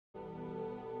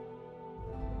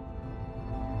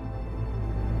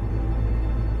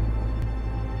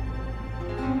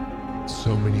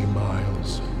So many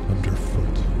miles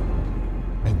underfoot,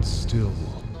 and still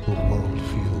the world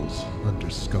feels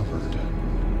undiscovered.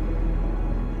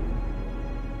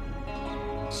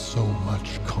 So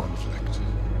much conflict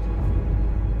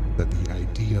that the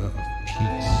idea of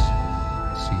peace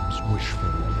seems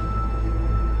wishful.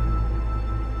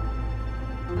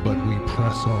 But we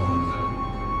press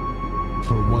on,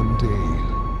 for one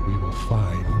day we will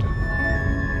find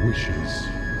wishes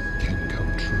can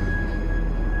come true.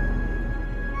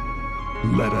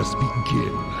 Let us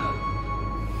begin.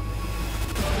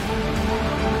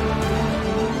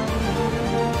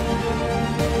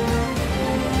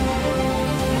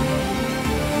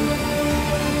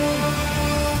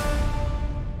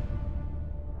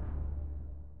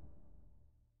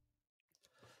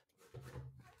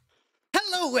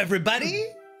 Hello, everybody!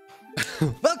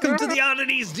 Welcome to the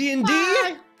Oddities D&D!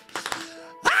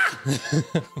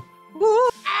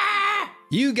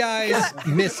 You guys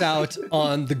miss out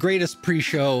on the greatest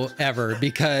pre-show ever,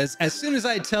 because as soon as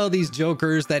I tell these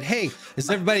jokers that, hey, is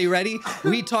everybody ready?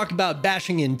 We talk about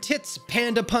bashing in tits,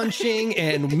 panda punching,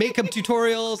 and makeup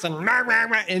tutorials,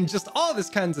 and just all this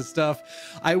kinds of stuff.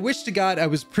 I wish to God I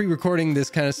was pre-recording this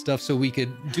kind of stuff so we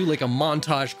could do like a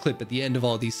montage clip at the end of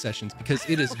all these sessions, because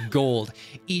it is gold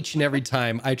each and every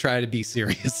time I try to be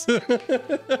serious.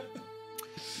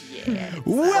 Yes.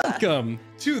 Welcome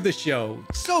to the show.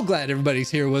 So glad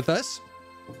everybody's here with us.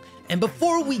 And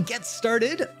before we get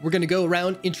started, we're going to go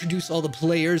around, introduce all the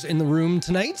players in the room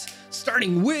tonight,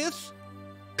 starting with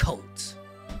Colt.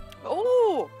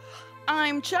 Oh,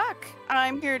 I'm Chuck.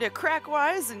 I'm here to crack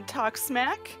wise and talk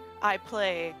smack. I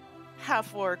play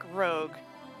half-orc rogue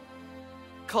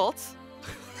Colt.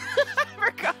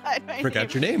 I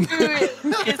forgot your name.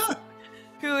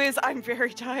 Who is, I'm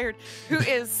very tired, who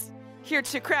is here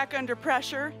to crack under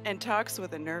pressure and talks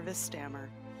with a nervous stammer.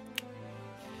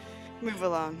 Move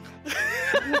along.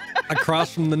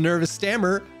 Across from the nervous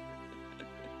stammer,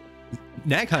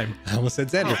 Nagheim. I almost said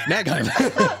Xander. Nagheim.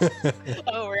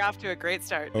 Oh, we're off to a great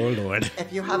start. Oh, Lord.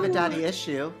 If you have a daddy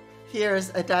issue, here's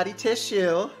a daddy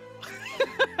tissue.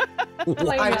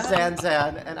 I'm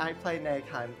Zanzan, and I play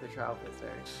Nagheim, the Drow Wizard.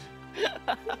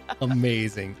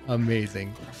 Amazing.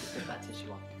 Amazing. Put that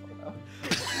tissue on people, though.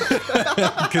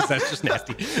 Because that's just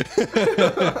nasty.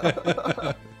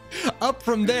 Up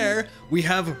from there, we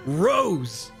have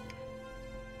Rose.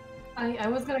 I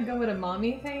was gonna go with a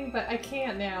mommy thing, but I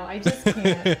can't now. I just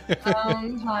can't.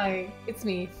 Hi, it's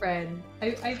me, Fred.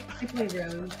 I play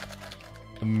Rose.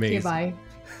 Amazing. Okay, bye.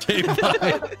 Okay,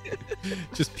 bye.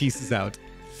 Just pieces out.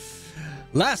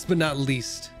 Last but not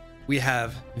least, we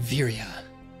have Viria.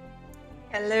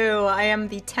 Hello, I am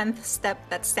the 10th step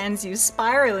that sends you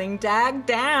spiraling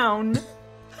down.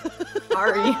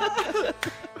 Sorry.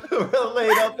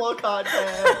 Relatable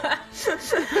content.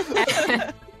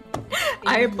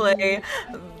 I play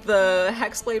the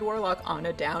Hexblade Warlock on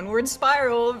a downward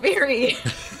spiral, Viri.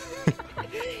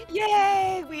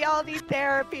 Yay! We all need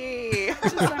therapy.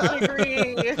 Just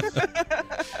agree.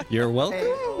 You're welcome.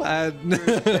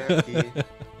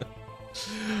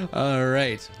 All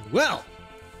right. Well,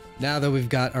 now that we've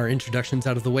got our introductions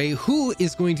out of the way, who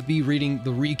is going to be reading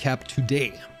the recap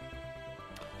today?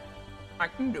 I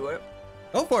can do it.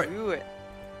 Go for it. Do it.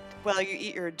 Well, you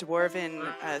eat your dwarven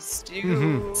stew.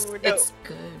 Mm-hmm. It's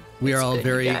good. We are all good,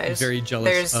 very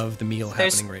jealous of the meal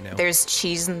happening right now. There's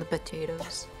cheese in the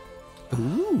potatoes.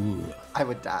 Ooh. I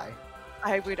would die.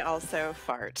 I would also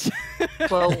fart.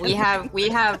 Well, we have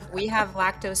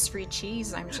lactose-free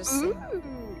cheese. I'm just saying.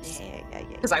 Yeah.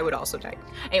 Because I would also die.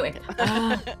 Anyway.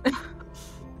 I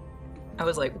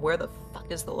was like, where the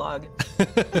fuck is the log?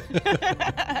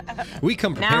 We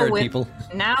come prepared, with, people.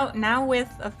 Now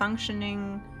with a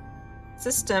functioning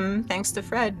system, thanks to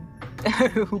Fred,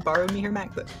 who borrowed me her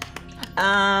MacBook.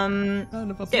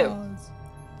 Round of applause.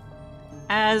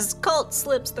 As Colt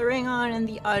slips the ring on and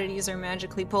the oddities are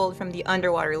magically pulled from the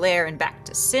underwater lair and back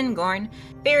to Singorn,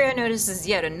 Beria notices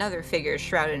yet another figure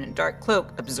shrouded in a dark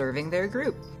cloak observing their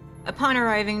group. Upon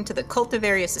arriving to the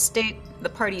Cultivarius estate, the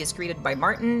party is greeted by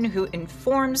Martin, who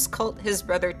informs Colt his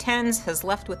brother Tens has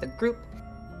left with a group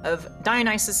of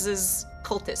Dionysus's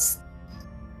cultists.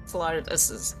 It's a lot of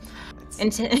S's.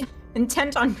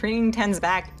 Intent on bringing Tens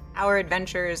back, our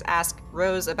adventurers ask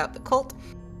Rose about the cult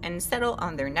and settle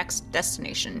on their next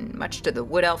destination, much to the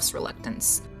Wood Elf's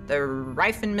reluctance. The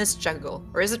Riffenmist jungle.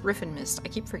 Or is it Riffenmist? I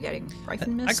keep forgetting.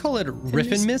 Riffenmist? I call it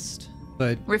Riffenmist,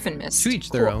 but Riffenmist. To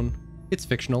each their own. It's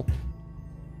fictional.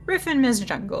 Riffenmist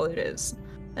jungle it is.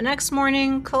 The next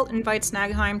morning, Colt invites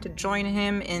Nagheim to join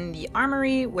him in the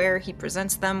armory, where he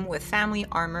presents them with family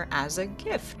armor as a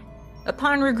gift.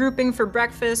 Upon regrouping for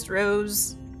breakfast,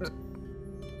 Rose...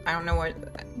 I don't know what...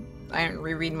 I didn't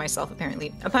reread myself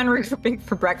apparently. Upon regrouping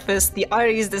for breakfast, the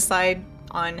oddities decide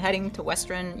on heading to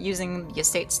Western using the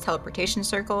estate's teleportation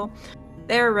circle.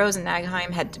 There, Rose and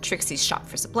Nagheim head to Trixie's shop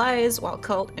for supplies, while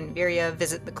Cult and Viria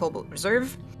visit the Cobalt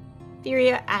Reserve.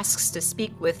 Viria asks to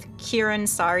speak with Kieran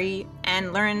Sari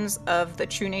and learns of the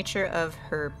true nature of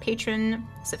her patron,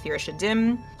 Saphira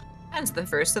Shadim, as the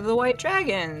first of the White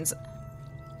Dragons.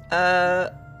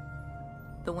 The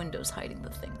window's hiding the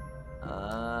thing.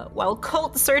 While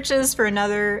Colt searches for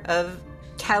another of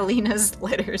Catalina's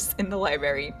letters in the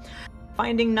library.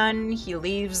 Finding none, he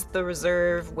leaves the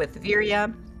reserve with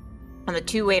Viria, and the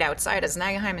two wait outside as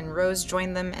Nagheim and Rose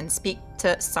join them and speak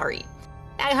to Sari.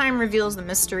 Nagheim reveals the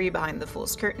mystery behind the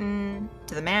fool's curtain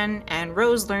to the man, and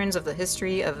Rose learns of the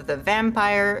history of the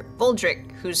vampire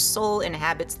Voldrick, whose soul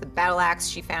inhabits the battle axe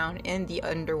she found in the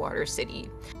underwater city.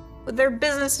 With their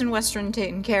business in Western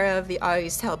taken care of, the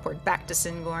oddities teleport back to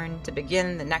Singorn to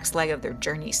begin the next leg of their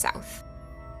journey south.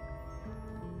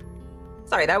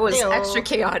 Sorry, that was extra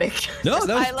chaotic. No,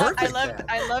 that was perfect.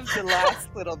 I loved the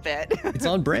last little bit. It's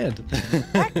on brand.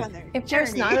 Back on their If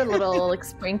there's journey. not a little like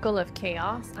sprinkle of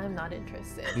chaos, I'm not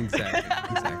interested.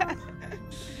 Exactly.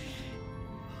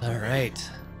 All right.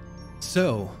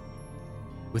 So,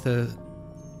 with a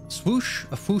swoosh,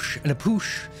 a foosh, and a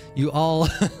poosh, you all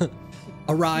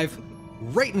arrive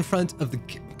right in front of the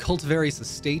Cultivarius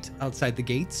estate outside the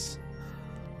gates.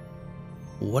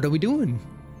 What are we doing?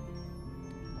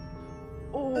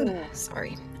 Oh,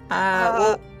 Sorry.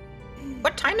 Well,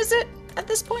 what time is it at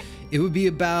this point? It would be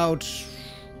about,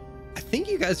 I think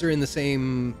you guys are in the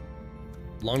same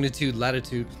longitude,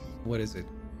 latitude. What is it?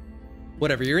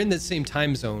 Whatever. You're in the same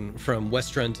time zone from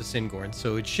Westrun to Singorn.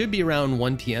 So it should be around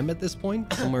 1 p.m. at this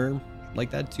point. Somewhere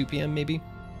like that. 2 p.m. maybe.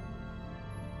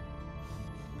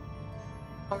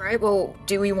 All right, well,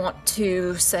 do we want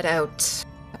to set out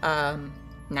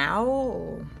now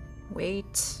or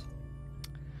wait?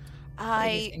 What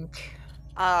do you think?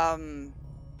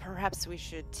 Perhaps we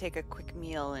should take a quick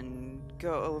meal and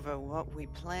go over what we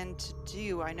plan to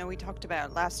do. I know we talked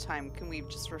about it last time. Can we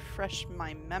just refresh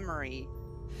my memory?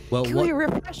 Well, Can we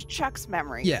refresh Chuck's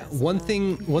memory? yeah, one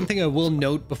thing I will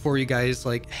note before you guys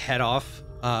like head off,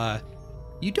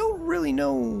 you don't really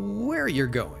know where you're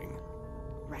going.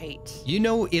 Right. You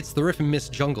know it's the Riff and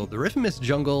Mist jungle. The Riff and Mist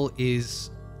jungle is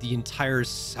the entire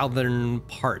southern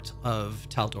part of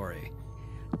TAL'DOREI.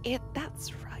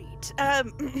 That's right.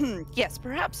 Yes,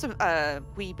 perhaps a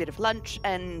wee bit of lunch,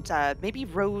 and maybe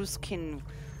Rose can.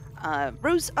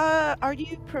 Rose, are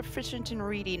you proficient in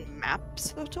reading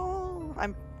maps at all?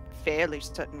 I'm fairly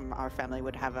certain our family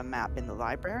would have a map in the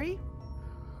library.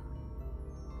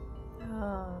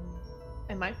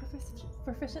 Am I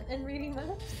proficient in reading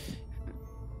maps?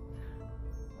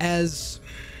 As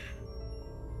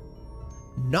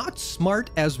not smart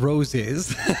as Rose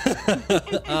is,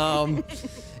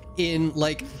 in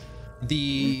like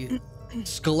the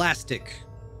scholastic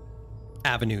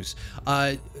avenues,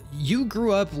 you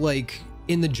grew up like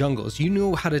in the jungles. You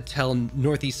know how to tell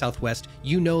northeast, southwest.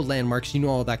 You know landmarks. You know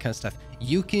all that kind of stuff.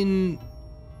 You can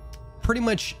pretty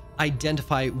much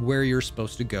identify where you're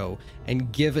supposed to go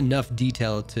and give enough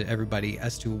detail to everybody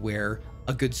as to where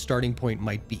a good starting point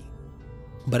might be.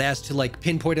 But as to like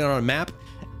pinpoint it on a map,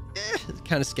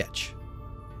 kind of sketch.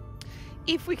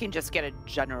 If we can just get a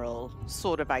general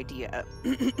sort of idea.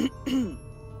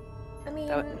 I mean,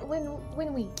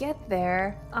 when we get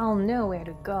there, I'll know where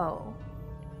to go.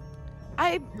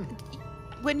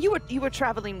 When you were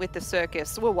traveling with the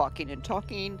circus, we're walking and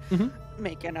talking,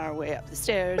 making our way up the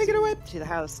stairs, Making our way to the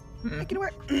house, Mhm. making it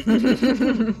work.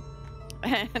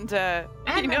 And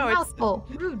And you my know, it's mouthful.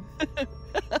 Rude.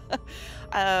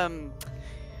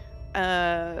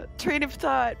 train of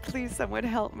thought. Please, someone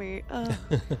help me.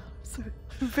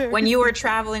 When you were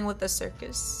traveling with the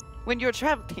circus. When you're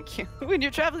traveling, thank you. When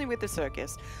you're traveling with the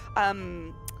circus,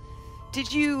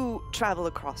 did you travel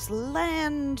across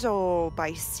land or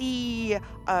by sea?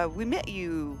 We met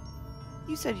you.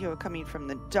 You said you were coming from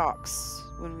the docks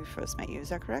when we first met you. Is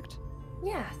that correct?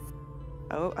 Yes.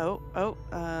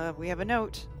 We have a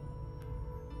note.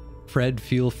 Fred,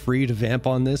 feel free to vamp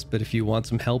on this, but if you want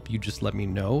some help, you just let me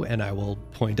know and I will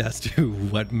point as to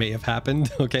what may have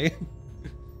happened, okay?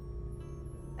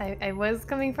 I was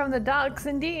coming from the docks,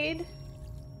 indeed.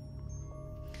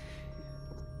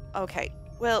 Okay,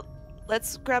 well,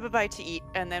 let's grab a bite to eat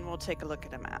and then we'll take a look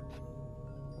at a map.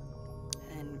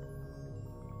 And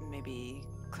maybe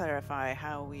clarify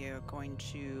how we are going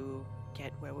to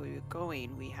get where we're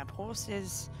going. We have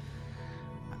horses.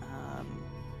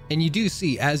 And you do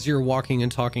see, as you're walking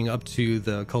and talking up to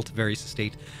the Cultivarius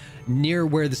estate, near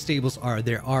where the stables are,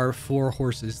 there are 4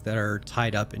 horses that are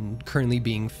tied up and currently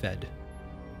being fed.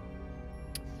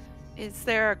 Is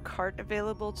there a cart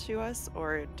available to us,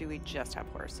 or do we just have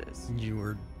horses? You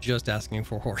were just asking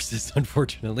for horses,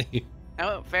 unfortunately.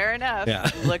 Oh, fair enough. Yeah.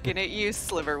 Looking at you,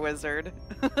 Sliver Wizard.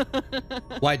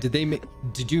 Why did they make?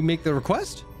 Did you make the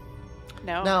request?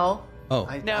 No. No. Oh.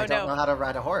 I No, don't no. know how to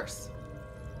ride a horse.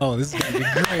 Oh, this is gonna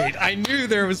be great. I knew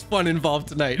there was fun involved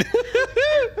tonight.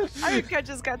 I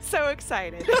just got so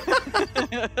excited.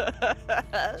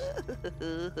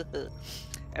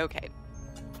 Okay.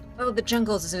 Oh, the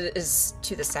jungle is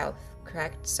to the south,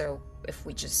 correct? So if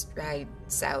we just ride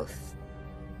south,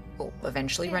 we'll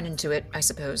eventually run into it, I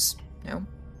suppose. No?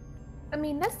 I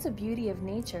mean, that's the beauty of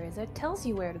nature, is it tells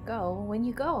you where to go when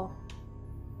you go.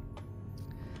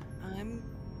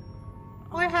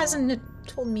 Or hasn't it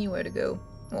told me where to go?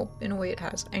 Well, in a way it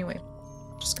has. Anyway,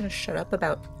 just gonna shut up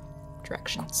about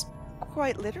directions.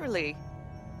 Quite literally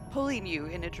pulling you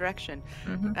in a direction.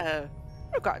 Mhm.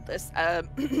 Regardless,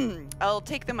 I'll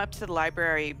take them up to the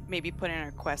library, maybe put in a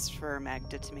request for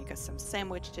Magda to make us some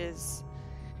sandwiches,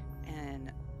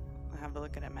 and we'll have a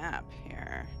look at a map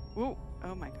here. Ooh,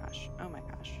 oh my gosh, oh my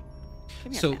gosh.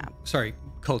 Give me a So, map. sorry,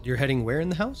 Colt, you're heading where in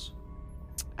the house?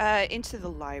 Into the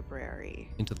library.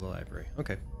 Into the library.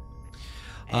 Okay.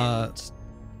 And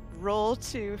roll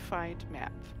to find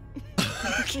map.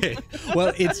 Okay.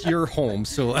 Well, it's your home,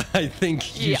 so I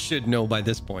think you Yeah. should know by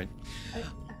this point.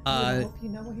 I hope you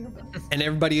know where you're going. And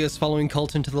everybody is following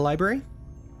Colt into the library?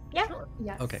 Yeah.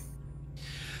 Yes. Okay.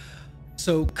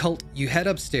 So, Colt, you head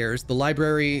upstairs. The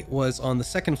library was on the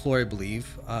second floor, I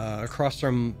believe, across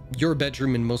from your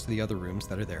bedroom and most of the other rooms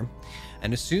that are there.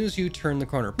 And as soon as you turn the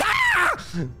corner,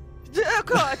 Oh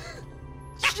God!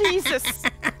 Jesus!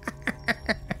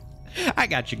 I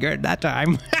got you good that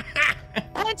time.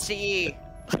 Auntie!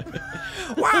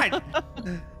 What?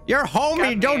 You're home Come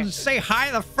and you don't here. say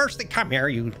hi the first thing. Come here,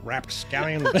 you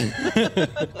rapscallion.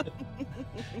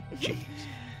 Jeez.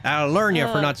 I'll learn you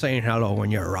for not saying hello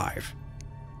when you arrive.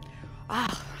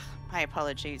 Ah, my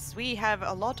apologies. We have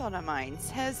a lot on our minds.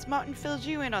 Has Martin filled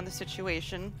you in on the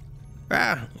situation?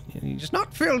 He's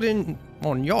not filled in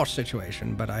on your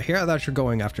situation, but I hear that you're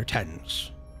going after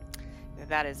Tens.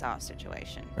 That is our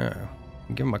situation.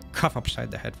 Give him a cuff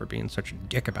upside the head for being such a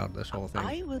dick about this whole thing.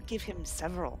 I will give him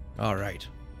several. All right.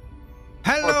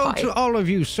 Hello Or pie. to all of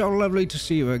you. So lovely to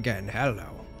see you again. Hello.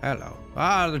 Hello.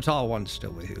 Ah, the tall one's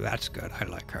still with you. That's good. I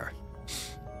like her.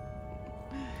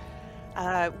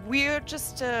 We're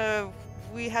just,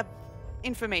 we have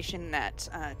information that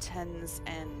Tens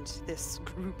and this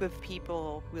group of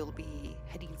people will be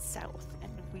heading south,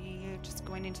 and we're just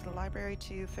going into the library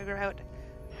to figure out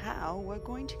how we're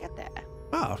going to get there.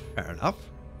 Oh, fair enough.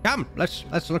 Come,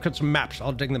 let's look at some maps.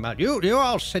 I'll dig them out. You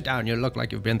all sit down. You look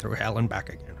like you've been through hell and back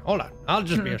again. Hold on. I'll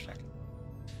just be a second.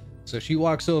 So she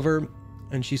walks over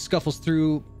and she scuffles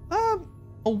through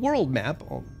a world map.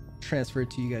 I'll transfer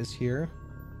it to you guys here.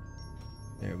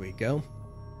 There we go.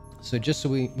 So just so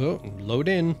we load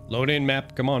in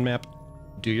map. Come on, map.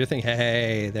 Do your thing.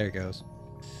 Hey, there it goes.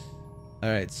 All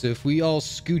right. So if we all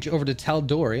scooch over to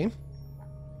TAL'DOREI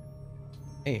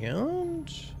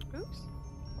and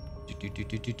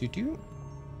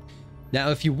now,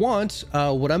 if you want,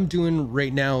 what I'm doing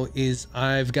right now is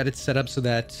I've got it set up so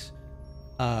that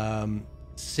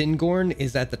Singorn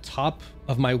is at the top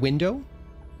of my window.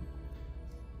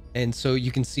 And so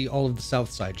you can see all of the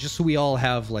south side, just so we all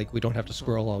have, like, we don't have to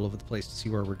scroll all over the place to see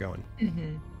where we're going.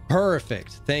 Mm-hmm.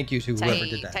 Perfect. Thank you to whoever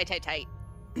did that. Tight.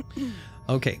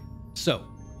 Okay, so,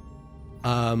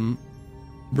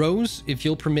 Rose, if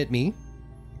you'll permit me,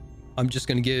 I'm just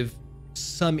going to give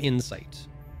some insight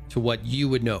to what you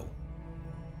would know.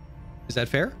 Is that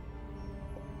fair?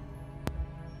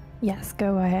 Yes,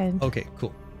 go ahead. Okay,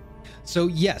 cool. So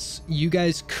yes, you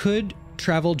guys could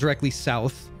travel directly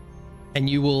south and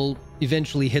you will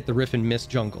eventually hit the Riff and Mist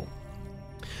jungle.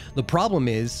 The problem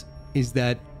is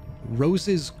that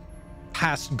Rose's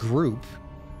past group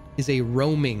is a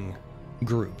roaming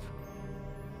group.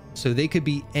 So they could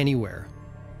be anywhere.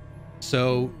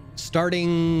 So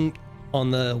starting on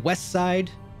the west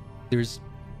side, there's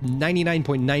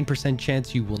 99.9%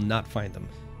 chance you will not find them.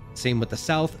 Same with the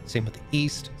south, same with the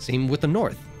east, same with the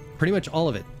north. Pretty much all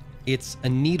of it. It's a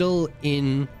needle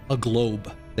in a globe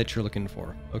that you're looking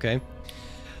for, okay?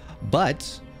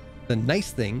 But the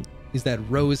nice thing is that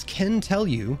Rose can tell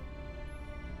you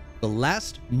the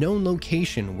last known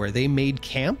location where they made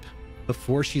camp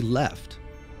before she left.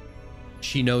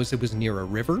 She knows it was near a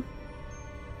river.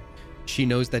 She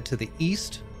knows that to the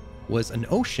east was an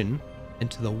ocean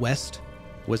and to the west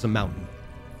was a mountain.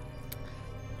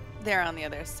 They're on the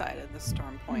other side of the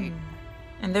storm point.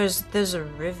 And there's a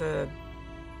river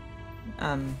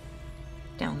down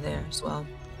there as well.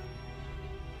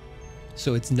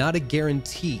 So it's not a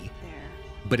guarantee, There.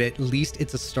 but at least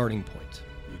it's a starting point.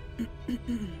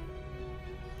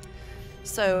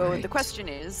 So Right. the question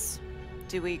is,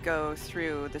 do we go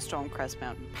through the Stormcrest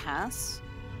Mountain Pass,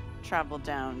 travel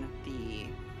down the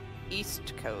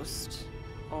east coast,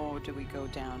 or do we go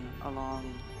down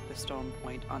along the Storm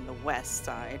Point on the west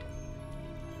side?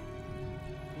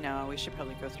 No, we should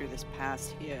probably go through this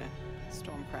pass here,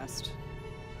 Stormcrest.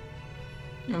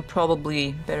 We're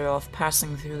probably better off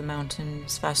passing through the mountain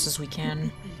as fast as we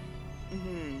can.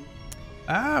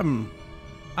 Mm-hmm.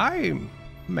 I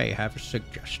may have a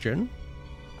suggestion.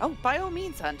 Oh, by all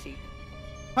means, Auntie.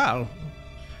 Well,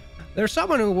 there's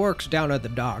someone who works down at the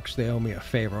docks. They owe me a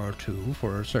favor or two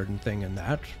for a certain thing in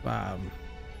that.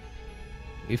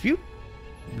 If you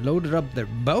loaded up their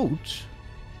boat,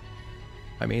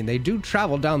 I mean, they do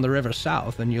travel down the river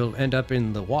south, and you'll end up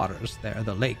in the waters there,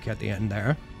 the lake at the end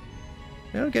there.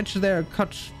 It'll get you there,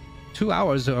 cuts 2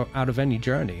 hours out of any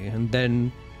journey, and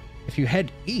then if you head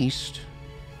east,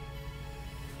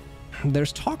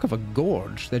 there's talk of a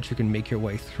gorge that you can make your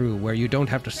way through where you don't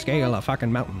have to scale a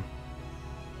fucking mountain.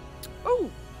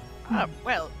 Oh,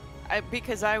 well,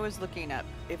 because I was looking up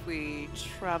if we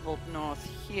traveled north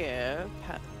here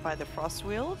by the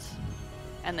Frostweald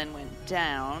and then went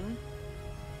down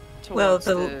Well, towards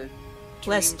the the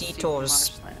less Dreamseek detours.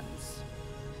 marshlands.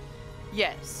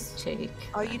 Yes. Take.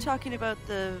 Are you talking about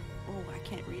the? Oh, I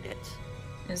can't read it.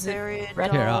 Is it Very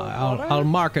red? Here, dull I'll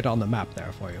mark it on the map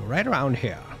there for you, right around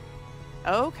here.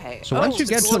 Okay. So once you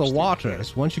the get to the gorge thing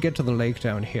waters, once you get to the lake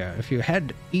down here, if you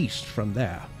head east from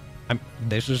there,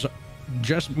 this is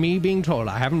just me being told.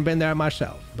 I haven't been there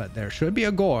myself, but there should be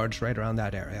a gorge right around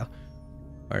that area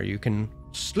where you can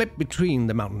slip between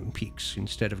the mountain peaks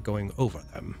instead of going over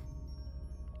them.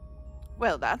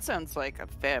 Well, that sounds like a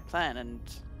fair plan, and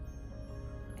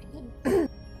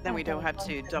then we don't have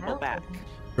to double back.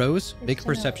 Rose, make a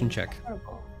perception check.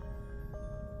 Horrible.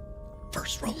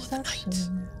 First roll of the night.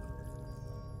 Perception.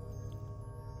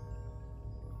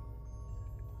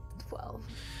 12.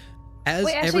 As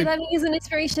Wait, actually, let me use an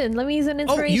inspiration. Let me use an Oh,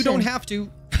 inspiration. you don't have to.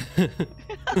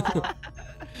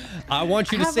 I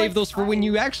want you to Have save like those for when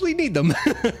you actually need them.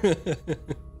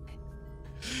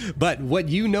 But what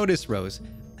you notice, Rose,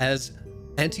 as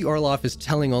Auntie Orloff is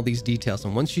telling all these details,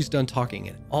 and once she's done talking,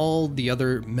 and all the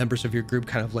other members of your group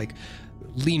kind of like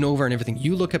lean over and everything,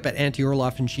 you look up at Auntie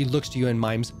Orloff and she looks to you and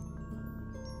mimes.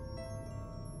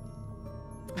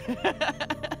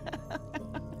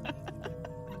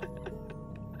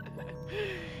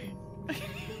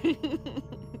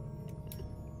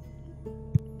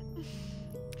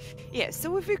 Yeah,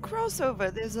 so if we cross over,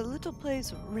 there's a little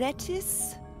place,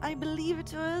 Retis, I believe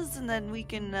it was, and then we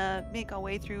can making our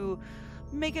way through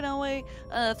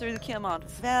the Kiamont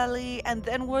Valley, and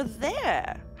then we're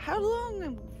there. How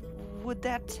long would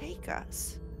that take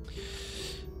us?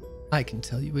 I can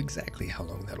tell you exactly how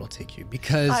long that'll take you,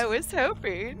 because I was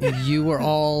hoping. you were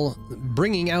all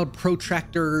bringing out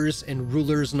protractors and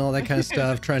rulers and all that kind of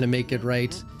stuff, trying to make it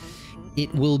right.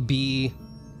 It will be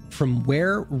from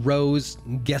where Rose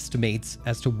guesstimates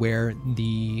as to where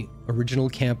the original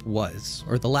camp was,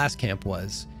 or the last camp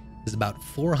was, is about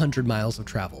 400 miles of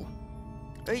travel.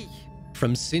 Oy.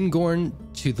 From Singorn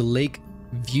to the Lake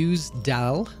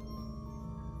Viewsdal,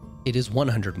 it is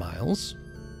 100 miles.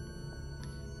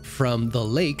 From the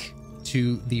lake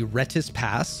to the Retis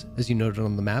Pass, as you noted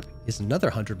on the map, is another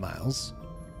 100 miles.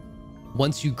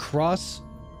 Once you cross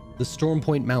the Storm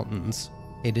Point Mountains,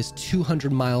 it is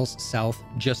 200 miles south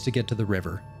just to get to the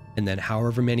river, and then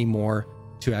however many more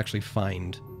to actually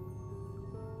find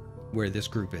where this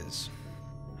group is.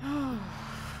 Are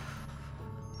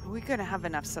we gonna have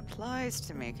enough supplies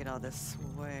to make it all this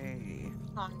way?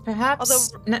 Perhaps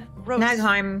Rose-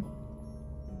 Nagheim,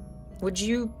 would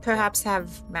you perhaps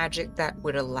have magic that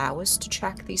would allow us to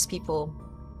track these people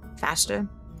faster?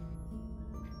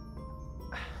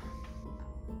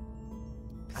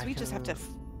 So we just have to.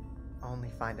 Only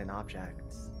find an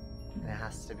object, and it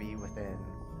has to be within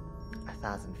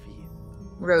 1,000 feet.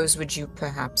 Rose, would you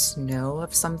perhaps know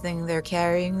of something they're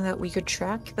carrying that we could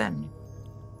track then?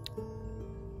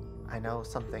 I know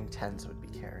something Tens would be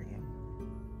carrying.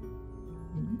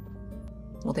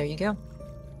 Well, there you go.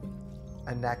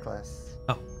 A necklace.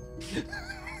 Oh.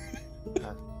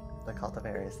 The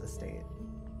cultivator's estate.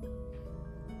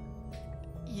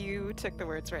 You took the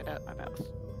words right out of my mouth.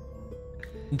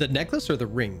 The necklace or the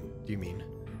ring, do you mean?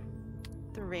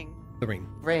 The ring. The ring.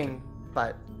 Ring,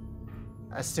 but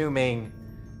assuming...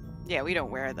 Yeah, we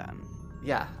don't wear them.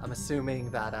 Yeah, I'm assuming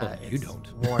that Well, you it's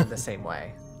don't. worn the same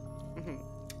way. Mhm.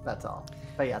 That's all.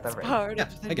 But yeah, the It's ring. part Yeah,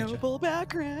 of I the getcha. noble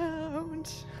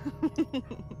background.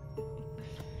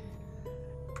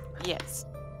 Yes.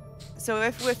 So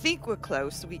if we think we're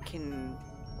close, we can...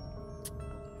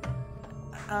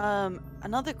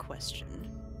 Another question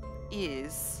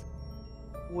is,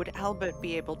 would Albert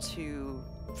be able to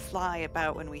fly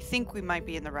about when we think we might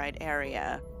be in the right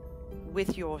area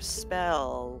with your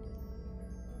spell?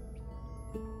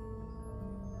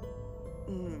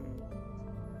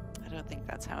 I don't think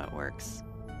that's how it works.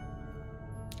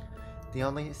 The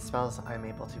only spells I'm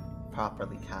able to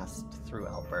properly cast through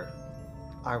Albert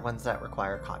are ones that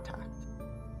require contact.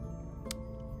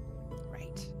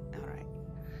 Right. All right.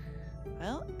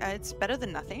 Well, it's better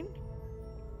than nothing.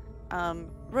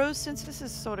 Rose, since this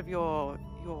is sort of your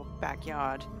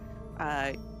backyard,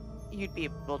 you'd be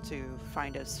able to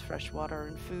find us fresh water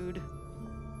and food.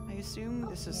 I assume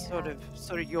this is sort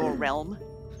of your realm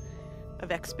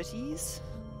of expertise.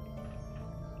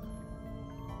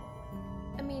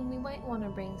 I mean, we might want to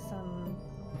bring some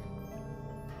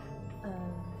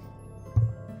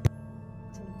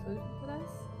food with us.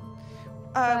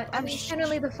 But I mean,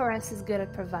 generally the forest is good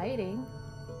at providing.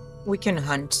 We can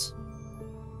hunt.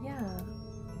 Yeah.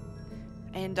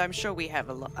 And I'm sure we have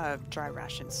a lot of dry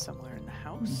rations somewhere in the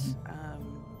house.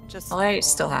 I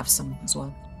still have some as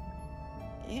well.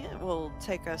 Yeah, we'll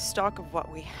take a stock of what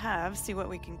we have, see what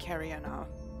we can carry in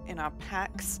our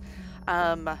packs.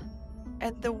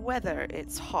 And the weather,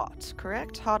 it's hot,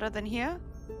 correct? Hotter than here?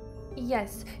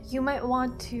 Yes, you might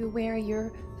want to wear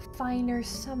your finer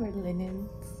summer linens.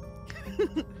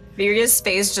 Viria's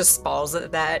face just falls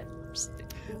at that.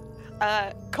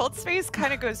 Colt's face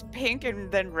kind of goes pink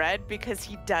and then red because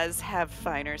he does have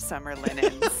finer summer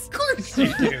linens. Of course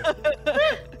you do.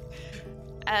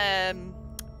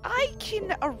 I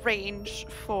can arrange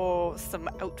for some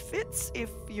outfits if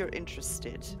you're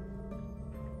interested.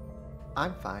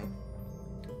 I'm fine.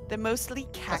 They're mostly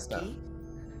khaki.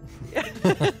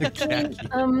 Khaki.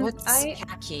 What's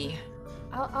khaki?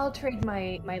 I'll trade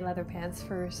my leather pants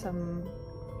for some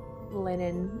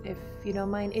linen, if you don't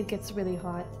mind. It gets really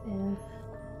hot, and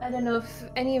I don't know if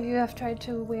any of you have tried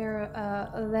to wear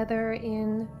a leather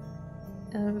in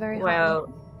very hot.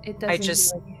 Well, it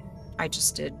doesn't. I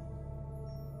just did.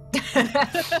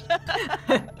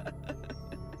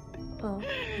 Oh,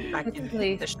 Back it's in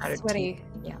really the shattered sweaty. teeth.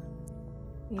 Yeah.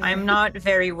 Yeah. I'm not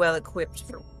very well equipped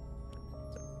for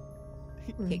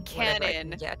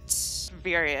Canon. yet.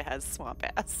 Viria has swamp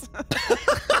ass.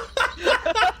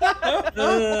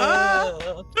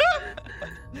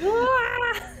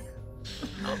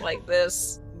 Not like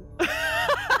this.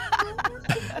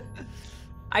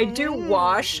 I do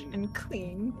wash and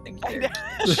clean. Thank you.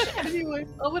 Anyway,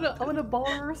 I'm gonna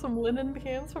borrow some linen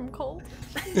pants from Colt.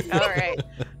 All right.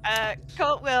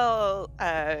 Colt will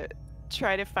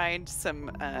try to find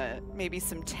some, maybe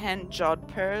some tan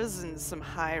jodhpurs and some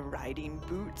high riding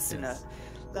boots and a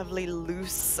lovely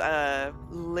loose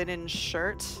linen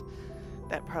shirt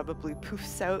that probably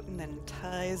poofs out and then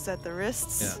ties at the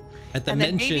wrists. Yeah. At the and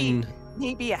then mention,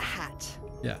 maybe a hat.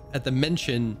 yeah. At the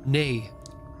mention, nay,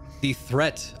 the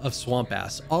threat of swamp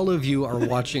ass. All of you are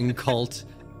watching Cult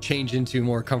change into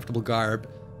more comfortable garb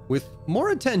with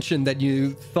more attention than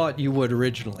you thought you would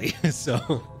originally.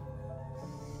 So.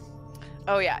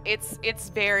 Oh yeah, it's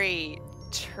very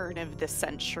turn of the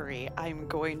century. I'm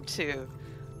going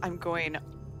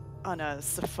on a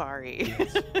safari.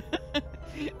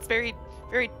 It's very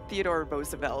Theodore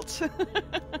Roosevelt.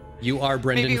 You are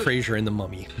Brendan Maybe- Fraser in The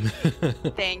Mummy.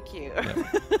 Thank you.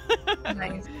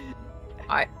 Nice.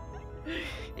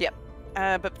 Yep.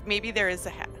 But maybe there is a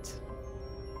hat.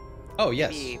 Oh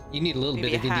yes, Maybe- you need a little bit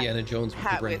maybe of a hat- Indiana Jones with the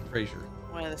hat Brendan with- Fraser.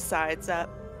 One of the sides up.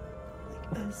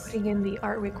 Like I'm this. putting in the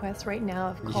art request right now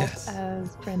of Colt Yes.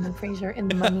 as Brendan Fraser in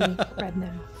The Mummy right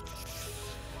now.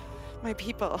 My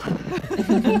people.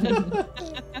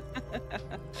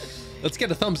 Let's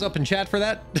get a thumbs up in chat for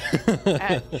that.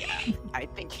 Yeah, I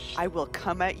think I will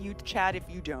come at you, Chad, if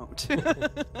you don't.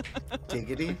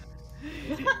 Giggity.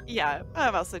 Yeah,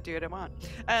 I'm also doing what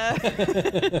I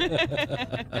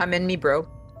want. Come in me, bro.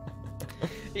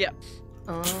 Yep.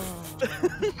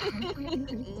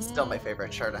 Still my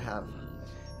favorite shirt I have.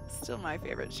 Still my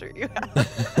favorite shirt you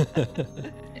have.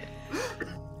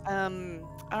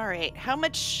 All right. How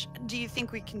much do you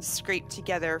think we can scrape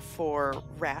together for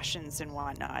rations and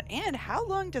whatnot? And how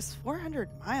long does 400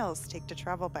 miles take to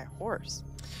travel by horse?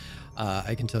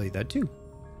 I can tell you that too.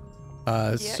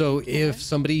 Yeah, So you can. if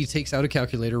somebody takes out a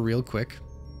calculator real quick.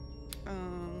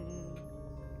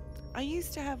 I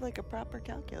used to have like a proper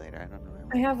calculator. I don't know.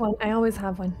 I have one. I always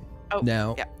have one. Oh,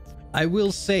 Now, yeah. I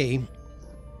will say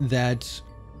that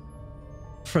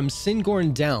from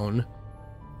Singorn down,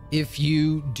 if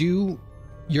you do,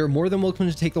 you're more than welcome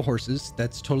to take the horses.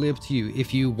 That's totally up to you.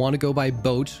 If you want to go by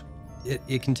boat,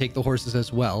 it can take the horses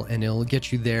as well, and it'll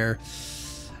get you there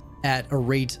at a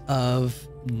rate of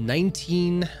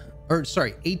 18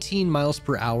 miles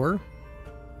per hour.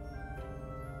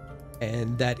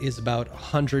 And that is about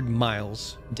 100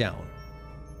 miles down.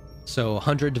 So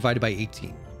 100 divided by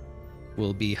 18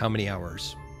 will be how many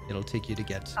hours it'll take you to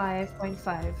get?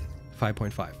 5.5.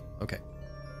 5.5. Okay.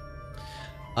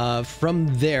 From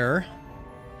there,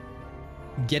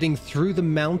 getting through the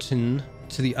mountain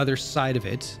to the other side of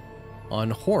it on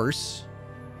horse,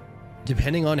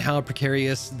 depending on how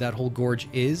precarious that whole gorge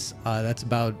is, that's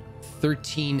about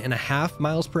 13.5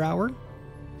 miles per hour.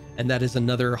 And that is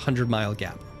another 100-mile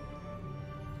gap.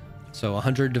 So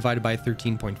 100 divided by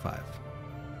 13.5.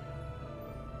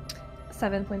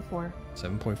 7.4.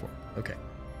 7.4. Okay.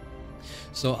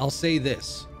 So I'll say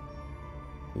this.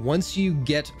 Once you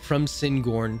get from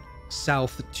Singorn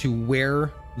south to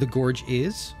where the gorge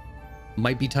is,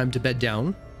 might be time to bed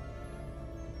down.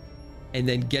 And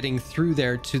then getting through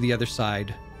there to the other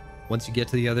side. Once you get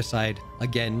to the other side,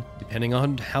 again, depending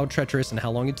on how treacherous and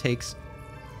how long it takes,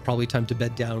 probably time to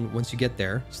bed down once you get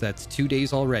there. So that's 2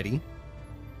 days already.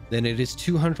 Then it is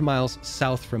 200 miles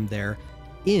south from there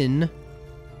in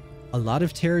a lot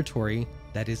of territory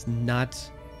that is not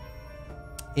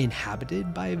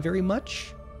inhabited by very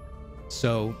much.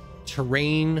 So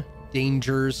terrain,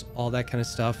 dangers, all that kind of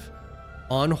stuff.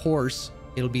 On horse,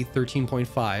 it'll be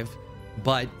 13.5.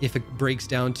 But if it breaks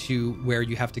down to where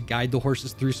you have to guide the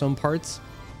horses through some parts,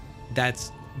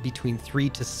 that's between 3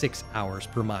 to 6 hours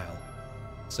per mile.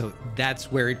 So that's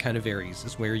where it kind of varies,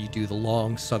 is where you do the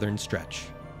long southern stretch.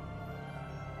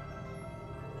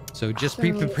 So just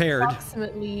be prepared.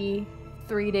 Approximately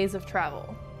 3 days of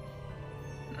travel.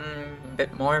 A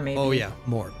bit more, maybe. Oh yeah,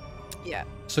 more. Yeah.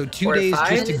 So 2 4 to days 5?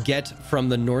 just to get from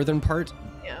the northern part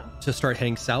Yeah. to start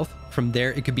heading south. From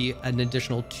there, it could be an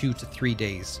additional 2 to 3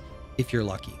 days if you're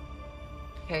lucky.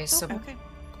 Okay, so Okay.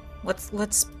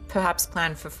 let's perhaps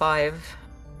plan for 5,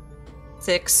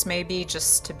 6, maybe,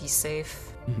 just to be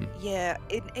safe. Yeah.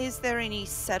 Is there any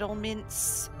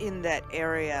settlements in that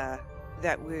area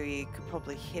that we could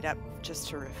probably hit up just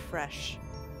to refresh?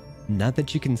 Not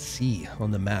that you can see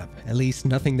on the map. At least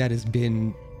nothing that has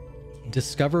been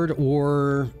discovered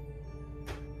or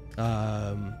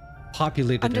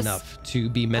populated enough to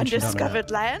be mentioned on a map.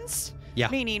 Undiscovered lands? Yeah.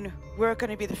 Meaning we're going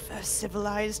to be the first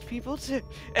civilized people to...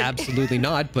 Absolutely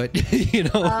not, but you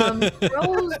know.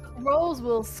 Rose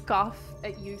will scoff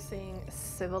at you saying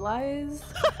civilized.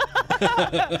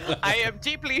 I am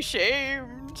deeply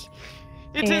shamed.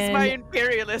 It is my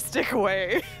imperialistic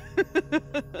way.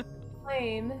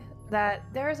 Claim that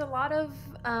there's a lot of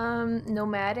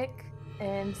nomadic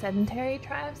and sedentary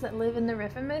tribes that live in the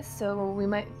Riffimus, so we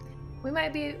might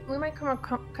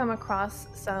come across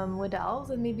some wood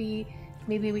elves, and maybe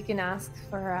we can ask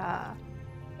for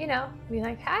be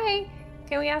like, hi,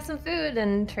 can we have some food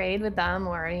and trade with them,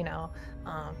 or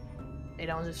they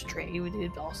don't just trade, they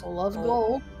also love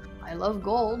gold. I love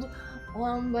gold,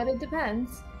 but it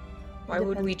depends. Why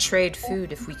would we trade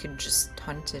food if we could just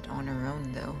hunt it on our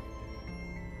own, though?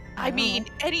 I mean,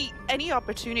 any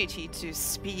opportunity to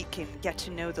speak and get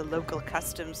to know the local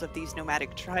customs of these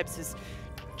nomadic tribes is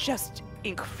just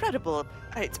incredible.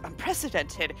 It's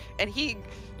unprecedented. And he,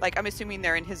 I'm assuming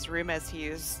they're in his room as he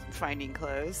is finding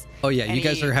clothes. Oh yeah, and you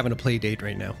guys are having a play date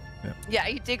right now. Yeah,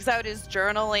 he digs out his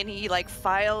journal and he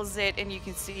files it, and you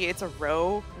can see it's a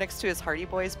row next to his Hardy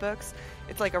Boys books.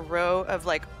 It's like a row of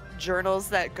journals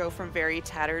that go from very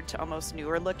tattered to almost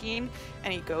newer looking,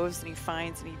 and he goes and he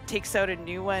finds and he takes out a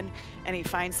new one, and he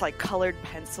finds colored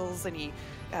pencils, and he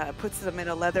puts them in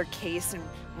a leather case and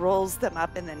rolls them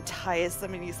up and then ties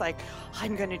them, and he's like,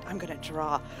 I'm gonna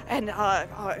draw, and I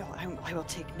will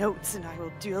take notes and I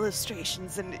will do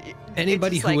illustrations, and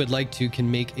Anybody who would like to can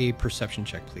make a perception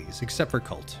check, please, except for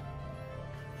Cult.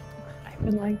 I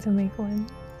would like to make one.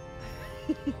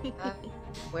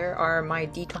 Where are my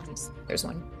d20s? There's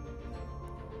one.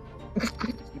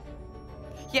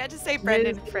 Yeah, just say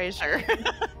Brendan Fraser.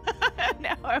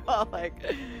 Now I'm all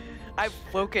I've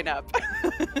woken up.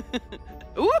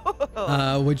 Ooh.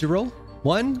 Would you roll?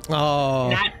 1?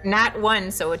 Oh. Not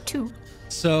 1, so a 2.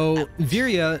 So,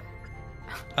 Viria,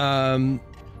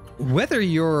 whether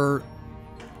you're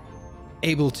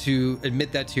able to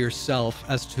admit that to yourself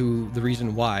as to the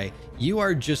reason why, you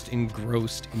are just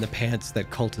engrossed in the pants that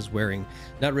Cult is wearing,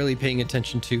 not really paying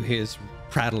attention to his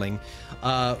prattling.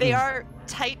 They are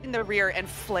tight in the rear and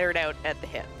flared out at the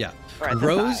hip. Yeah. Or at the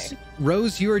thigh.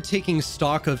 Rose, you are taking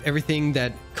stock of everything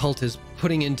that Cult is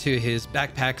putting into his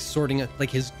backpack, sorting it,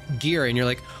 his gear, and you're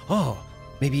like, oh,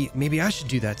 maybe I should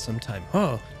do that sometime.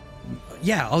 Oh,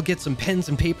 yeah, I'll get some pens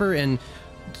and paper, and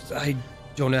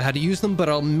Don't know how to use them, but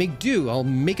I'll make do. I'll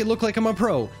make it look like I'm a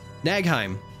pro.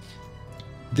 Nagheim,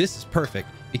 this is perfect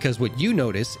because what you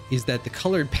notice is that the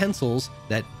colored pencils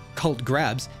that Cult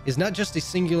grabs is not just a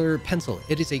singular pencil.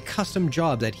 It is a custom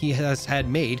job that he has had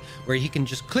made where he can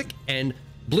just click and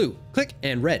blue, click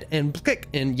and red, and click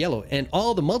and yellow, and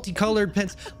all the multicolored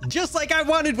pens, just like I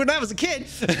wanted when I was a kid,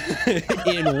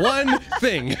 in one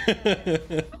thing.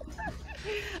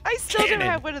 I still don't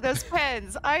have one of those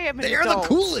pens. I am an They're adult. the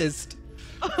coolest.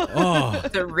 Oh,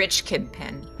 The rich kid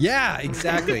pen. yeah,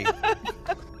 exactly.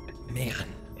 Man.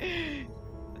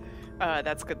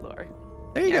 That's good lore.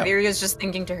 There you Yeah, go. Viria's just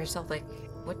thinking to herself, like,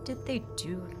 what did they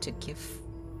do to give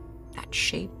that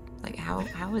shape? Like,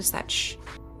 how is that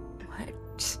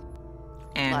what?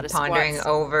 And Lot of pondering squats.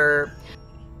 over.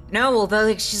 No, well,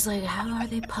 like, she's like, how are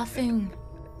they puffing?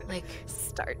 Like,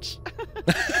 Starch.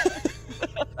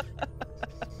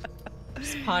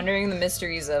 just pondering the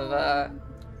mysteries of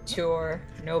Tour,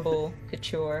 Noble,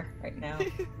 Couture right now.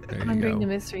 There you Wondering the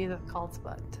go. mysteries of Cult's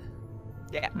butt.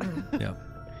 Yeah. Yeah,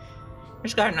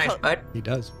 She's got a nice butt. he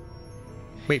does.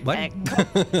 Wait, what?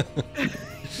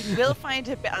 You will find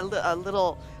a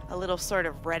little sort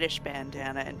of reddish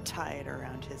bandana and tie it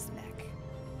around his neck,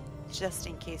 just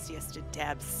in case he has to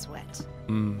dab sweat.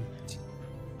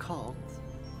 Cult,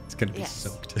 It's gonna be Yes.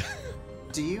 soaked.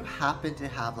 do you happen to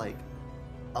have like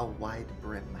a wide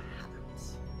brim hat?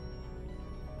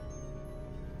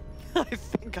 I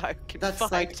think I can That's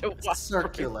find like a wide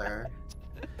circular.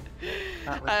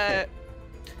 That would Uh, fit.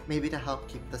 Maybe to help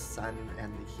keep the sun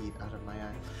and the heat out of my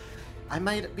eye. I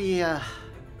might be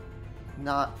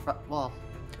not well,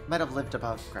 might have lived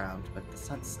above ground, but the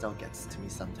sun still gets to me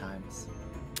sometimes.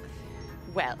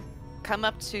 Well, come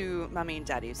up to Mommy and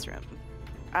Daddy's room.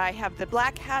 I have the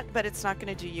black hat, but it's not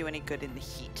going to do you any good in the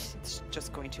heat. It's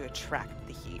just going to attract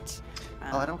the heat.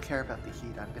 Oh, I don't care about the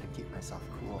heat. I'm gonna keep myself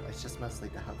cool. It's just mostly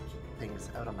to help keep things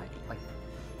out of my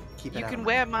keep it You out can of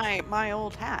wear my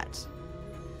old hat.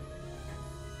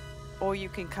 Or you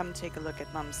can come take a look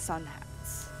at Mom's sun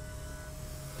hats.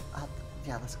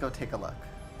 Yeah, let's go take a look.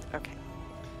 Okay.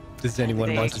 Does anyone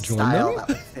They want to join Style them? that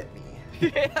would fit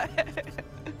me.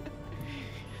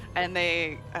 And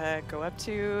they go up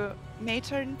to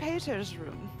Mater and Pater's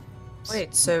room.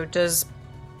 Wait, so does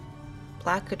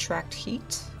black attract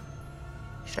heat?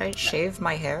 Should I shave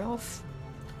my hair off?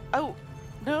 Oh,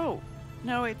 no.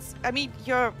 No, it's... I mean,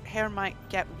 your hair might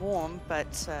get warm,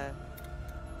 but...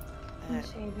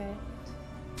 Shave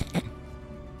it.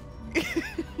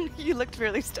 You looked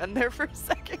really stunned there for a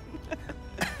second.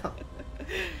 Her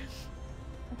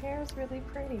hair is really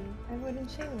pretty. I wouldn't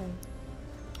shave it.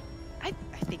 I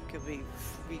think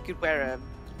we could wear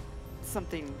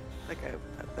something like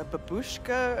a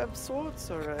babushka of sorts,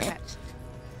 or a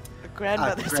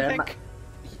grandmother's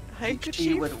handkerchief.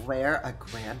 She would wear a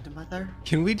grandmother?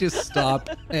 Can we just stop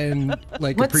and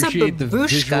like What's a appreciate the babushka?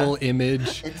 visual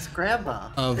image It's grandma.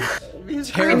 of These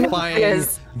terrifying,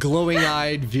 Yes.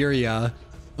 glowing-eyed Viria,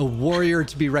 a warrior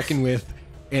to be reckoned with,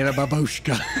 and a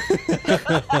babushka.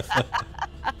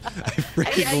 I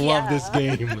freaking love this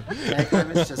game. I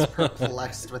was just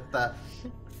perplexed with the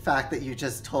fact that you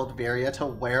just told Viria to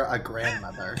wear a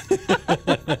grandmother.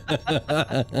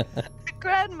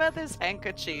 Grandmother's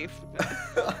handkerchief.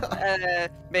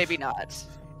 Maybe not.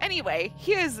 Anyway,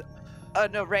 here's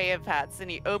an array of hats,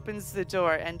 and he opens the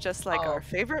door, and just like our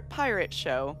favorite pirate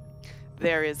show,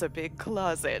 there is a big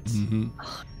closet.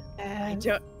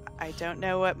 I don't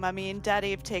know what Mummy and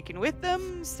Daddy have taken with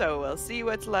them, so we'll see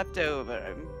what's left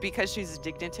over. Because she's a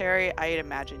dignitary, I'd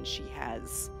imagine she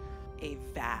has a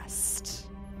vast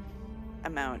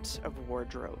amount of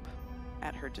wardrobe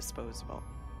at her disposal.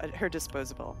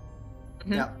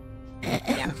 Mhm. Yeah.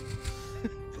 Yeah.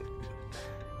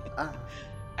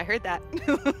 I heard that.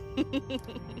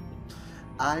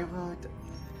 I would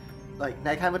like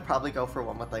Nagheim would probably go for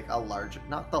one with like a large,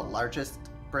 not the largest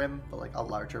brim, but like a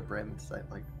larger brim, so that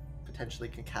like potentially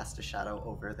can cast a shadow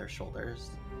over their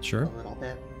shoulders Sure. a little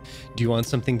bit. Do you want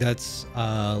something that's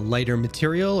lighter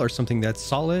material or something that's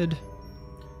solid?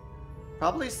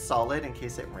 Probably solid in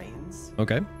case it rains.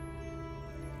 Okay.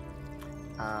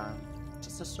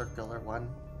 Just a circular one.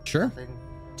 Sure. Nothing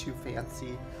too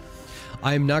fancy.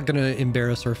 I'm not going to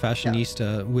embarrass our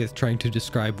fashionista with trying to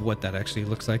describe what that actually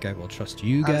looks like. I will trust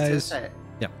you I was gonna guys. say,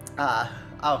 Yeah.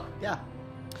 oh yeah.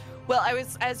 Well,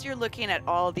 as you're looking at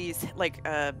all these like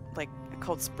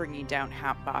cults bringing down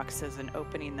hat boxes and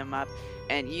opening them up,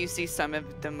 and you see some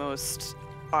of the most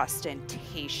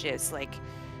ostentatious like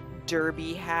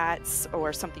derby hats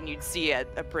or something you'd see at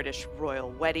a British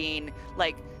royal wedding,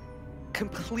 like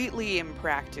completely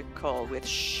impractical with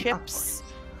ships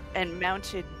and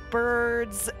mounted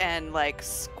birds and like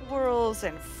squirrels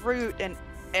and fruit and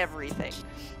everything.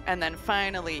 And then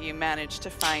finally you manage to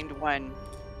find one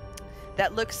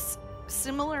that looks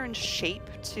similar in shape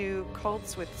to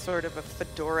Cult's, with sort of a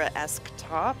fedora-esque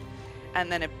top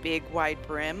and then a big wide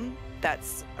brim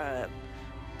that's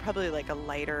probably like a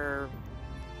lighter,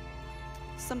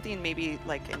 something maybe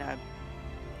like in a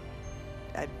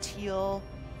teal,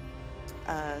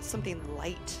 something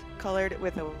light colored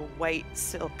with a white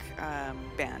silk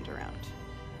band around,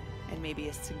 and maybe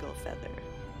a single feather.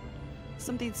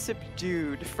 Something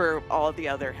subdued for all the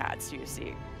other hats you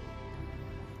see.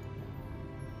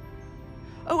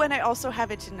 Oh, and I also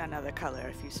have it in another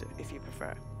color if you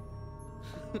prefer.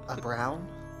 A brown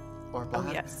or black?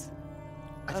 Oh yes.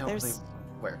 I don't really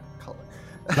wear color.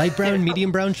 Light brown,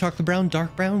 medium brown, chocolate brown,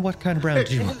 dark brown? What kind of brown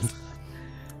do you want?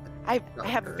 I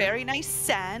have very nice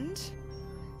sand.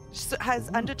 Just has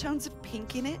undertones of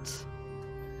pink in it.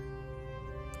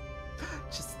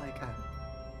 Just like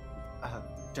a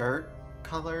dirt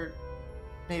color,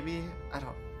 maybe? I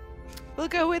don't... We'll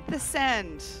go with the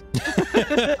sand.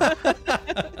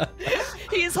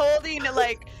 He's holding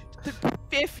like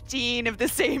 15 of the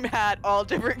same hat, all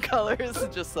different colors,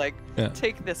 and just like,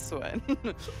 take this one.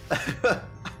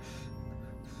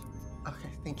 Okay,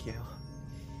 thank you.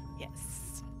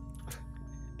 Yes.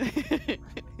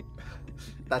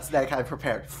 That's that I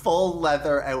prepared. Full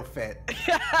leather outfit.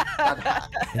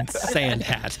 And sand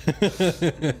hat.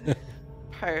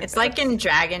 Perfect. It's like in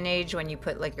Dragon Age when you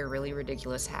put like a really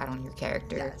ridiculous hat on your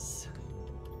character. Yes.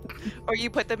 Or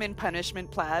you put them in punishment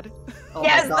plaid. Oh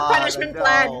Yes, my the God, punishment no.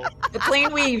 plaid. The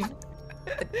plain weave.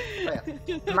 Yeah.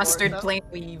 Mustard Or plain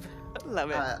weave.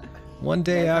 Love it. One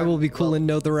day I will be cool and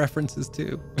know the references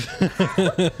too.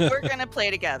 We're gonna play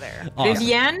together. Awesome.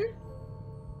 Vivienne,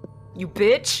 you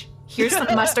bitch. Here's some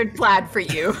mustard plaid for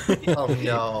you. Oh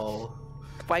no.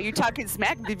 Why you talking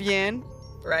smack, Vivienne?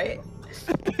 Right?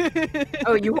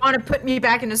 Oh, you want to put me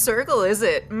back in a circle, is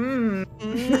it? I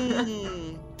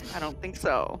don't think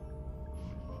so.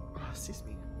 Oh, excuse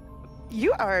me.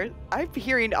 I'm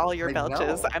hearing all your I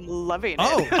belches. know. I'm loving it.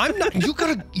 Oh, I'm not. You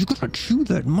gotta chew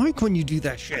that mic when you do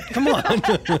that shit. Come on.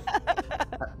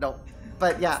 No.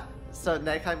 But yeah, so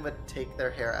nighttime would take their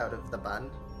hair out of the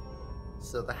bun,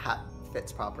 so the hat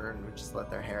fits proper, and would just let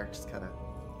their hair just kind of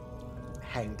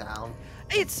hang down.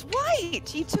 It's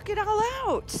white! You took it all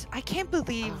out! I can't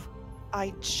believe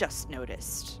I just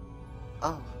noticed.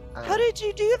 Oh. How did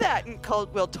you do that? And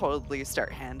Cold will totally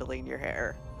start handling your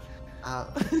hair.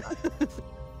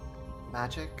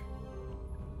 Magic?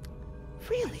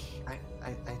 Really? I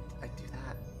do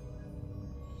that.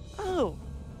 Oh.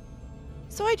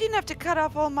 So I didn't have to cut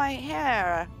off all my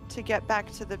hair to get back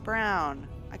to the brown.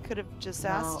 I could have just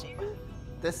asked you.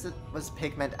 This was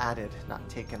pigment added, not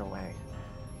taken away.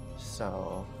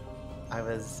 So I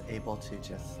was able to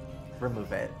just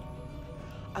remove it.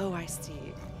 Oh, I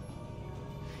see.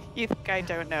 You think I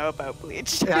don't know about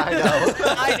bleach? Yeah, I know.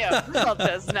 I know. Cold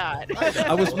does not.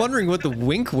 I was wondering what the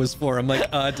wink was for. I'm like,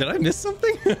 did I miss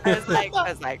something? I was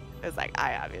like,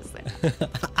 I obviously know.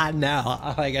 I know.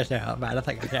 I guess so, but I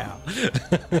think I know.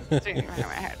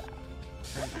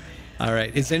 All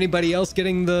right. Is anybody else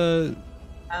getting the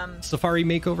safari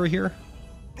makeover here?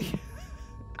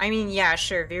 I mean, yeah,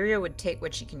 sure. Viria would take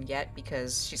what she can get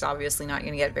because she's obviously not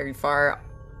going to get very far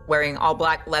wearing all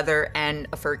black leather and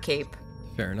a fur cape.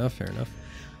 Fair enough. Fair enough.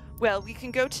 Well, we can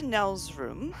go to Nell's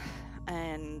room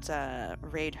and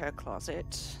raid her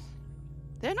closet.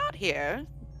 They're not here.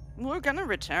 We're gonna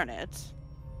return it.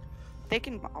 They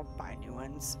can all buy new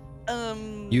ones.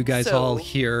 You guys all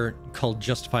hear Cull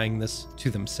justifying this to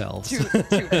themselves.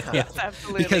 Yes,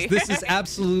 absolutely. Because this is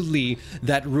absolutely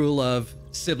that rule of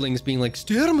siblings being like,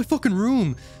 stay out of my fucking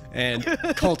room. And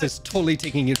Cult is totally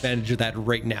taking advantage of that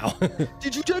right now.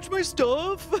 Did you touch my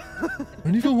stuff? I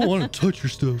don't even want to touch your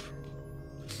stuff.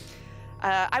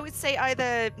 I would say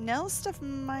either Nell's stuff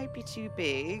might be too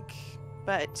big,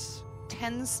 but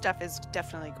Ten's stuff is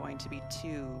definitely going to be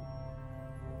too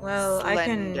Well,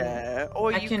 slender.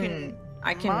 Or I you can.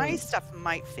 My stuff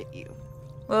might fit you.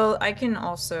 Well, I can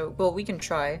also. Well, we can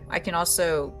try. I can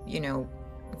also,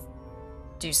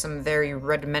 do some very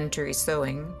rudimentary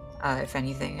sewing. If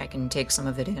anything, I can take some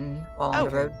of it in while on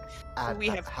the road. We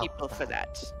have people for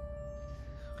that.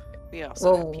 We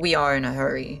also. Well, we are in a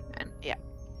hurry. And... Yeah.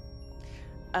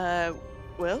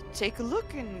 Well, take a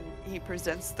look, and he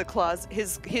presents the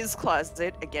his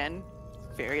closet again,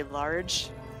 very large,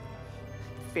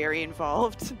 very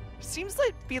involved. Seems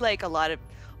like be like a lot of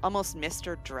almost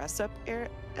Mr.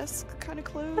 Dress-Up-esque kind of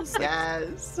clothes. Like,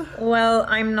 Yes. Well,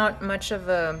 I'm not much of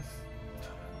a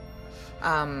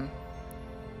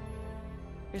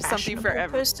There's something for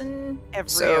fashionable person. every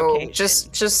So occasion.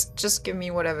 just give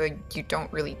me whatever you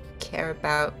don't really care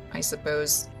about. I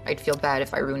suppose I'd feel bad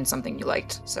if I ruined something you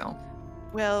liked. So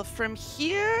Well, from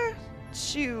here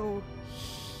to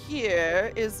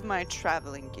here is my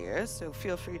traveling gear, so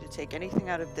feel free to take anything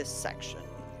out of this section.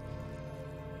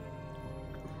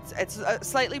 It's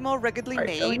slightly more ruggedly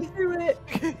Alright, going made. through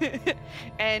it.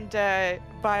 And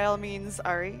by all means,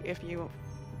 Ari, if you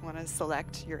want to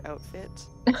select your outfit.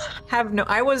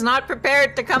 I was not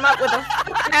prepared to come up with a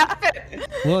fucking outfit.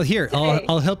 Well, here, Okay.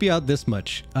 I'll help you out this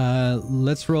much.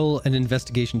 Let's roll an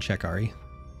investigation check, Ari.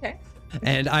 Okay.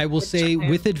 And I will Which say I am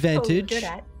with so advantage, good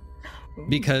at.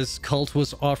 because Cult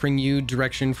was offering you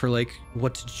direction for like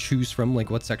what to choose from, like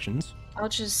what sections. I'll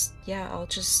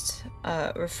just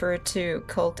refer to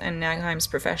Cult and Nagheim's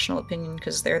professional opinion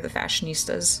because they're the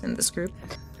fashionistas in this group.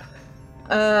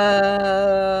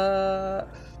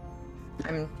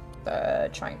 I'm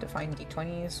trying to find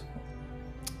D20s.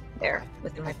 There,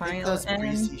 within my I think file. those And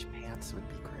breezy pants would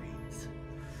be great.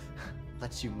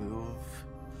 Let you move.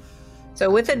 so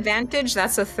with advantage,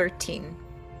 that's a 13.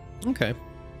 Okay.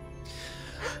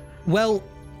 Well,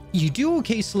 you do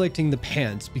okay selecting the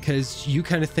pants because you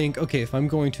kind of think, okay, if I'm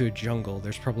going to a jungle,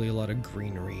 there's probably a lot of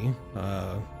greenery.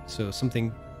 So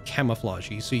something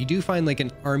camouflagey. So you do find like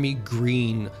an army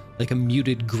green, like a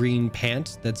muted green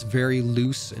pant that's very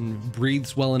loose and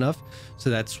breathes well enough so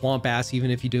that swamp ass,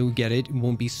 even if you do get it, it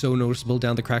won't be so noticeable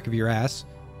down the crack of your ass.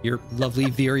 Your lovely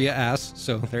Viria ass.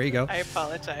 So there you go. I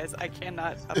apologize. I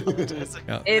cannot apologize.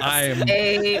 Yeah,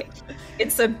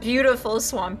 It's a beautiful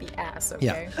swampy ass,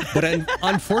 okay? Yeah, but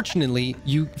unfortunately,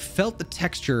 you felt the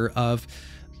texture of,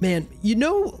 man, you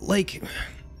know, like,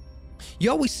 you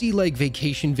always see like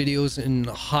vacation videos in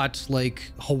hot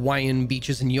like Hawaiian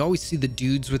beaches, and you always see the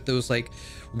dudes with those like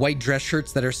white dress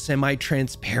shirts that are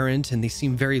semi-transparent and they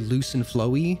seem very loose and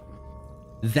flowy.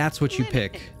 That's what you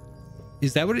pick.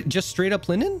 Is that what it, just straight up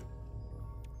linen?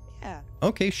 Yeah.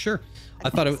 Okay, sure. I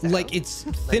thought it so. like it's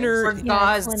thinner. Or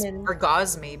Yeah, it's gauze, linen. or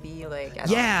gauze maybe, like. I don't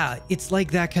know. Yeah, it's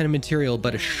like that kind of material,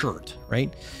 but a shirt,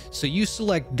 right? So you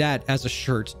select that as a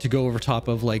shirt to go over top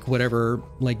of like whatever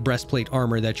like breastplate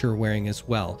armor that you're wearing as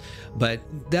well. But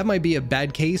that might be a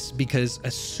bad case because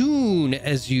as soon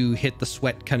as you hit the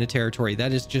sweat kind of territory,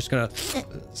 that is just gonna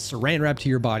saran wrap to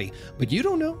your body. But you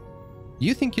don't know.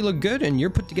 You think you look good and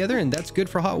you're put together and that's good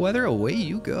for hot weather, away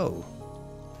you go.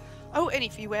 Oh, and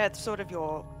if you wear sort of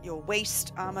your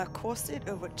waist armor corset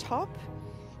over top,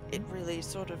 it really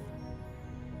sort of.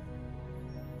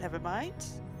 Never mind.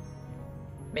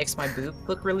 Makes my boob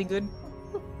look really good.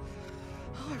 Oh,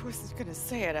 I wasn't gonna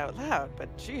say it out loud,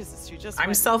 but Jesus, you just. I'm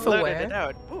went and blurted self-aware. It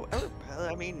out. Oh, well,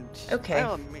 I mean. Okay.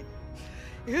 Well,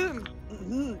 I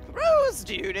mean, Rose,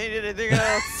 do you need anything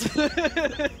else?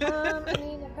 I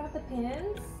mean, I've got the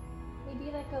pants.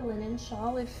 Maybe like a linen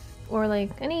shawl, or like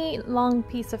any long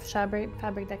piece of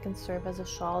fabric that can serve as a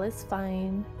shawl is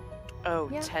fine. Oh,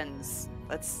 Yeah. Tens.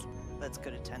 Let's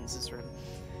go to Tens's room.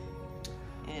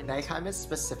 And Nightime is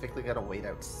specifically gonna wait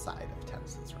outside of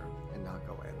Tenz's room and not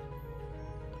go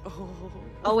in. oh,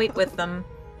 I'll wait with them.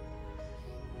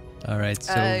 All right,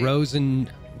 so Uh, Rose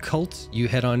and Cult, you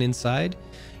head on inside.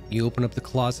 You open up the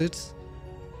closet,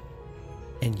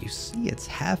 and you see it's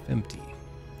half empty.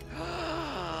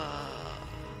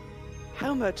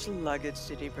 how much luggage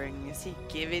did he bring? Is he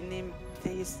giving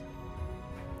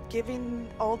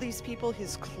all these people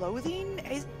his clothing?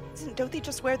 Don't they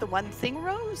just wear the one thing,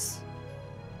 Rose?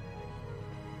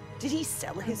 Did he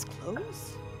sell his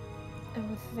clothes? I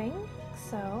would think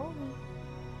so.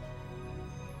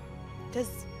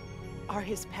 Are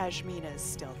his pashminas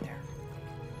still there?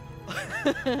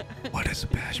 What is a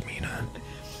pashmina?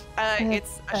 I have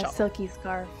It's a shawl. silky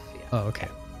scarf. Oh, okay.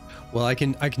 Well, I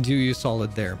can do you a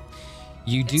solid there.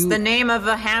 You It's do. the name of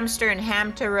a hamster in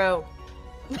Hamtaro.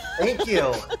 Thank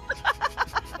you.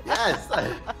 Yes.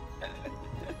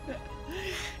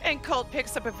 And Colt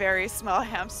picks up a very small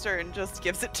hamster and just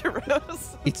gives it to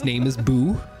Rose. Its name is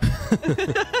Boo.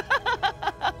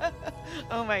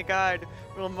 Oh my god.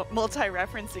 We're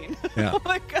multi-referencing. Yeah. Oh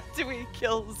my god, do we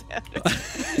kill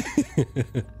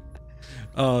Xander?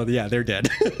 Oh yeah, they're dead.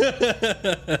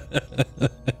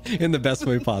 In the best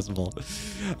way possible.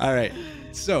 All right.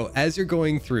 So as you're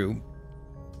going through,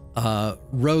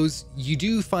 Rose, you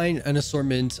do find an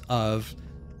assortment of.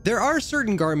 There are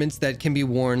certain garments that can be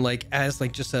worn like as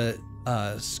like just a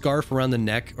scarf around the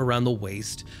neck, around the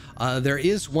waist. There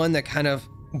is one that kind of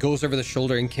goes over the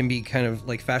shoulder and can be kind of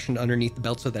like fashioned underneath the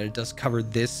belt so that it does cover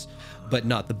this, but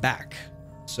not the back.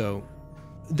 So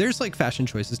there's like fashion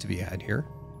choices to be had here.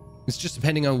 It's just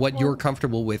depending on what you're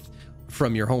comfortable with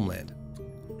from your homeland.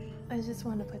 I just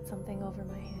want to put something over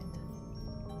my head.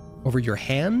 Over your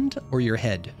hand or your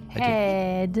head?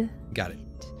 Head. Got it.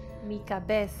 Mi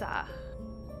cabeza.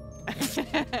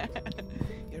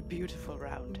 Your beautiful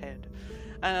round head.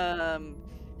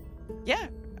 Yeah.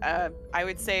 I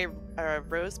would say,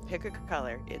 Rose, pick a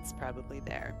color. It's probably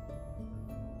there.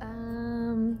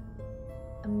 I'm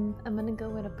gonna go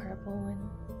with a purple one.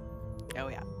 Oh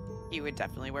yeah, you would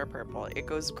definitely wear purple. It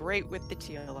goes great with the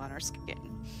teal on our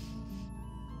skin.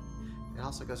 It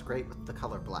also goes great with the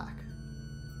color black.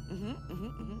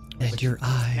 And your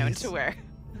eyes. Known to wear.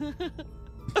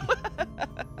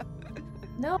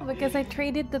 No, because I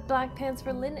traded the black pants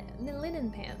for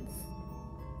linen pants.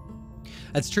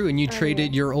 That's true, and you Oh,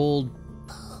 traded yeah. your old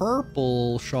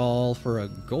purple shawl for a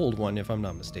gold one, if I'm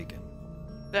not mistaken.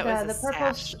 That The was a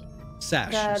purple sash.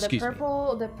 Sash, The excuse me.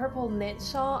 purple knit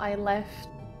shawl I left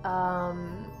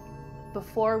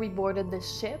before we boarded the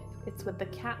ship. It's with the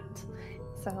cat,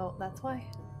 so that's why.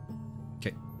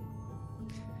 Okay.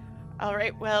 All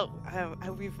right, well,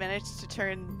 we've managed to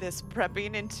turn this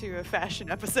prepping into a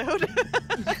fashion episode.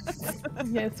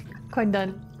 Yes, quite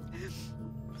done.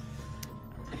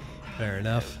 Fair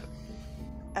enough.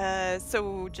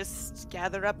 So just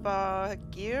gather up our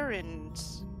gear and...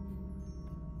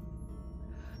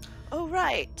 Oh,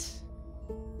 right.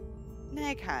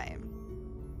 Nagheim.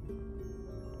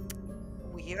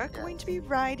 We are going to be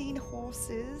riding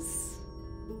horses.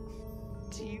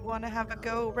 Do you want to have a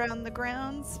go around the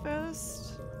grounds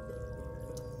first?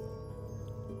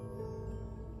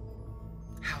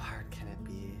 How hard can it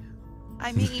be?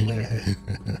 I mean,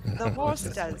 the horse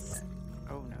does...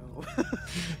 Oh no.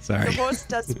 Sorry. The horse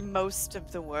does most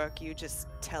of the work. You just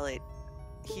tell it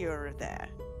here or there.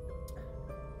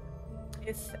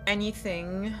 If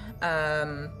anything,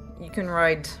 you can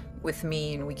ride with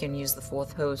me and we can use the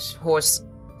fourth horse.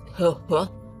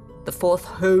 The fourth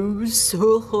hose.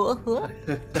 One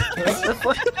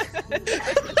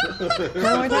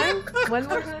more time? One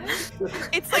more time?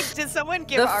 It's like, did someone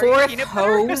give The Ari fourth peanut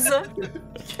butter?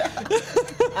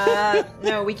 hose.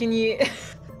 No, we can use.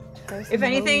 If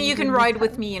anything, you can ride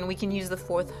with me, and we can use the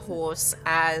fourth horse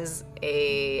as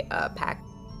a pack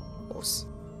horse.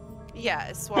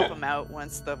 Yeah, swap them out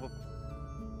once the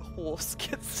horse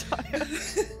gets tired.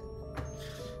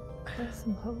 There's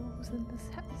some hoes in this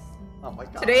house. Oh my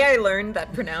god. Today I learned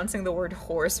that pronouncing the word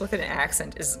horse with an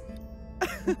accent is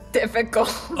difficult.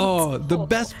 Oh, the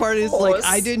best part is like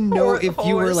I didn't know if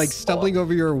you were like stumbling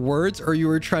over your words or you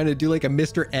were trying to do like a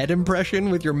Mr. Ed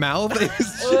impression with your mouth. It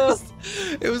was just,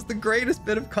 it was the greatest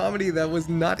bit of comedy that was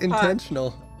not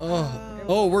intentional.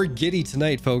 Oh, we're giddy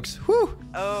tonight, folks. Whew.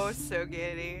 Oh, so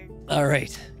giddy. All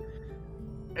right.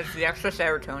 It's the extra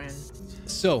serotonin.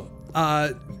 So,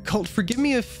 Colt, forgive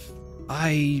me if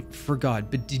I forgot,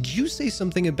 but did you say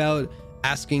something about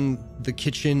asking the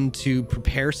kitchen to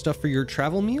prepare stuff for your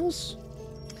travel meals?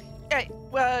 Yeah,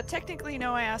 well, technically,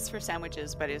 no, I asked for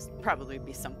sandwiches, but it'd probably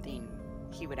be something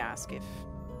he would ask if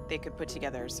they could put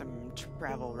together some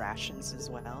travel rations as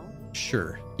well.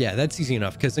 Sure. Yeah, that's easy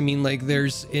enough. Because, I mean, like,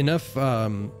 there's enough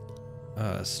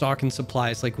stock and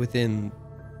supplies, like, within,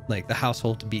 like, the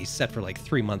household to be set for, like,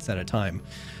 3 months at a time.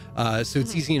 So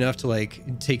it's easy enough to,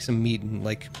 like, take some meat and,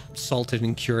 like, salt it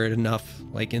and cure it enough,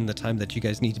 like, in the time that you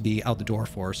guys need to be out the door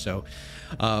for. So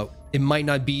it might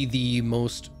not be the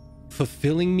most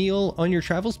fulfilling meal on your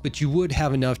travels, but you would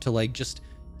have enough to, like, just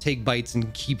take bites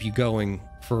and keep you going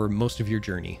for most of your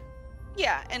journey.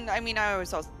 Yeah, and I mean, I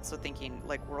was also thinking,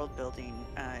 like, world building.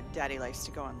 Daddy likes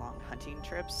to go on long hunting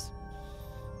trips,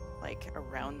 like,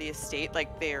 around the estate.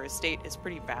 Like, their estate is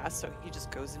pretty vast, so he just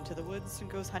goes into the woods and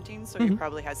goes hunting. So he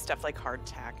probably has stuff like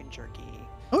hardtack and jerky.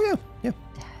 Oh, yeah. Yeah.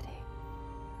 Daddy.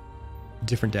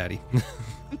 Different daddy.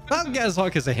 Well,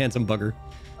 Gazhawk is a handsome bugger.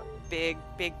 Big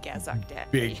Gazok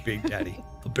daddy. Big daddy.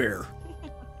 A bear.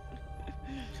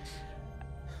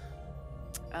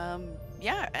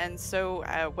 Yeah, and so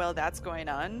while that's going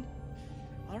on,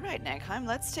 all right, Nagheim,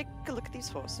 let's take a look at these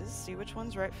horses, see which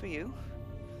one's right for you.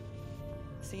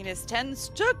 Seeing as 10's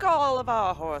took all of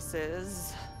our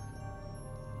horses.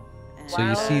 So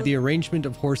you see the arrangement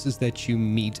of horses that you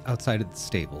meet outside of the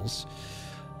stables.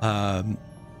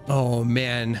 Oh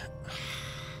man.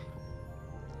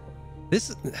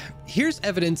 Here's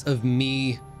evidence of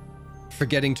me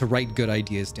forgetting to write good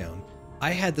ideas down. I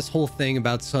had this whole thing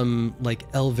about some like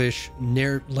elvish,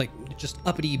 like just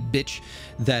uppity bitch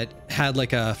that had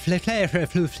like a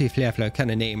kind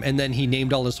of name, and then he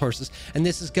named all his horses. And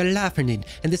this is Galafernid,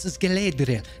 and this is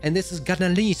Galadriel, and this is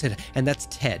Ganalisir, and that's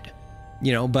Ted.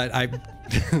 You know, but I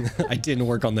didn't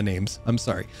work on the names. I'm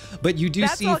sorry, but you do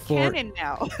that's see all for canon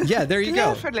now. Yeah, there you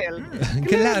go.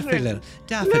 Galafril,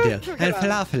 Daffodil, and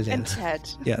Falafel, and Ted.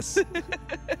 Yes.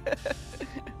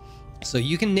 So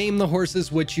you can name the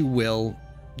horses what you will.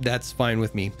 That's fine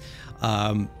with me.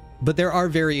 But there are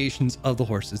variations of the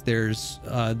horses.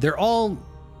 They're all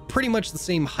pretty much the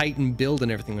same height and build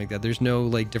and everything like that. There's no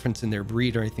like difference in their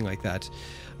breed or anything like that.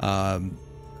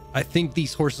 I think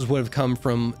these horses would have come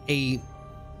from a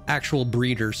actual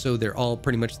breeder, so they're all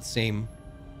pretty much the same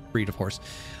breed of horse.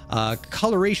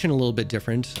 Coloration a little bit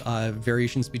different.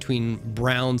 Variations between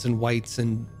browns and whites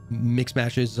and mixed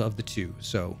matches of the two.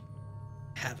 So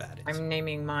have at it. I'm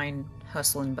naming mine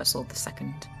Hustle and Bustle the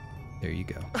Second. There you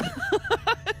go.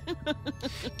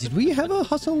 Did we have a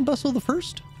Hustle and Bustle the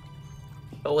first?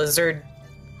 The lizard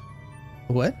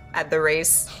What? at the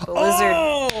race. The lizard.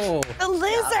 Oh! The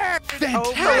lizard!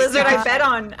 Fantastic. The lizard I bet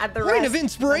on at the race. Point of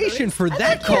inspiration for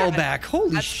that callback.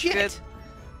 Holy That's shit.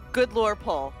 Good lore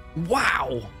pull.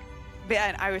 Wow.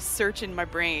 Man, I was searching my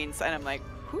brains and I'm like,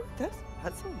 who does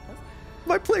Hudson?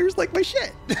 My players like my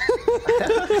shit.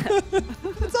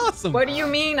 That's awesome. What do you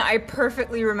mean? I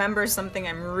perfectly remember something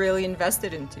I'm really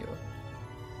invested into.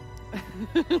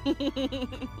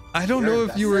 I don't know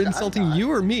if you were insulting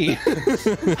you or me.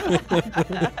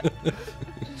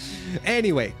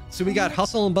 Anyway, so we got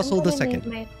Hustle and Bustle I'm the gonna second.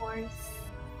 name my horse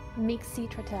Mixie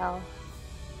Trottel.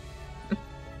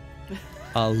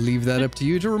 I'll leave that up to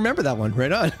you to remember that one.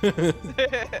 Right on.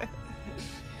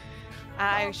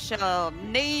 I shall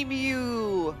name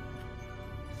you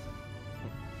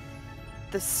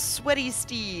the Sweaty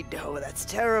Steed. Oh, that's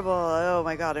terrible. Oh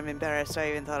my god, I'm embarrassed. I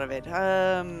even thought of it.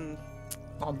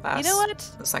 Swamp Ass You know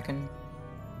what? the Second.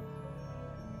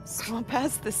 Swamp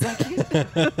Ass the Second.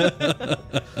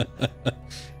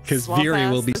 Because Swamp Veery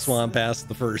will Ass be the Swamp Ass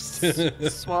the first.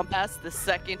 Swamp Ass the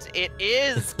Second. It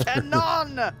is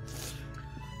canon.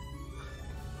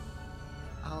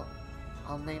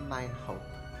 I'll name mine Hope.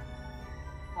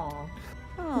 Aw.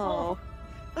 Oh,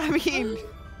 I mean,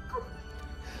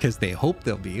 Because they hope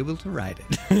they'll be able to ride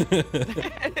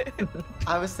it.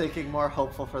 I was thinking more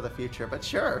hopeful for the future, but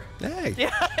sure. Hey. yeah,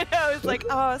 I know. I was like,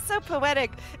 oh, so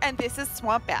poetic. And this is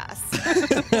Swamp Ass.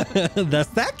 The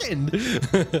second.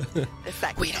 The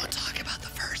second. We don't talk about the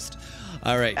first.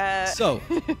 All right. So,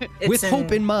 It's with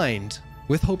hope in mind,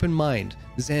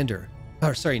 Xander,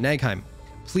 Nagheim,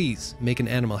 please make an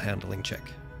animal handling check.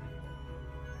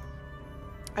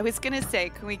 I was gonna say,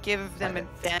 can we give them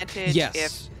advantage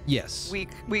Yes. if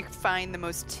we find the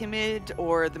most timid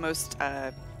or the most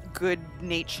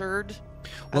good-natured?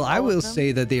 Well, of I all of will them?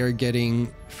 say that they are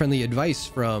getting friendly advice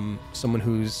from someone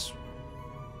who's,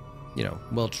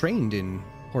 well trained in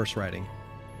horse riding.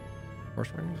 Horse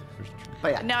riding?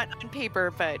 But yeah, Not on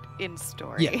paper, but in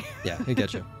story. Yeah, I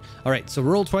get you. All right, so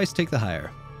roll twice, take the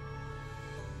higher.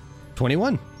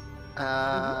 21.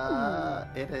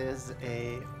 it is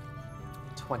a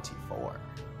 24.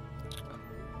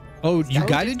 Oh, you Oh,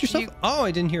 guided did yourself? you- Oh,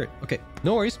 I didn't hear it. Okay,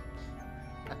 no worries.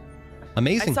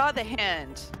 Amazing. I saw the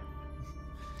hand.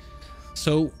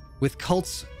 So, with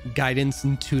Cult's guidance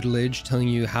and tutelage telling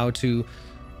you how to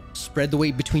spread the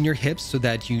weight between your hips so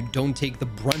that you don't take the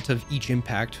brunt of each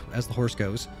impact as the horse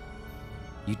goes,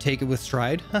 you take it with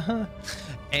stride.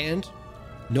 And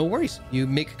no worries. You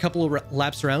make a couple of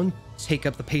laps around, take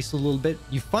up the pace a little bit.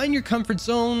 You find your comfort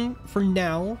zone for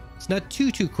now. It's not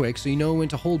too quick, so you know when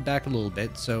to hold back a little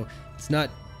bit. So it's not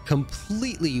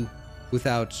completely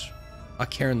without a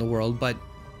care in the world, but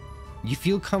you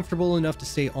feel comfortable enough to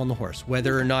stay on the horse.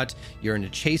 Whether or not you're in a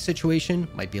chase situation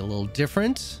might be a little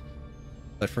different,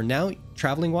 but for now,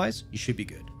 traveling wise, you should be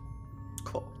good.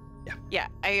 Cool. Yeah,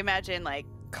 I imagine like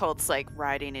Cult's like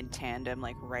riding in tandem,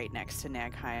 like right next to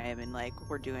Nagheim, and like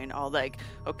we're doing all like,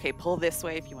 okay, pull this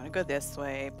way if you want to go this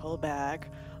way, pull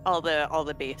back, all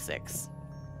the basics.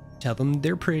 Tell them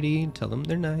they're pretty. Tell them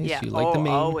they're nice. Yeah, You like the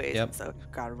mane. always. Yep. So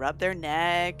gotta rub their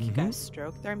neck, you Mhm. gotta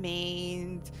stroke their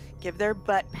mane, give their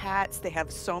butt pats. They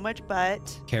have so much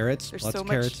butt. Carrots. There's Lots so of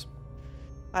much- carrots.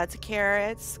 Lots of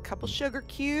carrots, a couple sugar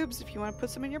cubes if you want to put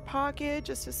some in your pocket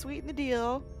just to sweeten the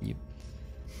deal.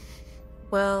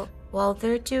 Well, while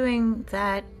they're doing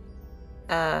that,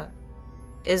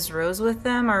 is Rose with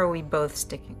them, or are we both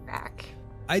sticking back?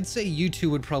 I'd say you two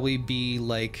would probably be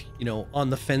like, on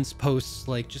the fence posts,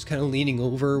 like just kind of leaning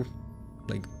over,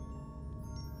 like.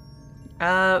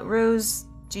 Rose,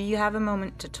 do you have a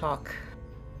moment to talk?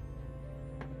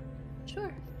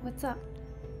 Sure. What's up?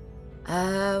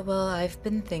 Well, I've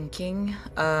been thinking,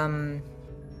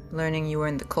 learning you were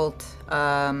in the cult,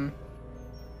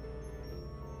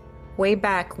 way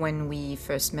back when we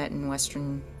first met in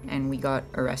Western and we got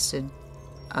arrested,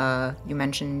 you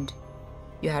mentioned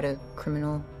you had a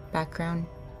criminal background.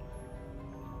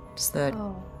 Does that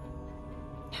Oh,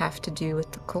 have to do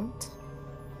with the cult?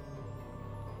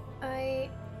 I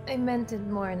meant it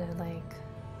more in a like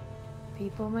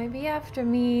people might be after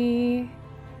me.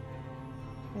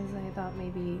 Because I thought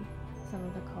maybe some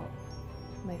of the cult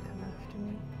might come after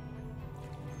me.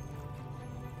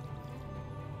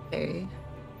 Okay.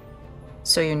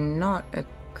 So you're not a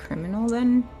criminal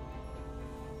then?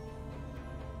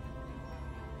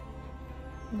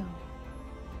 No.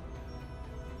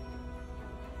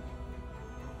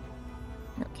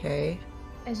 Okay.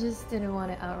 I just didn't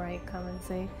want to outright come and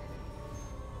say,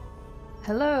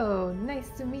 hello, nice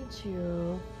to meet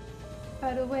you.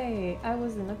 By the way, I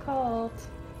was in a cult.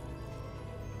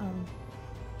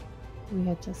 We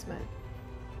had just met.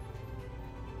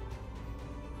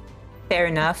 Fair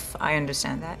enough. I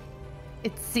understand that.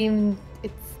 It seemed,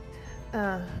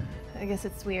 I guess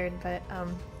it's weird, but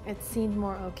it seemed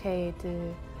more okay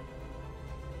to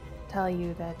tell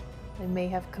you that I may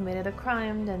have committed a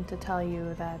crime than to tell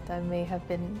you that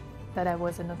that I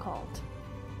was in a cult.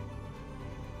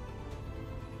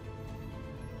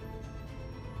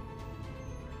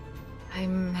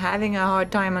 I'm having a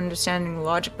hard time understanding the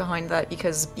logic behind that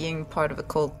because being part of a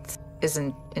cult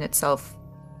isn't in itself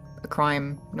a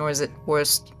crime, nor is it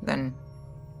worse than,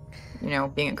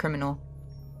 being a criminal.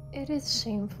 It is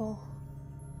shameful.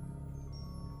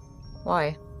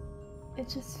 Why? It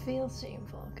just feels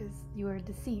shameful because you were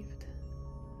deceived.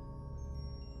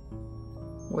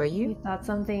 Were you? You thought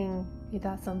something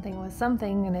was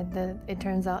something, and it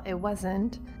turns out it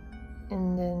wasn't.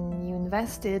 And then you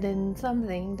invested in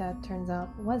something that turns out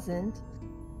wasn't.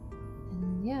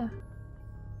 And yeah.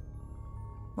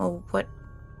 Well, what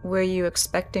were you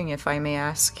expecting, if I may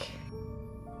ask?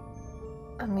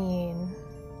 I mean,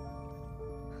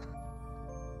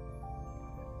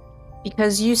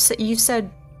 because you said,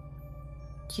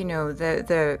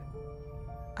 the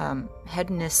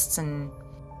hedonists, and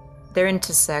they're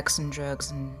into sex and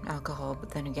drugs and alcohol,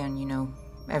 but then again,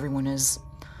 everyone is.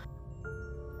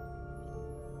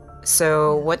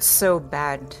 So what's so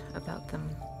bad about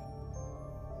them?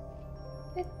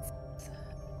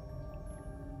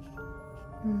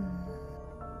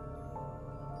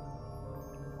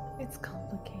 It's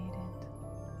complicated.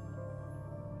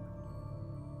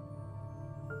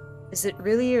 Is it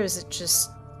really, or is it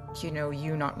just, you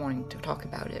not wanting to talk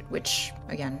about it? Which,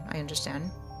 again, I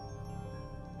understand.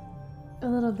 A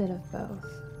little bit of both.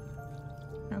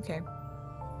 Okay.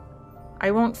 I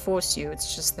won't force you,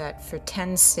 it's just that for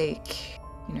Ten's sake,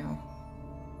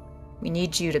 we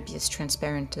need you to be as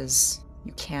transparent as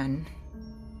you can.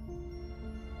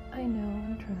 I know,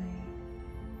 I'm trying.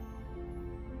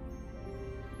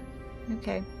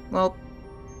 Okay. Well,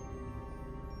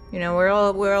 we're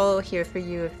all here for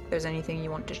you if there's anything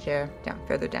you want to share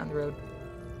further down the road.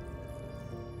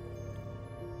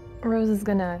 Rose is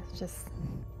gonna just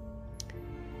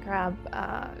grab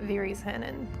Viri's hand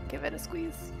and give it a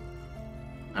squeeze.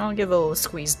 I'll give a little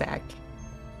squeeze back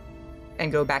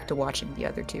and go back to watching the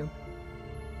other two.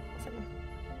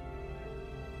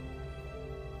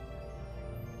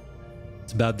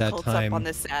 It's about that Colt's time. up on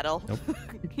the saddle. Nope.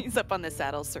 He's up on the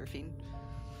saddle surfing.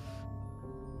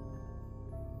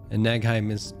 And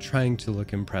Nagheim is trying to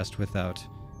look impressed without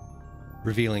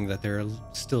revealing that they're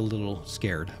still a little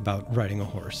scared about riding a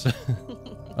horse.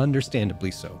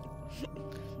 Understandably so.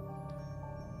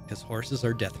 Because horses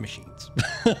are death machines.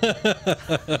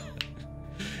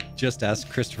 Just ask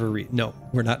Christopher Reed. No,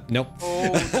 we're not. Nope.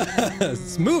 Oh.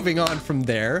 Moving on from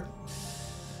there.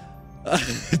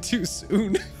 Too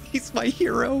soon. He's my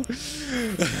hero.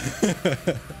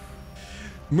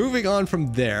 Moving on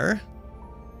from there.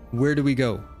 Where do we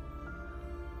go?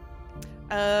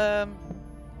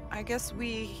 I guess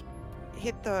we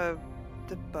hit the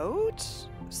boat.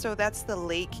 So that's the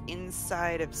lake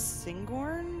inside of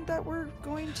Singorn that we're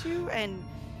going to, and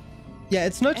yeah,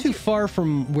 it's not too far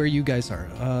from where you guys are.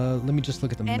 Let me just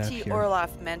look at the map Auntie here.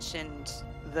 Orloff mentioned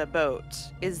the boat.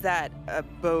 Is that a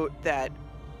boat that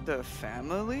the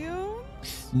family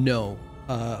owns? No,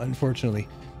 unfortunately.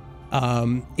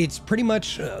 It's pretty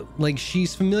much like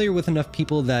she's familiar with enough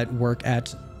people that work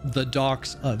at the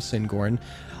docks of Singorn,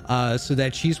 so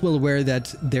that she's well aware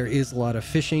that there is a lot of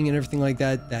fishing and everything like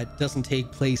that that doesn't take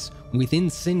place within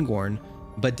Singorn,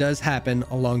 but does happen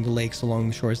along the lakes, along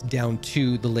the shores, down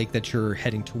to the lake that you're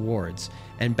heading towards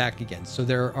and back again. So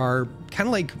there are kind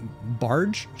of like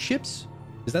barge ships.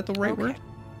 Is that the right word?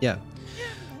 Yeah.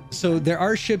 So there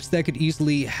are ships that could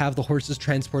easily have the horses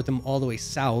transport them all the way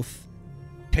south,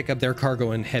 pick up their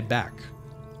cargo, and head back.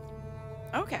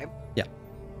 Okay. Yeah.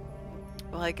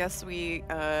 Well, I guess we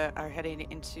are heading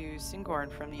into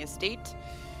Singorn from the estate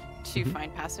to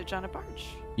find passage on a barge.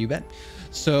 You bet.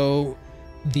 So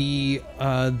the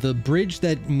bridge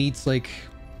that meets like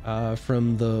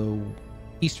from the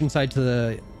eastern side to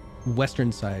the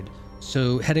western side,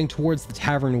 So heading towards the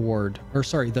tavern ward, or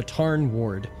sorry, the tarn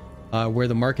ward, where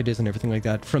the market is and everything like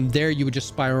that. From there, you would just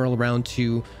spiral around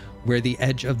to where the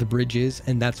edge of the bridge is,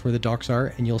 and that's where the docks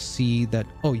are. And you'll see that,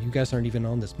 oh, you guys aren't even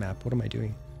on this map. What am I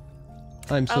doing?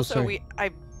 I'm so sorry.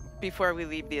 Before we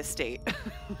leave the estate,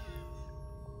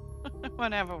 I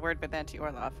want to have a word with Auntie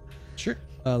Orloff. Sure.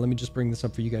 Let me just bring this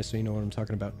up for you guys so you know what I'm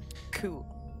talking about. Cool.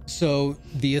 So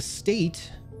the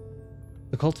estate,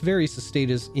 the Cultivarius estate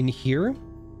is in here.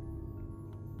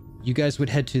 You guys would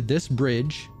head to this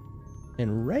bridge,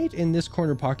 and right in this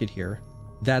corner pocket here,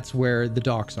 that's where the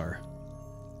docks are.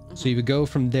 So you would go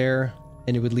from there,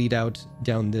 and it would lead out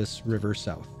down this river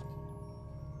south.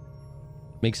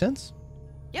 Make sense?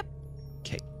 Yep.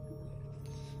 Okay.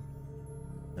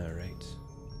 All right.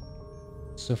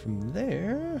 So from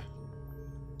there,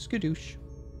 skadoosh.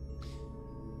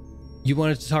 You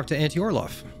wanted to talk to Auntie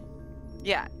Orloff.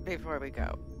 Yeah, before we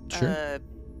go. Sure.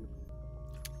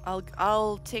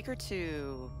 I'll take her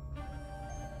to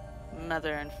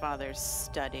Mother and Father's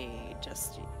study,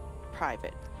 just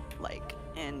private, like.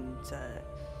 And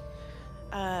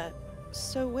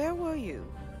so where were you?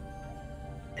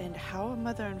 And how are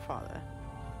Mother and Father?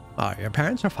 Your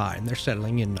parents are fine. They're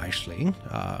settling in nicely.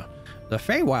 The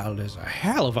Feywild is a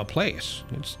hell of a place.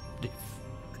 It's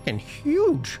freaking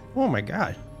huge. Oh my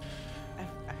god.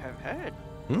 I have heard.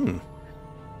 Hmm.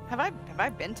 Have I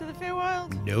been to the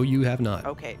Feywild? No, you have not.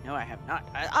 Okay, no, I have not.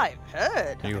 I've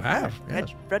heard. You I've have, heard,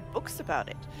 yes. read books about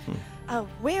it.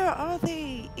 Where are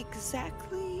they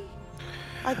exactly?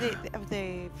 Have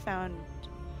they found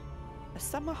a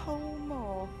summer home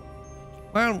or?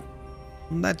 Well,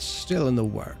 that's still in the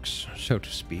works, so to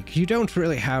speak. You don't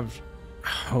really have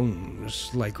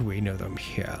homes like we know them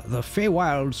here. The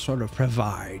Feywild sort of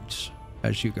provides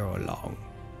as you go along.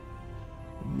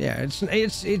 Yeah,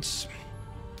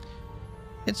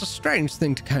 it's a strange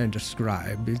thing to kind of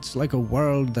describe. It's like a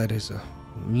world that is a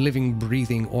living,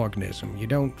 breathing organism.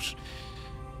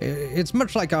 It's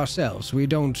much like ourselves. We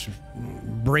don't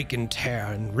break and tear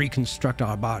and reconstruct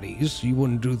our bodies. You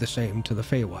wouldn't do the same to the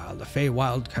Feywild. The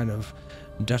Feywild kind of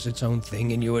does its own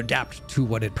thing, and you adapt to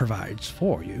what it provides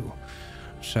for you.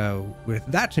 So with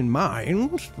that in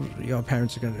mind, your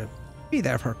parents are going to be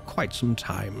there for quite some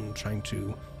time trying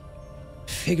to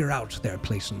figure out their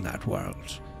place in that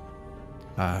world.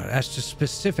 As to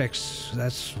specifics,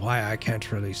 that's why I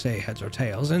can't really say heads or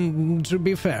tails. And to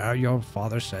be fair, your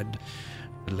father said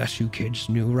the less you kids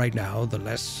knew right now, the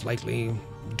less likely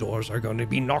doors are going to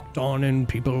be knocked on and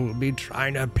people will be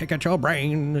trying to pick at your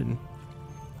brain. And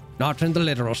not in the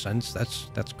literal sense.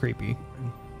 That's creepy.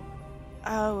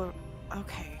 Oh,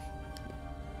 okay.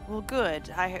 Well,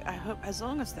 good. I hope as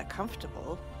long as they're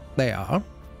comfortable. They are.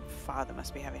 Father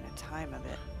must be having a time of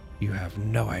it. You have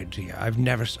no idea.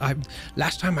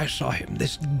 Last time I saw him,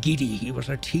 this giddy, he was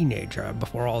a teenager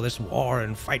before all this war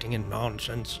and fighting and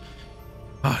nonsense.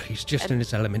 He's just in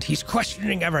his element. He's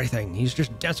questioning everything. He's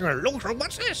just dancing around. Look,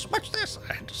 what's this? What's this?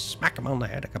 I had to smack him on the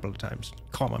head a couple of times,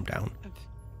 calm him down.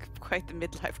 Quite the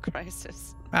midlife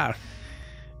crisis.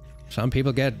 Some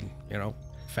people get,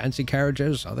 fancy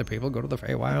carriages. Other people go to the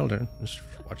Feywild, and it's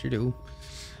what you do.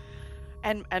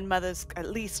 And Mother's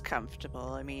at least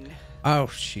comfortable, I mean. Oh,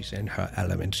 she's in her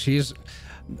element.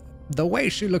 The way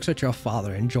she looks at your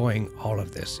father enjoying all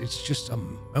of this, it's just a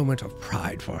moment of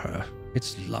pride for her.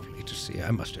 It's lovely to see, I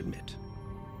must admit.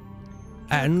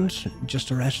 And just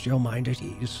to rest your mind at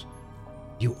ease,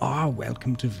 you are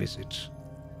welcome to visit.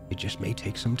 It just may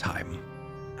take some time.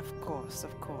 Of course.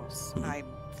 I'm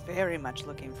very much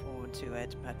looking forward to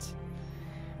it, but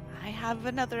I have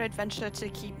another adventure to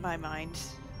keep my mind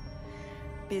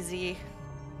busy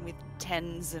with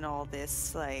tens and all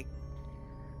this. Like,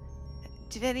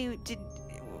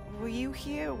 were you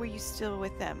here or were you still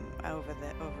with them over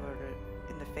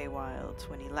in the Feywild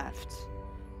when he left?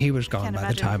 He was gone by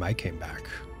the time I came back.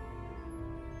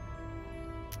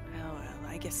 Oh well,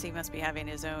 I guess he must be having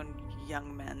his own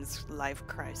young man's life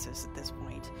crisis at this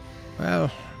point. Well,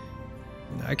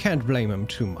 I can't blame him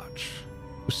too much.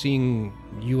 Seeing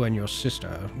you and your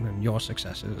sister and your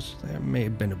successes, there may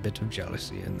have been a bit of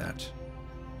jealousy in that.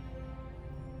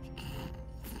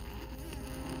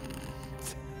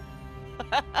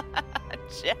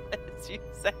 Jealous, you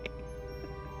say?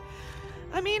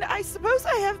 I mean, I suppose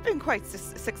I have been quite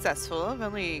successful. I've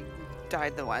only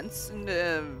died the once, and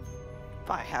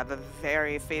I have a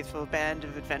very faithful band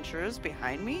of adventurers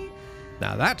behind me.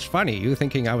 Now that's funny, you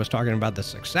thinking I was talking about the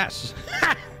success.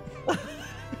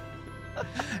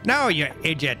 No, you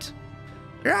idiot.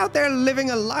 You're out there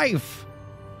living a life.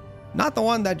 Not the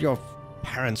one that your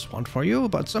parents want for you,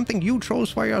 but something you chose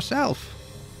for yourself.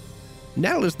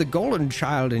 Nell is the golden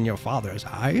child in your father's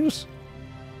eyes.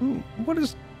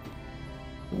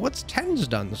 What's Ten's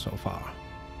done so far?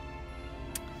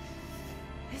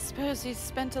 I suppose he's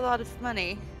spent a lot of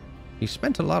money. He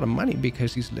spent a lot of money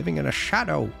because he's living in a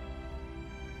shadow.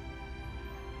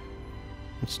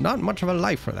 It's not much of a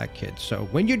life for that kid, so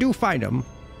when you do find him,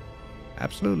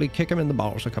 absolutely kick him in the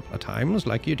balls a couple of times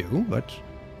like you do, but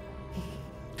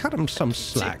cut him some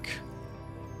slack.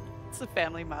 It's a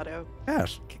family motto.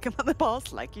 Yes. Kick him on the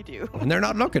balls like you do. When they're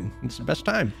not looking. It's the best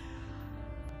time.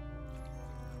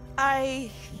 I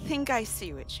think I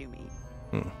see what you mean.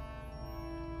 Hmm.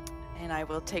 And I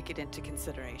will take it into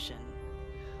consideration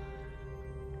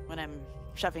when I'm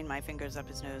shoving my fingers up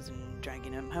his nose and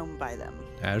dragging him home by them.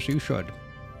 As you should.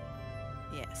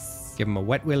 Yes. Give him a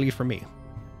wet willy for me.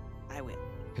 I will.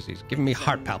 Because he's giving me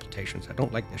heart palpitations. I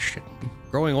don't like this shit.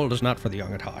 Growing old is not for the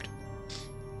young at heart.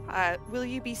 Will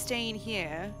you be staying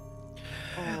here?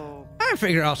 Oh, I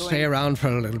figure I'll stay around for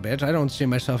a little bit. I don't see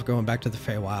myself going back to the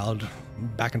Feywild,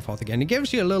 back and forth again. It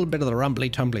gives you a little bit of the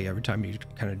rumbly-tumbly every time you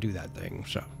kind of do that thing.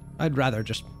 So I'd rather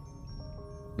just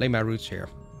lay my roots here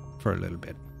for a little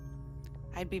bit.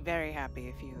 I'd be very happy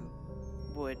if you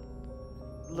would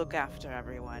look after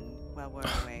everyone while we're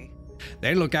away.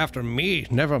 They look after me.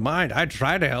 Never mind. I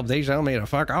try to help. They tell me to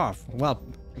fuck off. Well,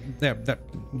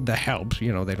 the help,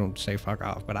 you know, they don't say fuck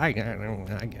off, but I get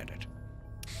it.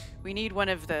 We need one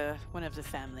of the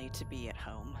family to be at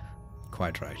home.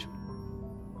 Quite right.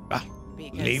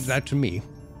 Because... Leave that to me.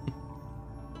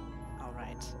 All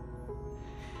right.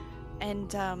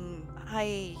 And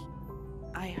I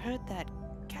heard that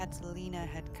Catalina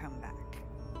had come back.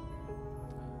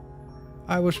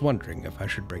 I was wondering if I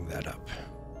should bring that up.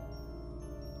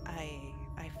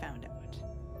 I found out.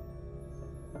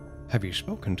 Have you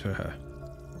spoken to her?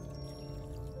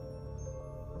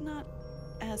 Not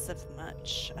as of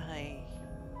much. I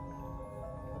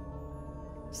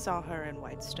saw her in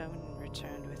Whitestone and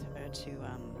returned with her to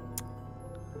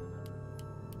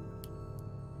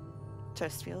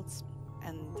Turstfields,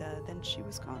 and then she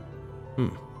was gone.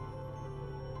 Did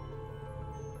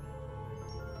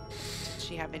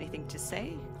she have anything to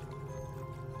say?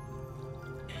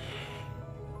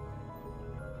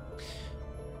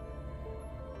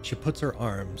 She puts her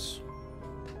arms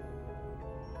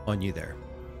on you there.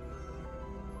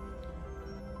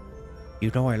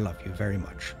 You know I love you very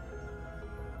much.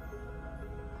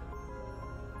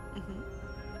 Mm-hmm.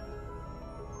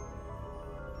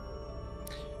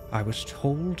 I was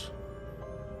told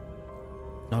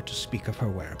not to speak of her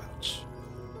whereabouts.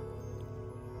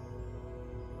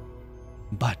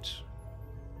 But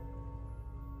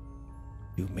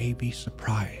you may be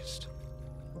surprised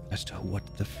as to what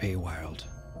the Feywild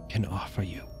can offer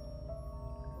you.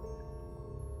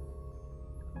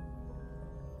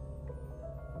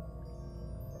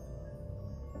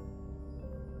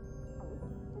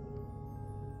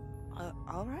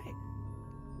 All right.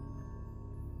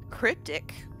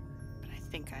 Cryptic, but I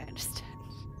think I understand.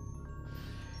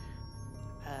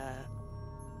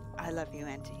 I love you,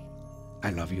 Auntie. I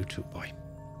love you too, boy.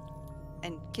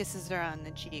 And kisses her on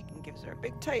the cheek and gives her a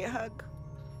big tight hug.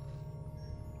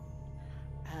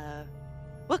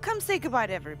 Well, come say goodbye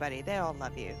to everybody. They all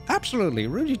love you. Absolutely.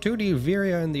 Rudy Tooty,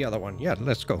 Viria, and the other one. Yeah,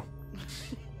 let's go.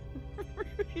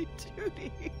 Rudy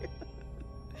Tooty.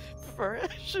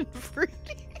 Fresh and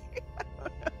fruity. I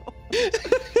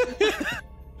don't know.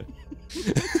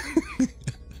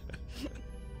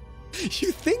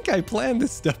 You think I plan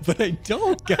this stuff, but I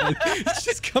don't, guys. It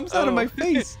just comes out of my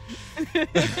face.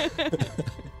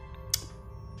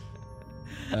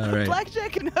 All right.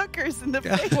 Blackjack and hookers in the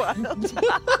Feywild.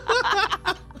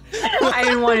 I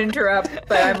didn't want to interrupt,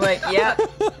 but I'm like, yep.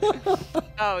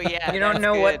 Oh, yeah. You don't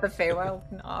know good. what the Feywild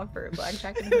can offer,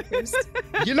 blackjack and hookers.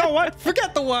 You know what?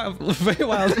 Forget the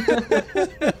Feywild.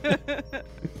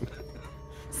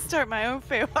 Start my own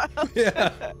Feywild.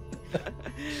 Yeah.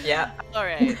 Yeah. All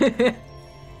right.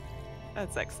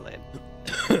 That's excellent.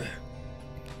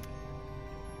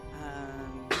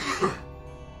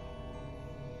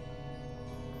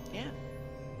 Yeah.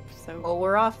 So Well,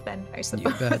 we're off then, I bet.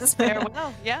 suppose.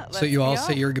 farewell. Yeah. So you all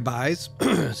say your your goodbyes.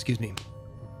 Excuse me.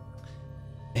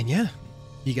 And yeah,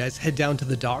 you guys head down to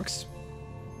the docks.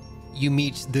 You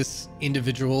meet this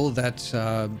individual that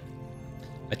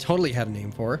I totally had a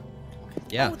name for.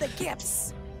 Yeah. Oh, the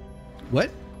gifts. What?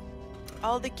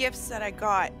 All the gifts that I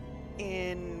got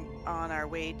on our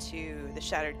way to the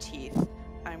Shattered Teeth.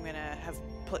 I'm gonna have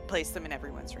placed them in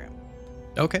everyone's room.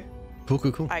 Okay.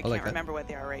 Cool. I like can't that. remember what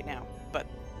they are right now, but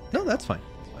No, that's fine.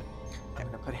 That's fine. I'm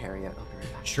gonna put Harriet. I'll be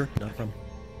right back. Sure, not a problem.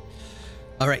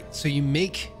 All right, so you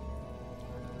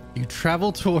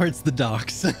travel towards the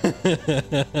docks.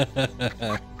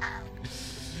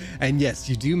 And yes,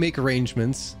 you do make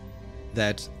arrangements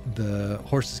that the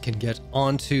horses can get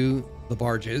onto the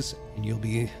barges, and you'll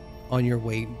be on your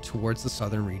way towards the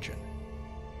southern region.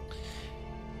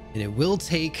 And it will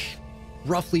take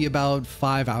roughly about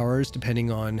 5 hours,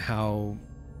 depending on how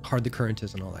hard the current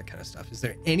is and all that kind of stuff. Is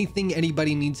there anything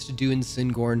anybody needs to do in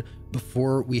Singorn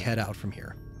before we head out from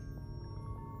here?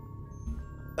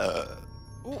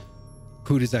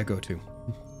 Who does that go to?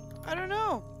 I don't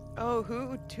know. Oh,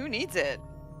 who needs it?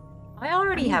 I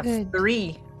already have good.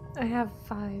 3. I have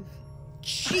 5.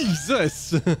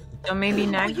 Jesus. So maybe Oh,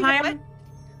 you know Nagheim? what?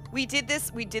 We did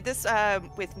this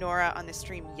with Nora on the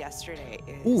stream yesterday.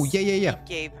 Oh, yeah.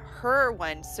 Gave her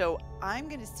one, so I'm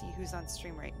gonna see who's on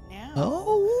stream right now.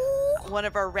 Oh. One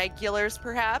of our regulars,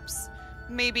 perhaps.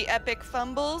 Maybe Epic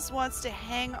Fumbles wants to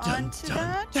hang on to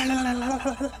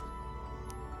that.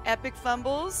 Epic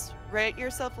Fumbles, write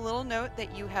yourself a little note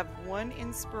that you have 1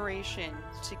 inspiration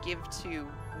to give to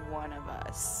one of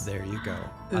us. There you go.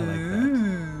 I like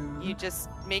that. You just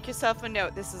make yourself a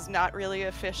note. This is not really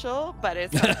official, but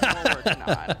it's something we're working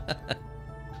on.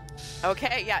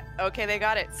 Okay, yeah. Okay, they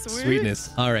got it. Sweet. Sweetness.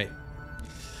 All right.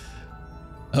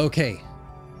 Okay.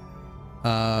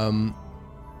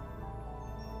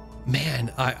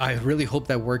 Man, I really hope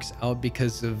that works out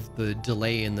because of the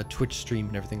delay in the Twitch stream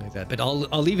and everything like that. But I'll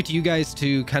leave it to you guys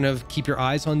to kind of keep your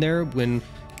eyes on there when.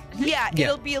 Yeah,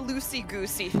 it'll be a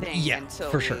loosey-goosey thing until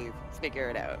for we sure. figure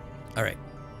it out. All right.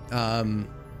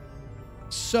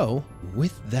 So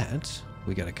with that,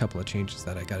 we got a couple of changes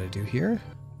that I got to do here.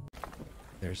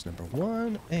 There's number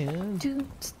 1 and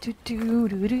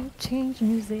Change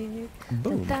music.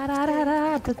 boom.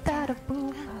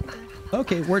 Boom.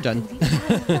 Okay, we're done.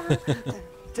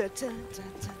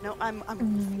 No, I'm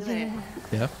feeling it.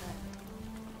 Yeah.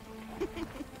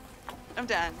 I'm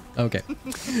done. Okay.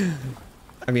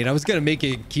 I mean, I was gonna make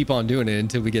it keep on doing it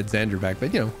until we get Xander back,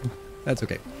 but you know, that's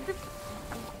okay.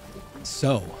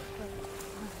 So.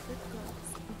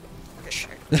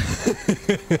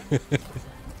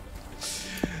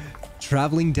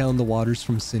 Traveling down the waters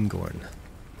from Singorn,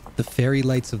 the fairy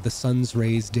lights of the sun's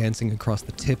rays dancing across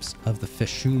the tips of the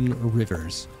Feshun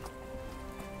rivers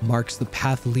marks the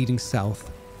path leading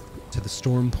south to the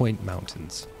Storm Point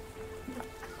Mountains.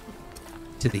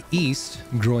 To the east,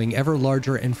 growing ever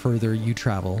larger and further, you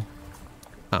travel.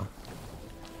 Oh,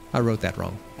 I wrote that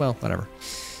wrong. Well, whatever.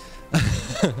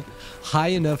 High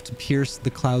enough to pierce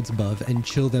the clouds above and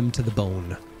chill them to the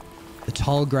bone. The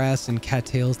tall grass and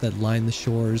cattails that line the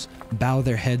shores bow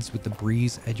their heads with the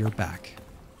breeze at your back.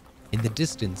 In the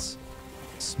distance,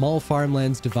 small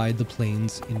farmlands divide the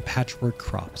plains in patchwork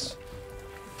crops.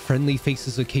 Friendly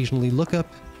faces occasionally look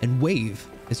up and wave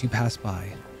as you pass by.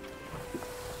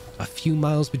 A few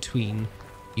miles between,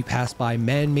 you pass by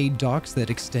man-made docks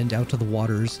that extend out to the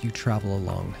waters you travel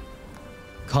along.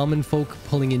 Common folk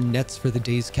pulling in nets for the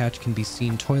day's catch can be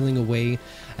seen toiling away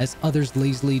as others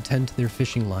lazily tend to their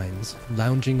fishing lines,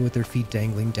 lounging with their feet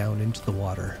dangling down into the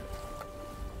water.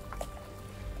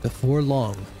 Before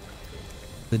long,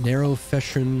 the narrow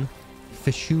Feshun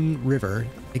River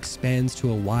expands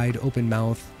to a wide open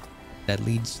mouth that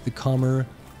leads to the calmer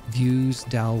Views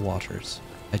Dal waters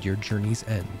at your journey's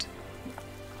end.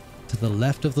 To the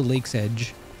left of the lake's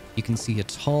edge, you can see a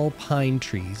tall pine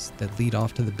trees that lead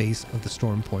off to the base of the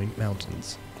Storm Point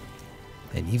Mountains.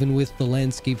 And even with the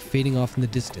landscape fading off in the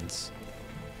distance,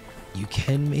 you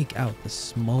can make out the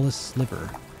smallest sliver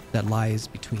that lies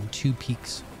between 2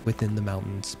 peaks within the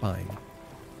mountain spine.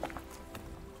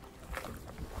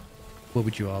 What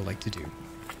would you all like to do?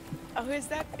 Oh, is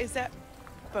that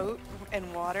boat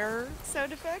and water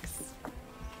sound effects?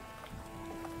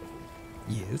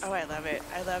 Yes. Oh, I love it.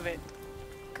 I love it.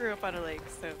 Grew up on a lake,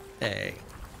 so Hey.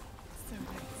 so nice.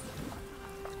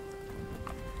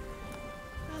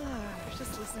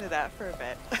 Just listen to that for a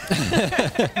bit.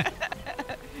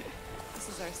 This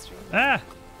is our stream.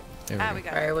 There We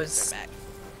got I our was- back.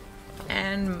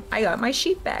 And I got my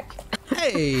sheep back.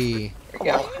 Hey. There you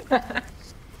go.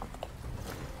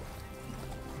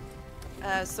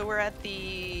 So we're at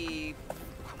the,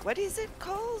 what is it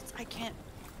called? I can't.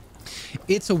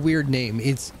 It's a weird name.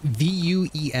 It's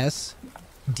VUESDAL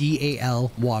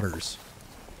Waters.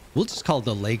 We'll just call it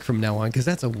the lake from now on because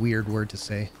that's a weird word to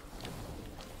say.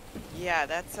 Yeah,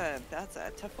 that's a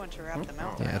tough one to wrap them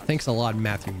out. Yeah, thanks a lot,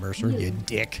 Matthew Mercer, you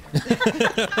dick.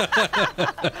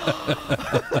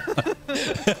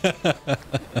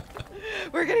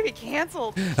 We're gonna be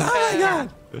canceled. Oh my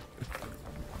god!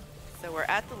 So we're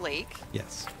at the lake,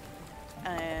 Yes.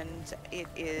 and it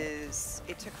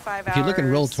took 5 If hours. you look in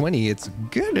Roll20, it's a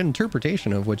good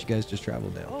interpretation of what you guys just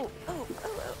traveled down. Oh.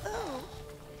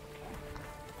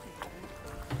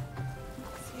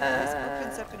 See how this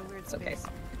opens up in a weird It's okay.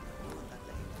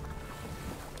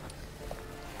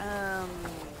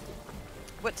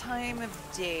 What time of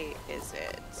day is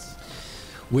it?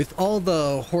 With all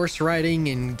the horse riding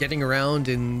and getting around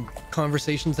and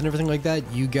conversations and everything like that,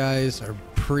 you guys are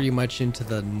pretty much into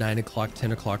the 9 o'clock,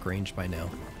 10 o'clock range by now.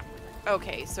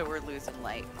 Okay, so we're losing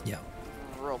light Yeah.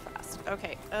 real fast.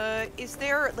 Okay, is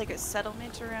there like a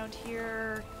settlement around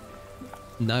here?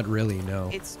 Not really, no.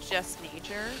 It's just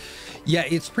nature? Yeah,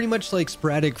 it's pretty much like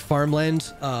sporadic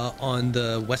farmland on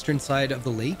the western side of the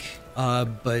lake,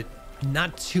 but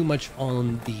not too much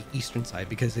on the eastern side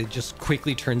because it just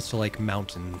quickly turns to like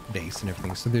mountain base and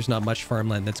everything. So there's not much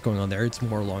farmland that's going on there. It's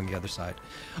more along the other side.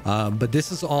 But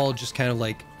this is all just kind of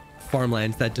like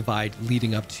farmlands that divide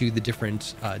leading up to the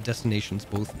different destinations,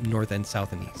 both north and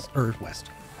south and east or west.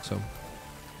 So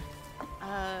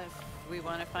If we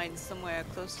want to find somewhere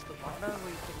close to the water,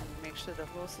 we can make sure the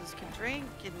horses can drink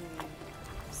and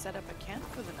set up a camp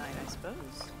for the night, I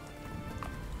suppose.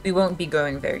 We won't be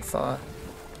going very far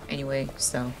anyway,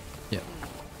 so. yeah.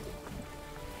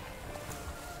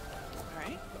 All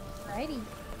right. Alrighty.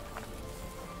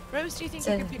 Rose, do you think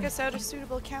So- you can pick us out a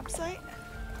suitable campsite?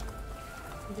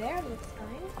 There looks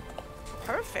fine.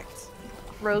 Perfect.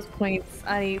 Rose points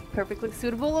at a perfectly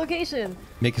suitable location.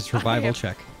 Make a survival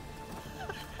check,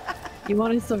 You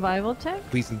want a survival check?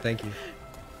 please and thank you.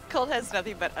 Colt has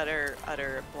nothing but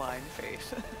utter blind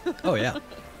faith. Oh yeah,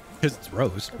 because it's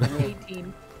Rose.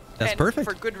 18. That's And perfect.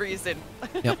 for good reason.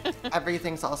 Yep.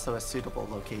 Everything's also a suitable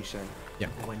location Yeah.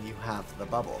 when you have the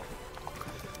bubble.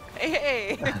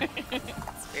 Hey,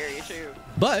 it's very true.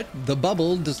 But the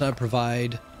bubble does not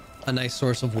provide a nice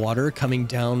source of water coming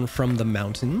down from the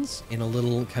mountains in a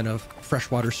little kind of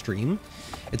freshwater stream.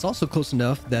 It's also close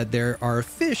enough that there are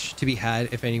fish to be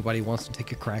had if anybody wants to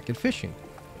take a crack at fishing.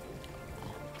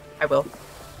 I will.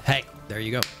 Hey, there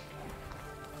you go.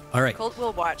 All right. Colt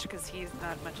will watch because he's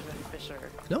not much of a fisher.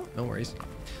 No worries.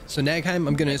 So Nagheim,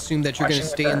 I'm going to assume that you're going to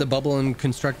Watching stay with in the- the bubble and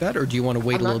construct that, or do you want to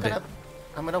wait a little bit?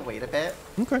 I'm gonna wait a bit.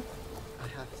 Okay. I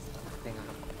have something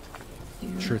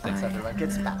on Sure thing. once everyone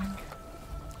gets back.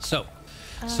 So,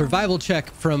 survival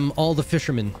check from all the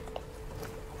fishermen.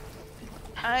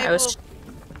 I I was. will.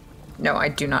 No, I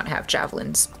do not have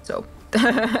javelins, so.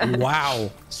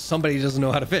 Wow. Somebody doesn't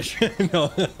know how to fish.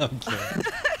 No, I'm kidding.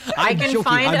 I I'm can joking,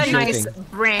 find I'm a nice joking.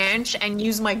 branch and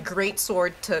use my great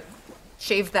sword to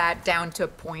shave that down to a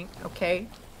point, okay?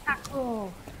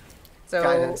 Oh. So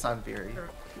Guidance on Veery.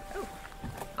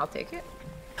 I'll take it.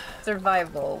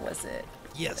 Survival was it?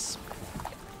 Yes.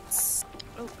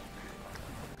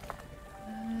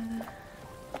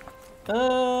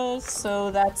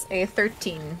 So that's a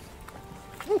 13.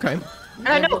 Okay.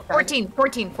 No, 14.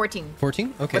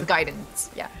 14? Okay. With guidance,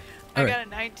 yeah. I All got right. a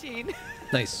 19.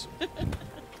 Nice.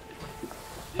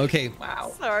 Okay.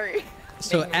 Wow. Sorry.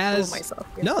 So Making a fool of as myself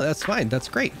here. no, that's fine. That's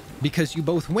great because you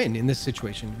both win in this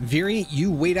situation. Viri,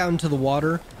 you wade out into the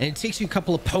water, and it takes you a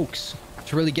couple of pokes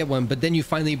to really get one, but then you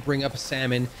finally bring up a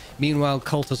salmon. Meanwhile,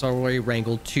 Cult has already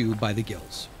wrangled 2 by the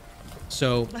gills.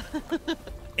 So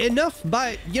enough,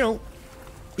 by yeah.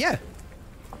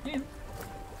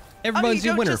 Everybody's you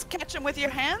your don't winner. just catch them with your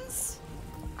hands?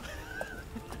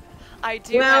 I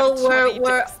do Well, have 20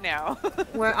 we're- dicks now.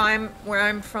 Where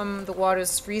I'm from, the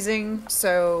water's freezing,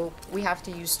 so we have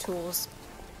to use tools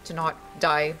to not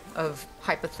die of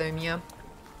hypothermia.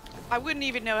 I wouldn't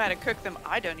even know how to cook them.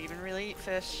 I don't even really eat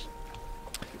fish.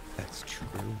 That's true.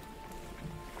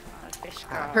 Not a fish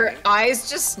guy. Her eyes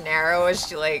just narrow as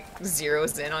she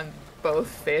zeroes in on both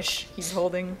fish he's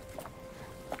holding.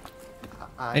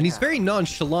 And he's very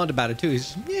nonchalant about it too.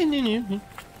 He's just, "Yeah, yeah, yeah."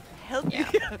 Hell Yeah.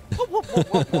 Whoa,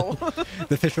 whoa, whoa, whoa.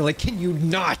 The fish are like, "Can you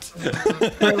not?"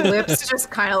 Her lips just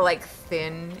kind of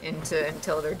thin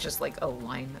until they're just a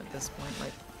line at this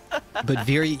point. But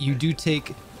Viri, you do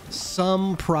take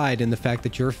some pride in the fact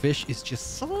that your fish is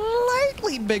just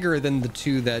slightly bigger than the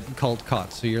 2 that Cult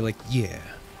caught. So you're like, yeah,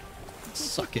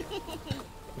 suck it.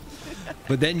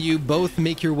 But then you both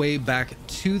make your way back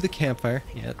to the campfire.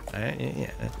 Yeah.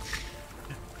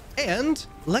 And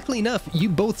luckily enough, you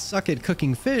both suck at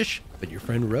cooking fish, but your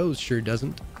friend Rose sure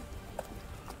doesn't.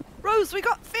 Rose, we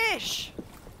got fish!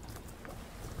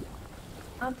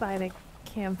 I'm by the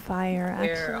campfire,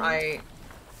 actually.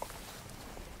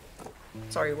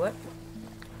 Sorry, what?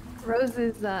 Rose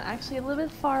is actually a little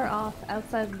bit far off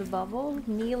outside of the bubble,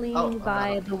 kneeling Oh,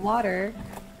 by the water.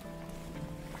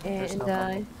 There's And, no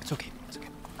bubble. It's okay. It's okay.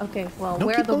 okay, well, No,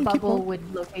 where keep the going, keep bubble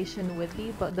going. location would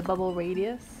be, but the bubble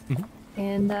radius. Mhm.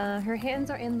 And her hands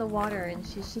are in the water, and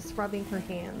she's just rubbing her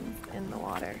hands in the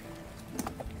water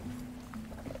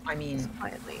I mean,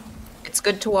 quietly. it's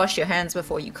good to wash your hands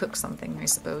before you cook something, I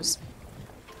suppose.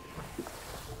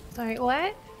 Sorry,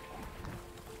 what?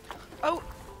 Oh,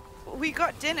 we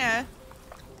got dinner.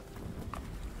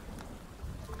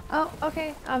 Oh,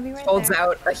 okay. I'll be right Holds there.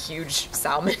 out a huge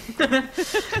salmon.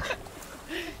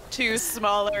 2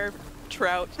 smaller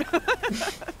trout.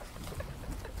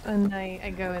 And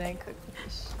I go and I cook the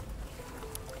fish.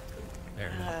 Fair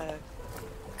enough.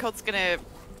 Colt's gonna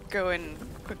go and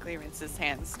quickly rinse his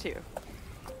hands too.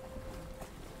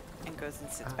 And goes and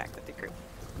sits back with the group.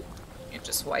 It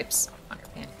just wipes on your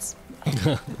pants.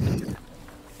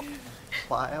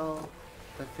 While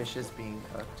the fish is being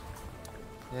cooked,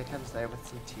 Nia comes there with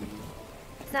some tea.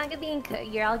 It's not being cooked.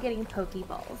 You're all getting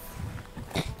Pokeballs.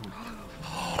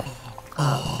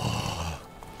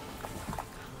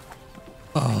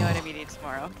 I know what I'm eating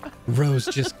tomorrow. Rose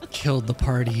just killed the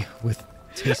party with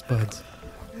taste buds.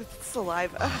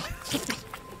 Saliva.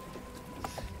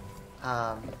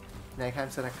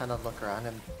 Nagheim's gonna kind of look around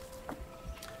and,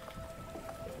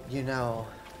 you know,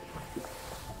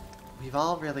 we've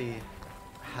all really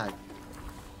had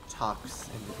talks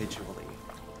individually,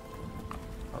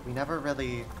 but we never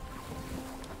really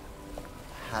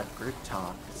had group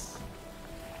talks.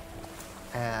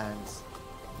 And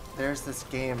there's this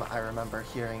game I remember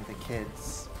hearing the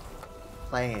kids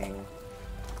playing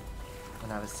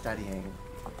when I was studying.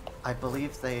 I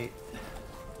believe they...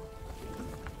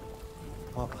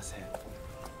 What was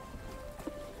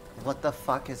it? What the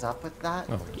fuck is up with that?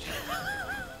 Oh,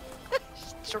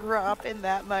 Drop in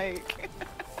that mic.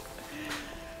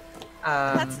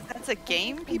 That's a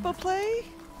game people play?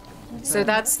 So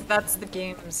that's the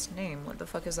game's name. What the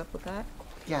fuck is up with that?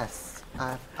 Yes,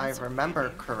 I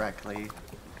remember correctly.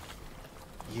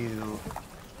 You...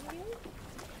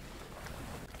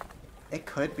 It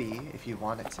could be, if you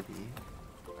want it to be,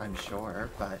 I'm sure,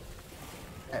 but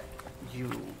you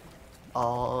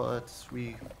all,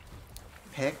 we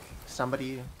pick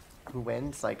somebody who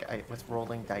wins, like with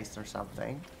rolling dice or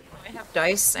something. I have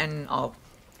dice, and I'll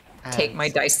take And my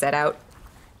dice set out.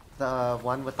 the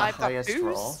one with the I've got highest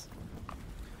booze.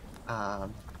 roll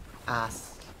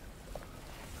asks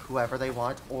whoever they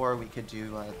want, or we could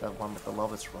do the one with the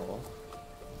lowest roll.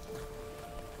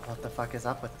 What the fuck is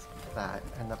up with that?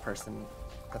 And the person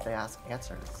that they ask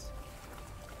answers.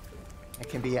 It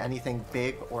can be anything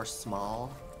big or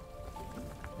small.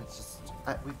 It's just,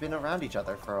 we've been around each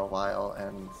other for a while,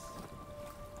 and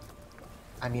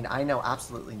I mean, I know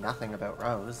absolutely nothing about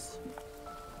Rose.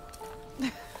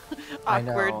 I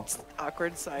know.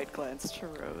 Awkward side glance to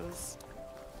Rose.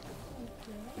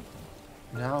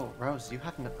 No, Rose, you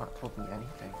haven't told me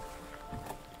anything.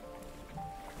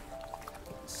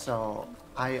 So,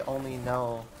 I only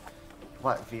know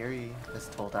what Viri has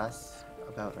told us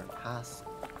about her past,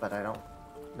 but I don't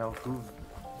know who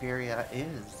Viria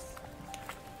is.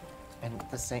 And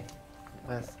the same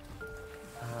with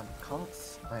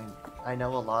cults. I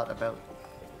know a lot about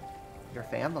your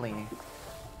family,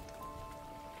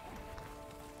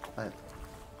 but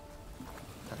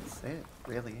that's it,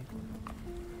 really.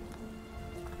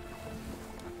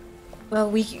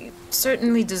 Well, we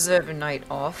certainly deserve a night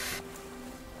off.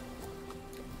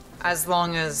 As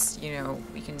long as, you know,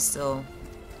 we can still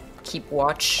keep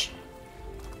watch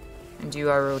and do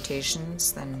our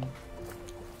rotations, then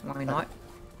why not?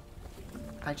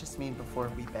 I just mean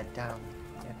before we bed down,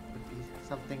 it would be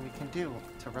something we can do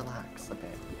to relax a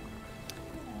bit.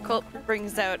 Colt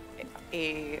brings out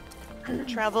a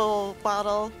travel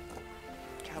bottle.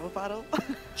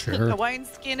 Sure. A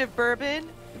wineskin of bourbon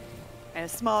and a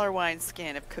smaller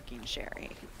wineskin of cooking sherry.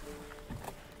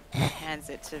 Hands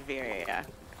it to Viria.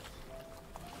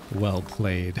 Well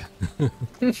played. I'm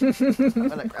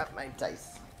gonna grab my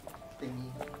dice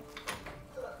thingy.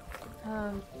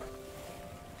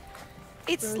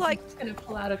 It's Rose like is just gonna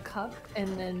pull out a cup and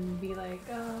then be like,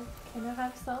 can I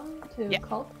have some to Yeah.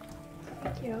 Colt?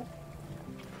 Thank you.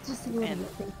 Just a little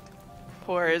And- bit.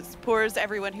 pours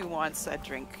everyone who wants a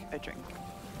drink. I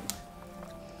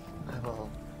will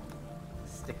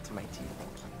stick to my tea,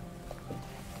 thank you.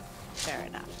 Fair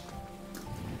enough.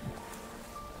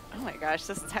 Oh my gosh,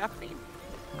 this is happening.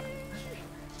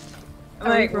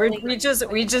 Like, we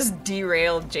just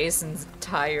derailed Jason's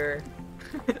entire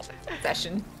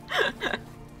session.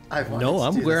 I've wanted No, to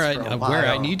I'm do where this for a where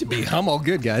I while. need to be. I'm all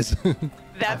good, guys. I've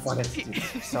That's wanted to do this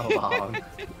for so long.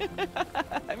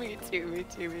 me too.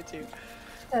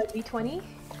 D20?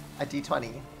 A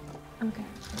d20. Okay.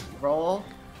 Roll.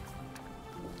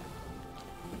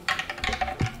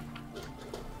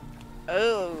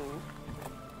 Oh.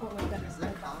 Oh my god. Is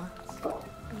it not?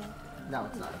 No,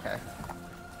 it's not. Okay.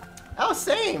 Oh,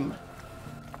 same!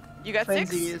 You got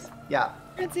 6? Twinsies. Yeah.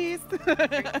 Twinsies.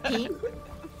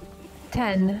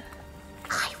 10.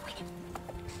 I win.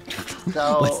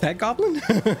 So, What's that, Goblin?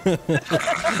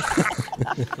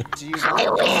 do you I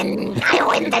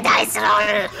win the dice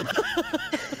roll.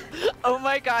 Oh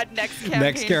my god, next campaign,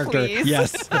 Next character. please.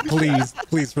 Yes,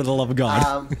 please, for the love of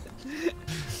God.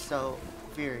 So,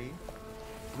 Viri,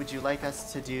 would you like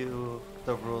us to do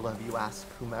the rule of you ask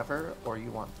whomever, or you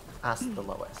want ask the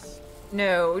lowest?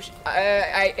 No,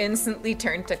 I instantly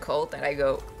turn to Colt and I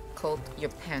go, Colt, your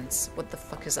pants. What the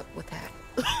fuck is up with that?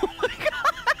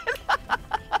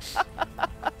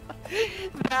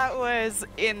 That was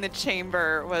in the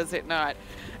chamber, was it not?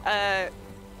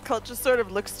 Colt just sort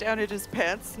of looks down at his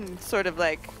pants and sort of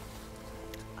like,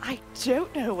 I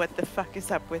don't know what the fuck is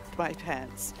up with my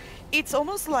pants. It's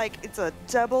almost like it's a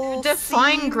double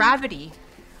Defying seam. gravity.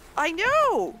 I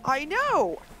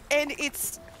know. And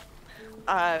it's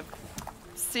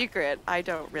secret. I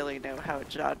don't really know how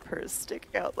jodhpurs stick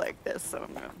out like this, so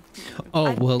I'm gonna. Oh,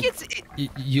 I well, think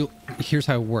here's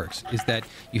how it works, is that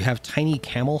you have tiny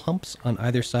camel humps on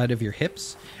either side of your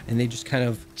hips, and they just kind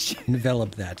of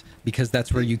envelop that, because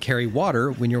that's where you carry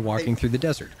water when you're walking through the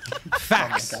desert.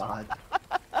 Facts. Oh my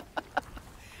god.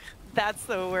 That's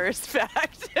the worst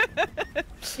fact.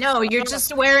 No, you're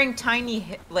just wearing tiny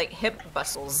hip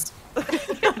bustles.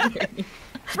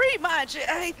 Pretty much.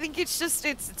 I think it's just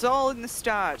it's all in the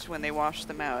starch when they wash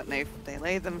them out, and they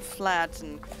lay them flat,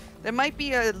 and there might be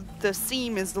the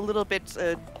seam is a little bit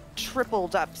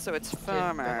tripled up, so it's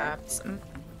firmer. Perhaps.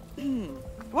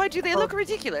 Why do they look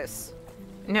ridiculous?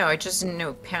 No, I just didn't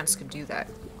know pants could do that.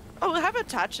 Oh, have a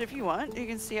touch if you want. You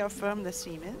can see how firm the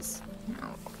seam is. No,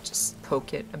 just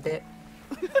poke it a bit.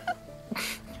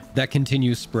 That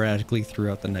continues sporadically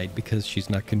throughout the night because she's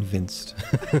not convinced.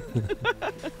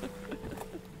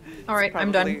 All right,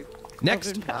 I'm done. Next.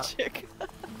 Elven magic.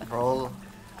 Roll.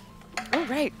 Oh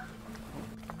right.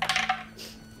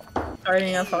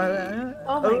 Starting off on that.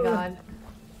 Oh my god.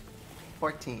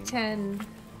 14. 10.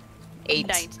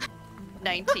 8.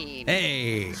 19.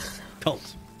 Hey,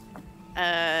 Cult.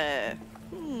 I've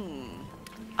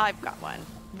got one.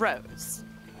 Rose.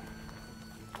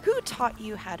 Who taught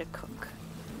you how to cook?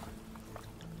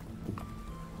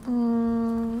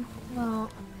 Well,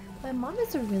 my mom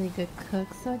is a really good cook,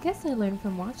 so I guess I learned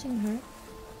from watching her.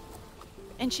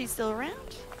 And she's still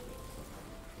around?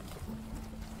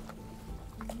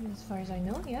 As far as I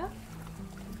know, yeah.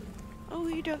 Oh,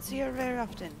 you don't see her very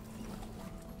often.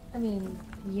 I mean,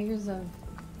 years of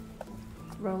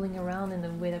rolling around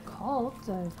with a cult,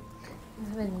 I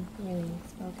haven't really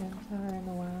spoken to her in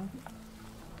a while.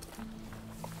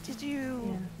 Did you...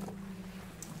 Yeah.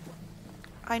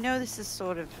 I know this is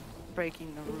sort of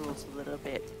breaking the rules a little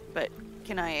bit, but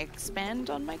can I expand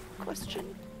on my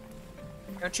question?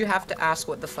 Don't you have to ask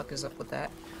what the fuck is up with that?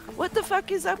 What the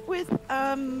fuck is up with,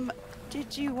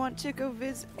 did you want to go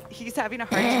visit? He's having a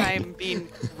hard time being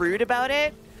rude about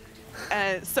it.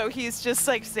 So he's just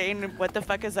like saying, what the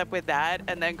fuck is up with that?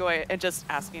 And then going and just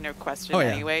asking a question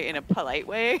anyway in a polite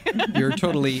way. You're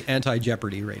totally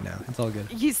anti-Jeopardy right now. It's all good.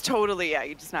 He's totally, yeah,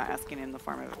 you're just not asking in the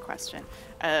form of a question.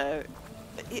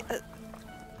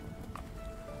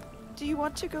 Do you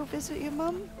want to go visit your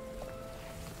mom?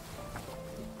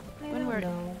 I When don't we're-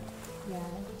 know yet.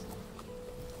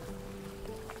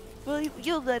 Well,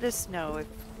 you'll let us know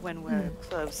when we're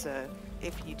closer,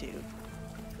 if you do.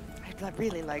 I'd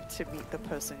really like to meet the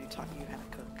person who taught you how to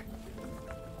cook.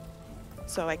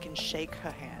 So I can shake her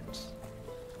hand.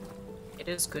 It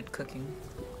is good cooking.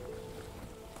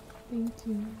 Thank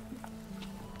you.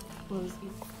 Blows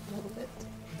you a little bit.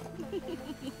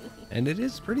 And it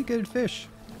is pretty good fish.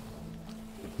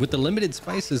 With the limited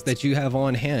spices that you have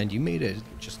on hand, you made it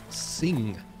just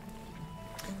sing.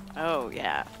 Oh,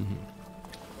 yeah.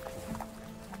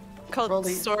 Colt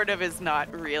Rolly. sort of is not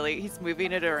really. He's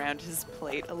moving it around his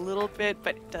plate a little bit,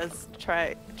 but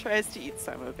tries to eat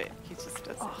some of it. He just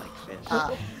doesn't like fish.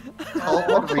 Colt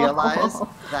would realize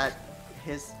that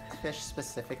his fish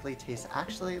specifically tastes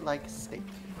actually like steak.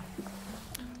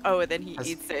 Oh, and then he As-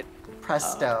 eats it.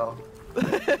 Presto.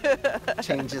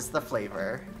 Changes the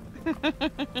flavor.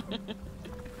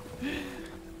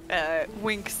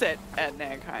 Winks at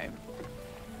Nagheim.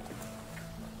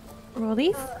 Roll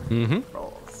these? Mm-hmm.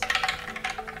 Rolls.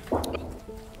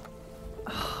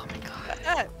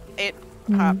 It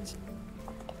popped.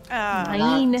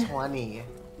 Nine. Nat 20.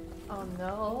 Oh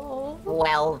no.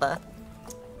 Well,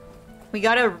 we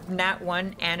got a nat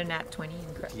 1 and a nat 20.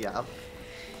 Yep.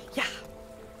 Yeah.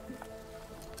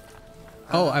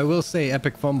 Oh, I will say,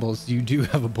 Epic Fumbles, you do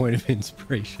have a point of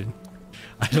inspiration.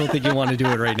 I don't think you want to do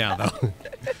it right now, though.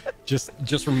 just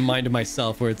reminded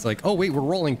myself where it's like, oh wait, we're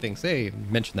rolling things. Hey,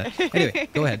 mention that. Anyway,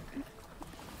 go ahead.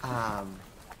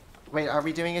 Wait, are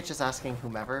we doing it just asking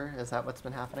whomever? Is that what's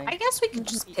been happening? I guess we could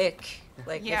just pick.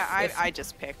 Like, Yeah, if- I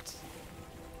just picked.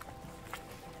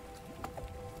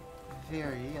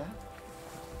 Viria.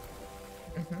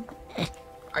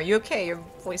 Are you okay? Your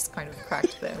voice kind of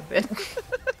cracked there a bit.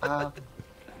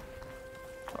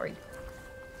 Sorry.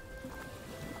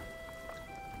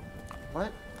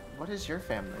 What is your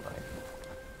family like?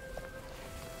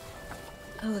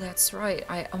 Oh, that's right.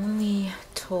 I only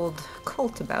told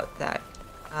Colt about that.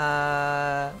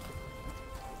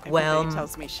 Well, Everybody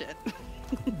tells me shit.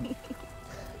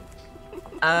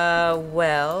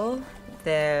 well,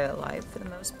 they're alive for the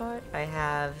most part. I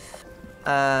have,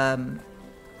 a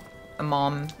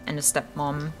mom and a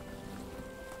stepmom.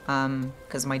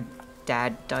 Because my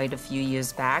dad died a few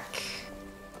years back.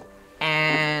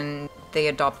 And they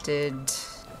adopted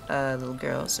a little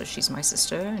girl, so she's my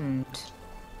sister, and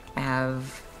I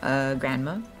have a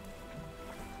grandmother.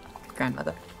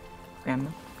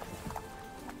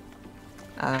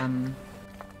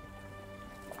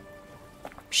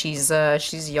 She's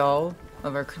Y'all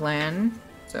of our clan,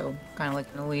 so kind of like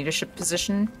in a leadership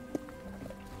position.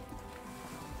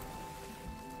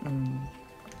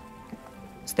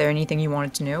 Is there anything you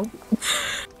wanted to know?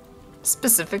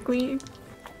 Specifically?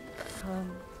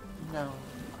 No.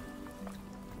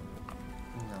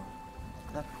 No.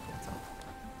 That's all.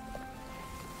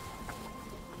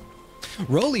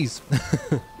 Rollies.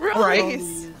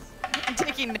 Rollies. I'm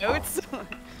taking notes.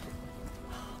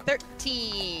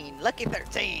 13. Lucky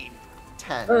 13.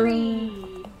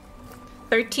 10.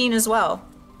 13 as well.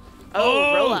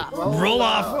 Oh, roll up. Roll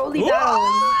off. Rolly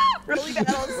battles. Rolly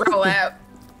battles. Roll out.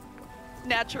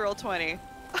 Natural 20.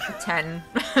 10.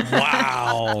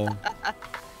 Wow.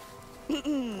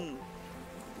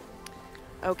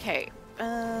 Okay.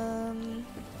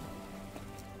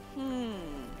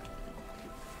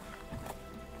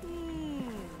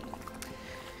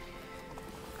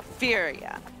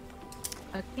 Furia.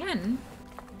 Again?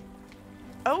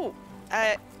 Oh,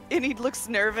 and he looks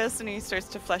nervous and he starts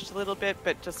to flush a little bit,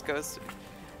 but just goes,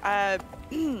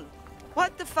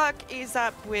 what the fuck is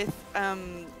up with,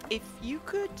 if you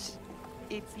could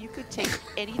take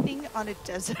anything on a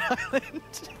desert island?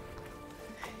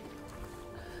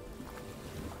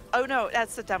 Oh no,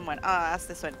 that's the dumb one. I'll ask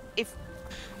this one. If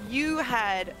you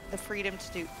had the freedom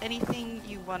to do anything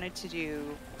you wanted to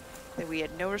do, that we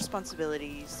had no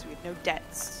responsibilities, we had no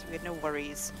debts, we had no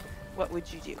worries, what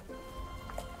would you do?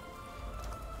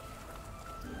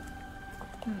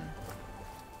 Think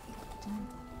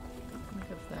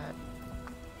of that.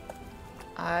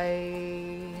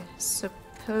 I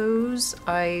suppose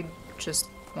I just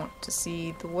want to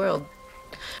see the world,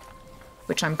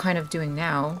 which I'm kind of doing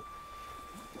now,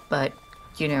 but,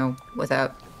 you know,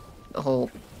 without the whole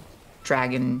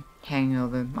dragon hanging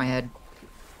over my head.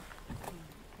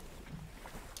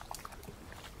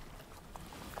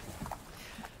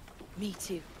 Me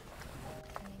too.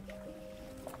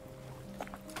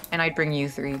 And I'd bring you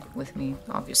three with me,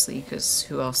 obviously, because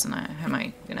who else am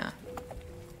I gonna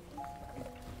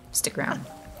stick around?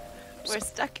 We're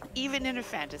stuck, even in a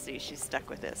fantasy, she's stuck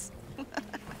with this.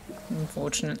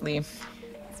 Unfortunately. He's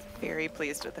very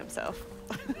pleased with himself.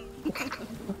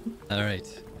 All right.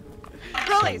 So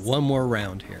Rollies! one more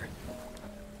round here.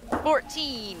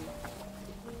 14.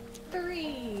 3.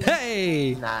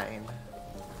 Hey! 9.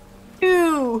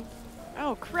 2!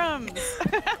 Oh, crumbs.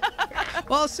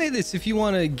 Well, I'll say this. If you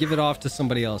want to give it off to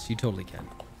somebody else, you totally can.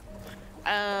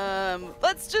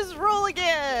 Let's just roll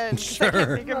again. 'cause I Sure. can't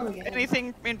think Roll of again.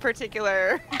 anything in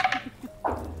particular.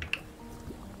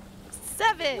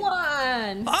 7.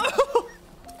 1.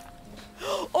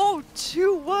 Oh,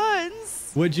 2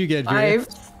 1s. What'd you get, Vera?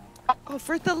 5. Oh,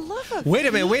 for the love of Wait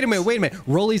a minute.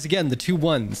 Rollies again, the 2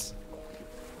 1s.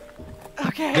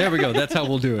 Okay. There we go. That's how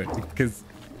we'll do it, because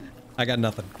I got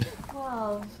nothing.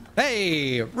 12.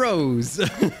 Hey, Rose.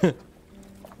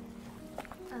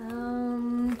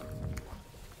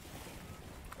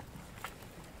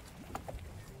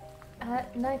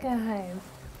 Nagaheim,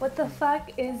 what the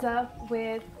fuck is up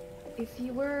with if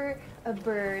you were a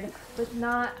bird, but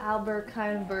not Albert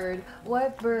kind of bird,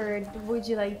 what bird would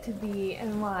you like to be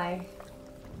and why?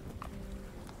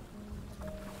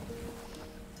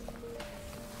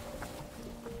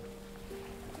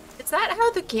 Is that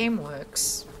how the game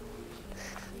works?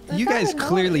 You That's guys not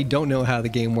clearly don't know how the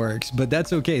game works, but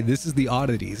that's okay. This is the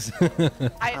Oddities.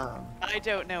 I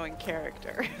don't know in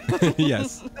character.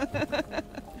 Yes.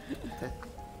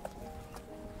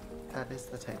 That is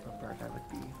the type of bird I would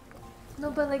be.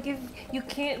 No, but like if you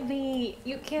can't be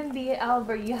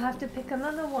Albert, you have to pick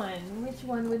another one. Which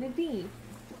one would it be?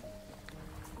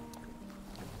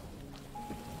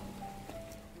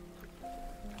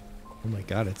 Oh my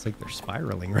god, it's like they're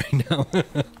spiraling right now.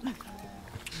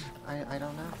 I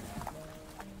don't know.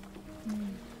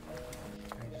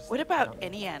 What about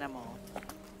any animal?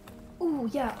 Ooh,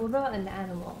 yeah. What about an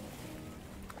animal?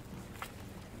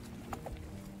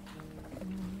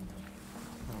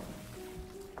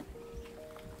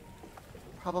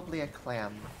 Probably a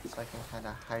clam, so I can kind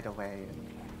of hide away and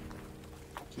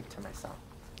keep to myself.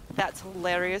 That's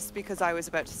hilarious because I was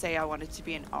about to say I wanted to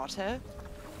be an otter.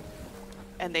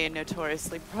 And they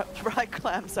notoriously pry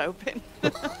clams open.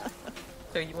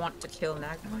 So you want to kill an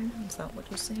Agmine? Is that what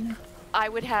you're saying? I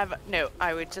would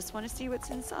just want to see what's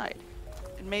inside.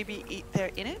 And maybe eat their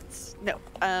innards? No.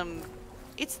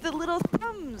 It's the little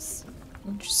thumbs.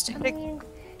 Interesting. I mean,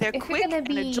 They're if you're quick gonna and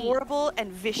be- adorable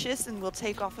and vicious and will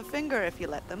take off a finger if you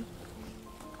let them.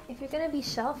 if you're gonna be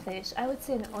shellfish, I would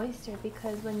say an oyster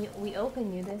because when we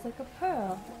open you, there's like a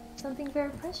pearl, something very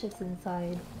precious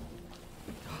inside.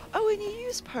 Oh, and you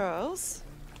use pearls?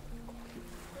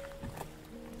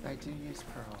 I do use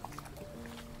pearls.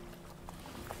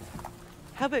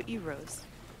 How about you, Rose?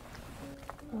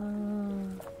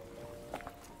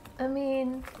 I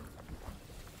mean,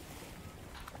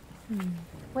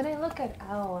 when I look at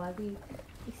Owl, he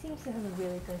seems to have a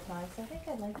really good life, so I think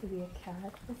I'd like to be a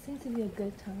cat. It seems to be a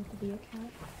good time to be a cat.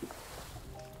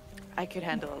 I could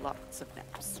handle lots of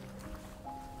naps.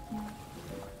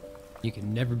 You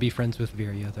can never be friends with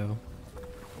Viria, though.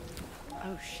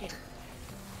 Oh, shit.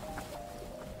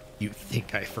 You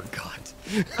think I forgot?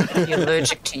 Be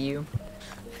allergic to you.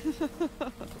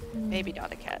 Maybe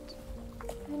not a cat.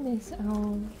 I miss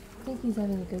Owl. I think he's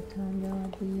having a good time now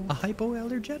at A the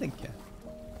hypoallergenic cat.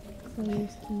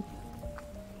 Slayer's Keep.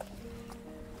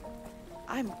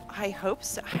 I hope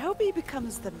so. I hope he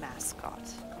becomes the mascot.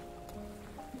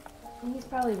 And he's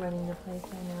probably running the place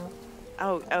by now.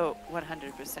 Oh,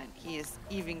 100%. He is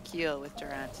even keel with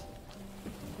Durant.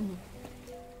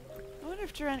 I wonder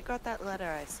if Durant got that letter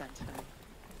I sent him.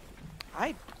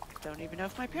 I don't even know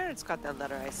if my parents got that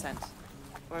letter I sent.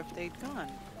 Or if they'd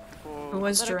gone. Or Who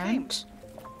was the letter came. Durant?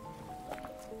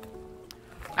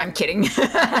 I'm kidding.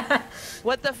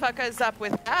 What the fuck is up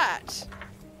with that?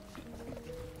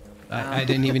 I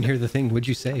didn't even hear the thing. What'd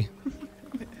you say?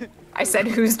 I said,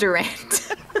 who's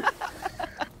Durant?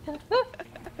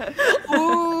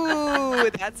 Ooh,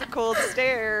 that's a cold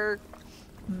stare.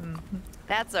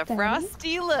 That's a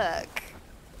frosty look.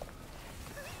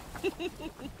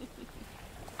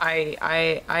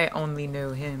 I only know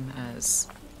him as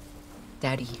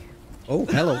Daddy. Oh,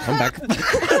 hello. I'm back.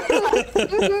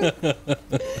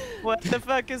 What the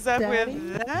fuck is up Daddy?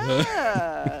 with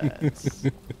that?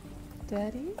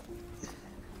 Daddy?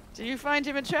 Do you find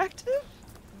him attractive?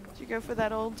 Do you go for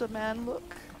that older man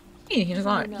look? He's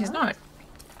not. He's not.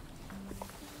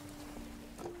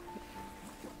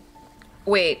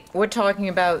 Wait, we're talking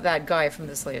about that guy from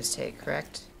the Slave's Take,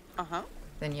 correct? Uh-huh.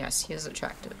 Then yes, he is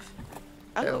attractive.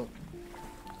 Oh, So,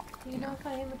 Do you not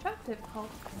find him attractive, Colt?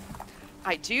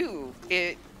 I do.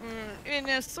 It in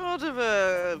a sort of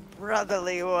a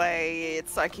brotherly way.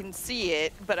 I can see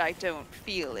it, but I don't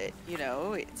feel it, you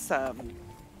know?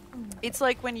 It's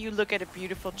like when you look at a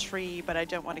beautiful tree, but I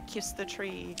don't want to kiss the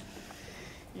tree.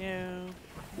 You know.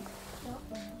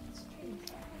 It's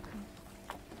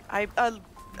true.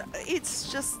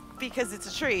 It's just because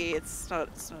it's a tree. It's not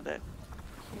a.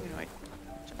 You know.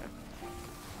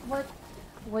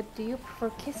 What do you prefer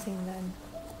kissing then?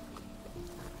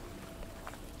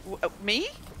 Me?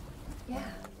 Yeah.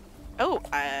 Oh,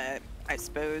 I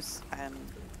suppose.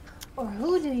 Or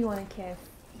who do you want to kiss?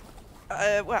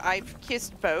 Well, I've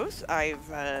kissed both. I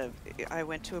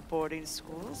went to a boarding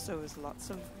school, so it was lots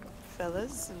of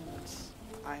fellas,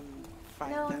 and I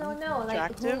find them No.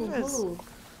 Like attractive. who?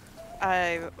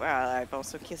 I've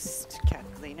also kissed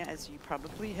Catalina, as you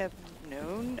probably have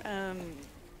known.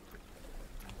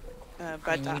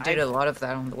 But you did a lot of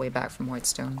that on the way back from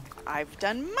Whitestone. I've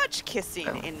done much kissing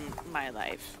Oh. in my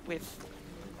life with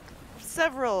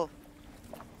several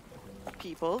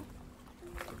people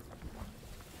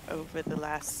over the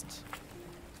last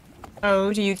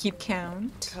Oh, do you keep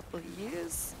count? couple of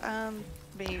years.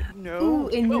 Maybe no. Ooh,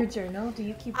 in your Oh, journal, do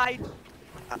you keep? I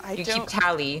You don't. keep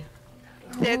tally.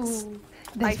 It's. Ooh,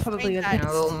 I that's probably a find And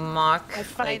a little mock. I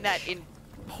find like- that in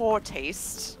poor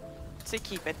taste to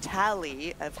keep a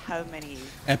tally of how many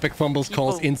Epic Fumbles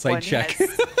calls people insight one check.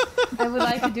 has. I would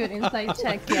like to do an insight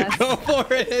check. Yes. Go for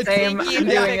it. Same, I'm Thank you,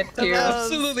 doing Epic it too. Fumbles.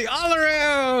 Absolutely, all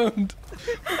around.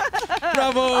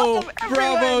 Bravo, Awesome,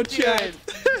 bravo, everyone do chat.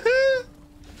 it.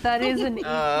 That is an 18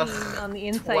 on the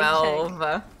insight check.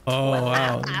 12. Oh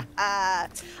wow.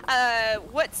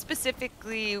 What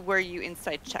specifically were you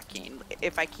inside checking?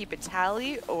 If I keep a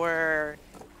tally or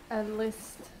A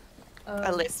list.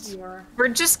 A list. Your Or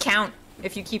just count,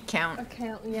 if you keep count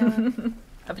account, yeah. of An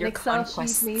your Excel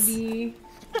conquests. sheet, maybe.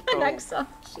 An Excel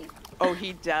sheet. Oh,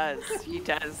 he does. He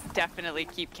does definitely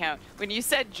keep count. When you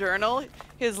said journal,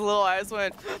 his little eyes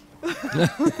went.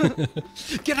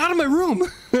 Get out of my room!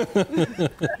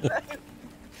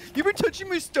 You been touching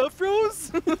my stuff,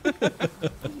 Rose? I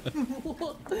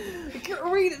can't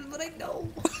read it, but I know.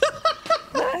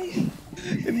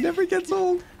 It never gets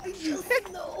old. I just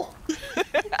know.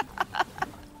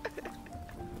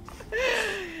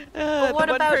 But what the one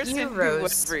about person you, who Rose?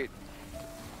 was rude.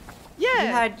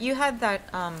 Yeah. You had that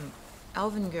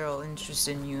elven girl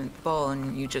interested in you at the ball,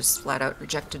 and you just flat out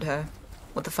rejected her.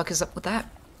 What the fuck is up with that?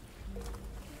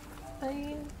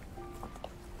 I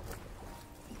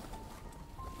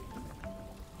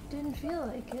didn't feel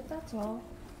like it, that's all.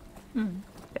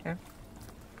 Fair.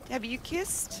 Have you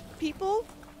kissed people?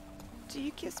 Do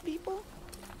you kiss people?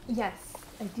 Yes,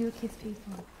 I do kiss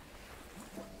people.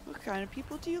 What kind of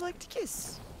people do you like to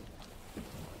kiss?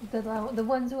 The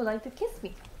ones who like to kiss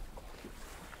me.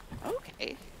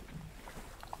 Okay.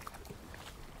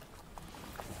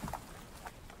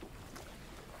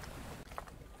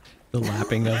 The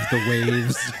lapping of the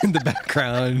waves in the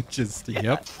background. Just,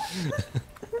 yep.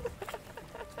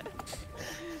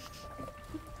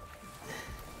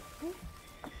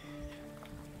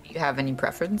 Do you have any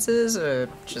preferences, or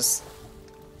just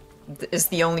is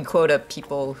the only quota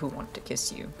people who want to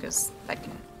kiss you? Because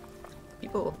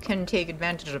people can take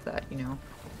advantage of that, you know.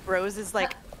 Rose is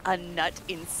like a nut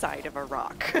inside of a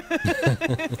rock. Cannot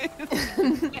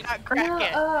crack No,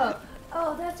 it.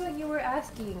 oh, that's what you were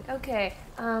asking. Okay.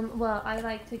 Well, I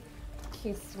like to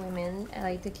kiss women. I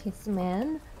like to kiss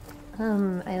men.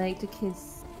 I like to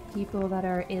kiss people that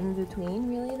are in between.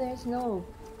 Really, there's no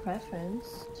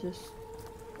preference. Just,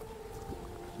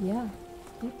 yeah,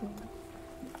 people.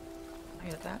 I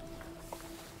get that.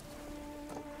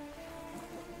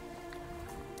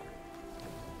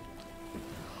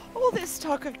 All this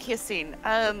talk of kissing.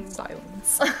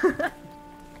 Silence.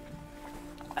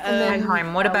 And then,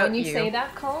 Heim, what about when you you? say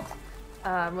that, Colt,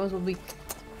 Rose will be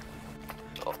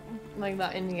like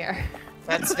that in the air,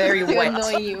 That's very To wet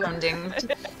annoy you. sounding.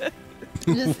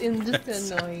 just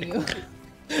to annoy you.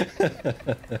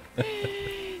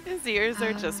 His ears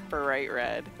are just bright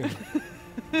red.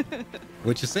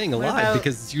 Which is saying a What lot about-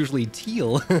 because it's usually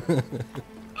teal.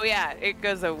 Oh yeah, it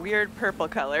goes a weird purple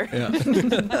color. Yeah.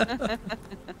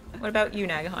 What about you,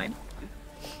 Nagaheim?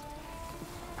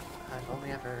 I've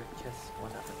only ever kissed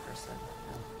one other person,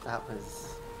 and that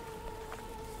was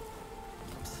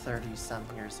 30-some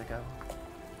years ago.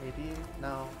 Maybe?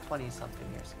 No,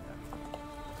 20-something years ago.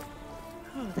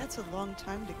 Oh, that's a long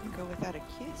time to go without a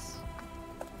kiss.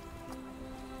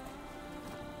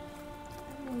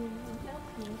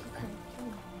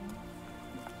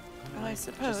 Well, I Just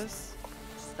suppose.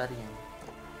 studying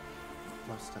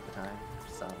most of the time,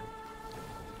 so...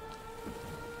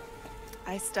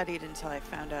 I studied until I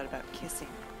found out about kissing.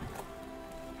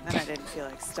 Then I didn't feel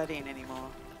like studying anymore.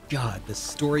 God, the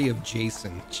story of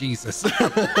Jason. Jesus.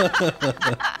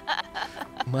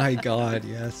 My God,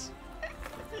 yes.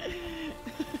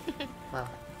 Well,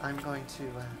 I'm going to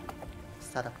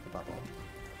set up the bubble.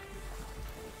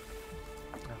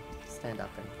 Stand up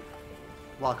and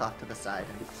walk off to the side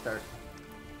and start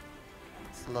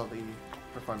slowly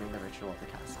performing the ritual of the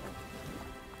casting.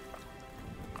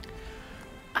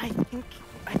 I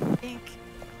think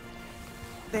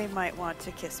they might want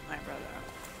to kiss my brother.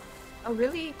 Oh,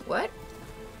 really? What?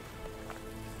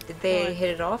 Did they What? hit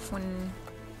it off when...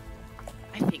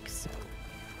 I think so.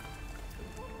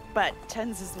 But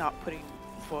Tens is not putting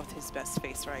forth his best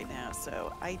face right now,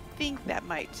 so I think that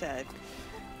might.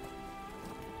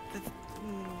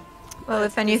 Well,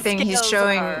 if the anything, he's scales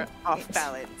showing... are off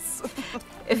balance.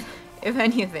 If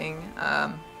anything,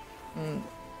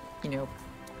 you know,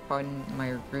 pardon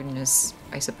my rudeness,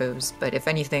 I suppose, but if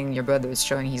anything, your brother is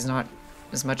showing he's not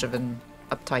as much of an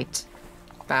uptight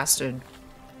bastard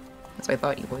as I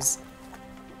thought he was.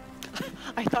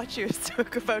 I thought you were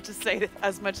about to say it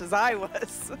as much as I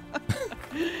was.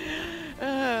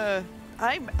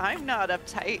 I'm not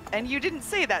uptight, and you didn't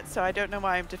say that, so I don't know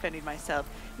why I'm defending myself.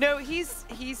 No,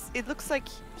 it looks like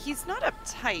he's not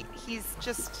uptight. He's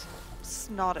just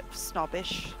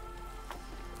snobbish.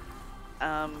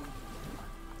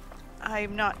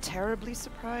 I'm not terribly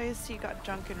surprised he got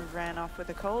drunk and ran off with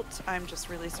a cult. I'm just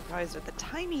really surprised at the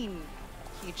timing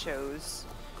he chose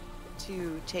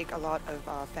to take a lot of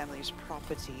our family's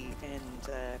property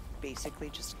and basically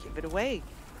just give it away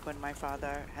when my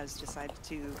father has decided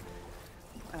to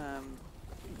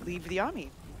leave the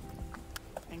army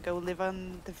and go live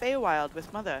on the Feywild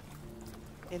with mother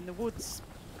in the woods.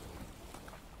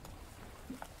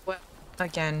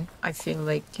 again, I feel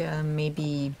like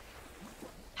maybe...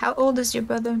 How old is your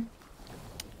brother?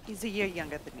 He's a year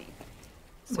younger than me.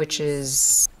 So Which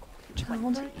is... How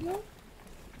old are you?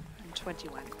 I'm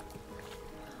 21.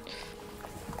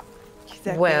 He's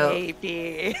a Well-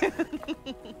 baby.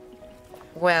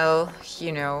 Well,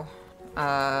 you know,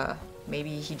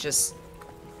 maybe he just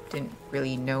didn't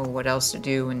really know what else to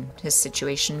do in his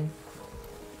situation.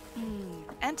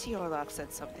 Auntie Orloff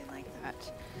said something like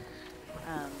that.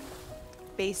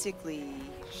 Basically,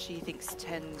 she thinks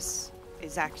Tens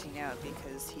is acting out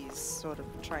because he's sort of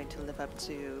trying to live up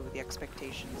to the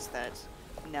expectations that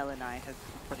Nell and I have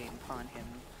been putting upon him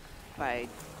by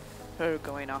her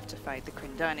going off to fight the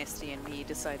Kryn dynasty and me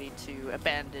deciding to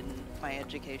abandon my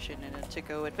education and to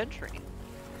go adventuring.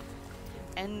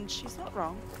 And she's not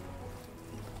wrong.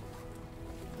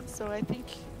 So I think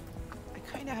I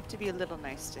kind of have to be a little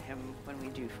nice to him when we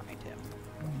do find him.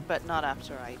 But not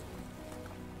after I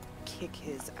kick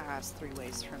his ass 3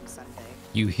 ways from Sunday.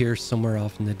 You hear somewhere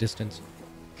off in the distance.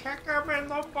 Kick him in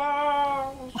the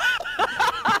balls!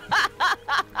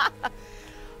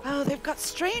 Oh, they've got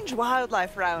strange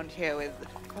wildlife around here with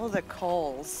all the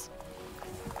calls.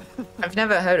 I've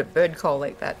never heard a bird call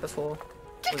like that before.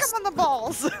 Kick him on the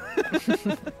balls!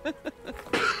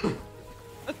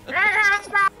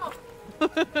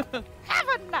 Have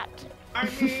a nut! I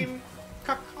mean,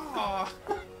 caca.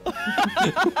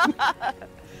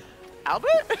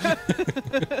 Albert?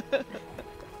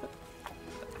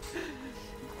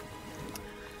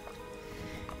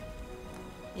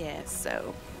 Yeah,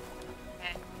 so...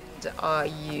 And are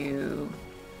you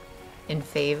in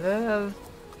favor of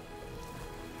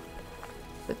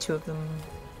the two of them?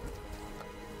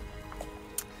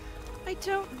 I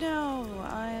don't know.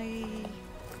 I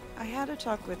had a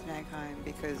talk with Nagheim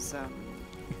because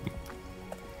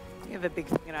we have a big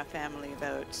thing in our family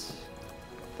about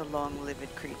the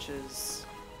long-lived creatures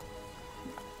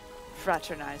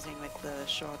fraternizing with the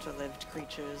shorter-lived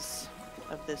creatures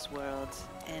of this world,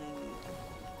 and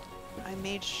I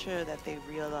made sure that they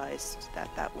realized that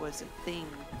that was a thing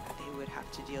they would have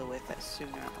to deal with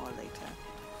sooner or later.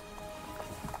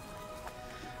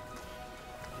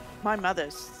 My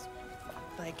mother's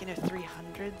like in her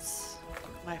 300s.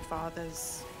 My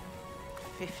father's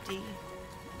 50.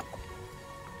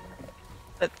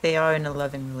 But they are in a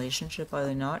loving relationship, are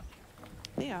they not?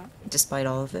 They are. Despite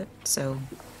all of it, so...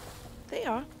 They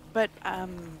are. But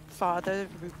father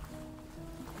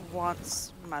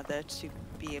wants mother to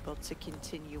be able to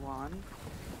continue on,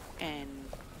 and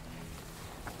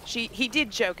he did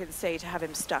joke and say to have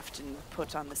him stuffed and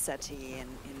put on the settee in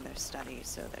their study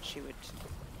so that she would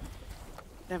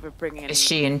never bring any... Is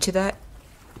she into that?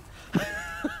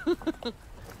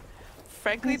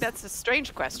 Frankly, that's a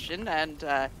strange question, and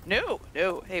no,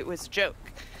 it was a joke.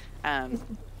 It's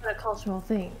not a cultural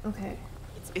thing. Okay.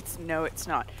 It's no, it's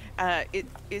not. It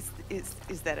is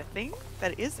that a thing?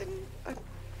 That isn't?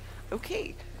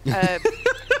 Okay.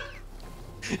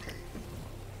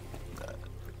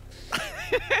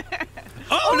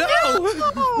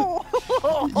 Oh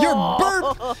no! Your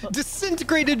burp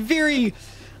disintegrated Viri.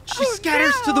 She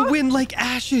scatters to the wind like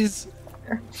ashes.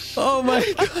 Oh my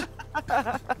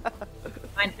god.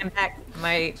 I'm back.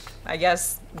 I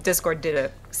guess Discord did a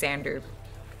Xander.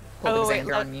 Pulled a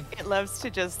Xander on me. It loves to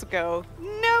just go,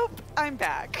 nope, I'm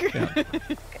back. Yeah.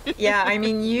 Yeah, I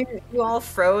mean, you all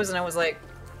froze, and I was like,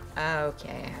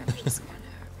 okay, I'm just gonna...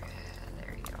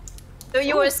 there you go. So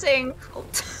you were saying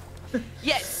cult.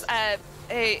 Yes,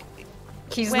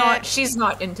 She's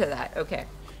not into that, okay.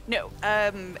 no,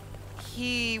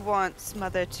 he wants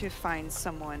mother to find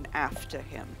someone after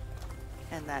him,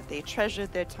 and that they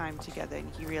treasured their time together, and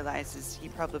he realizes he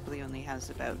probably only has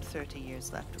about 30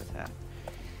 years left with her.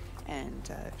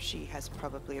 And she has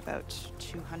probably about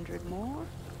 200 more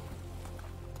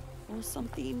or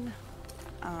something.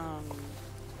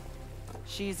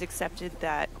 She's accepted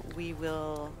that we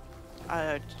will,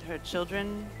 her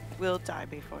children will die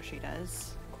before she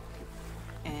does.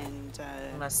 And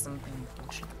Unless something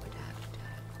unfortunate would happen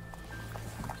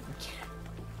to her.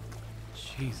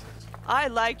 Jesus. I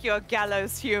like your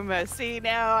gallows humor. See,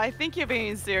 now I think you're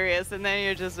being serious, and then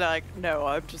you're just like, no,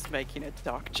 I'm just making a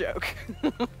dark joke.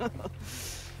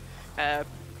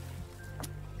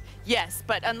 Yes,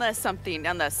 but unless something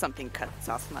cuts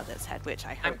off mother's head, which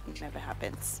I hope never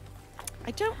happens.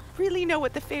 I don't really know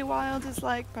what the Feywild is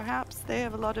like. Perhaps they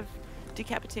have a lot of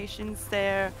decapitations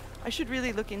there. I should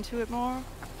really look into it more.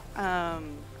 But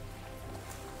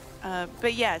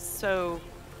yes, so.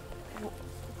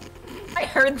 I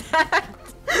heard that.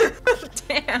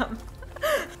 Damn.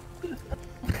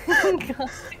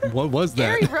 What was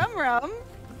that? Gary Rum Rum.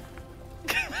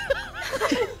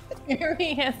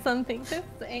 Gary has something to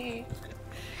say.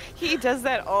 He does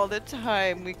that all the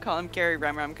time. We call him Gary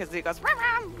Rum Rum because he goes Rum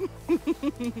Rum.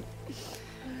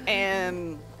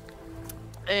 and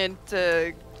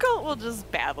Colt will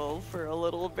just babble for a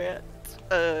little bit.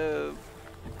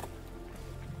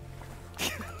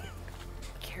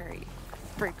 Gary,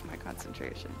 break my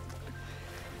concentration.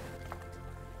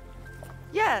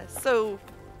 Yeah, so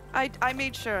I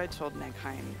made sure I told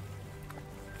Negheim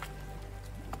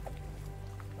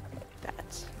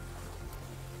that.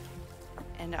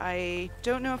 And I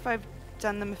don't know if I've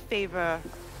done them a favor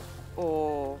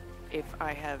or if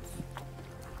I have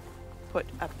put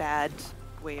a bad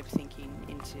way of thinking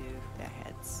into their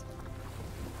heads.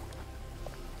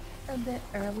 A bit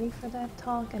early for that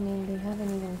talk. I mean, they haven't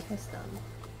even kissed them.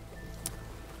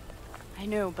 I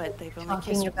know, but they've only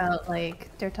Talking kissed. about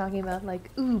like they're talking about like,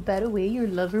 ooh, by the way, your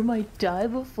lover might die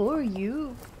before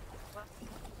you.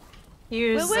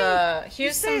 Here's Well, wait,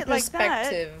 here's say some it like that.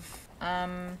 perspective.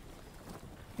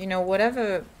 You know,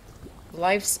 whatever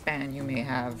lifespan you may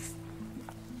have,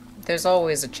 there's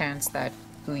always a chance that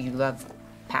who you love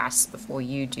pass before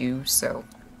you do, so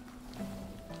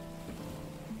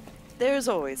There's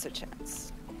always a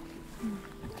chance.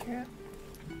 True.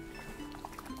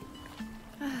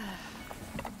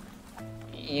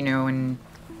 you know, and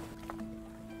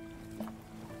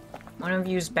one of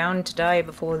you's bound to die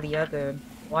before the other.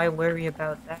 Why worry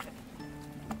about that?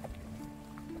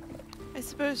 I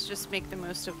suppose just make the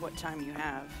most of what time you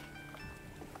have.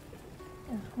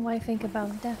 Yeah, why think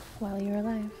about death while you're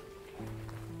alive?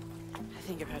 I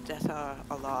think about death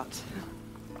a lot.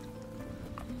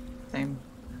 Same.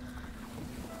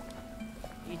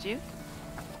 You do?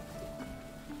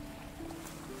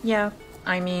 Yeah,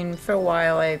 I mean, for a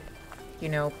while I, you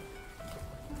know,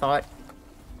 thought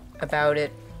about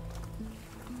it,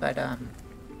 but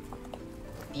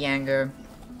the anger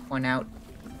won out,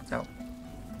 so.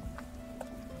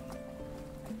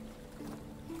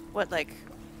 What, like,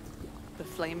 the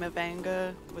flame of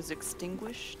anger was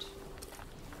extinguished?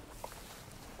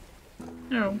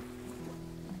 No.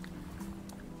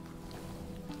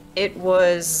 It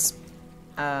was,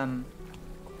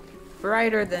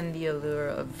 brighter than the allure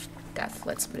of death,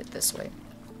 let's put it this way.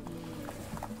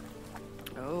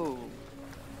 Oh.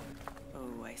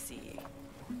 Oh, I see.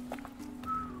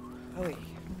 Oh,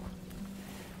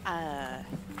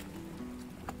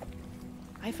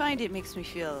 I find it makes me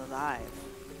feel alive.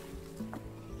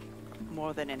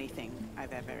 More than anything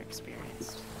I've ever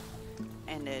experienced.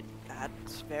 And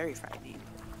that's very frightening.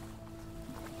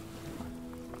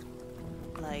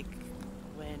 Like,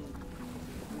 when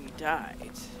we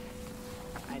died,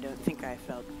 I don't think I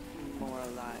felt more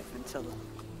alive until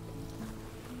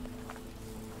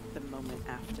the moment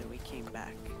after we came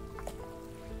back.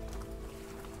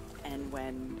 And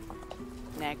when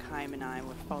Negheim and I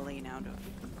were falling out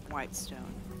of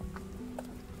Whitestone,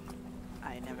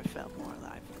 I never felt more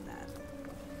alive than that.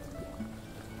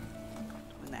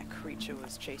 When that creature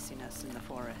was chasing us in the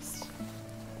forest,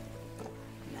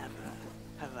 never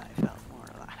have I felt more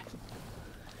alive.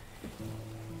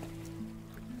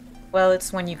 Well,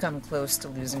 it's when you come close to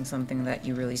losing something that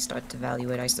you really start to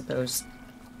value it, I suppose.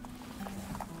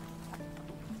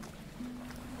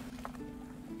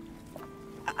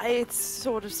 It's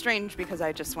sort of strange because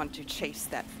I just want to chase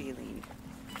that feeling.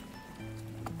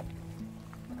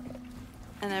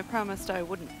 And I promised I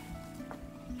wouldn't.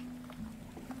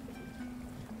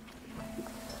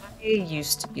 I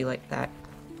used to be like that,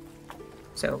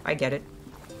 so I get it.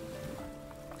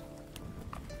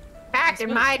 Back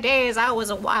in my days, I was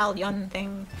a wild young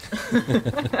thing.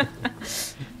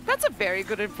 That's a very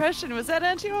good impression. Was that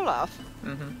Auntie Olaf?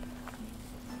 Mm-hmm.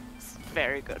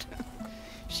 Very good.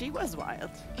 She was wild.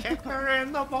 Kick her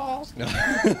in the balls.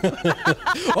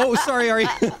 Oh, sorry, Ari.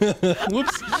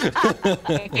 Whoops.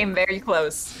 I came very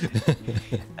close.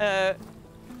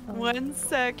 1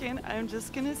 second. I'm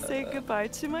just gonna say goodbye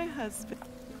to my husband.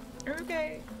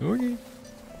 Okay. Okay.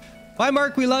 Bye,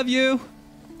 Mark. We love you.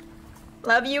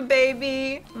 Love you,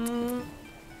 baby.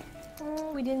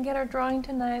 Oh, we didn't get our drawing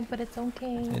tonight, but it's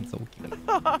okay. It's okay.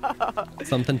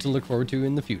 Something to look forward to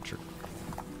in the future.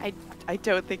 I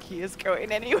don't think he is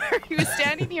going anywhere. He was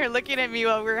standing here looking at me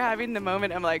while we were having the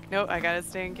moment. I'm like, no, I gotta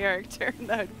stay in character.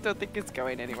 I don't think it's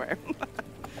going anywhere.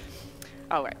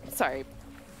 All right, sorry.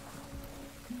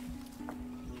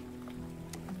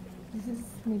 This is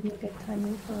maybe a good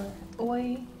timing for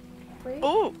Oi break.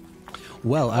 Oh,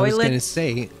 Well, I was Toilet. going to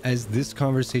say, as this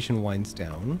conversation winds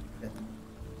down,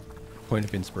 point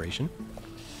of inspiration.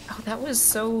 Oh, that was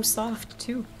so soft,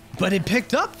 too. But it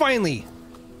picked up finally.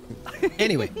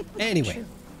 Anyway.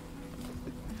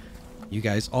 You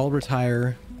guys all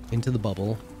retire into the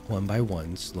bubble one by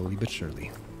one, slowly but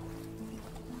surely.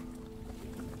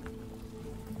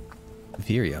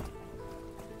 Viria.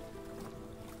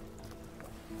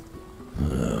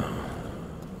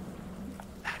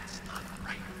 That's not the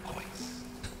right voice.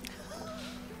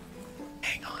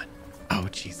 Hang on. Oh,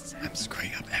 Jesus, I'm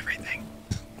screwing up everything.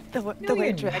 The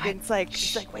white dragon's like,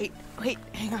 she's like, wait,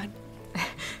 hang on.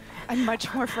 I'm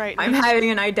much more frightened. I'm having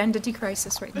an identity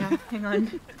crisis right now. Hang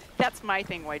on. That's my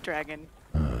thing, white dragon.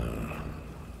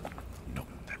 Nope,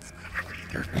 that's not it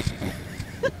either.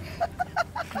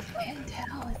 I can't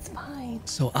tell. It's fine.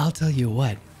 So I'll tell you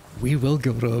what. We will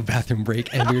go to a bathroom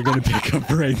break, and we're going to pick up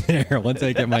right there once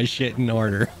I get my shit in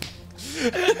order.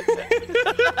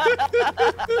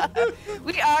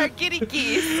 We are giddy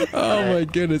geese. Oh my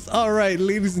goodness. All right,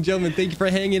 ladies and gentlemen, thank you for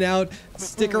hanging out.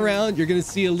 Stick around. You're going to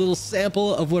see a little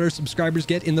sample of what our subscribers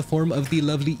get in the form of the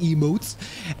lovely emotes.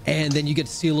 And then you get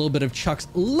to see a little bit of Chuck's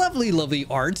lovely, lovely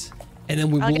art. And then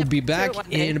we will be back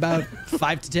in about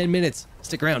 5 to 10 minutes.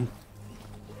 Stick around.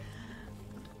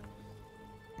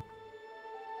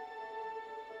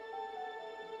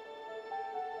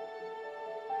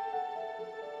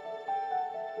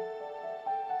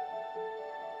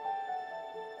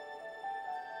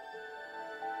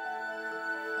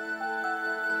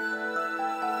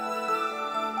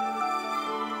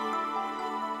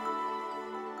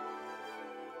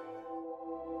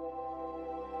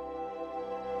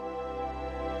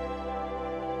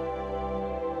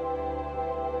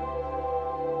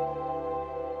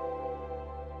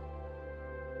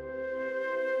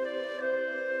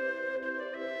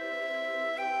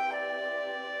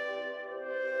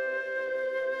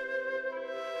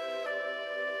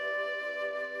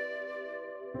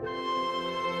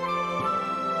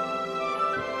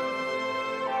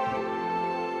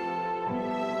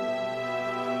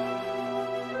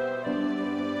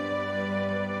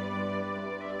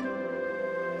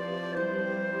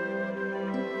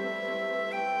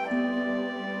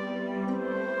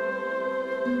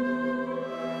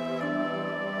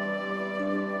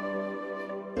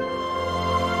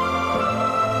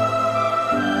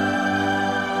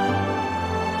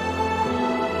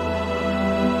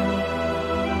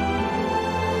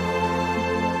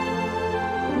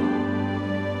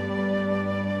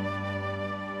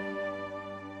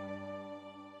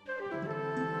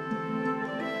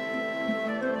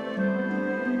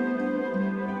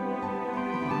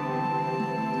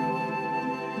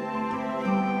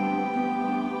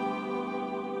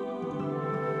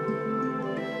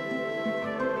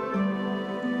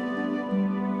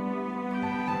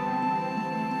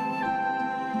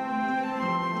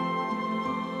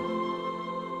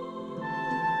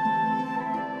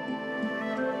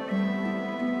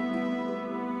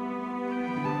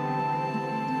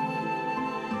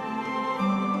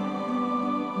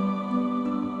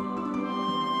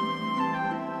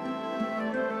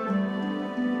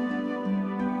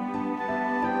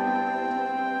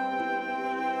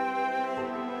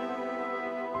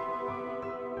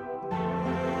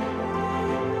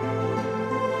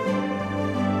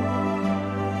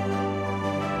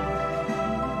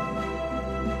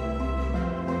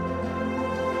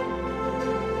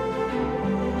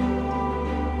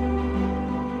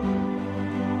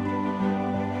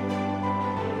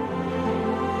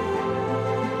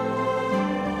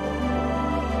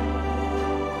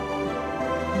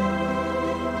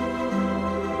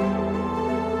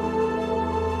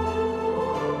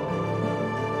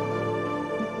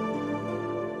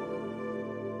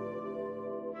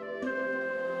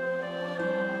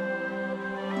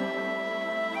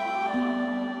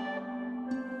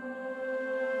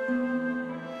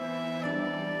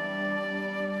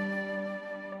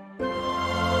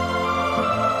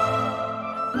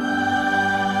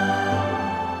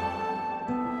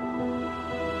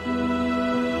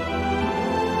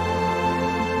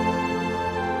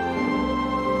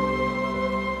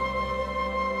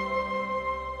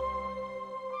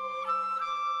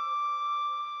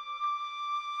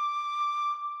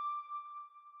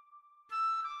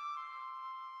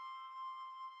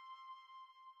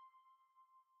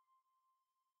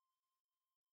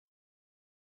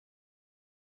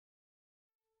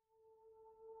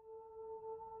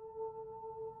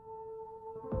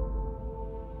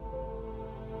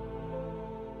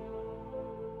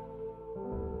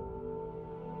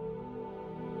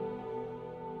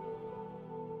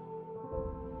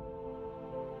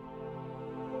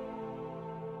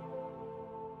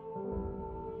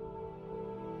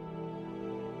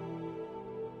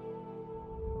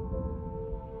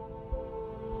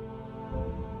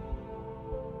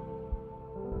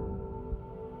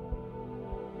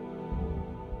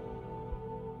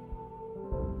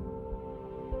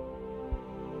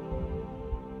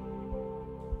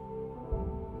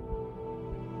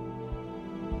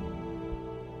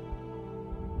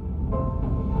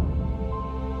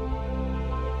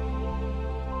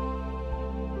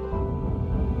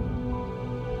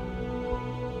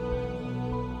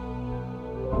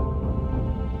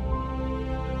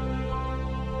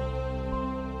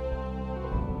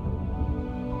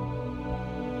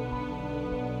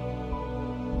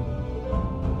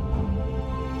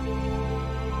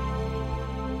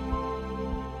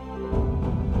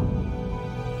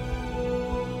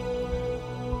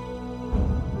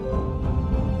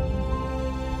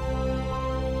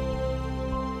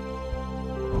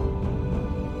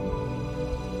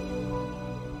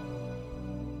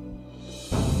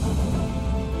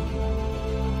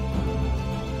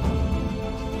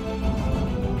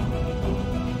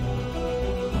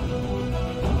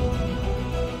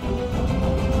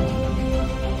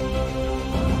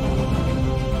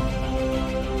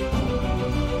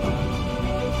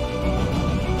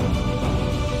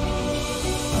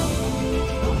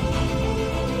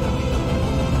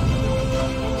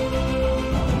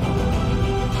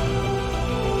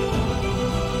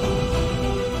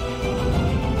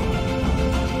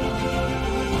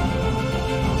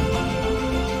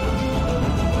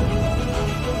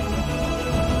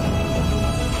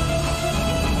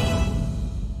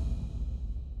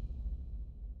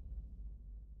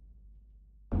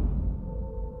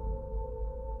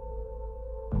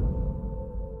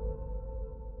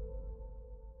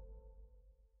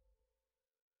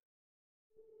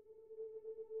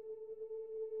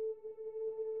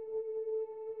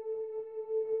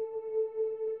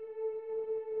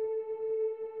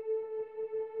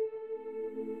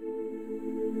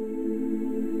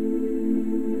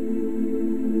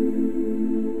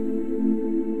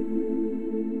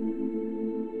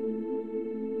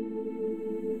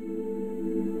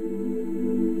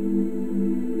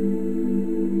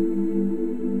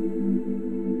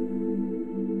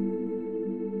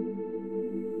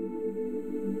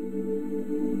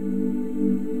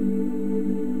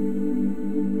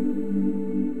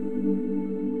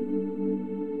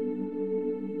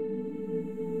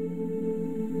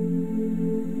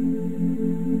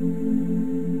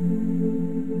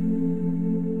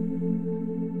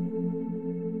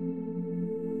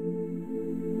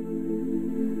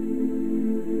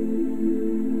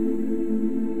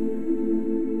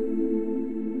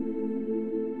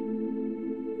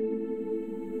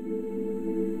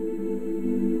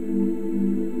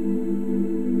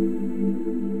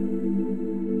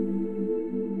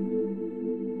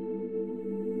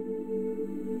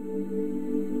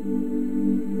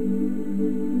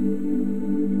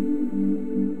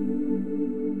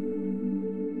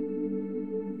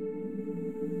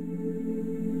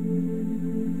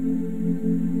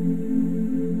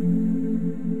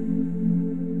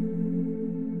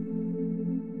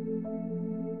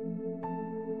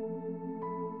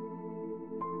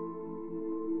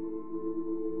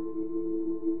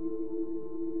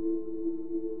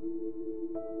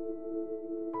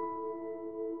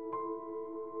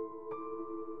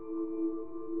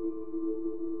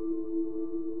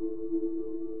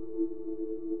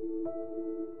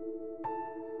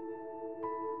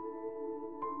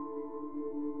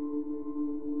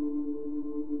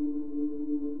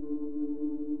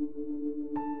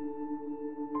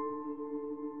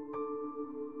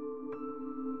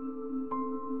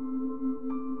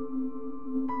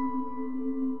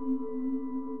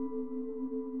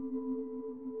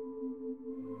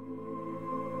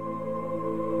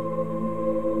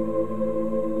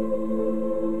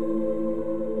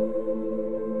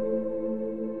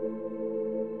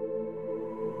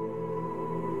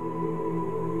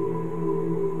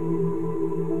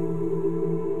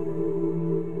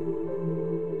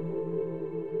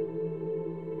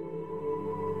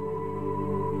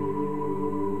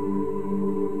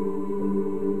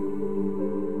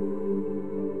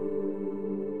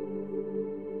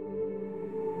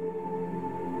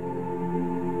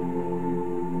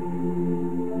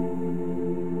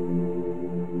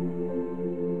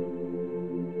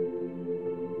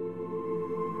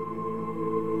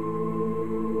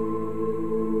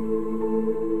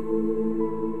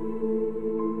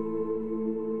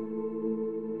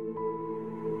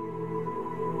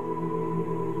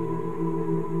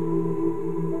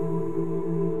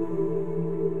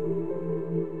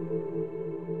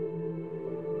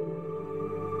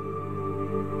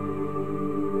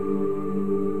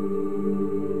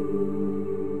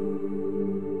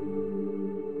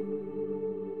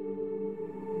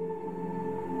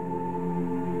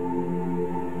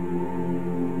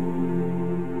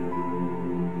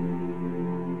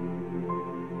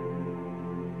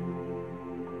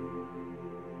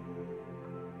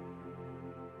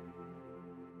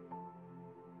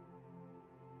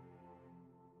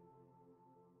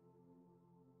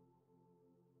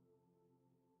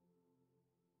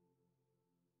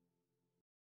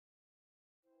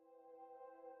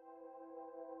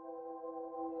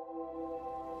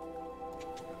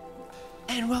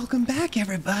 And welcome back,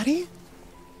 everybody.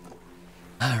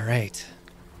 All right.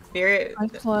 I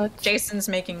clutch. Jason's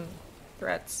making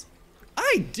threats.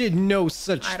 I did no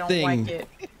such I don't thing. like it.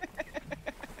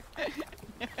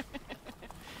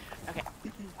 Okay.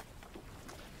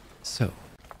 So,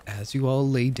 as you all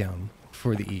lay down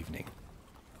for the evening,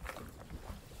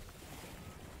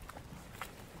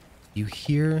 you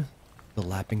hear the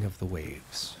lapping of the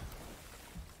waves.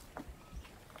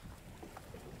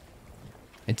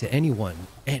 And to anyone,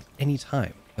 at any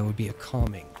time, that would be a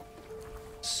calming,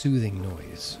 soothing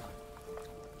noise.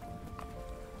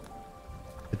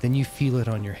 But then you feel it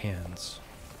on your hands,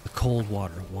 the cold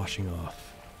water washing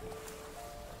off.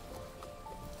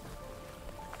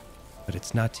 But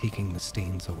it's not taking the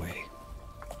stains away.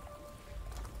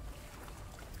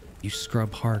 You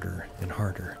scrub harder and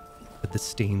harder, but the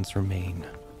stains remain.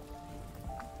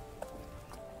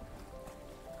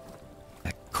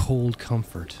 That cold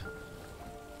comfort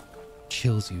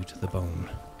chills you to the bone.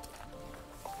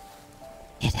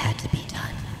 It had to be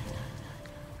done.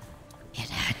 It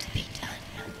had to be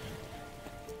done.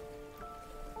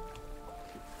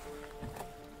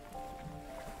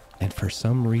 And for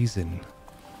some reason,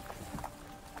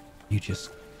 you just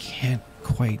can't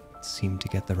quite seem to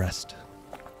get the rest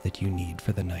that you need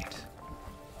for the night.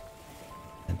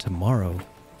 And tomorrow,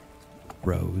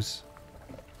 Rose,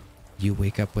 you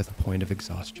wake up with a point of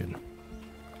exhaustion.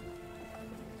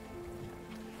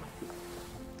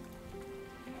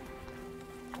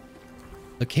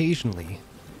 Occasionally,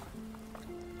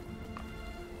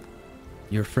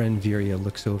 your friend Viria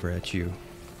looks over at you.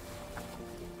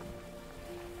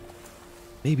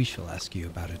 Maybe she'll ask you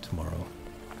about it tomorrow.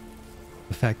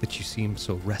 The fact that you seem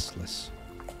so restless,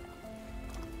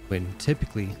 when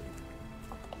typically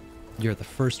you're the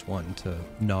first one to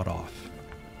nod off.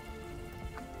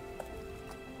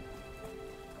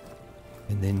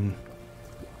 And then,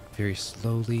 very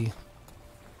slowly,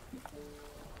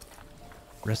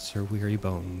 rests her weary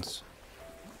bones.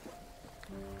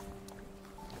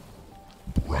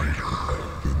 Brighter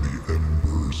than the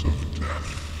embers of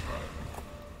death.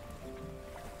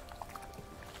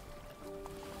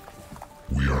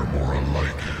 We are more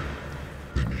alike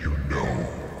than you know,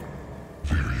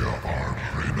 Virya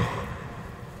Armrena.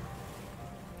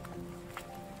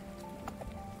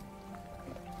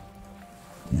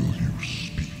 Will you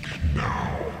speak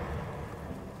now?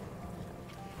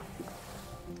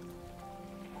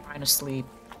 Trying to sleep.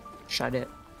 Shut it.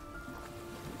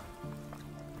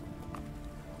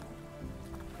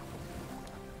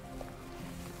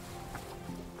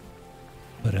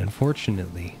 But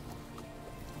unfortunately,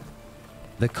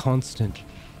 the constant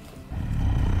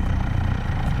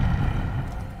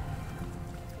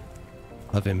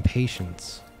of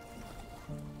impatience,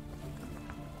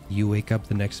 you wake up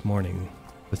the next morning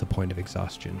with a point of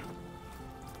exhaustion.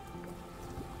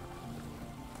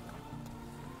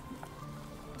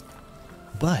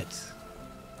 But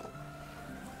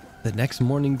the next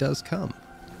morning does come,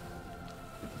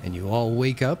 and you all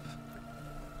wake up.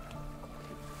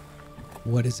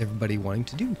 What is everybody wanting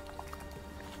to do?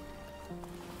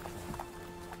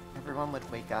 Everyone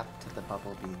would wake up to the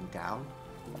bubble being down,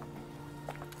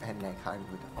 and Nekheim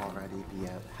would already be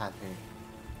out having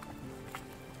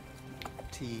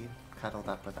tea, cuddled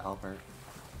up with Albert,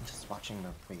 and just watching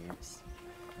the waves.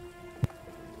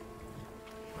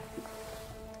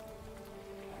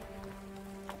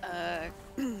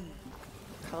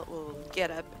 Colt will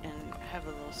get up and have a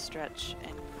little stretch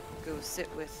and go sit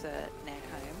with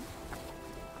Nekheim.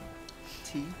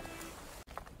 Tea?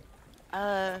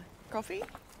 Coffee?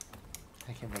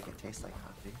 I can make it taste like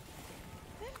coffee.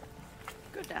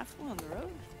 Good enough. We're on the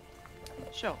road.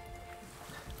 Sure.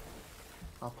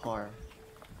 I'll pour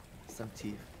some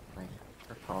tea, like,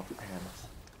 for Colt, and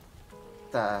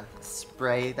the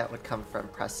spray that would come from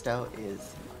Presto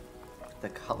is the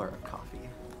color of coffee.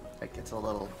 Like, it's a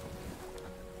little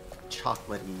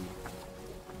chocolatey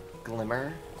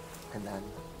glimmer, and then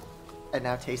it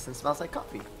now tastes and smells like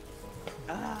coffee.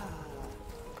 Ah,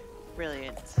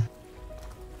 brilliant.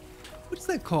 What's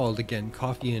that called again?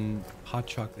 Coffee and hot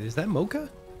chocolate. Is that mocha?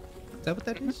 Is that what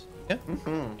that is? Yeah.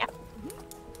 Mm-hmm. Yeah.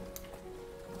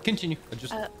 Continue. I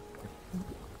just.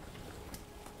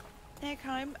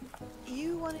 Nekheim,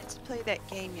 you wanted to play that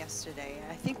game yesterday.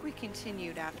 I think we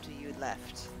continued after you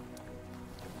left.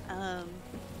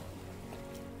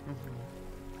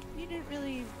 You didn't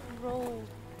really roll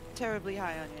terribly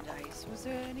high on your dice. Was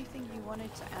there anything you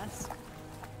wanted to ask?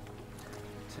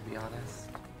 To be honest,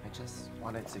 I just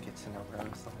wanted to get to know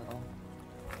Rose a little.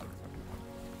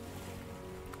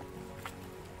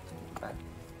 But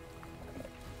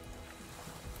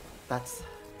that's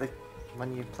the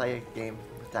when you play a game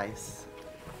with dice,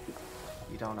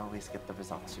 you don't always get the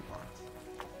results you want.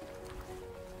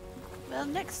 Well,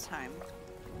 next time,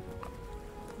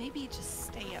 maybe just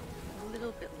stay up a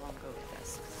little bit longer with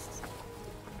us.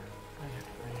 I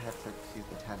had to do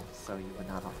the tent so you would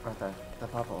not, or the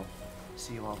bubble,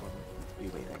 so you all wouldn't be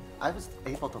waiting. I was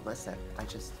able to listen, I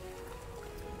just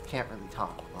can't really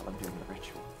talk while I'm doing the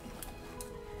ritual.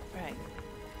 Right.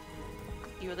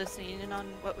 You were listening in on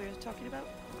what we were talking about?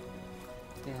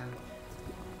 Yeah.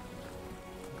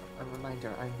 A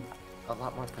reminder, I'm a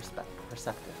lot more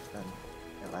perceptive than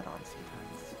I let on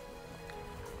sometimes.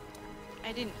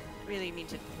 I didn't really mean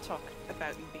to talk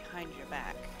about you behind your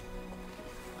back.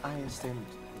 I assumed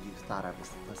you thought I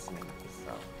was listening,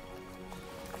 so...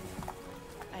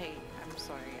 I'm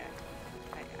sorry,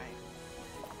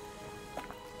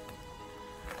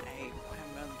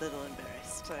 I'm a little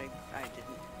embarrassed. I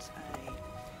didn't.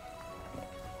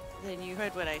 Then you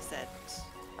heard what I said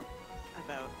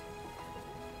about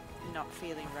not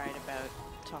feeling right about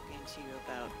talking to you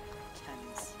about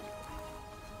tens.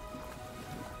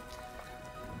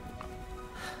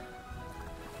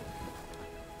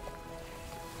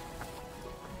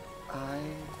 I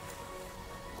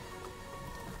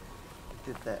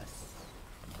did this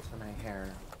to my hair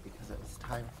because it was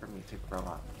time for me to grow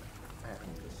up and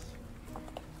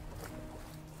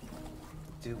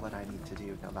do what I need to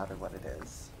do no matter what it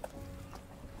is.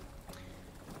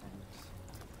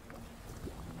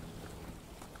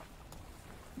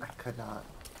 And I could not.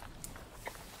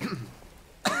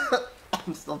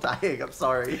 I'm still dying, I'm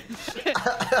sorry.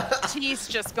 Tea's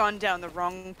just gone down the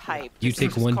wrong pipe. You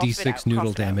take Just cough it 1d6 out, noodle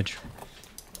cough it out. damage.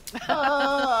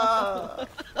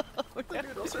 The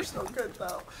noodles are so good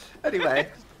though. Anyway,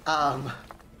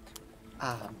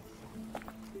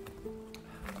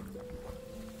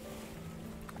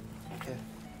 if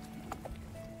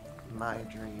my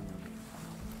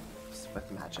dreams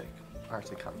with magic are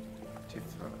to come to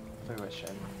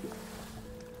fruition,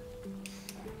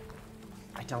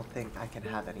 I don't think I can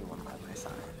have anyone by my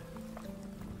side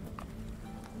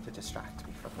to distract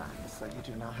me from that, so you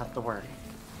do not have to worry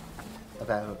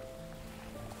about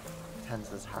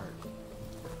Tenza's heart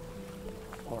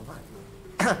or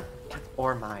mine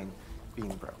or mine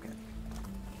being broken.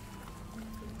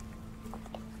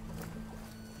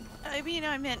 I mean,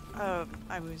 I meant,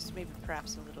 I was maybe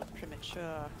perhaps a little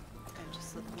premature, and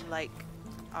just like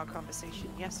our conversation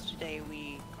yesterday,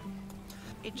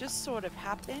 it just sort of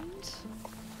happened,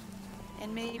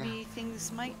 and maybe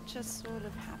things might just sort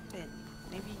of happen.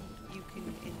 Maybe you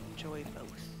can enjoy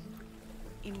both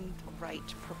in the right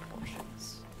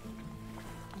proportions.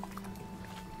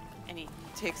 And he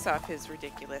takes off his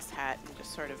ridiculous hat and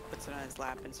just sort of puts it on his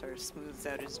lap and sort of smooths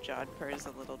out his jodhpurs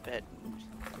a little bit.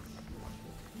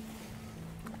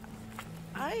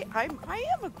 I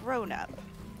am a grown-up.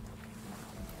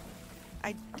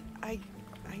 I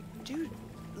do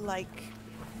like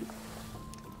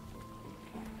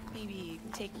maybe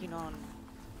taking on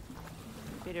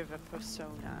a bit of a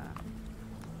persona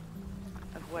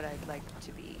of what I'd like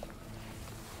to be.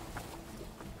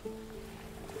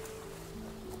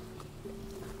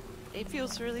 It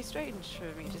feels really strange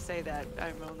for me to say that.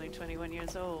 I'm only 21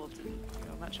 years old, and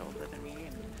you're much older than me,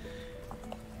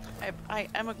 and I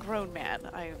am a grown man.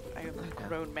 I am a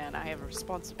grown man. I have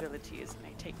responsibilities, and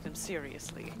I take them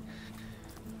seriously.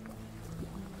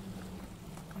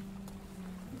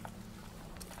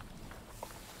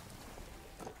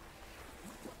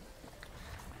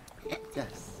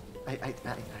 Yes, I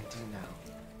do know.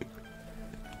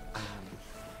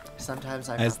 Sometimes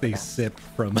I'm As not the they best, sip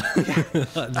from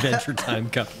Adventure Time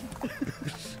cup.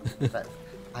 but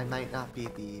I might not be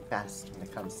the best when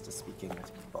it comes to speaking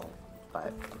with people,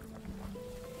 but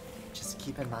just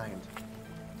keep in mind,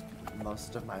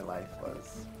 most of my life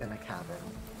was in a cabin,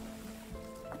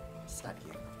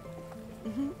 studying.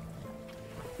 Mm-hmm.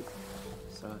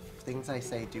 So if things I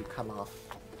say do come off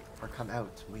or come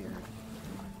out weird,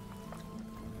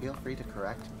 feel free to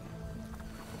correct me.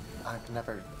 I've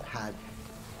never had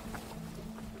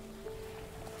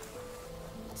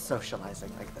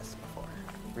socializing like this before,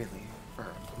 really, for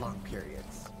long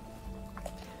periods.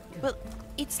 Well,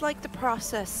 it's like the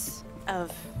process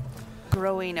of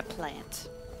growing a plant.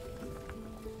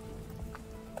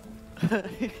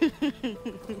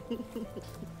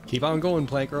 Keep on going,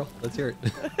 plant girl. Let's hear it.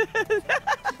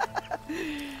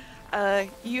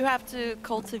 You have to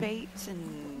cultivate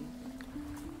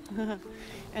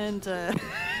and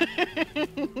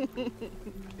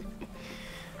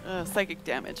psychic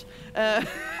damage.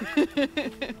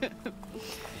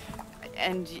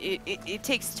 And it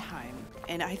takes time,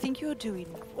 and I think you're doing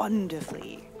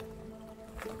wonderfully.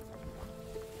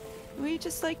 We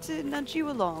just like to nudge you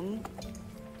along,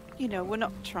 you know, we're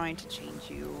not trying to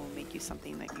change you or make you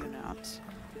something that you're not.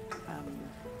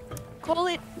 Call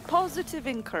it positive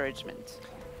encouragement.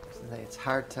 It's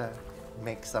hard to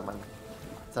make someone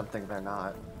something they're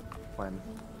not when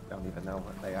they don't even know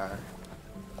what they are.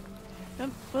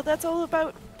 Well,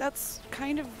 that's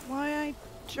kind of why I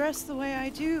dress the way I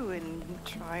do and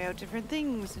try out different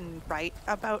things and write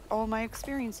about all my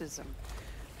experiences. I'm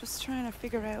just trying to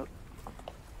figure out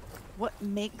what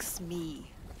makes me.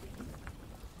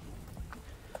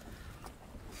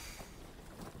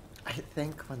 I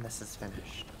think when this is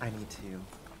finished, I need to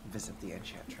visit the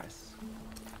Enchantress.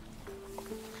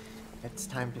 It's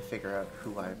time to figure out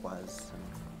who I was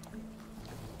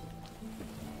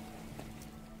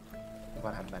and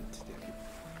what I'm meant to do.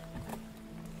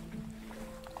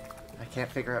 I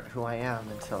can't figure out who I am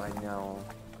until I know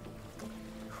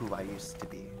who I used to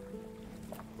be.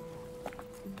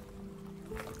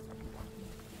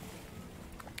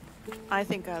 I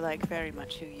think I like very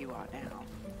much who you are now.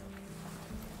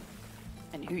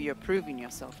 And who you're proving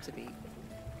yourself to be.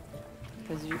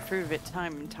 Because you prove it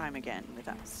time and time again with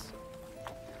us.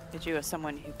 That you are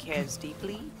someone who cares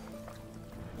deeply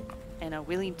and are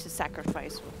willing to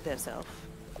sacrifice their self,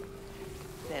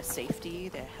 their safety,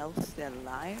 their health, their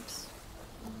lives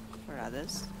for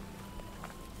others.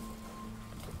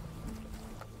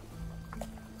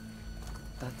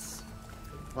 That's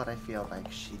what I feel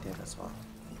like she did as well.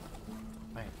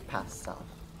 My past self.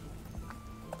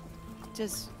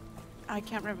 I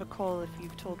can't recall if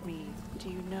you've told me, do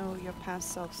you know your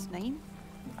past self's name?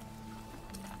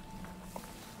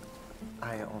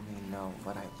 I only know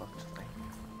what I looked like.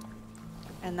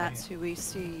 And that's who we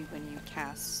see when you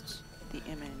cast the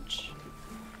image.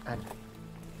 And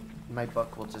my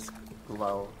book will just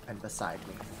glow, and beside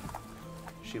me,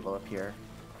 she will appear.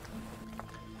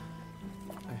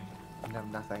 I know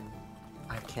nothing.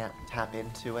 I can't tap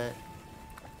into it.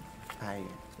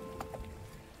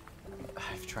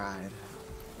 I've tried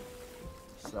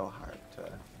so hard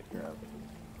to figure out,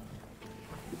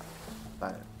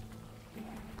 but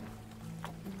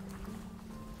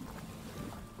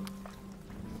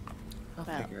I'll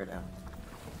figure it out.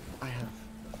 I have,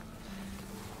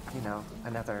 you know,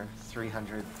 another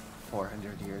 300,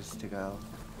 400 years to go.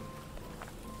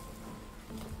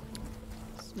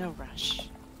 There's no rush.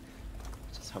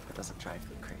 Just hope it doesn't drive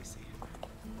me crazy.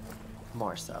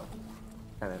 More so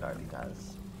than it already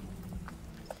does.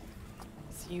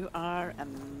 You are a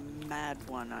mad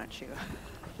one, aren't you?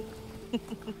 I'm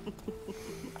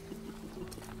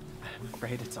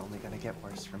afraid it's only gonna get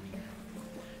worse from here.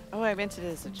 Oh, I meant it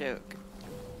as a joke.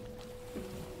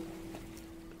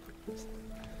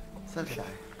 So did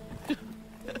I.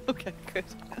 Okay, good.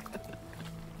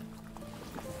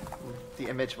 The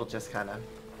image will just kind of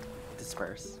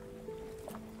disperse.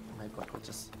 My book will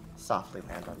just softly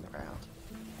land on the ground.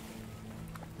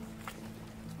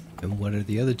 And what are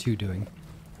the other two doing?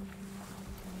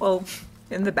 Well,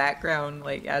 in the background,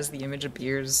 like, as the image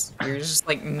appears, you're just,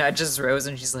 like, nudges Rose,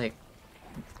 and she's like,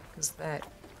 who's that?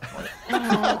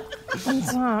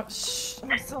 Stop. Shh.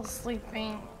 I'm still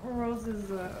sleeping. Rose is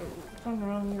coming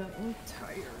around me like, I'm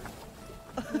tired.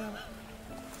 Yeah.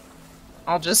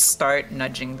 I'll just start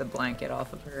nudging the blanket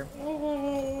off of her.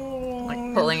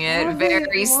 Like, pulling it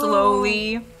very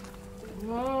slowly.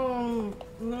 Mom,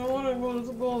 I want to go to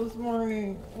school this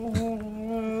morning.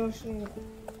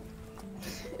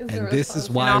 And this is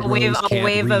why I'll wave, Rose I'll can't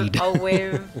wave, read.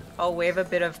 I'll wave a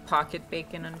bit of pocket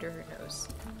bacon under her nose.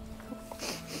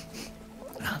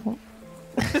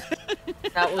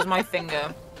 That was my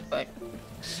finger, but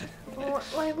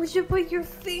Why would you put your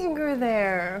finger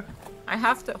there? I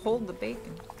have to hold the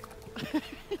bacon.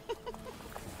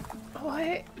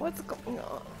 What? What's going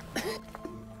on?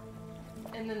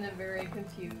 And then the very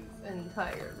confused and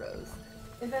tired Rose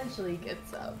eventually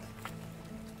gets up.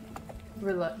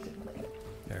 Reluctantly.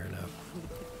 Fair enough.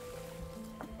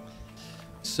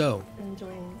 So,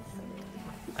 Enjoying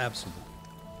the absolutely.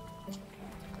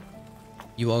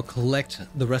 You all collect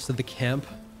the rest of the camp.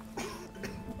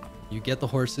 You get the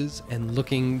horses, and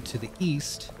looking to the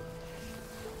east,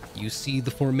 you see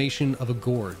the formation of a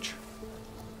gorge.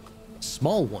 A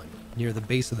small one near the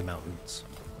base of the mountains,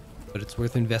 but it's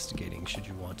worth investigating should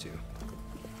you want to.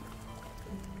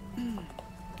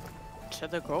 To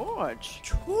the gorge.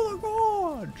 To the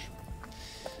gorge!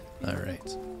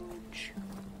 Alright.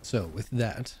 So, with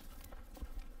that,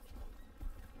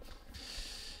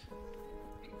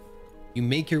 you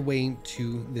make your way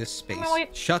to this space. Oh,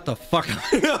 wait. Shut the fuck up.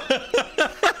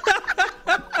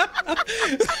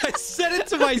 I said it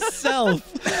to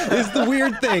myself. Is the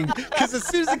weird thing. Because as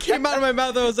soon as it came out of my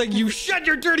mouth, I was like, you shut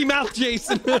your dirty mouth,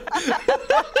 Jason.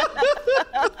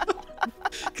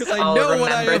 Because I I'll know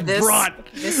what I remember have this, brought.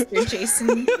 Mr.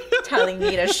 Jason telling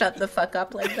me to shut the fuck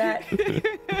up like that.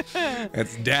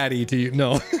 That's daddy to you.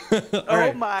 No. All Oh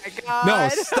right. my god. No,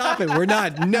 stop it. We're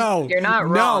not. No. You're not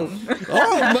wrong.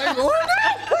 Oh my lord.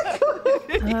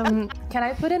 Can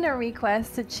I put in a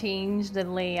request to change the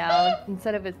layout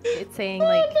instead of it saying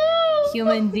like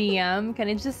human DM? Can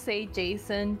it just say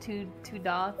Jason two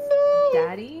dots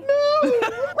daddy?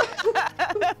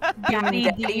 Daddy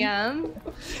DM.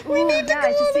 Ooh, yeah,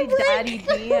 I just say daddy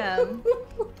DM.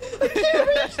 I can't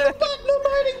reach the button. I'm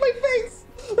hiding my face.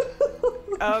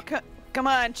 Oh, come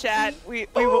on, chat.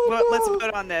 Let's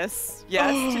vote on this.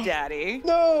 Yes to daddy.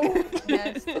 No.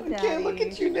 Yes, daddy. I can't look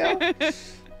at you now.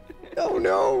 Oh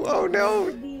no. Oh no.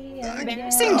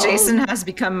 Embarrassing Jason has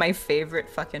become my favorite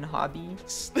fucking hobby.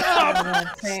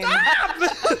 Stop.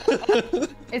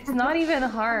 It's not even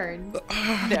hard.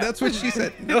 That's what she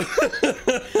said. No.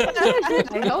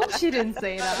 I hope she didn't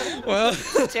say that. Well,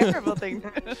 Terrible thing.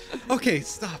 okay,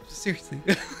 stop. Seriously.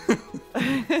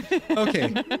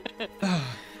 Okay.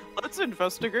 Let's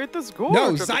investigate this gorge.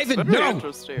 No, if it's Zyvan, very no.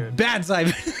 interesting. Bad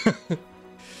Zyvan.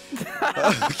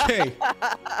 Okay.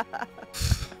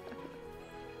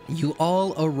 You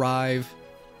all arrive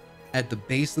at the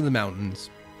base of the mountains.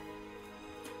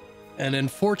 And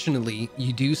unfortunately,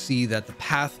 you do see that the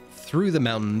path through the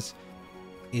mountains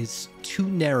is too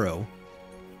narrow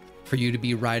for you to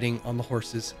be riding on the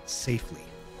horses safely.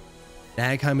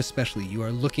 Nagheim especially, you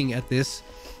are looking at this.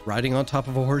 Riding on top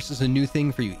of a horse is a new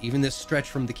thing for you. Even this stretch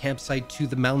from the campsite to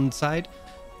the mountainside,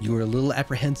 you are a little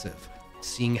apprehensive,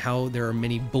 seeing how there are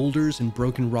many boulders and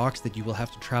broken rocks that you will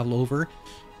have to travel over.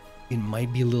 It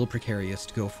might be a little precarious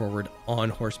to go forward on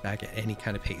horseback at any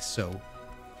kind of pace. So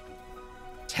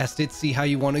test it, see how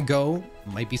you want to go.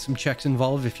 Might be some checks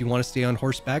involved if you want to stay on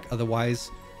horseback.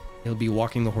 Otherwise, you'll be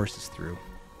walking the horses through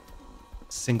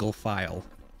single file.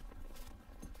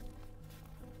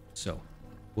 So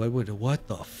what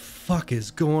the fuck is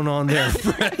going on there,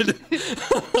 Fred?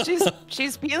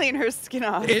 she's peeling her skin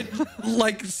off. It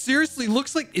like seriously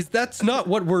looks like that's not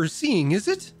what we're seeing, is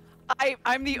it?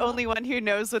 I'm the only one who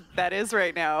knows what that is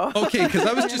right now. Okay, because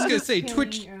I was just gonna say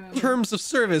Twitch terms of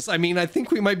service. I mean, I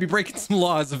think we might be breaking some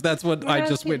laws if that's what I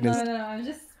just witnessed. No, I'm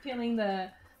just peeling the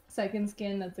second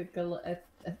skin. That's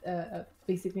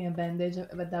basically a bandage,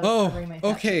 but that was covering my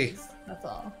okay. tattoos. That's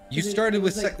all. You started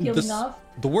with like peeling off,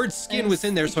 the word skin was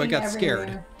in there, so I got scared.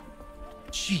 everywhere.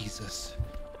 Jesus.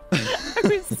 I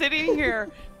was sitting here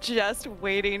just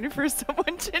waiting for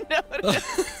someone to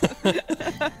notice.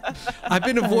 I've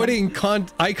been avoiding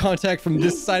eye contact from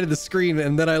this side of the screen,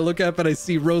 and then I look up and I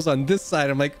see Rose on this side.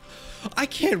 I'm like, I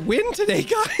can't win today,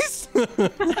 guys.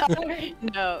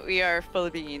 No, we are full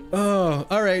of beans. Oh,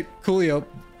 all right, coolio.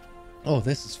 Oh,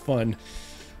 this is fun.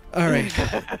 All right.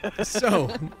 So,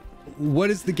 what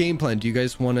is the game plan? Do you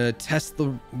guys want to test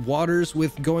the waters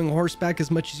with going horseback as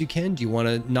much as you can? Do you want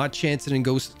to not chance it and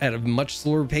go at a much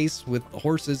slower pace with the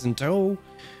horses in tow?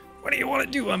 What do you want to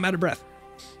do? I'm out of breath.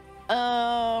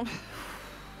 Well,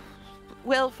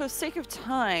 for sake of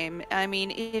time, I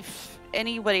mean, if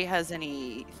anybody has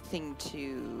anything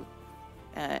to,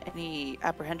 any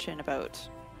apprehension about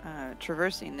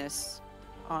traversing this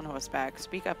on horseback,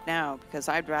 speak up now, because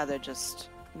I'd rather just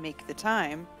make the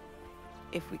time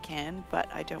if we can, but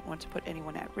I don't want to put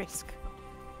anyone at risk.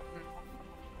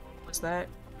 Was that?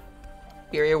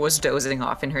 Iria was dozing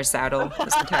off in her saddle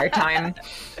this entire time.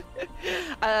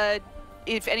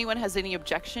 If anyone has any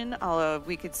objection,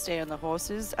 we could stay on the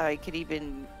horses.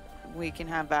 We can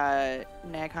have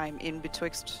Nagheim in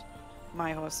betwixt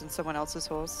my horse and someone else's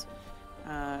horse,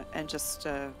 and just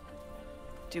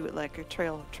do it like a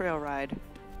trail ride.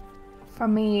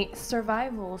 From a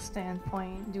survival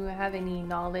standpoint, do you have any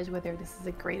knowledge whether this is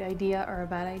a great idea or a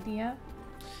bad idea?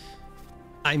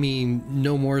 I mean,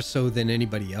 no more so than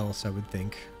anybody else, I would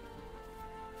think.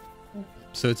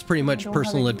 So it's pretty much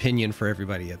personal opinion for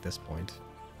everybody at this point.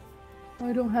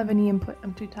 I don't have any input.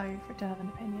 I'm too tired to have an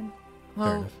opinion.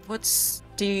 Well, what's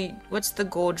the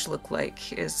gorge look like?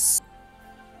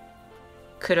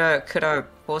 Could our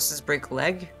horses break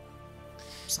leg?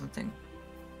 Something.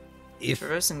 If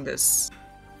traversing this,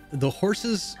 the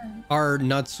horses are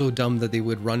not so dumb that they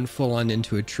would run full on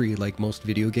into a tree like most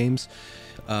video games.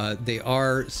 They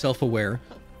are self-aware,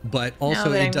 but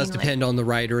also it does depend on the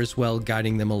rider as well,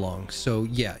 guiding them along. So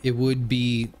yeah, it would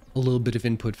be a little bit of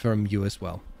input from you as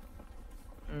well.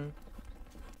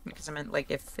 Because I meant, like,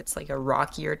 if it's like a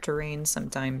rockier terrain,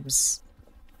 sometimes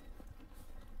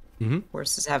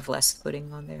horses have less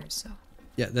footing on there. So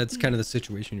yeah, that's kind of the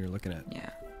situation you're looking at.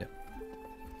 Yeah.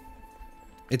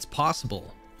 It's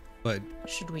possible, but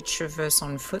should we traverse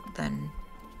on foot then,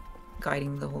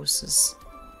 guiding the horses?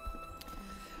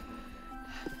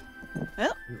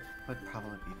 Well, would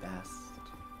probably be best.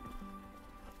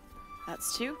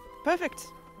 that's 2. Perfect.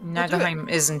 We'll do it. Nagaheim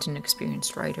isn't an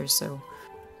experienced rider, so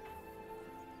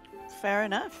Fair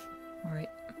enough. all right.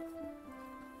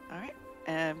 All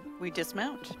right. We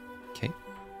dismount. Okay.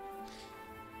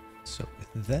 So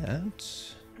with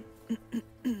that,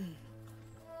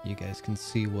 you guys can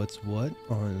see what's what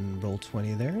on roll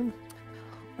 20 there.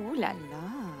 Ooh la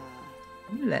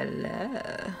la. Ooh la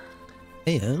la.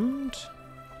 And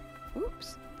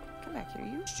Oops. Come back here,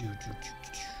 you.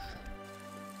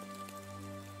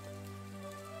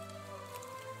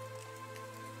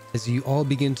 as you all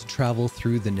begin to travel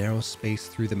through the narrow space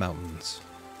through the mountains,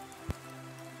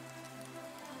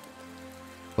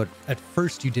 what at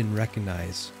first you didn't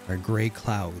recognize are gray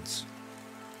clouds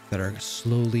that are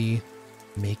slowly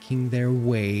making their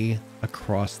way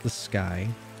across the sky,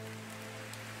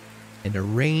 and a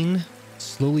rain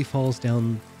slowly falls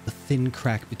down the thin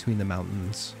crack between the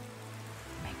mountains.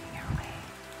 Making our way.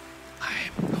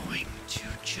 I'm going to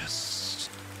just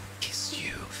kiss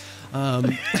you.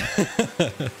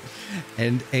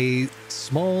 And a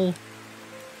small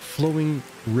flowing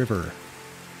river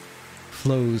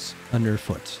flows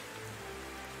underfoot,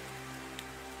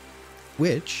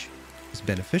 which is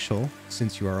beneficial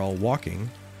since you are all walking,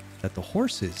 that the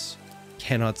horses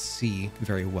cannot see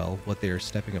very well what they are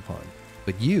stepping upon.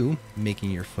 But you,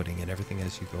 making your footing and everything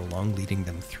as you go along, leading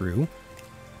them through,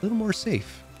 a little more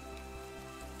safe.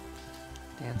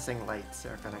 Dancing lights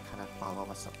are gonna kind of follow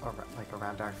us like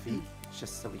around our feet,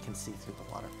 just so we can see through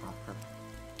the water properly.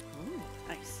 Ooh,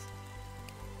 nice.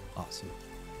 Awesome.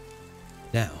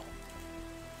 Now,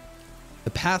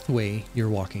 the pathway you're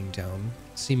walking down,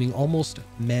 seeming almost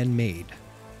man-made,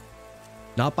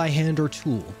 not by hand or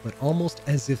tool, but almost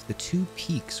as if the two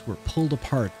peaks were pulled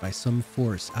apart by some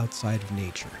force outside of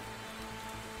nature.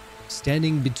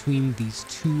 Standing between these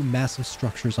two massive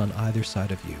structures on either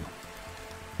side of you,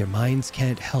 your minds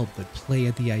can't help but play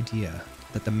at the idea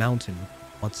that the mountain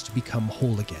wants to become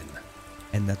whole again,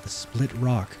 and that the split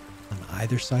rock on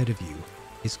either side of you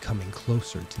is coming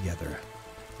closer together,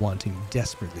 wanting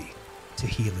desperately to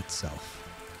heal itself.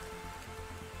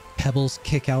 Pebbles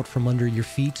kick out from under your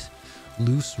feet,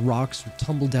 loose rocks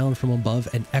tumble down from above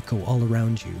and echo all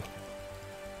around you.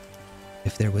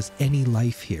 If there was any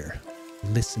life here,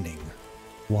 listening,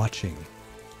 watching,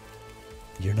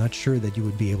 you're not sure that you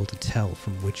would be able to tell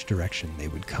from which direction they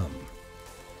would come.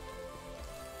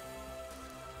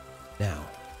 Now,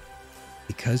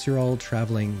 because you're all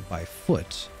traveling by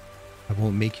foot, I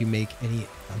won't make you make any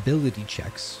ability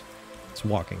checks. It's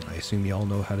walking. I assume you all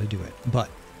know how to do it. But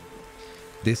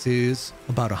this is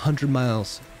about 100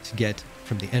 miles to get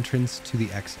from the entrance to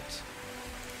the exit.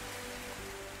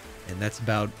 And that's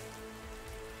about,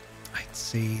 I'd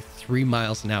say, 3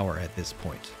 miles an hour at this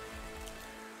point.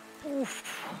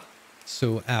 Oof.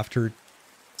 So after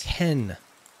 10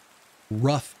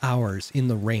 rough hours in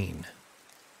the rain,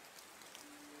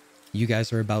 you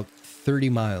guys are about 30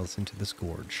 miles into this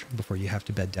gorge before you have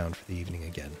to bed down for the evening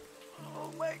again.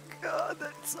 Oh my god,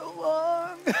 that's so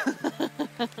long.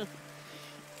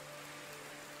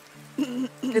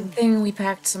 Good thing we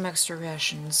packed some extra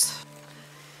rations.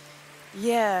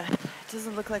 Yeah, it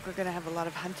doesn't look like we're gonna have a lot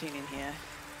of hunting in here.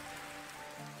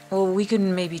 Well, we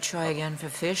can maybe try again for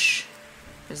fish.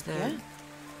 Is there? Yeah.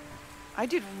 I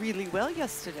did really well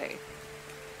yesterday.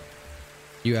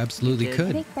 You absolutely did. I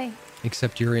could, think by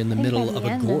except you're in the I think middle by of the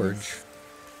a end gorge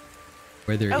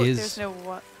where there Oh, is there's no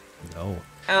what? no.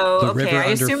 Oh, The okay. river I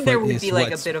assumed there underfoot would is be like a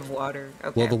what's- bit of water.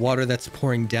 Okay. Well, the water that's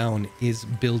pouring down is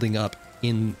building up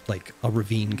in like a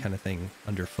ravine kind of thing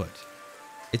underfoot.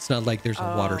 It's not like there's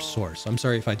a water Oh. source. I'm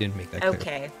sorry if I didn't make that clear.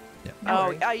 Okay. Yeah. No Oh,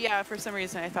 worries. yeah. For some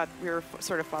reason, I thought we were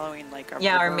sort of following like a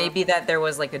Yeah, or river. maybe that there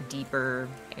was like a deeper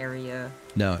area.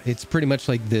 No, it's pretty much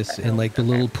like this, and like the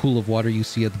Okay. little pool of water you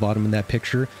see at the bottom in that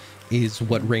picture is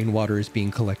what rainwater is being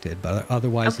collected, but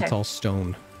otherwise it's Okay. all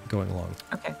stone going along.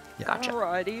 Okay. Yeah. Gotcha.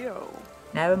 Rightio.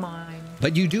 Never mind.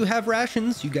 But you do have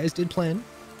rations. You guys did plan.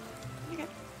 Okay.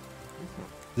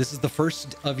 This is the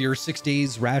first of your 6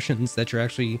 days rations that you're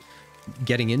actually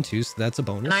getting into, so that's a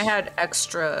bonus. And I had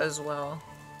extra as well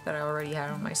that I already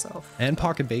had on myself. And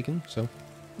pocket bacon, so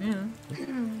Yeah.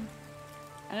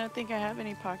 I don't think I have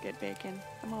any pocket bacon.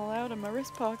 I'm all out of my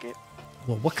wrist pocket.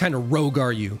 well, what kind of rogue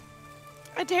are you?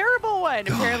 A terrible one,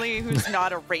 apparently, who's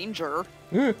not a ranger.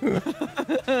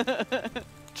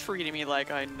 Treating me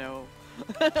like I know.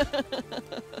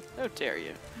 How dare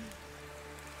you?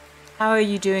 How are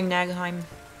you doing, Nagheim?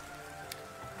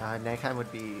 Nagheim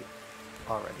would be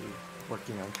already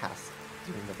working on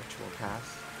doing the ritual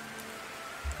cast.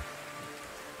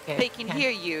 Okay, They can okay.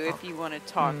 hear you if Oh. you want to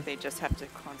talk. Mm. They just have to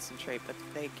concentrate, but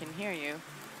they can hear you.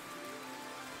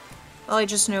 Well, I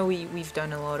just know we've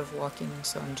done a lot of walking,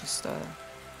 so I'm just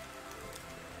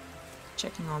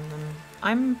checking on them.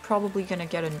 I'm probably gonna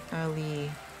get an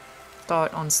early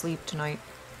start on sleep tonight.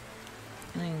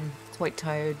 I'm quite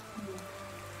tired.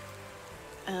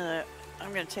 I'm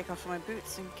gonna take off my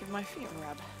boots and give my feet a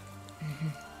rub.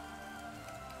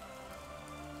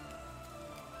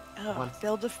 Oh,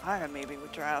 build a fire maybe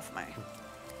would dry off my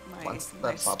Once the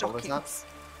my bubble is up, stockings.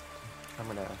 I'm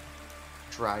gonna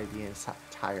dry the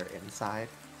entire inside,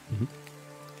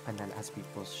 and then as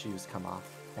people's shoes come off,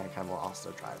 Mankind will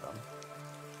also dry them.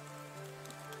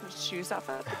 Shoes off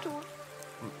at the door.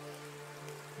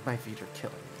 My feet are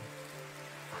killing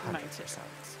me. 100%.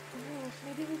 Ooh,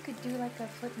 maybe we could do like a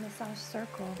foot massage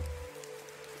circle.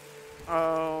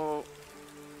 Oh,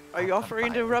 are you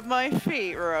offering to rub my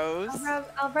feet, Rose?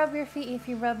 I'll rub your feet if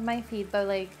you rub my feet, but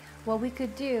like what we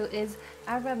could do is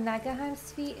I rub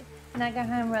Nagaheim's feet,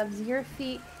 Nagaheim rubs your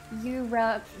feet, you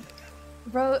rub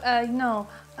you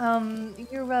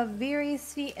rub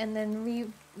Viri's feet, and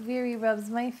then Viri rubs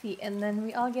my feet, and then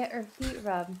we all get our feet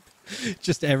rubbed.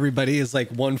 Just everybody is like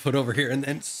 1 foot over here and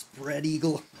then spread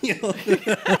eagle. You know?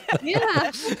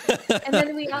 Yeah. And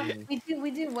then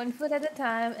we do 1 foot at a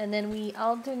time, and then we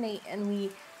alternate and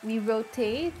we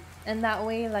rotate, and that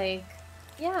way, like,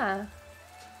 yeah.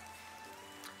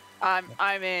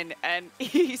 I'm in, and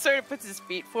he sort of puts his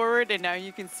feet forward, and now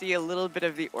you can see a little bit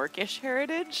of the orcish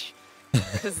heritage,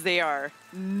 because they are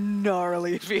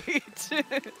gnarly feet.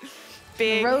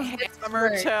 Big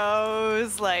hammer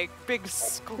toes, like big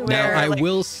square. Now, I like,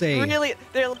 will say...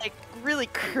 they're like really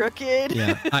crooked.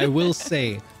 Yeah, I will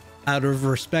say, out of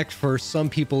respect for some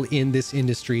people in this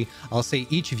industry, I'll say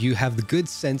each of you have the good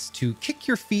sense to kick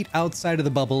your feet outside of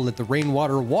the bubble, let the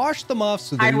rainwater wash them off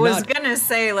so they're I was not gonna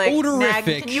say, like, Nag,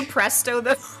 odorific. can you presto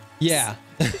them? Yeah.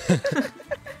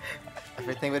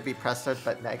 Everything would be prestoed,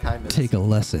 but Nagheim is Take a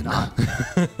lesson.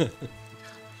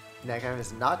 Nagheim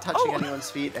is not touching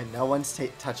anyone's feet, and no one's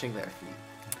touching their feet.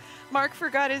 Mark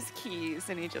forgot his keys,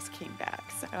 and he just came back,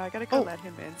 so I gotta go let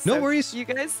him in. No So worries. You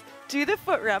guys do the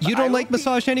foot rub. You I don't will like be-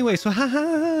 massage anyway, so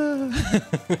ha.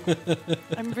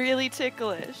 I'm really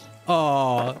ticklish.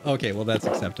 Oh, okay, well that's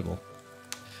acceptable.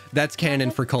 That's canon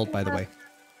for cult, by the way.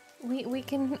 We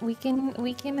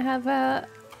can have a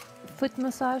foot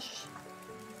massage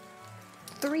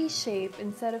 3 shape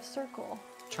instead of circle.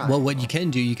 Well, what you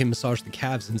can do, you can massage the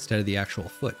calves instead of the actual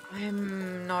foot.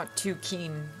 I'm not too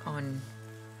keen on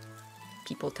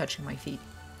people touching my feet.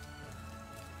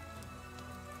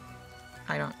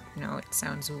 I don't know, it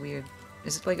sounds weird.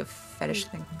 Is it like a fetish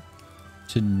thing?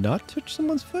 To not touch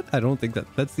someone's foot? I don't think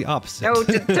that's the opposite. No,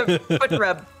 to foot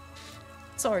rub.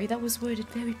 Sorry, that was worded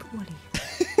very poorly.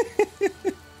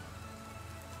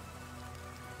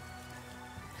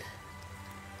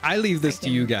 I leave this to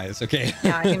you guys, okay?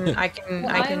 Yeah, I can.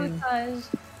 Massage,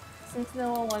 since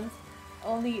no one wants,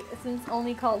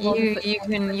 only called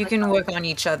you can work on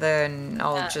each other, and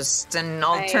I'll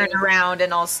turn around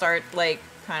and I'll start like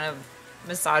kind of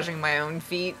massaging my own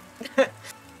feet.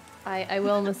 I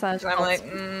will massage. I'm like,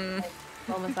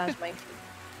 I'll massage my feet,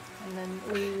 and then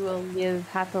we will live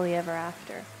happily ever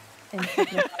after.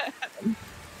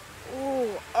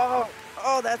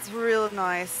 Oh, that's real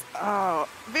nice. Oh,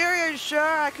 very sure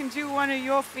I can do one of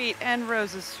your feet and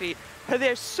Rose's feet. But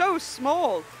they're so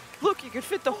small. Look, you could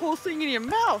fit the whole thing in your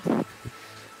mouth.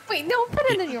 Wait, don't put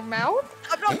it in your mouth.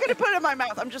 I'm not gonna put it in my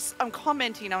mouth. I'm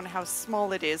commenting on how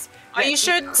small it is. Are you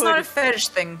sure it's not a fetish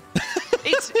thing?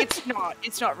 It's not.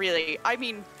 It's not really. I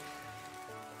mean,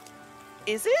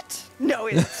 is it? No,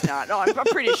 it's not. No, I'm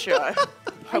pretty sure.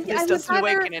 Hope this doesn't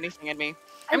awaken anything in me.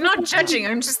 I'm not judging.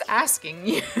 I'm just asking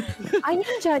you. I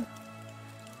am judge.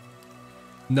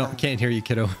 No, can't hear you,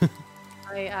 kiddo.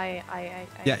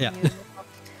 Yeah.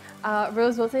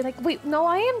 Rose will say like, wait, no,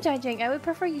 I am judging. I would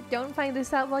prefer you don't find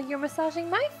this out while you're massaging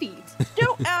my feet.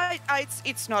 No,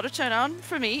 it's not a turn on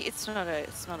for me. It's not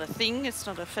a thing. It's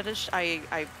not a fetish. I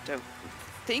don't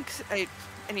think.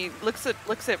 And he looks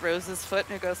at Rose's foot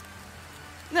and he goes,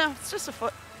 no, it's just a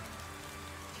foot.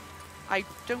 I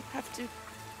don't have to.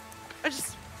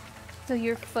 So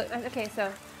your foot. Okay,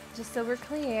 so just so we're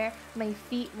clear, my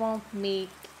feet won't make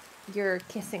your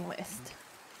kissing list.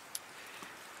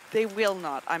 They will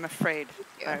not. I'm afraid.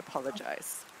 I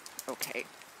apologize. Okay.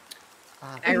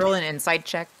 I roll an insight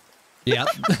check. Yeah.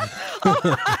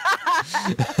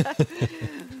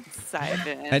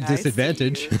 Simon, at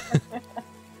disadvantage.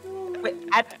 Wait,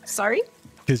 sorry?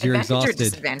 Because you're Advantage or exhausted.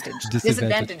 disadvantage?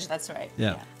 Disadvantage, that's right.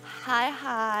 Yeah.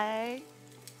 Hi.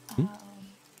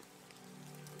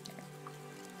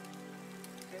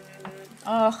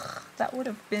 Ugh, that would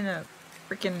have been a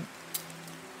freaking...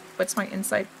 What's my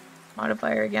insight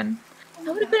modifier again?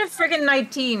 That would have been a friggin'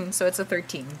 19, so it's a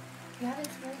 13. Yeah, that's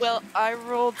right. Well, I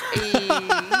rolled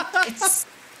a.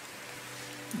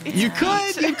 You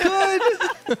could.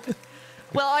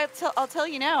 Well, I'll tell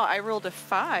you now. I rolled a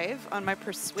 5 on my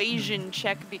persuasion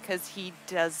check because he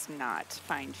does not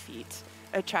find feet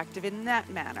attractive in that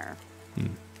manner.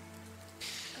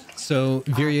 So,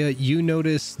 Viria, you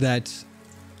notice that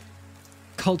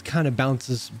Cult kind of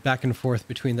bounces back and forth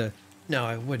between the, no,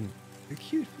 I wouldn't. They're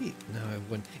cute feet. No, I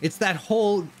wouldn't. It's that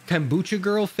whole kombucha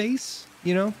girl face,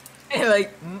 you know?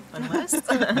 Like, unless.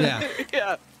 Yeah.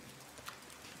 Yeah.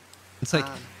 It's like,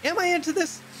 am I into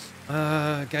this?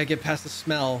 Gotta get past the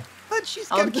smell. But she's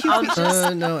got I'll cute feet.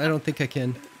 just- No, I don't think I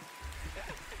can.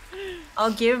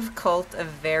 I'll give Colt a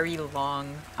very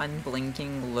long,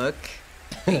 unblinking look.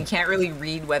 You can't really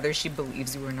read whether she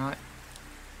believes you or not.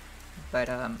 But,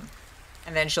 and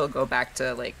then she'll go back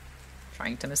to, like,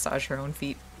 trying to massage her own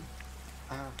feet.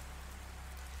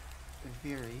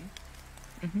 Viri,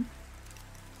 Mm-hmm.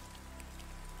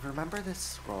 remember this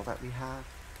scroll that we have?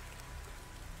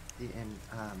 The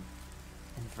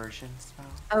inversion spell?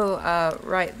 Oh,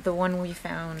 right, the one we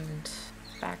found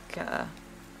back,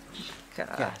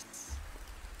 Yes.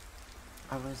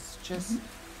 I was just,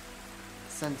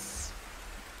 since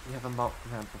we have a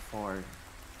moment before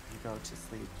you go to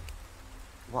sleep,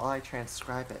 while I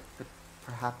transcribe it,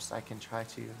 perhaps I can try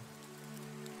to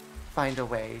find a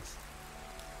way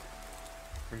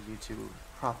for you to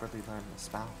properly learn the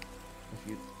spell. If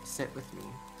you sit with me,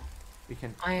 we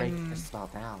can break the spell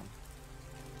down.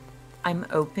 I'm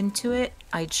open to it.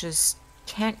 I just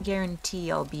can't guarantee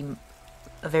I'll be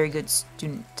a very good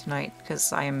student tonight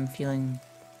because I am feeling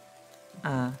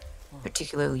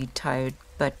particularly tired.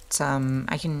 But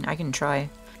I can try.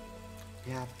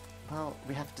 Yeah, well,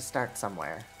 we have to start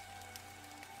somewhere.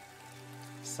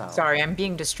 So. Sorry, I'm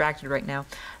being distracted right now.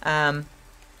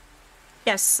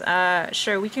 Yes,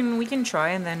 sure, we can try,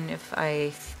 and then if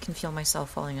I can feel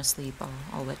myself falling asleep,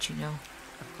 I'll let you know.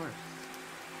 Of course.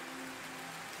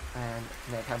 And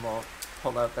Mayhem will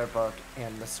pull out their book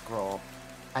and the scroll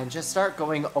and just start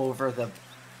going over the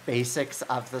basics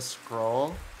of the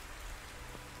scroll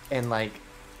in like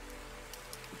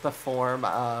the form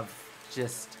of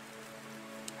just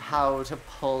how to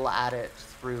pull at it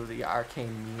through the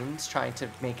arcane means, trying to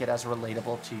make it as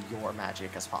relatable to your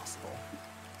magic as possible.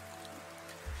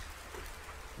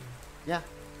 Yeah,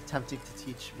 attempting to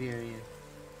teach Viri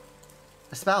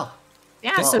a spell.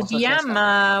 Yeah, Well, so also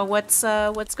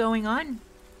DM, what's going on?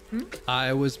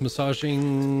 I was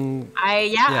massaging.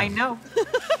 I know.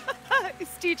 He's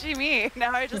teaching me.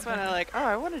 Now I just want to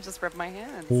I want to just rub my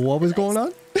hands. What was going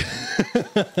on?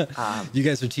 Um, You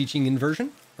guys are teaching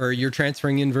inversion? Or you're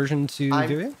transferring inversion to I'm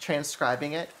Viria?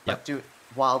 transcribing it, but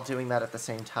while doing that at the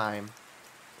same time,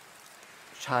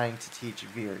 trying to teach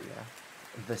Viria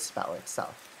the spell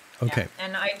itself. Okay. Yeah,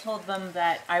 and I told them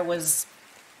that I was...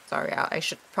 Sorry, I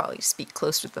should probably speak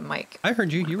closer to the mic. I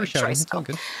heard you. You were Like, try shouting. It's all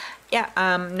spell. good.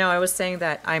 Yeah, no, I was saying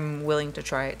that I'm willing to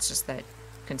try. It's just that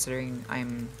considering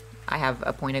I have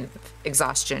a point of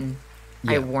exhaustion,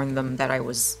 I Yeah. warned them that I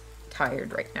was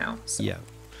tired right now. So. Yeah.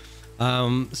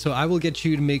 So I will get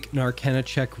you to make an Arcana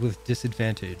check with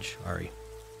disadvantage, Ari.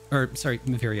 Or, sorry,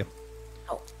 Viria.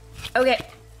 Oh, okay.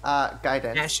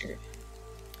 Guidance. Yeah, sure.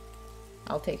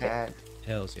 I'll take it. And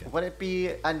Hells yeah. would it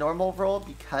be a normal roll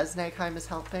because Nagheim is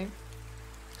helping?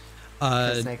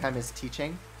 Because Nagheim is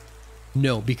teaching?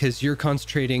 No, because you're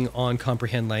concentrating on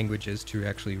comprehend languages to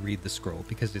actually read the scroll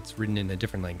because it's written in a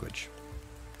different language.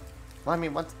 Well, I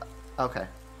mean, once... Okay.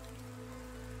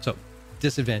 So,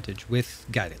 disadvantage with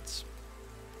guidance.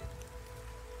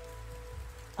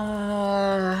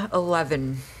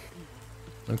 11.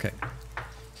 Okay.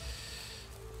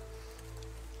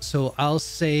 So I'll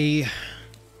say...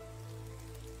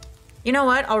 You know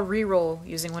what? I'll re-roll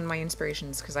using one of my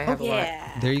inspirations because I have a lot.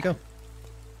 There you go.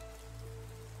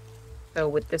 So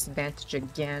with disadvantage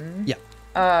again. Yeah.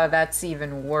 That's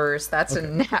even worse. That's a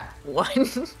nat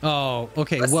 1. Oh,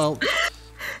 okay. Well,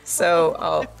 So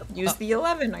I'll use the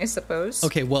 11, I suppose.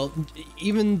 okay. Well,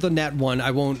 even the nat 1,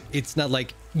 I won't. It's not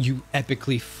like you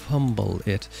epically fumble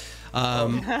it,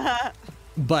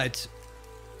 but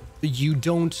you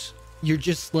don't. You're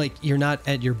just like you're not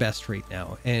at your best right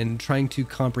now, and trying to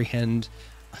comprehend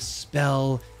a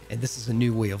spell, and this is a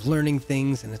new way of learning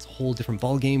things, and it's a whole different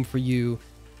ball game for you.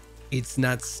 It's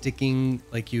not sticking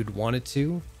like you'd want it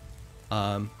to,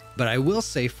 but I will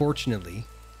say, fortunately,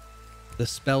 the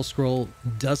spell scroll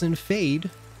doesn't fade,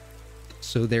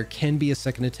 so there can be a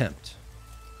second attempt.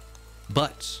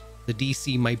 But the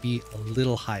DC might be a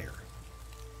little higher.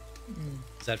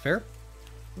 Is that fair?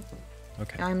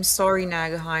 Okay. I'm sorry,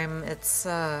 Nagaheim. It's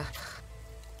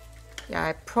Yeah,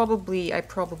 I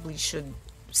probably should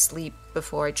sleep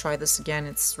before I try this again.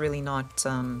 It's really not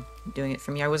doing it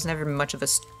for me. I was never much of a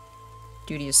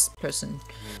studious person.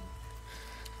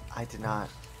 I did not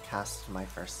cast my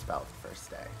first spell the first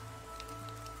day.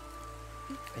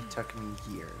 It took me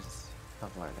years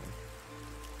of learning.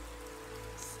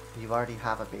 You already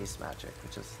have a base magic,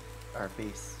 which is our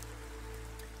base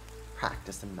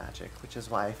practice in magic, which is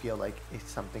why I feel like it's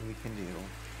something we can do.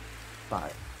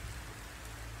 But,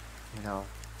 you know,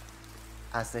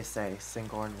 as they say,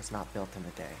 Singorn was not built in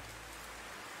a day.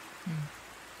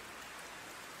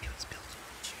 It was built.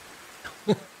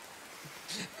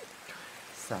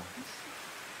 So,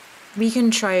 We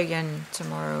can try again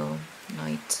tomorrow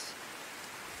night.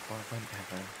 or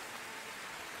whenever.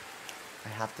 I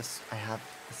have the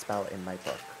spell in my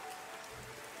book.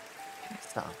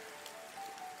 So,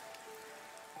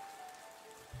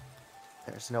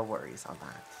 there's no worries on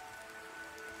that.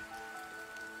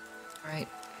 Alright.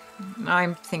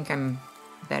 I think I'm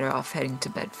better off heading to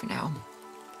bed for now.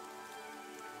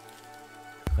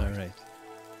 All right.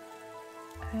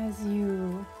 As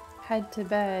you head to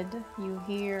bed, you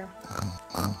hear.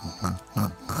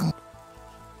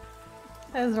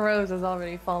 As Rose has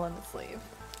already fallen asleep.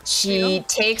 She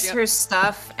takes her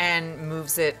stuff and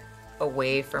moves it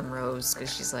away from Rose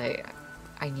because she's like,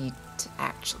 I need to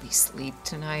actually sleep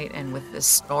tonight, and with this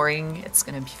snoring, it's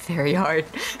gonna be very hard.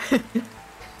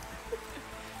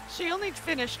 She only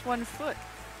finished 1 foot.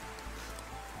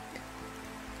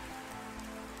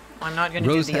 I'm not gonna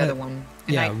do the other one.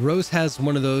 Good Yeah, night. Rose has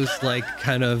one of those like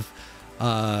kind of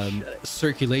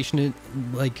circulation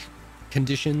like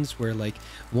conditions where like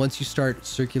once you start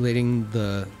circulating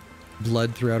the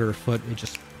blood throughout her foot, it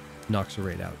just knocks her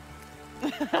right out.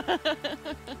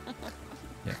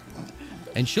 Yeah.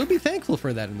 And she'll be thankful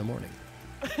for that in the morning.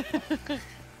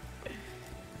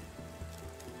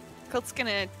 Colt's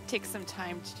gonna take some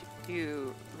time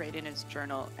to write in his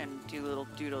journal and do little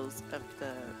doodles of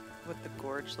what the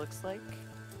gorge looks like,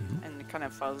 and kind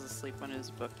of falls asleep on his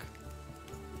book.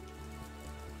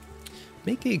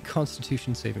 Make a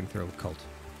Constitution saving throw, Cult.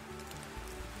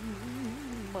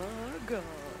 My God.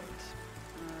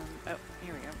 Oh,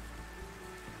 here we go.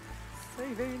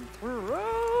 Saving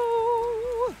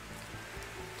throw.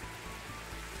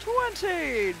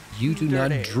 20. You do not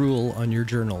Dirty. drool on your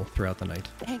journal throughout the night.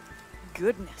 Thank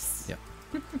goodness.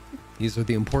 Yeah. These are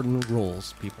the important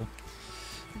rolls, people.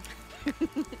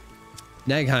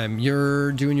 Nagheim,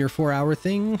 you're doing your 4-hour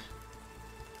thing?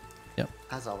 Yep.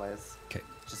 As always. Okay.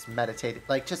 Just meditating,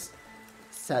 like just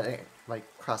setting, like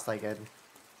cross-legged.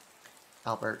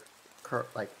 Albert,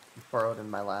 like burrowed in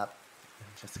my lap, and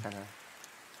just kind of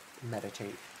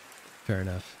meditate. Fair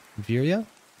enough. Virya,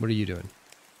 what are you doing?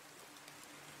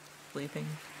 Sleeping.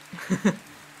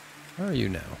 How are you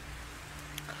now?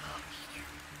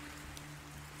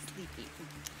 Sleepy.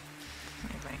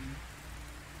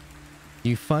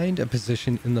 You find a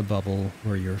position in the bubble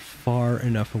where you're far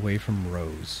enough away from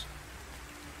Rose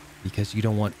because you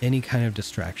don't want any kind of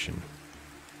distraction.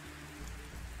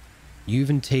 You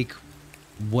even take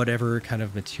whatever kind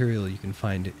of material you can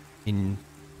find in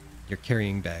your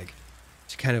carrying bag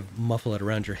to kind of muffle it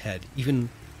around your head, even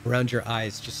around your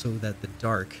eyes, just so that the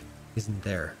dark isn't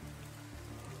there.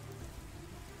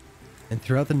 And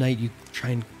throughout the night, you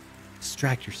try and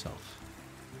distract yourself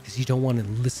because you don't want to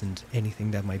listen to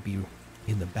anything that might be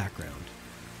in the background.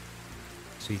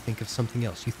 So you think of something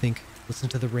else. You think, listen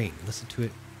to the rain, listen to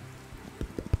it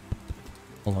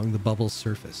along the bubble's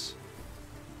surface.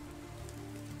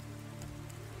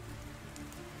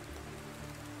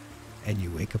 And you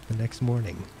wake up the next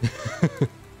morning.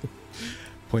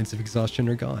 Points of exhaustion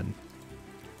are gone.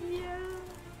 Yeah.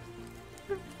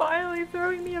 You're finally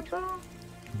throwing me a bone.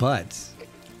 But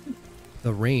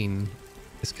the rain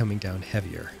is coming down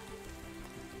heavier.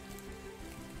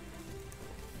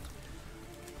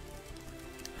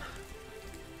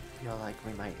 I feel like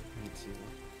we might need to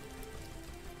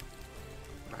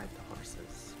ride the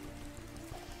horses.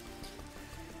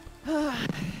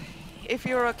 If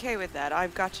you're okay with that,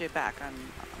 I've got you back. I'm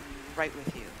right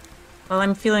with you. Well,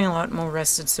 I'm feeling a lot more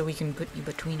rested, so we can put you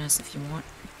between us if you want.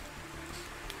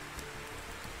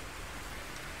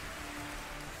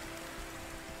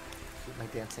 Keep my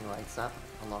dancing lights up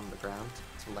along the ground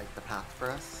to light the path for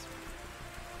us.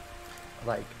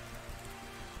 Like,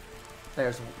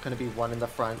 there's going to be one in the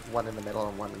front, one in the middle,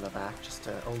 and one in the back, just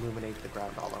to illuminate the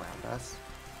ground all around us.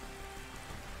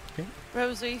 Okay.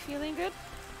 Rose, are you feeling good?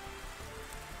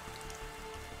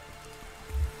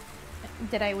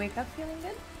 Did I wake up feeling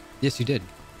good? Yes, you did.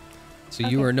 So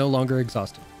Okay. you are no longer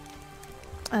exhausted.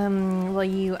 Well,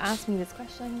 you asked me this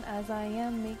question as I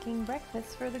am making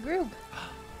breakfast for the group.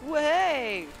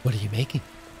 Way. What are you making?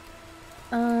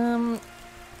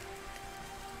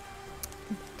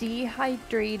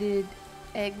 Dehydrated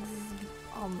eggs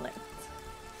omelet.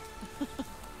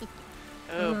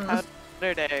 Oh,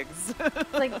 powdered eggs.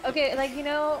 Like, okay, like, you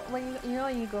know when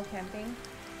you go camping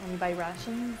and you buy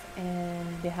rations and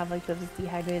they have like those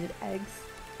dehydrated eggs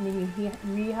and then you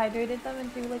rehydrated them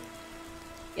into like,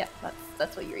 yeah,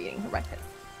 that's what you're eating for breakfast.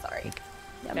 Sorry. Yum,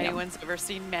 yum. Anyone's ever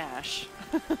seen MASH?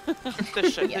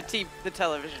 The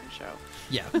television show.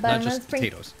 Yeah, But not I'm just gonna spring-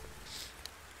 potatoes.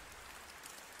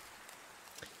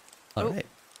 All right.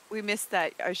 We missed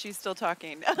that. Is she still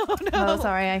talking? Oh no. Oh,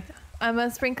 sorry. I'm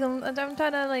gonna sprinkle. I'm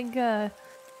trying to like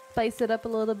spice it up a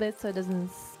little bit so it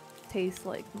doesn't taste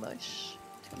like mush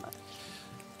too much.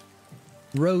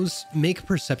 Rose, make a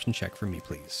perception check for me,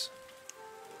 please.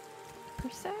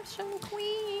 Perception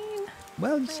queen.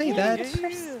 Well, you say that.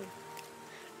 Yeah.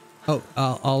 Oh,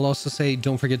 I'll also say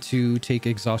don't forget to take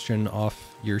exhaustion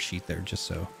off your sheet there, just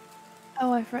so.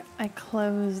 Oh, I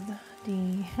closed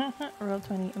the roll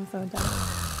 20. I'm so done.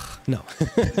 No.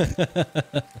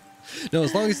 No,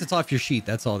 as long as it's off your sheet,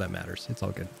 that's all that matters. It's all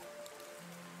good.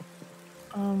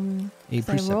 A 'Cause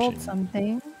I rolled perception.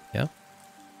 something. Yeah.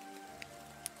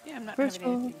 Yeah, I'm not First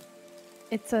having roll, anything.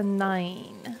 it's a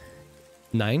 9.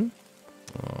 9?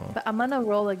 But I'm gonna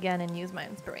roll again and use my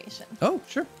inspiration. Oh,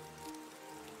 sure.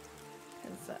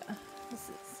 Because this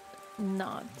is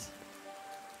not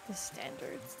the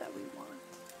standards that we want.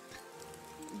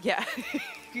 Yeah,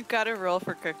 you gotta roll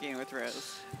for cooking with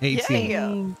Rose. 18.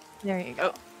 Yeah. There you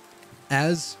go.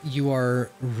 As you are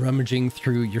rummaging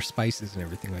through your spices and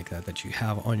everything like that you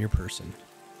have on your person,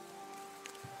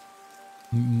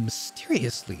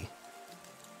 mysteriously,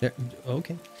 there,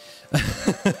 okay.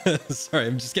 Sorry,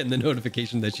 I'm just getting the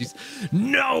notification that she's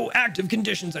no active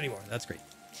conditions anymore. That's great.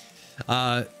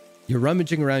 You're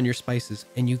rummaging around your spices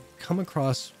and you come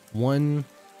across one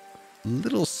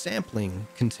little sampling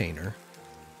container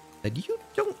that you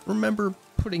don't remember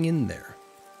putting in there.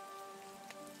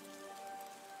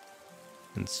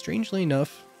 And strangely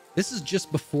enough, this is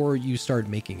just before you start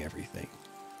making everything.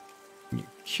 And your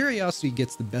curiosity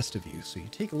gets the best of you, so you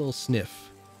take a little sniff,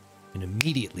 and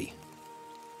immediately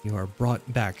you are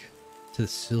brought back to the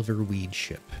Silverweed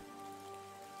ship.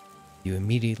 You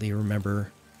immediately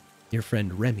remember your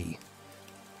friend Remy,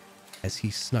 as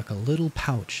he snuck a little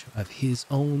pouch of his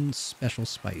own special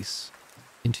spice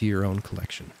into your own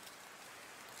collection.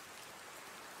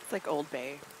 It's like Old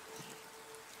Bay.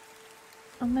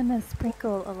 I'm gonna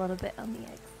sprinkle a little bit on the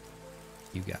eggs.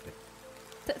 You got it.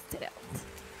 Test it out.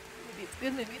 Maybe it's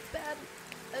good, maybe it's bad.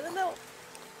 I don't know.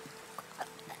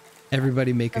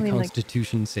 Everybody make a I mean, like-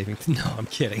 Constitution saving. No, I'm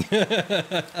kidding.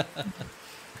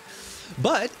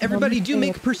 But everybody do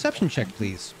make a perception check,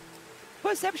 please.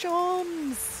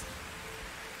 Perceptions.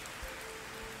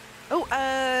 Oh,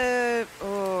 I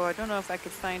don't know if I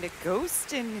could find a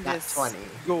ghost in Nat this 20.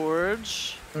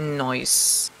 gorge.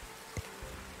 Nice.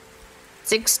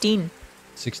 16.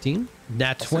 16.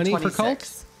 Nat Also 20 for 26.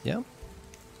 cult. Yeah.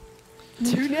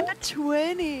 2 nat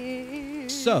 20.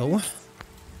 So,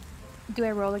 Do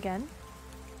I roll again?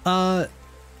 I'll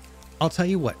tell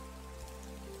you what.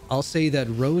 I'll say that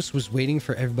Rose was waiting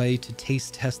for everybody to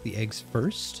taste test the eggs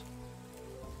first.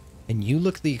 And you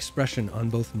look at the expression on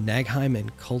both Nagheim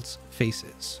and Cult's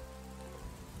faces.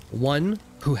 One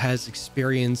who has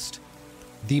experienced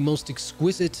the most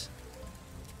exquisite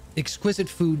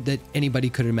food that anybody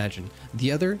could imagine.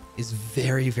 The other is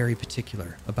very, very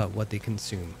particular about what they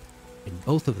consume. And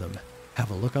both of them have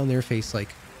a look on their face like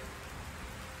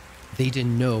they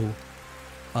didn't know.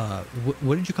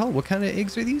 What did you call it? What kind of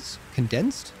eggs are these?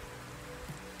 Condensed?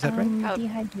 Is that right?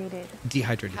 Dehydrated.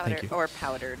 Dehydrated, thank Powdered you. or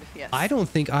powdered, yes. I don't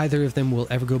think either of them will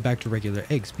ever go back to regular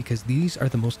eggs because these are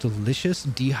the most delicious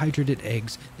dehydrated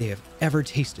eggs they have ever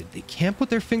tasted. They can't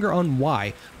put their finger on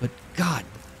why, but god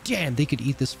damn, they could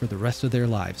eat this for the rest of their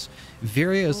lives.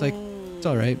 Varia is like, it's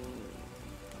all right.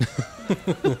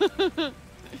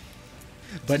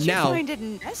 But Did now, you find a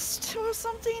nest or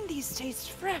something? These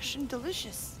taste fresh and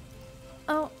delicious.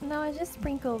 Oh, no, I just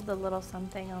sprinkled a little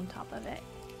something on top of it.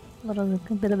 A little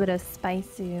bit of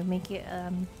spice to make it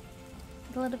a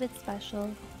little bit special.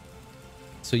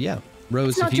 so yeah,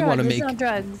 Rose, It's not if you want to drugs, make, it's not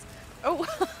drugs.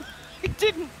 Oh, I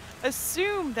didn't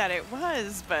assume that it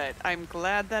was, but I'm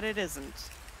glad that it isn't.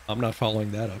 I'm not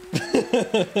following that up.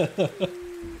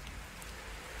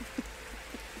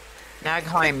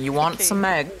 Nagheim, you want Okay. some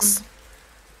eggs?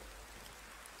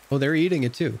 Oh, they're eating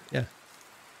it too. Yeah.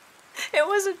 It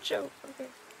was a joke. Okay.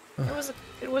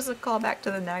 It was a callback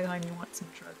to the Nagheim. You want some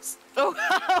drugs? Oh,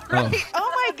 right. Oh.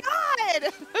 Oh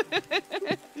my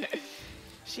god!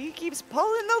 She keeps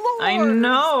pulling the lore. I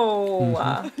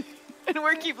know. And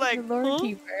we're keep like, The lore huh?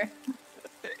 keeper.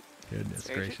 Goodness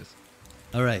Very gracious.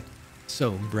 All right.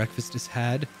 So breakfast is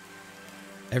had.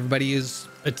 Everybody is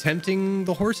attempting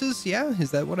the horses. Yeah,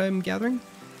 is that what I'm gathering?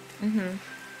 Mm-hmm.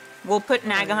 We'll put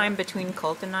Nagaheim between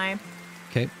Colt and I.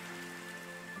 Okay.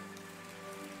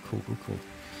 Cool.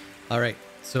 All right.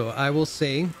 So I will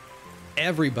say,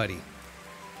 everybody,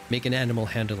 make an animal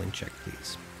handling check,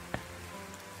 please.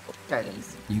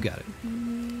 Guidance. You got it.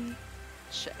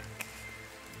 Check.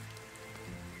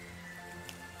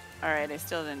 All right, I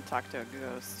still didn't talk to a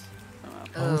ghost.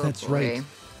 Oh, that's boy.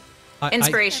 right.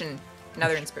 Inspiration.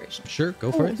 Another inspiration. Sure,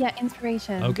 go for Oh, it. yeah,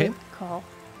 inspiration. Okay. Good call.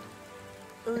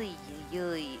 Sorry,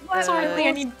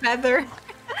 I need feather.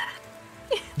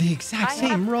 The exact I same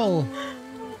have- roll.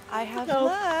 I have No.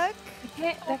 luck.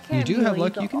 That You can't do be have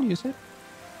luck. You illegal. can use it.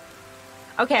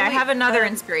 Okay, I wait, have another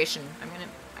inspiration.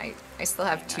 I still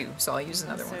have 2, so I'll use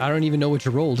another one. I don't even know what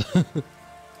you rolled.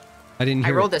 I didn't I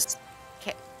hear rolled it. this.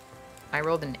 'Kay. I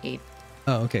rolled an 8.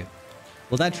 Oh, okay.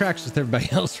 Well, that tracks with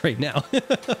everybody else right now.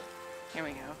 Here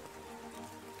we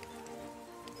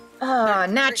go.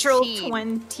 Natural 13.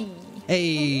 20. Hey.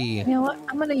 You know what?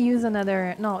 I'm gonna use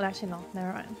another. No, actually, no.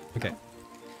 Never mind. Okay.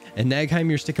 And Nagheim,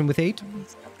 you're sticking with 8?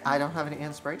 I don't have any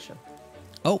inspiration.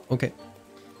 Oh, okay.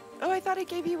 Oh, I thought I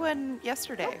gave you one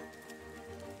yesterday.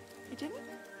 You didn't?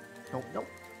 Nope.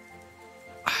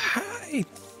 I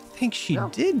think she No.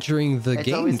 did during the It's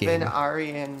game. always been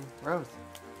Ari and Rose.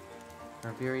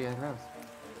 Or Viria and Rose.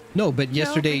 No, but No,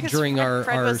 yesterday because during Fred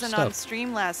our wasn't on stuff.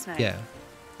 stream last night. Yeah.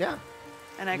 Yeah.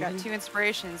 And I got 2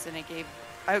 inspirations, and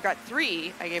I got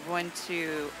 3. I gave one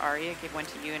to Ari, I gave one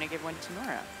to you, and I gave one to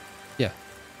Nora. Yeah.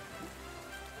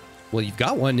 Well, you've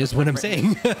got one, is what I'm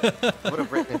saying. I would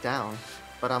have written it down,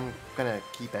 but I'm gonna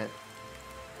keep it.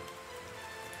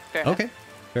 Fair enough. Okay,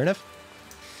 fair enough.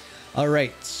 All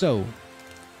right, so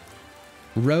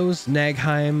Rose,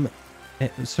 Nagheim,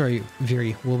 sorry,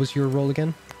 Viri, what was your roll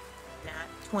again? Nat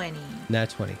 20. Nat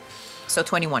 20. So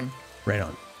 21. Right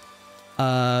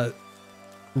on.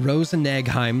 Rose and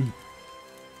Nagheim,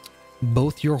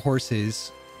 both your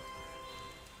horses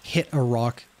hit a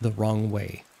rock the wrong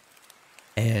way,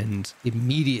 and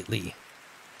immediately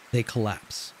they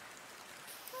collapse.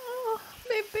 Oh,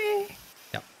 baby.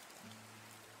 Yep.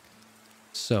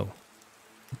 So,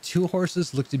 2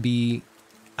 horses look to be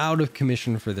out of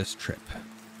commission for this trip,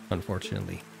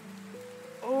 unfortunately.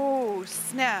 Oh,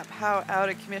 snap. How out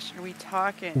of commission are we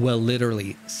talking? Well,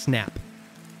 literally, snap.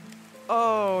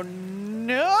 Oh,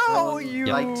 no, you.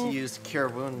 I'd like to use Cure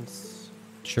Wounds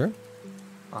Sure.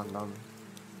 on them.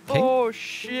 Okay. Oh,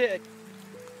 shit.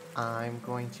 I'm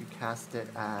going to cast it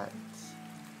at...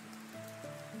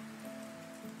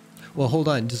 Well, hold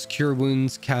on. Does Cure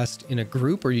Wounds cast in a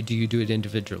group, or do you do it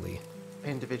individually?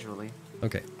 individually.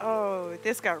 Okay. Oh,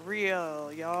 this got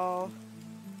real, y'all.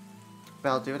 But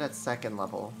I'll do it at 2nd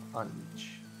level on each.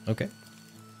 Okay.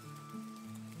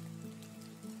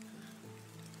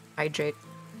 Hydrate.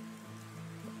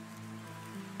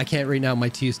 I can't right now. My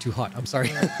tea is too hot. I'm sorry.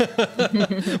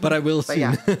 But I will But soon.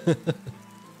 yeah.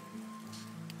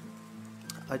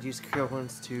 I'd use Cure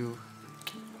Wounds to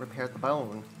repair the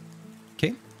bone.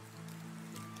 Okay.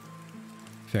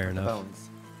 Fair The enough. bones.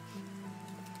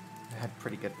 I had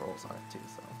pretty good rolls on it too,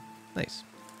 so. Nice.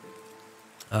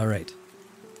 All right.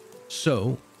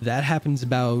 So that happens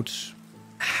about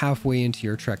halfway into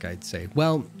your trek, I'd say.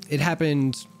 Well, it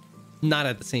happened not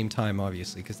at the same time,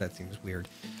 obviously, because that seems weird.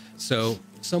 So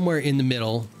somewhere in the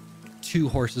middle, 2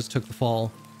 horses took the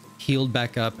fall, healed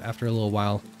back up after a little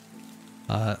while.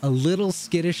 A little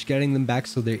skittish getting them back,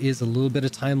 so there is a little bit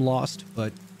of time lost,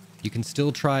 but you can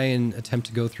still try and attempt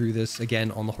to go through this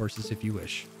again on the horses if you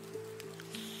wish.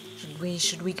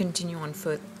 Should we continue on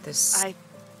foot? I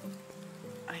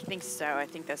think so. I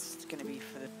think that's going to be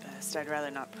for the best. I'd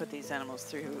rather not put these animals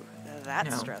through that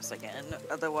No. stress again.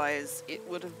 Otherwise, it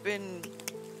would have been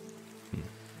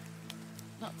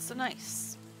not so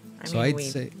nice. I So mean, I'd we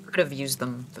say- could have used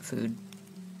them for food.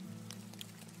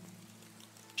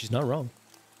 She's not wrong.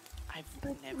 I've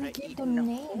But never we give eaten them a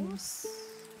names. horse.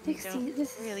 We Dixie, don't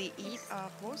this really eat our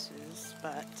horses,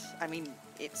 but I mean,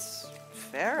 it's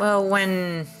fair. Well,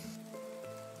 when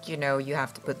you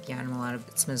have to put the animal out of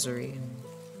its misery. And...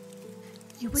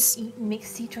 You would eat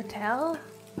mixed citrotel?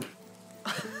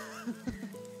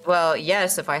 Well,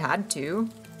 yes, if I had to.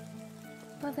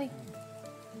 But like,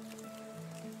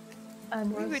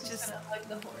 we would just. Like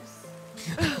the horse.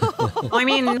 I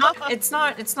mean, it's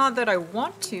not that I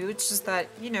want to. It's just that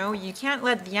you can't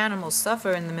let the animals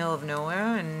suffer in the middle of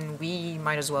nowhere, and we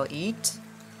might as well eat.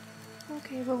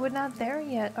 okay, but we're not there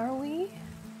yet, are we?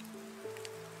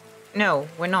 No,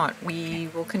 we're not. We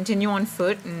will continue on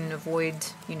foot and avoid,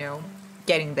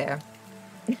 getting there.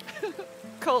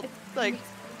 Colt like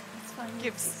It's fine.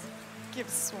 gives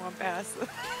Swamp Ass.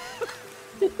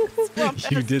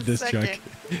 You did this, Chuck.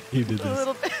 You did A this.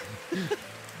 little bit.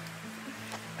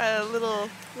 A little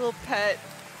pet,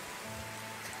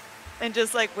 and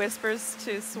just like whispers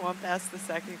to Swamp Ass the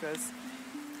second. Goes,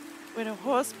 when a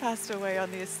horse passed away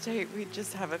on the estate, we'd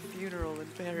just have a funeral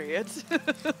and bury it.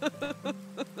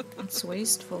 It's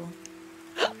wasteful.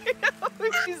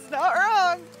 She's not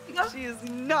wrong. She is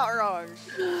not wrong.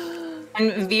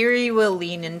 And Viri will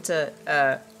lean into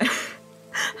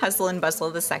Hustle and Bustle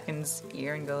the Second's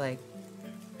ear and go like,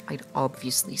 I'd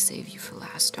obviously save you for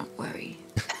last, don't worry.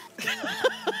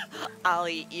 I'll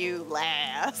eat you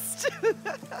last.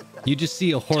 You just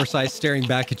see a horse eye staring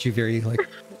back at you, very like.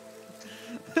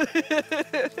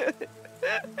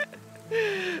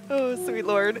 Oh, sweet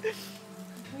lord.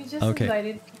 We just Okay.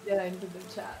 invited Peta into the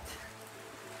chat.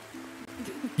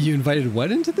 You invited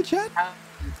what into the chat?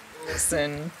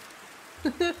 Listen,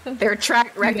 their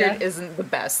track record Yeah. isn't the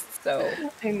best, so.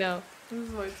 I know. This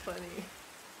is what's funny.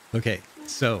 Okay,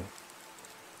 so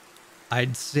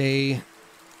I'd say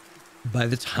by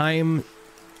the time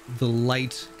the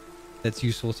light that's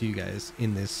useful to you guys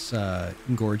in this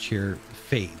gorge here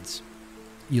fades,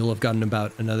 you'll have gotten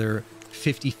about another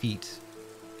 50 feet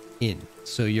in.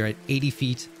 So you're at 80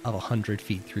 feet of 100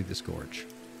 feet through this gorge.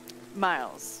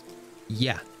 Miles.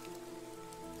 Yeah.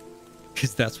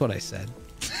 Because that's what I said.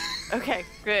 Okay,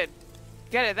 good.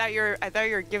 Good. I thought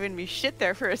you were giving me shit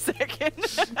there for a second.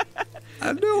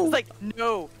 I know. It's like,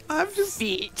 no. I'm just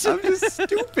Feet. I'm just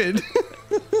stupid.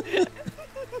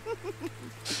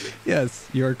 Yes,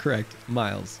 you're correct,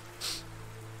 Miles.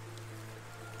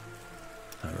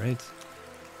 All right.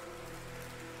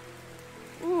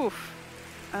 Oof.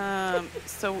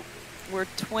 So we're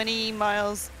 20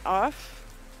 miles off.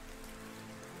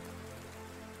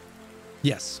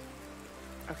 Yes.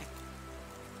 Okay.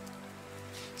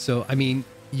 So, I mean,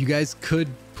 you guys could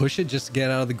push it just to get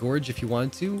out of the gorge if you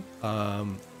wanted to,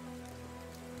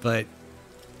 but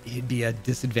it'd be a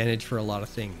disadvantage for a lot of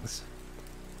things.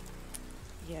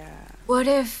 Yeah. What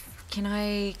if, can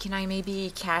I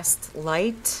maybe cast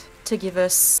light to give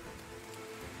us,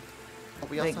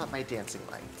 We also Like- have my dancing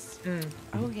lights.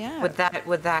 Oh yeah.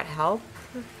 would that help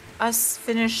us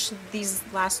finish these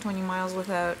last 20 miles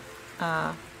without,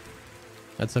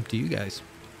 That's up to you guys.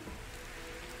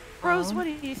 Rose, what do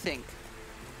you think?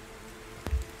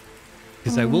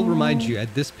 Because I will remind you,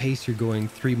 at this pace, you're going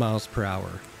 3 miles per hour.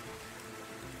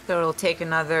 so it'll take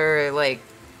another, like,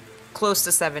 close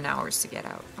to 7 hours to get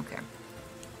out. Okay.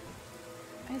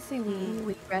 I say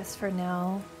we rest for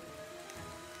now.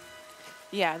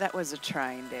 Yeah, that was a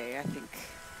trying day, I think.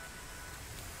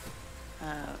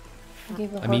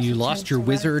 Give the I mean, horse you a lost chance your to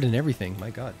rest. wizard and everything.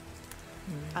 My God.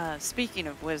 Speaking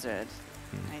of wizard,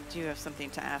 I do have something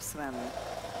to ask them.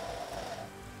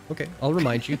 Okay, I'll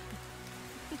remind you.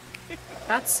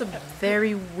 That's a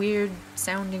very weird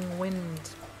sounding wind.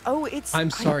 Oh, it's. I'm I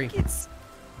sorry. think it's.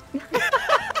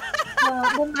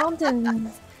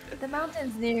 The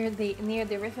mountains near the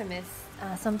Riffimus.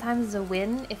 Sometimes the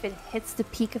wind, if it hits the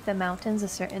peak of the mountains a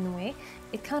certain way,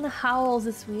 it kind of howls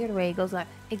this weird way. It goes like,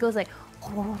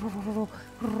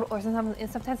 or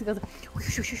sometimes it goes,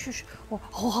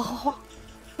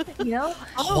 you know.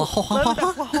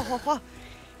 Oh,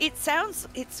 it sounds.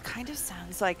 It kind of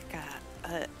sounds like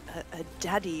a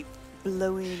daddy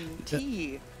blowing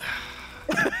tea.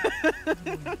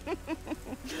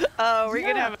 Oh, we're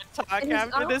gonna have a talk It is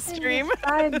after the often stream.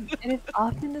 It is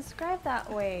often described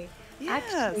that way.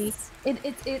 Actually, Yes.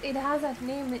 it has that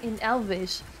name in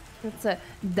Elvish. It's a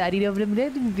daddy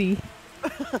daddy.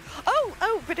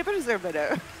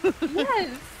 Yes,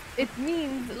 it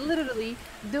means literally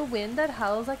the wind that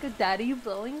howls like a daddy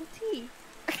blowing tea.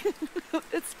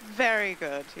 It's very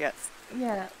good. Yes.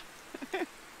 Yeah.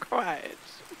 Quiet.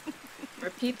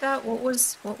 Repeat that. What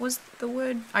was the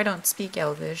word? I don't speak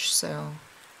Elvish, so.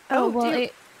 Oh, Oh, well, dear.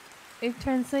 it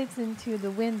translates into the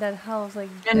wind that howls like.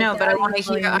 No, the but I daddy want to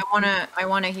hear. blowing I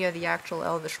want to hear the actual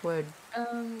Elvish word.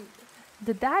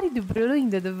 the daddy the blowing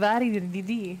the daddy the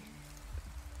didi.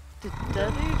 Please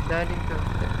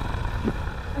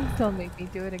don't make me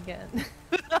do it again.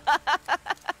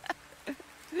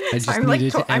 I just I'm like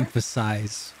needed to I'm-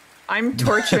 emphasize. I'm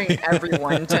torturing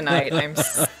everyone tonight. I'm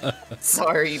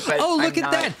sorry, but Oh, look I'm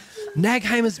at not. that!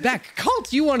 Nagheim is back.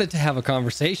 Colt, you wanted to have a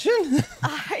conversation.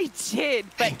 I did,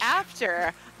 but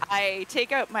after I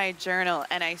take out my journal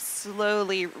and I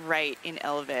slowly write in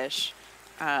Elvish,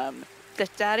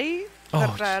 daddy,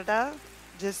 Oh,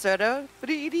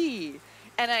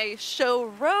 and and I show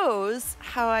Rose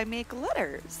how I make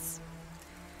letters.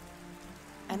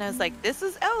 And I was like, this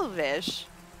is Elvish,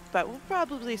 but we'll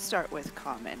probably start with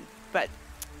Common, but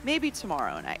maybe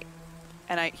tomorrow night.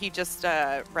 And he just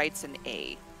writes an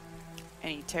A,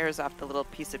 and he tears off the little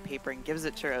piece of paper and gives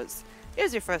it to Rose.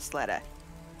 Here's your first letter.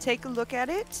 Take a look at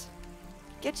it,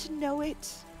 get to know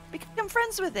it, become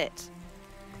friends with it.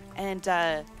 And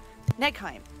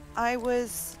Negheim, I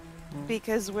was,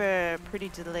 because we're pretty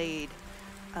delayed,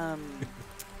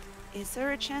 is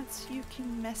there a chance you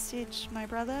can message my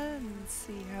brother and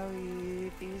see how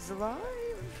he's alive?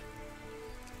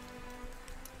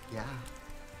 Yeah,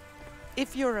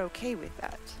 If you're okay with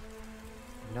that.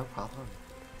 no problem.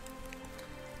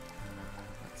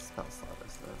 What spell slot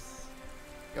is this?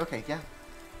 Okay, yeah.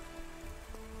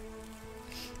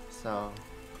 So,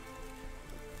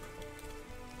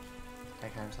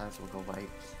 Neghheim's eyes will go white,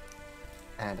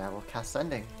 and I will cast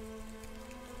Sending.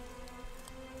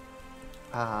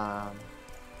 Oh,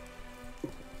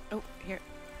 here.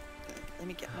 Let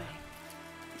me get my...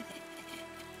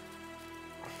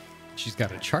 She's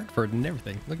got a chart for it and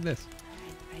everything. Look at this.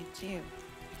 I do. I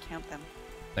count them.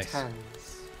 Nice.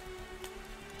 Tens.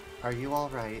 Are you all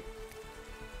right?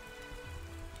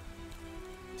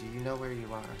 Do you know where you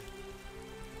are?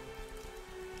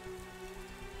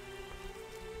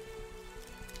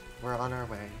 We're on our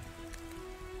way.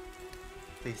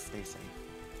 Please stay safe.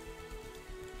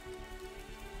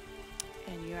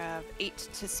 And you have 8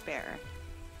 to spare.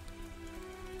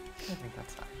 I think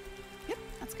that's fine. Yep,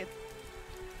 that's good.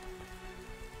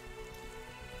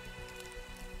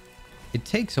 It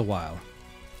takes a while,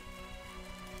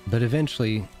 but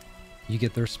eventually you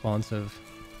get the response of,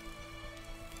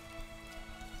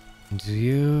 do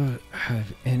you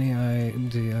have any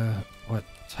idea what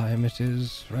time it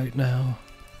is right now?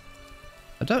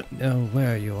 I don't know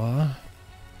where you are,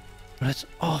 but it's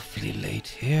awfully late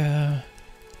here.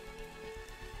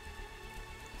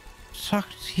 Talk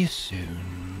to you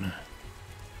soon.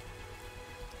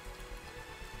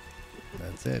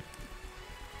 That's it.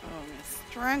 Oh, I'm gonna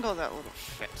strangle that little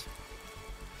shit.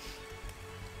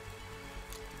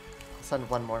 I'll send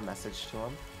one more message to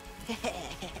him.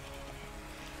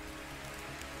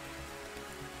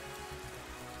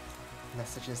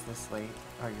 Messages this late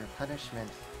are your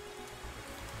punishment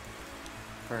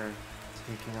for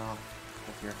taking off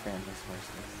with your family's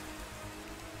horses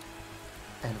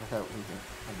and without leaving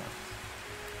a note.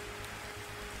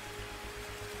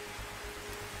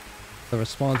 The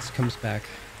response comes back.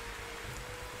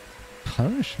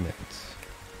 Punishment.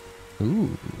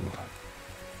 Ooh.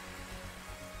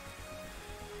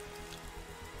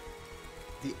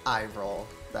 The eye roll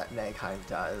that Negheim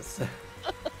does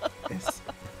is,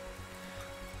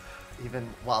 even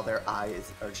while their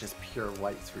eyes are just pure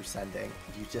white through Sending,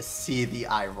 you just see the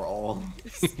eye roll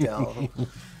still.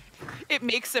 It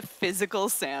makes a physical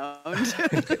sound.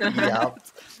 Yep.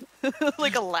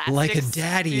 Like elastic. Like a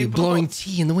daddy spitballs. blowing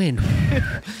tea in the wind.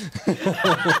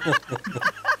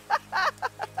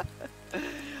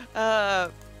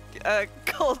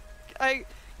 Cult.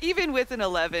 Even with an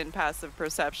 11 passive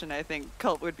perception, I think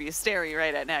Cult would be staring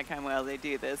right at Negheim while they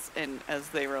do this, and as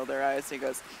they roll their eyes, he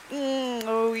goes,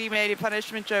 "Oh, he made a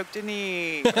punishment joke, didn't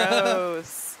he?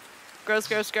 Gross, gross,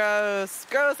 gross, gross,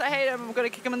 gross! I hate him. I'm gonna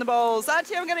kick him in the balls.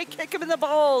 Auntie, I'm gonna kick him in the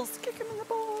balls. Kick him in the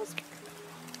balls. Kick him in the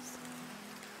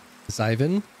balls."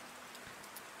 Ivan,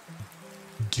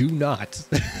 do not.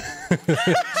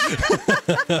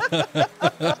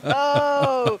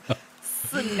 Oh,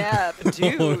 snap,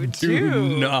 dude,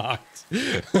 do not.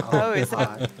 Oh,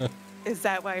 is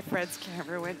that why Fred's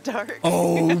camera went dark?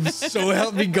 Oh, so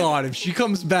help me God, if she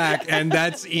comes back and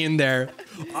that's in there.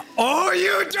 Oh,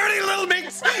 you dirty little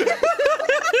minx!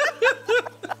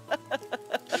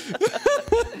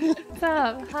 What's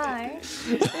up? Hi.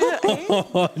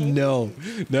 Oh, no.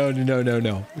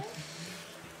 No.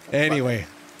 Anyway,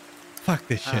 fuck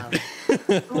this shit.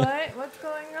 What? What's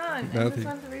going on? I Nothing. just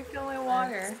want to refill my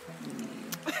water.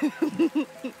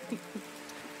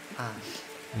 I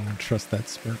don't trust that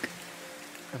smirk.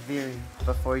 Veeri,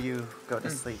 before you go to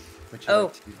sleep, would you Oh,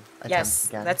 like to attempt yes,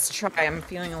 again? let's try. I'm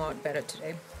feeling a lot better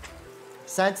today.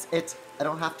 Since I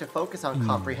don't have to focus on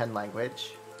comprehend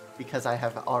language, because I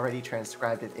have already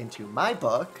transcribed it into my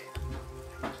book,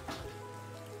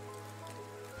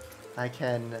 I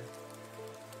can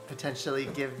potentially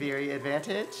give Veeri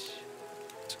advantage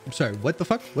I'm sorry, what the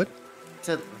fuck? What?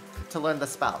 to learn the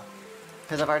spell.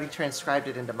 Because I've already transcribed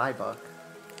it into my book.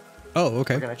 Oh,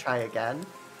 okay. We're going to try again.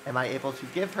 Am I able to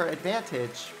give her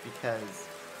advantage because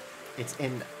it's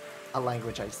in a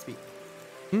language I speak?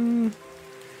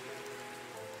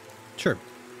 Sure.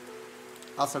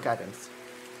 Also guidance.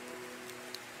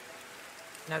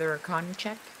 Another Arcana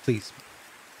check. Please.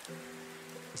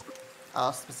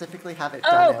 I'll specifically have it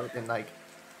done out in like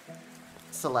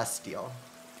Celestial.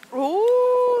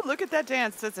 Oh, look at that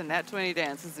dance. That's a nat 20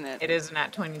 dance, isn't it? It is a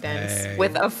nat 20 dance Hey.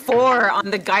 with a 4 on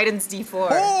the guidance D4.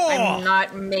 Oh! I'm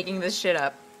not making this shit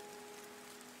up.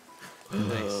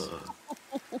 Nice.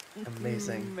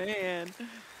 Amazing. Man.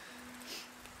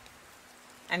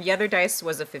 And the other dice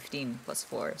was a 15 plus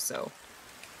 4, so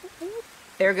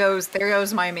there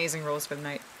goes my amazing rolls for the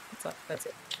night. That's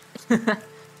it.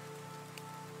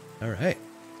 All right.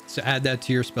 So add that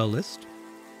to your spell list.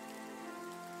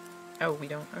 Oh, we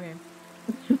don't.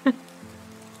 Okay.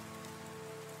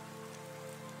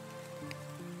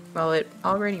 Well, it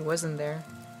already wasn't there.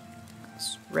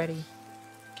 It's ready.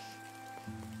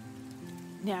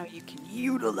 Now you can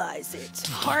utilize it.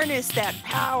 Harness that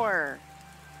power.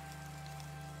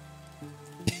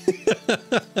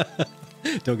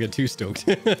 Don't get too stoked.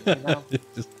 You know,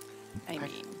 Just- I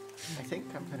mean, I think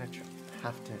I'm gonna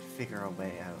have to figure a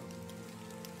way out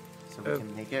so we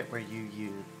can make it where you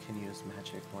can use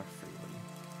magic more freely.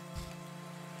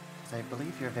 'Cause I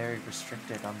believe you're very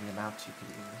restricted on the amount you can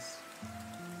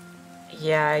use.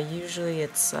 Yeah, usually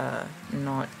it's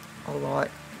not a lot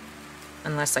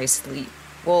unless I sleep.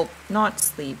 Well, not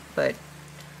sleep, but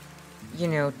you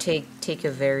know, take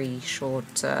a very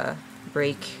short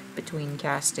break between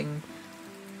casting.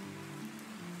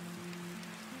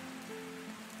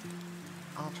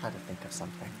 I'll try to think of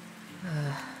something.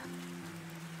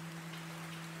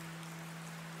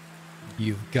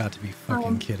 You've got to be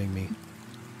fucking kidding me.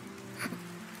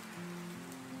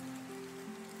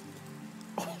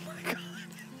 oh my god.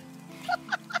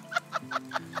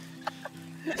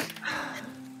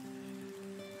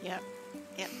 Yep.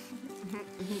 Yep.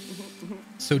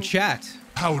 So chat.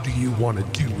 How do you want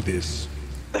to do this?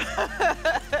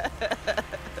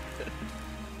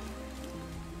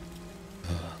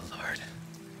 Lord.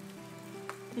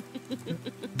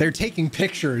 They're taking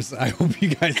pictures. I hope you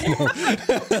guys know.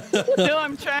 No,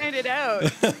 I'm trying it out.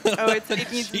 Oh,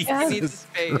 it needs Jesus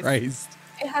space. Christ.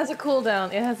 It has a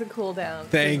cooldown. It has a cooldown. 'cause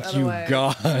Thank you, otherwise-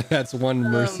 God. That's one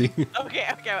mercy. Okay,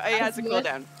 it has a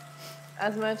cooldown.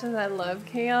 As much as I love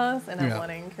chaos and Yeah. I want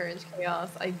to encourage chaos,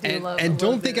 I do And, love. and a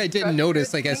little don't think bit I of didn't structure.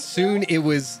 notice, like as soon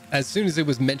as it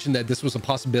was mentioned that this was a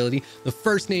possibility, the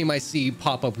first name I see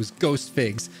pop up was Ghost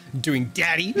Figs doing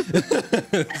daddy.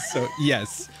 So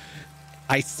yes,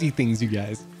 I see things, you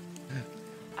guys.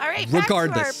 All right,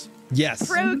 Regardless, yes. back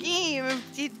to our pro game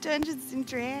of Dungeons and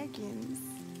Dragons.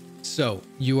 So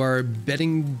you are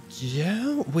betting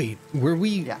down. Wait, were we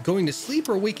Yeah. going to sleep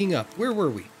or waking up? Where were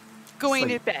we? Going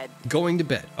Sleep. to bed. Going to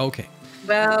bed. Okay.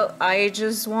 Well, I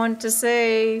just want to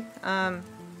say,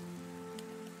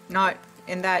 not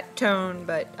in that tone,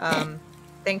 but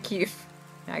thank you,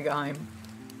 Nagaheim.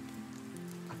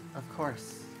 Of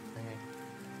course.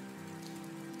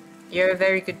 You're a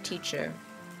very good teacher.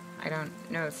 I don't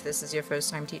know if this is your first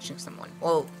time teaching someone.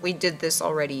 Well, we did this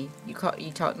already. You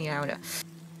taught me how to,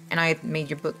 and I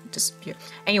made your book disappear.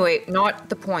 Anyway, not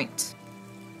the point.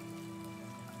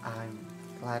 I'm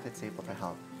glad it's able to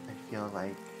help. I feel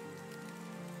like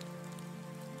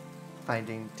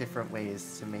finding different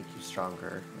ways to make you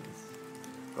stronger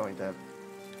is going to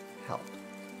help.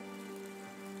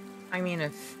 I mean,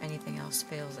 if anything else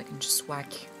fails, I can just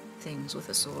whack things with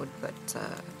a sword, but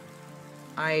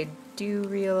I do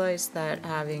realize that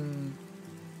having,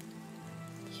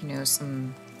 you know,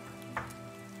 some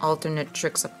alternate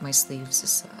tricks up my sleeves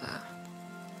is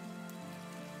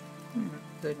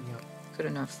good, You know, good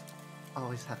enough.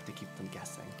 always have to keep them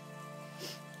guessing.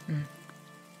 Mm.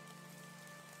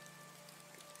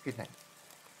 Good night.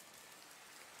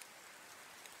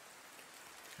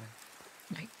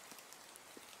 Night.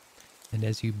 And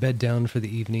as you bed down for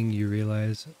the evening, you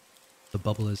realize the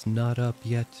bubble is not up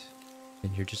yet,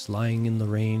 and you're just lying in the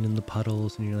rain and the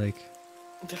puddles, and you're like,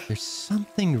 there's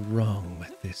something wrong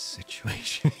with this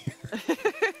situation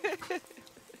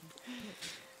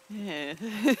here.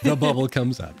 The bubble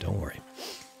comes up, don't worry.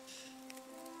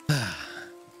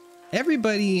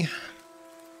 Everybody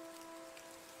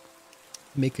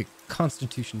make a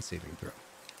Constitution saving throw.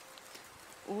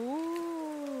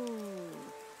 Ooh.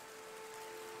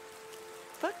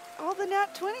 Fuck all the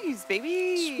nat 20s,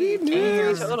 baby. Sweet 23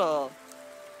 news. total.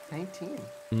 19.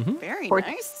 Mm-hmm. Very Four-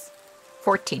 nice.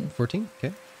 14. 14,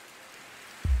 okay.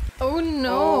 Oh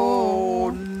no! Oh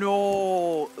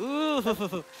no.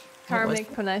 Ooh.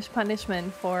 Karmic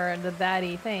punishment for the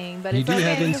daddy thing, but You it's do okay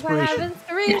have because I have inspiration.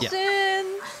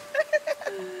 inspiration.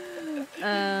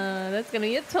 That's gonna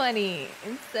be a 20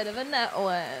 instead of a nat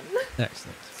 1.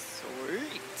 Excellent.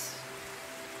 Sweet.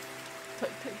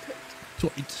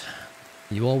 Sweet.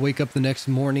 You all wake up the next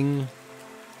morning.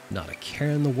 Not a care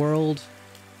in the world.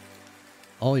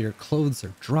 All your clothes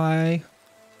are dry.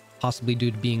 Possibly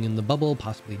due to being in the bubble,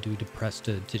 possibly due to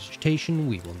prestidigitation.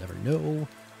 We will never know.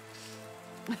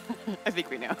 I think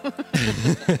we know.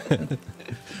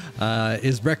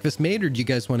 Is breakfast made, or do you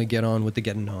guys want to get on with the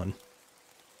getting on?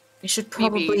 We should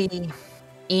probably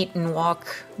eat and walk,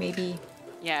 maybe.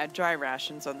 Yeah, dry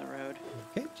rations on the road.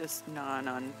 Okay. Just non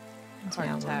on Yeah,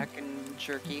 hardtack and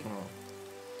jerky.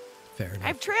 Fair enough. I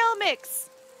have trail mix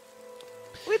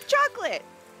with chocolate.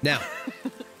 Now,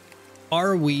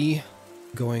 are we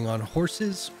going on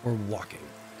horses or walking?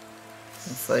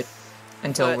 Foot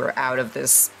until Foot. we're out of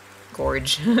this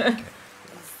gorge.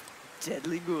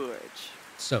 Deadly gorge.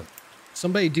 So,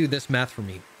 somebody do this math for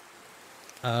me.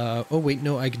 Oh wait,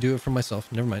 no, I could do it for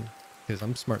myself. Never mind, because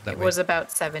I'm smart that It way. was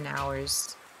about 7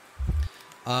 hours.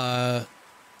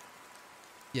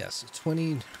 Yes,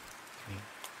 20.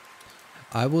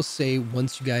 I will say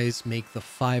once you guys make the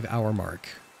 5-hour mark,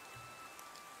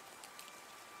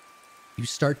 you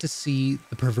start to see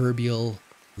the proverbial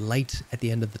light at the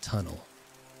end of the tunnel.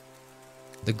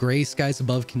 The gray skies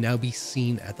above can now be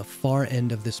seen at the far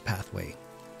end of this pathway.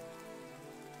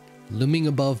 Looming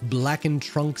above blackened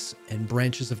trunks and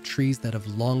branches of trees that have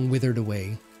long withered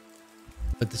away.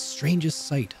 But the strangest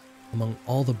sight among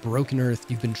all the broken earth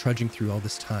you've been trudging through all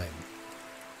this time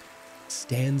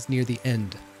stands near the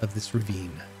end of this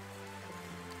ravine.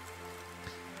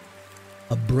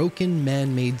 A broken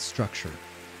man-made structure.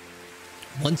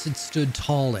 Once it stood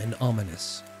tall and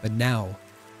ominous, but now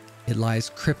it lies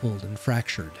crippled and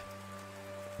fractured.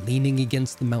 Leaning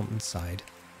against the mountainside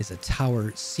is a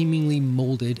tower seemingly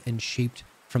molded and shaped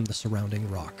from the surrounding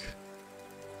rock.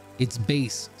 Its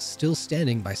base still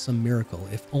standing by some miracle,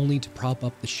 if only to prop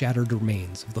up the shattered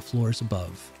remains of the floors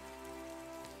above.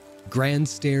 Grand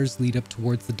stairs lead up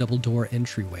towards the double-door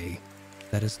entryway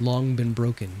that has long been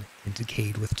broken and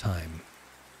decayed with time.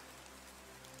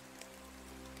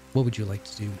 What would you like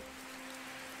to do?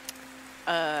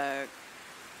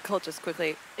 Colt just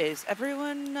quickly, is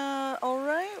everyone all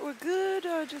right? We're good?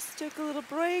 Just take a little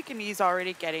break. And he's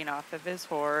already getting off of his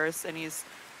horse and he's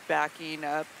backing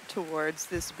up towards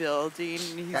this building.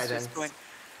 And he's Guidance. just going,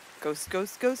 ghost,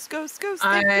 ghost, ghost, ghost, ghost.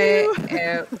 Thank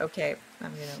you. Okay,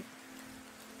 I'm gonna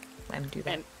let him do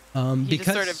that. And he just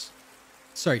Because sort of-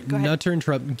 sorry, Go ahead. not to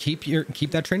interrupt. Keep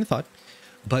that train of thought.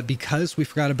 But because we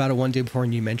forgot about it one day before,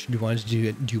 and you mentioned you wanted to do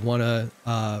it, do you want to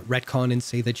retcon and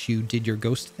say that you did your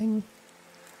ghost thing?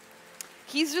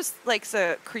 He's just like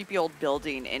a creepy old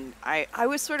building, and I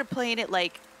was sort of playing it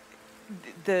like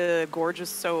the gorge is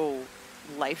so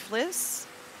lifeless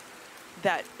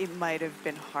that it might have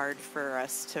been hard for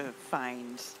us to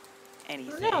find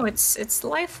anything. No, it's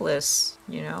lifeless,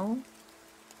 you know?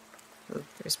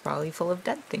 There's probably full of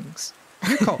dead things.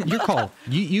 Your call.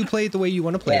 You play it the way you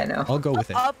want to play Yeah, it. no. I'll go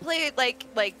with it. I'll play it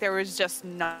like there was just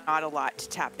not a lot to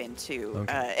tap into.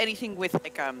 Okay. Anything with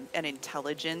like an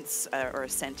intelligence or a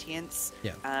sentience.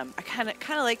 Yeah. I kind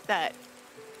of like that,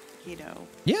 you know,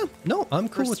 Yeah, no, I'm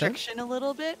cool with that. restriction a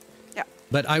little bit. Yeah.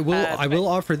 But I will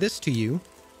offer this to you.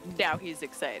 Now he's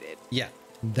excited. Yeah,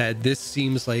 that this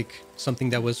seems like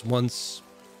something that was once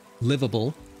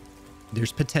livable.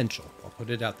 There's potential. I'll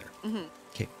put it out there. Mm-hmm.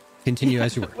 Okay, continue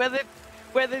as you were.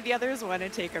 Whether the others want to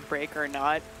take a break or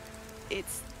not,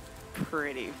 it's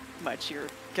pretty much you're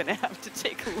gonna have to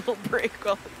take a little break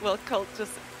while Colt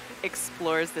just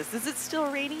explores this. Is it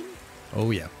still raining?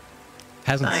 Oh yeah,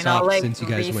 hasn't Fine, stopped I'll like since you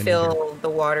guys went in here. refill the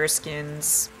water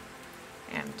skins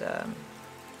and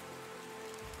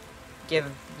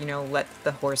let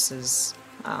the horses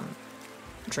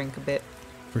drink a bit.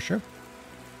 For sure.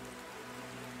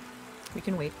 We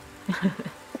can wait.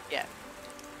 Yeah.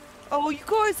 Oh, you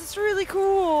guys, it's really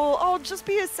cool. Oh, just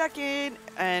be a second.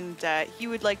 And he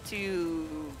would like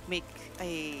to make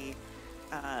a.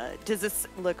 Does this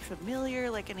look familiar?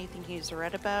 Like anything he's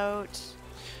read about?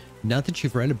 Not that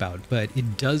you've read about, but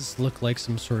it does look like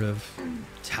some sort of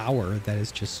tower that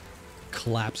has just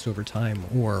collapsed over time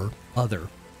or other.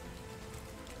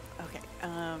 Okay.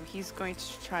 He's going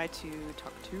to try to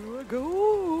talk to a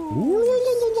ghost.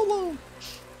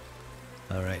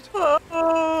 All right.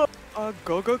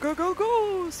 Go, go, go, go,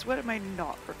 ghost. What am I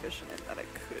not proficient in that I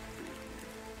could be?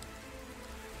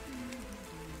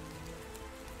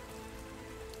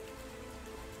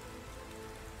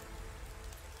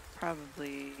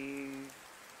 Probably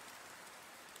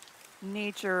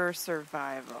nature or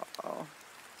survival.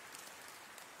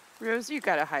 Rose, you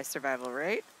got a high survival,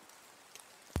 right?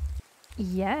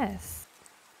 Yes.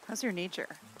 How's your nature?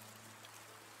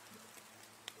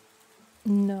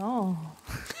 No.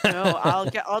 No,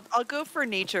 I'll go for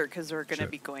nature because we're gonna Sure.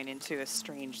 be going into a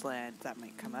strange land that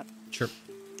might come up. Sure.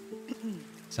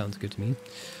 Sounds good to me.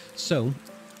 So,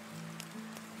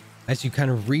 as you kind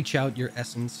of reach out your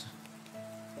essence,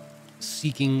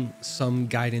 seeking some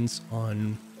guidance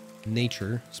on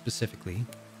nature specifically,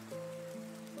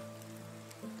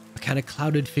 a kind of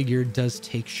clouded figure does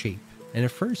take shape. And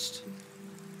at first,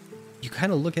 you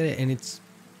kind of look at it and it's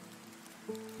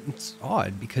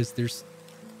odd because there's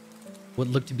what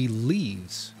look to be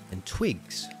leaves and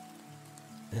twigs.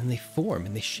 And then they form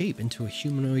and they shape into a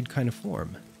humanoid kind of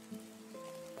form.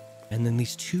 And then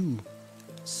these two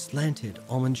slanted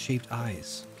almond-shaped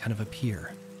eyes kind of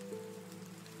appear.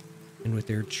 And with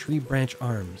their tree branch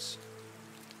arms,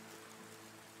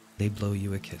 they blow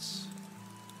you a kiss.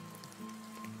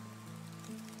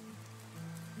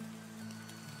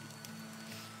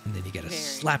 And then you get a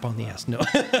slap on the ass. No.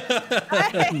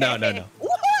 No.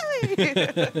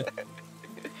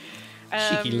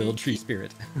 Cheeky little tree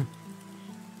spirit.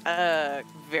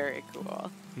 Very cool.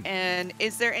 And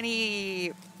is there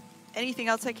anything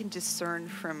else I can discern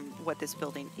from what this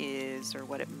building is, or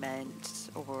what it meant,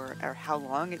 or how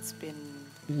long it's been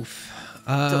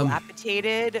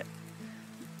dilapidated?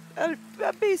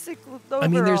 Basic overall, I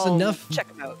mean, there's enough. Check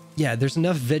them out. Yeah, there's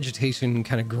enough vegetation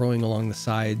kind of growing along the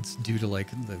sides due to like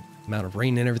the amount of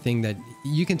rain and everything that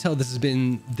you can tell this has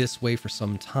been this way for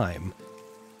some time.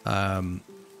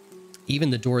 Even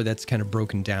the door that's kind of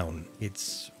broken down,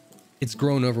 it's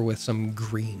grown over with some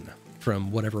green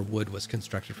from whatever wood was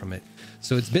constructed from it.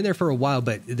 So it's been there for a while,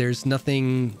 but there's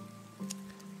nothing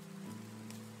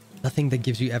that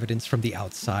gives you evidence from the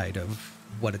outside of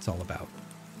what it's all about.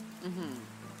 Mm-hmm.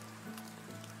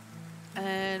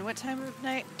 And what time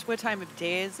of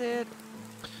day is it?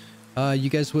 You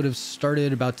guys would have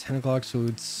started about 10 o'clock, so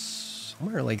it's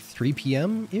somewhere like 3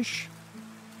 p.m.-ish.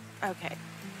 Okay.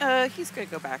 He's gonna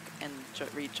go back and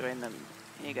rejoin them.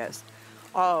 And he goes,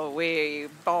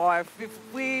 if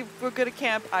we were gonna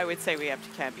camp, I would say we have to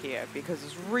camp here because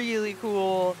it's really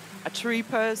cool. A tree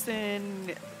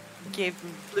person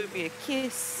blew me a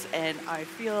kiss, and I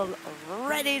feel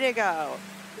ready to go.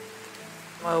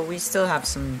 Well, we still have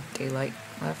some daylight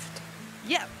left.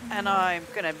 Yep, and I'm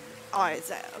gonna eyes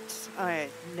out. I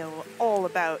know all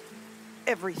about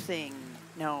everything.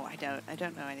 No, I don't. I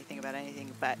don't know anything about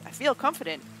anything, but I feel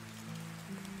confident.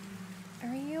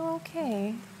 Are you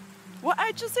okay? Well,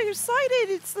 I just excited.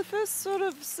 It's the first sort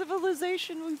of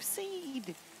civilization we've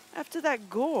seen after that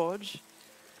gorge.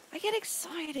 I get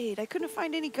excited. I couldn't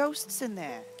find any ghosts in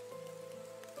there.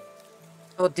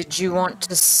 Oh, did you want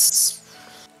to...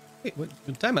 Wait, what?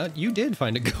 Time out. You did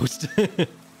find a ghost.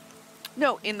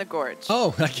 No, in the gorge.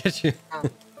 Oh, I get you. Oh.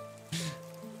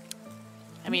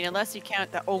 I mean, unless you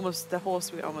count the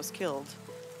horse we almost killed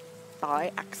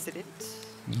by accident.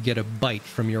 You get a bite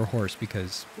from your horse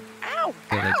because... Ow!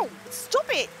 Ow! Stop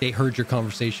it! They heard your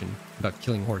conversation about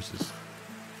killing horses.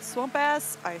 Swamp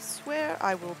ass, I swear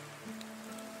I will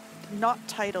not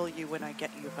title you when I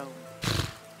get you home.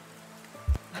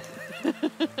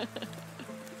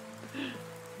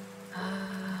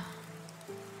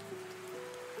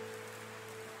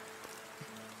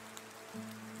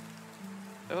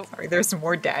 Oh, sorry, there's some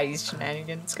more daddy's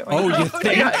shenanigans going on. Oh, you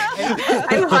think?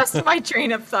 I lost my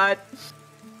train of thought.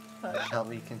 Shall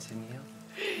we continue?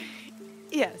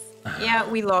 Yes. Yeah,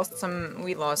 we lost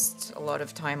a lot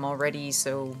of time already,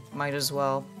 so might as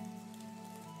well.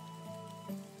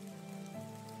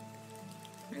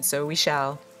 And so we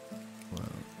shall. Wow.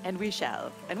 And we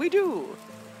shall. And we do.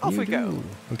 Off we go.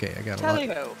 Okay, I got a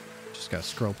Tally-ho. lot. Just gotta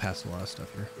scroll past a lot of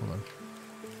stuff here. Hold on.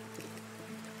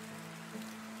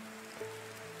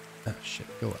 Ah, shit.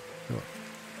 Go up. Go up.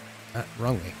 Ah,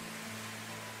 wrong way.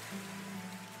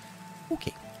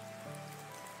 Okay.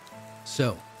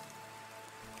 So.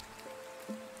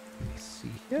 Let me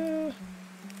see here.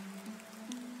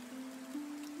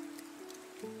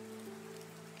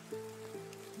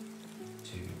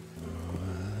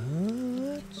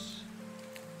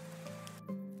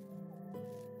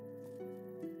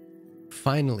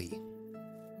 Finally,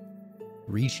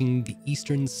 reaching the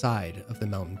eastern side of the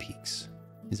mountain peaks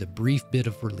is a brief bit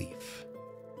of relief.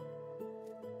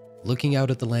 Looking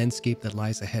out at the landscape that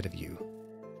lies ahead of you,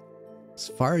 as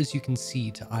far as you can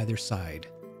see to either side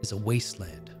is a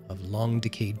wasteland of long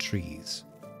decayed trees.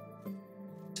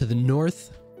 To the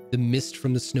north, the mist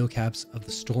from the snowcaps of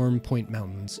the Storm Point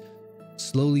Mountains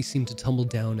slowly seem to tumble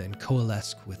down and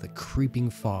coalesce with a creeping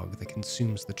fog that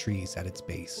consumes the trees at its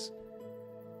base.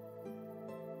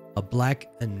 A black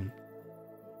and...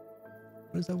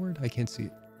 what is that word? I can't see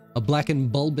it. A black and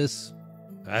bulbous...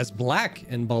 as black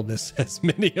and bulbous as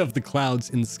many of the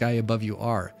clouds in the sky above you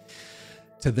are.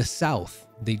 To the south,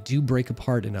 they do break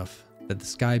apart enough that the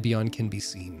sky beyond can be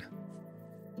seen.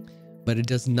 but it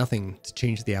does nothing to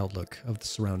change the outlook of the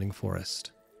surrounding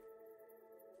forest.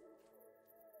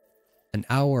 An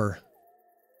hour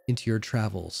into your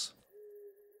travels,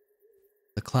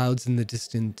 the clouds in the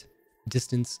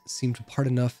distance seem to part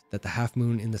enough that the half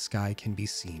moon in the sky can be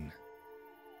seen.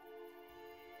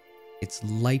 Its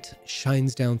light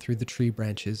shines down through the tree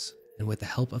branches, and with the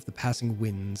help of the passing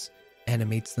winds,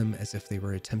 animates them as if they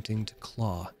were attempting to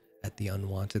claw at the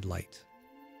unwanted light.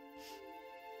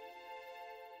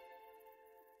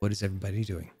 What is everybody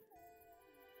doing?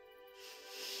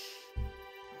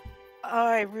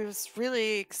 I was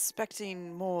really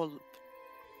expecting more,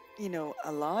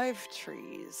 alive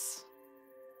trees.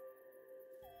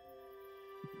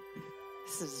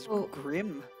 This is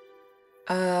grim.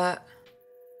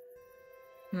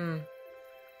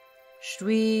 Should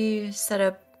we set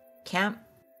up camp?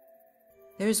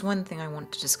 There's one thing I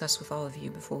want to discuss with all of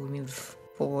you before we move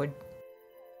forward.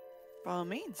 By all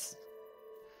means.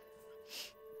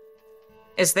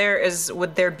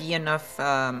 Would there be enough,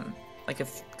 like a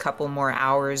couple more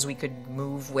hours we could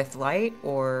move with light,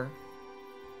 or?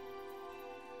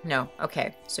 No,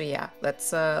 okay. So yeah,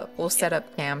 let's, we'll set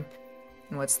up camp.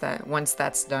 And once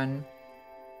that's done.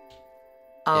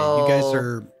 Yeah, you guys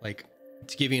are, like,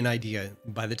 to give you an idea,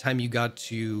 by the time you got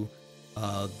to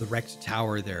the wrecked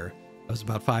tower there, it was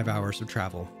about 5 hours of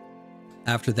travel.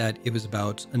 After that, it was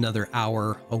about another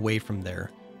hour away from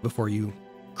there before you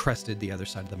crested the other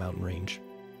side of the mountain range.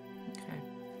 Okay.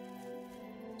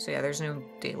 So yeah, there's no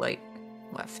daylight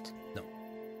left. No.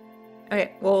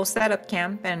 Okay, we'll set up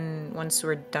camp, and once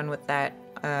we're done with that,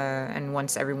 and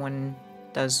once everyone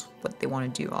does what they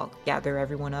want to do, I'll gather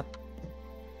everyone up.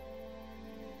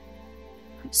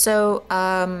 So,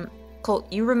 Colt,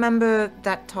 you remember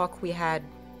that talk we had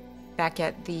back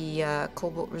at the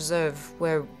Cobalt Reserve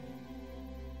where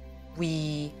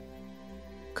we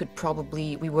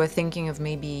were thinking of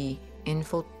maybe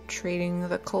infiltrating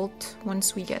the cult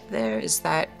once we get there? Is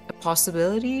that a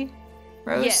possibility,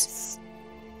 Rose? Yes.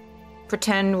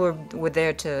 Pretend we're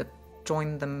there to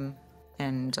join them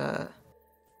and,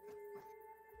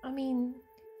 I mean,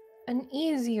 an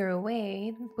easier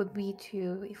way would be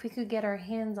to, if we could get our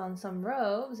hands on some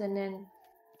robes, and then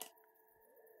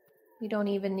we don't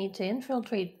even need to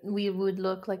infiltrate. We would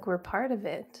look like we're part of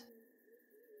it.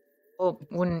 Well,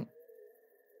 when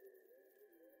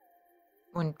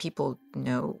people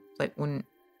know, like,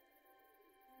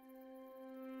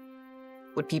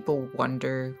 would people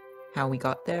wonder how we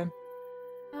got there?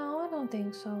 No, I don't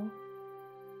think so.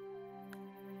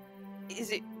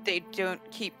 Is it they don't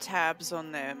keep tabs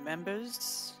on their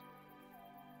members?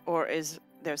 Or is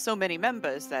there so many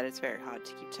members that it's very hard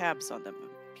to keep tabs on them?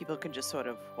 People can just sort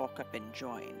of walk up and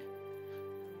join.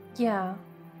 Yeah.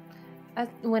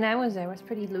 When I was there, it was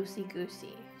pretty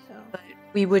loosey-goosey, so... But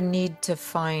we would need to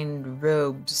find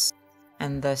robes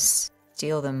and thus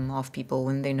steal them off people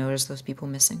when they notice those people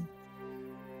missing.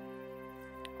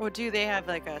 Or do they have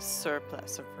like a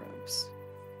surplus of robes?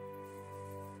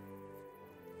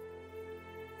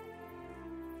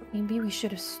 Maybe we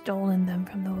should have stolen them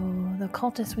from the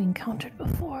cultists we encountered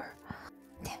before.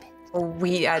 Damn it.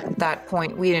 We, at that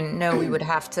point, we didn't know we would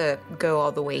have to go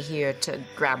all the way here to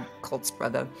grab Colt's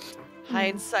brother.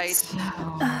 Hindsight.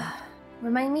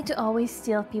 Remind me to always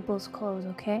steal people's clothes,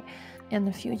 okay? In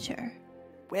the future.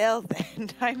 Well then,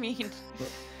 I mean...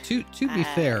 To be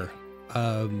fair,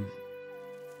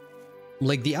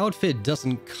 like, the outfit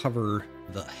doesn't cover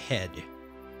the head.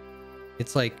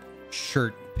 It's like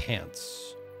shirt,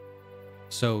 pants.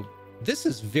 So this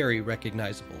is very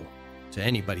recognizable to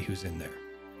anybody who's in there.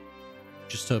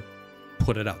 Just to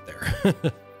put it out there.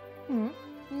 You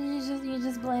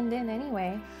just blend in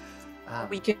anyway.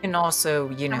 We can also,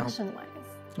 Fashion-wise.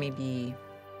 maybe...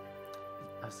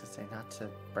 I was gonna say, not to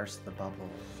burst the bubble,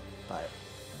 but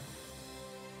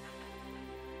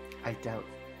I doubt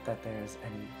that there's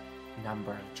any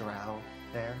number of drow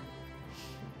there.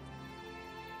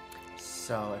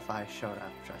 So if I showed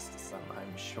up dressed as them,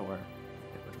 I'm sure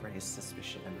it would raise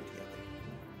suspicion immediately.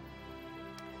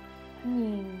 I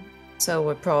mean... So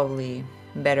we're probably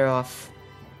better off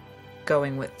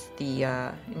going with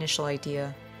the initial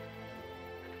idea.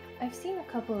 I've seen a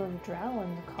couple of drow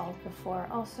in the cult before.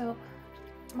 Also,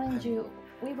 mind you,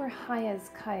 we were high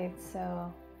as kites, so...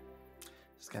 I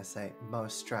was gonna say,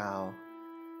 most drow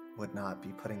would not be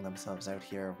putting themselves out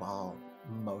here while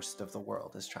most of the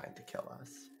world is trying to kill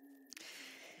us.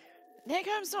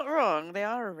 Necom's not wrong. They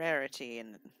are a rarity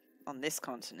on this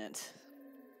continent.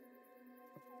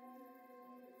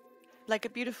 Like a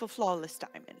beautiful, flawless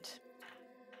diamond.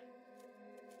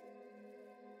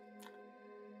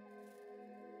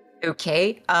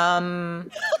 Okay,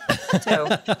 so...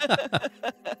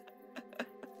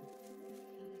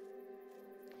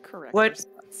 correct What-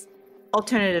 response.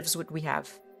 Alternatives would we have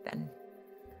then?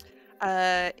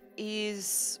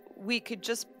 Is we could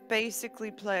just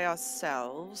basically play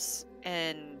ourselves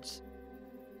and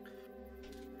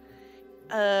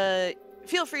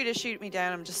feel free to shoot me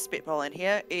down. I'm just spitballing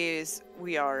here. Is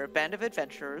we are a band of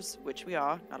adventurers, which we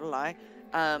are, not a lie.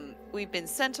 We've been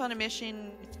sent on a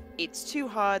mission. It's too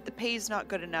hard. The pay's not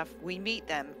good enough. We meet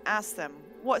them, ask them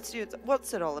what's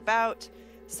it all about.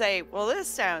 Say, well, this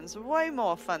sounds way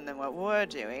more fun than what we're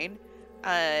doing.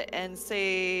 And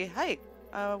say, hey,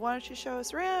 why don't you show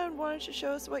us around? Why don't you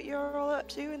show us what you're all up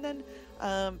to? And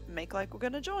then make like we're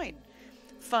gonna join.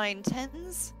 Find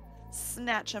tens,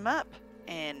 snatch them up,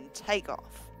 and take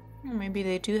off. Maybe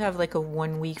they do have like a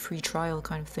 1 week free trial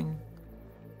kind of thing.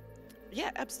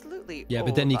 Yeah, absolutely. Yeah,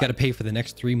 but then you got to pay for the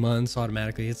next 3 months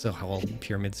automatically. It's a whole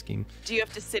pyramid scheme. Do you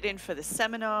have to sit in for the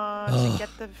seminar to Ugh, get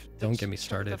the don't get me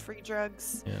started. the free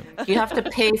drugs? Yeah. You have to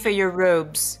pay for your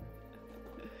robes.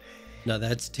 No,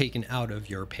 that's taken out of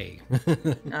your pay.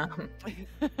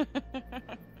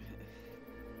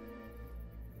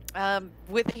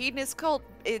 With Hedonist Cult,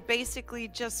 it basically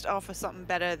just offers something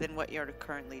better than what you're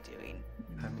currently doing.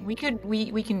 I mean,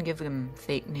 We can give them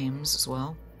fake names as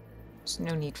well. There's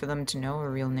no need for them to know our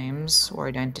real names or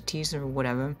identities or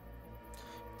whatever.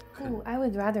 Ooh, I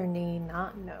would rather they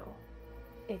not know.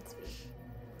 It's me.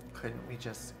 couldn't we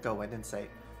just go in and say,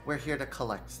 we're here to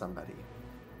collect somebody?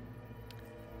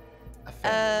 A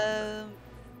family member.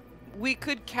 We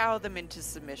could cow them into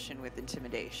submission with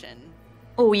intimidation.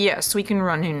 Oh yes, we can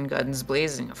run in guns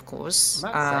blazing, of course.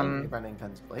 I'm not saying we run in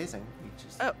guns blazing. We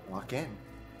just walk in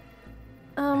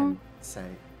and say,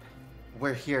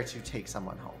 we're here to take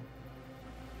someone home.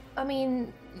 I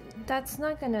mean, that's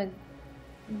not gonna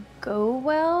go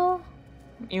well.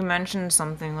 You mentioned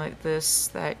something like this,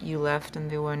 that you left and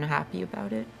they weren't happy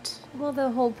about it. Well, the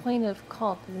whole point of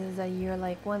cult is that you're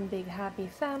like one big happy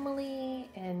family,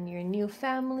 and your new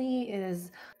family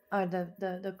are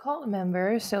the cult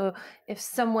members. So if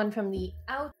someone from the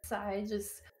outside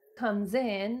just comes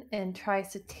in and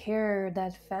tries to tear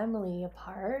that family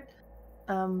apart,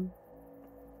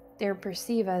 they're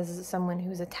perceived as someone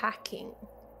who's attacking.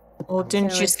 Well,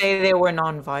 didn't you say they were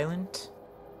non-violent?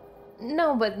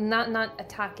 No, but not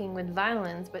attacking with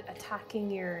violence, but attacking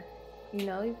your,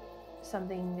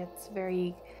 something that's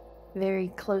very, very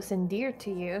close and dear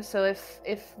to you. So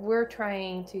if we're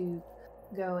trying to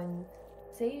go and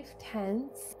save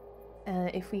tents,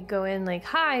 if we go in like,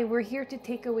 hi, we're here to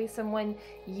take away someone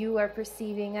you are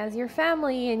perceiving as your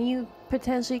family and you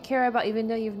potentially care about, even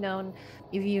though you've known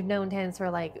tents for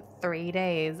like 3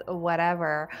 days or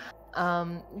whatever,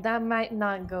 that might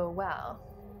not go well.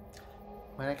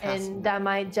 And that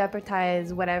might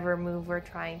jeopardize whatever move we're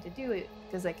trying to do.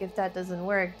 Because like if that doesn't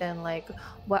work, then like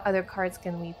what other cards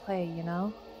can we play?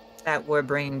 That we're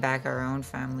bringing back our own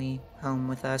family home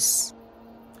with us.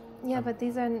 Yeah, but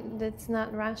that's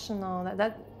not rational.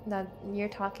 That you're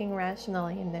talking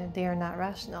rationally, and they are not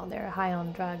rational. They're high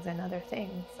on drugs and other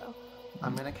things. So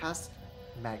I'm gonna cast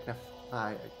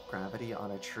Magnify Gravity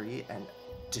on a tree and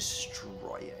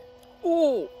destroy it.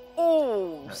 Oh.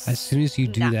 As soon as you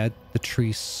do that, the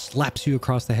tree slaps you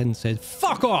across the head and says,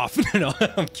 "Fuck off!" No,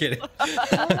 I'm kidding.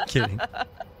 I'm kidding.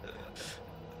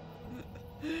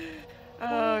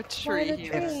 Oh,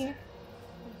 tree.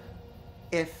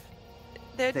 If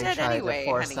they're they dead try anyway, to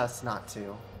force honey. us not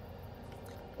to,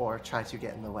 or try to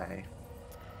get in the way,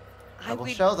 I will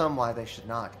would- show them why they should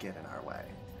not get in our way.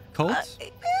 Colt?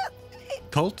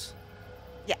 Colt?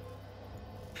 Yeah.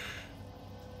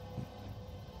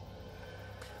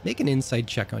 Make an insight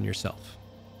check on yourself.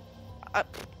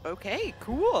 Okay,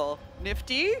 cool.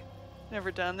 Nifty. Never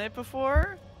done that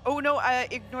before. Oh no, I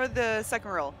ignored the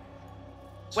second roll.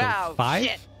 So Wow, 5?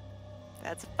 shit.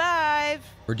 That's a 5.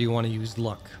 Or do you want to use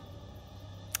luck?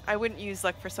 I wouldn't use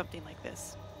luck for something like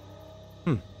this.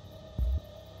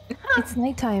 it's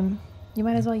nighttime. You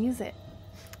might as well use it.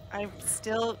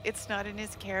 It's not in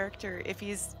his character. If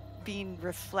he's being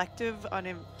reflective on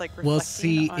him, like reflecting Well,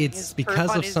 see, on it's his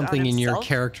because on of his- something on in your himself.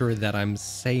 character that I'm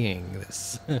saying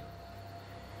this.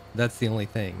 That's the only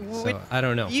thing. So Would- I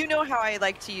don't know. You know how I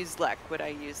like to use luck. Would I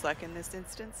use luck in this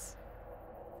instance?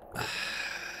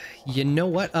 You know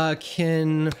what?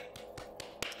 Can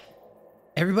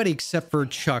everybody except for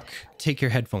Chuck take your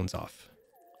headphones off?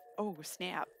 Oh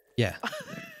snap! Yeah.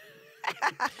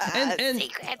 and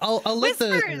Secret. I'll let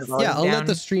Whispers. I'll let Down.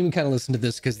 the stream kind of listen to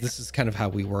this, because this is kind of how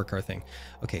we work our thing.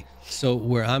 Okay, so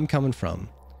where I'm coming from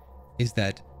is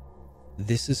that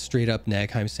this is straight up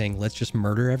Nagheim saying, let's just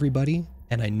murder everybody.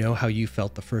 And I know how you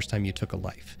felt the first time you took a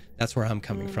life. That's where I'm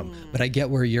coming from. But I get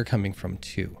where you're coming from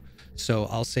too. So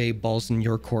I'll say balls in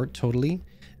your court, totally.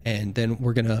 and then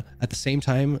we're gonna, at the same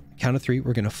time, count of 3,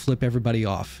 we're gonna flip everybody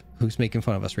off who's making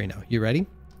fun of us right now. You ready?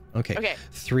 Okay. Okay.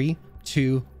 3,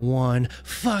 2, 1.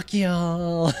 Fuck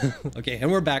y'all. Okay,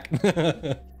 and we're back.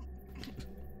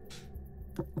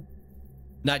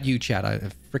 Not you, Chad. I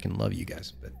freaking love you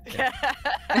guys. But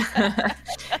yeah.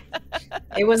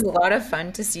 It was a lot of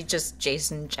fun to see just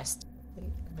Jason just.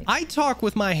 I talk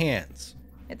with my hands.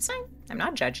 It's fine. I'm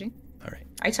not judging. All right.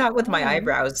 I talk with my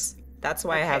eyebrows. That's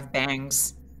why I have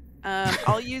bangs.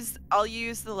 I'll use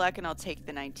the luck and I'll take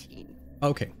the 19.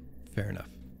 Okay, fair enough.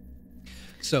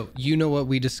 So you know what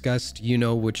we discussed. You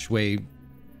know which way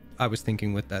I was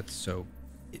thinking with that. So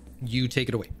you take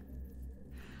it away.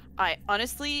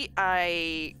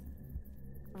 I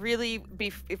really,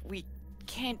 if we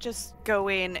can't just go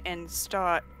in and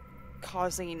start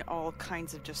causing all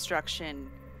kinds of destruction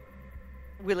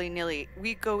willy-nilly.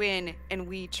 We go in and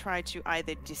we try to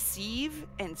either deceive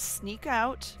and sneak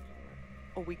out,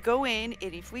 or we go in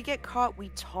and if we get caught, we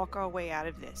talk our way out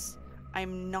of this.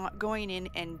 I'm not going in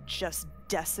and just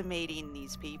decimating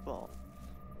these people.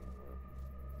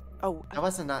 Oh, I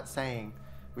wasn't not saying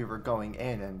we were going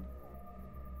in and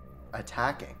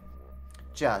attacking.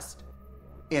 Just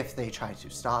if they try to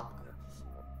stop us.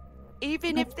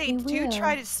 even But if they they do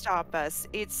try will. to stop us,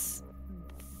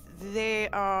 they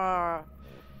are.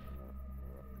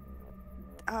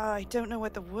 I don't know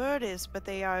what the word is, but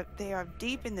they are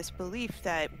deep in this belief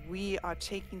that we are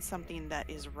taking something that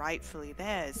is rightfully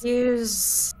theirs.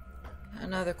 Here's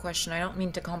another question. I don't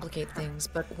mean to complicate things,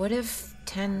 but what if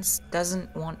Tens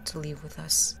doesn't want to leave with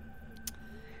us?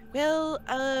 Well,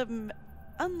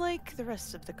 unlike the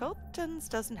rest of the cult, Tens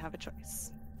doesn't have a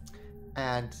choice.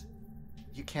 And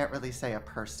you can't really say a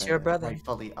person your brother.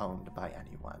 rightfully owned by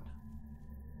anyone.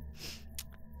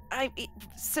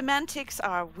 Semantics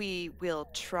are we will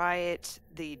try it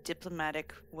the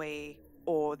diplomatic way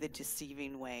or the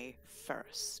deceiving way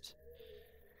first.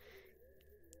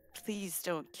 Please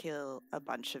don't kill a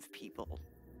bunch of people.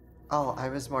 Oh, I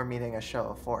was more meaning a show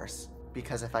of force.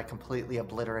 Because if I completely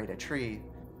obliterate a tree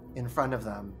in front of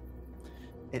them,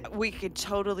 We could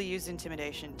totally use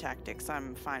intimidation tactics.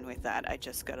 I'm fine with that. I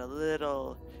just got a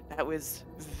little... That was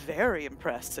very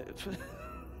impressive.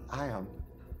 I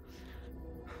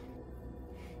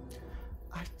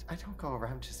don't go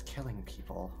around just killing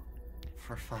people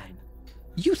for fun.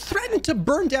 You threatened to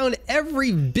burn down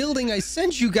every building I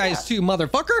sent you guys to,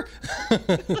 motherfucker.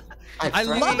 I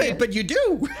love it, but you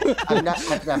do.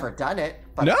 I've never done it,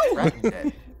 but No. I threatened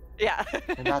it. Yeah.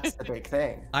 And that's the big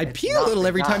thing. I It's pee a not little the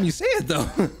every time gun. you say it, though.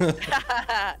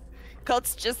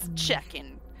 Cult's just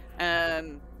checking.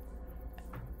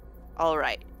 All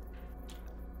right.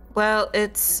 Well,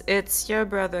 it's your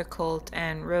brother cult,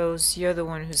 and Rose, you're the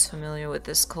one who's familiar with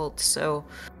this cult, so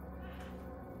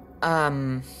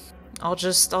I'll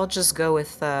just go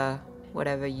with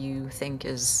whatever you think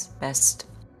is best.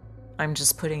 I'm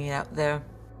just putting it out there.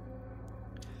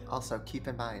 Also, keep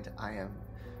in mind, I am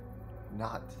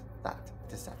not that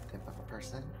deceptive of a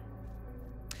person.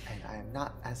 And I am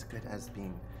not as good as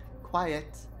being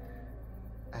quiet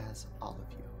as all of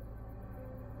you.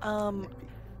 Maybe.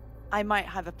 I might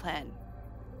have a plan.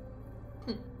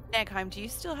 Eggheim, do you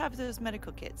still have those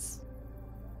medical kits?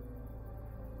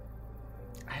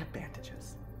 I have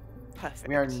bandages. Perfect.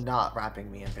 We are not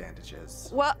wrapping me in bandages.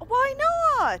 Why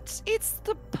not? It's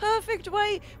the perfect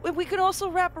way. We can also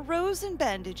wrap a Rose in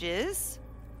bandages,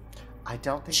 I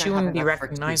don't think She I have wouldn't be enough for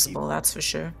 2 recognizable, people. that's for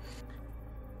sure.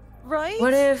 right?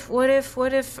 What if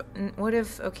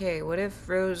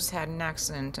Rose had an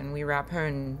accident and we wrap her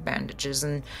in bandages,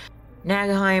 and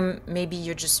Nagheim, maybe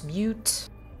you're just mute?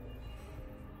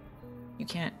 You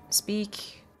can't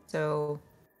speak, so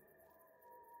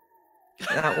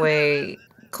that way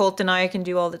Colt and I can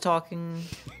do all the talking.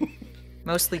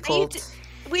 Mostly Colt.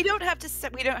 We don't have to say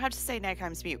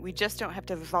Nagheim's mute. We just don't have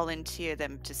to volunteer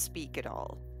them to speak at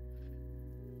all.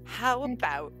 How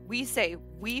about we say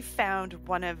we found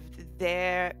one of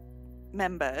their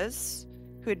members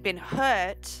who had been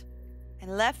hurt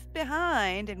and left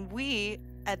behind, and we,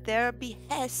 at their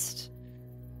behest,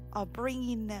 are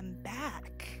bringing them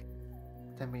back.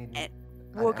 I mean, And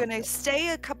we're gonna stay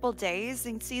a couple days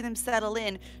and see them settle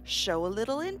in, show a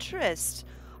little interest.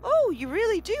 Oh, you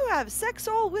really do have sex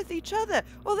all with each other.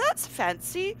 Oh, that's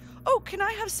fancy. Oh, can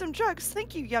I have some drugs?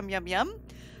 Thank you, yum, yum, yum.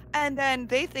 And then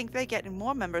they think they're getting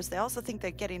more members. They also think they're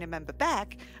getting a member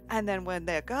back. And then when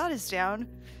their guard is down,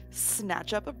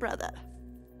 snatch up a brother.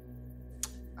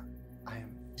 I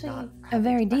am Actually, not a having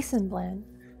very sex decent plan.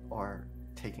 or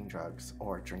taking drugs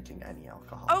or drinking any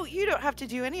alcohol. Oh, you don't have to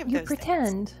do any of You those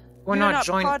pretend. things. We're You're not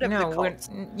joined. part of the No, cult.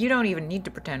 you don't even need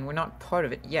to pretend. We're not part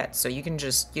of it yet. So you can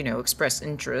just, express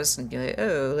interest and be like,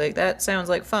 oh, like that sounds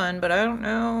like fun, but I don't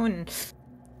know. And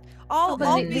I'll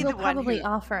But be they will the one probably who.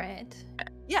 offer it.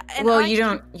 Yeah, and well, I you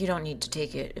can- don't need to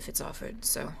take it if it's offered.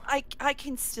 So I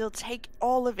can still take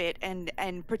all of it and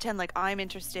pretend like I'm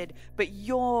interested, but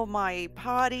you're my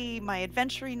party, my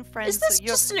adventuring friend. is this so you're...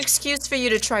 just an excuse for you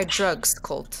to try drugs,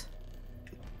 Colt?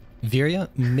 Viria,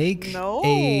 make No.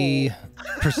 a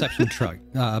perception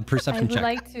I perception would check.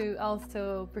 like to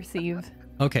also perceive.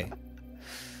 Okay.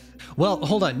 Well,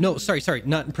 hold on. No, sorry,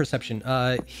 not perception.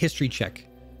 History check.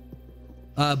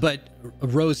 But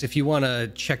Rose, if you want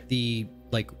to check the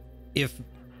if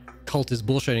cult is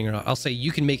bullshitting or not, I'll say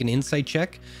you can make an insight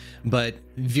check. But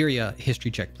Viria,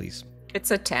 history check, please.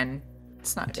 It's a 10.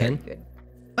 It's not 10? very good.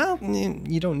 Well,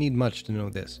 you don't need much to know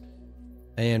this.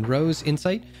 And Rose,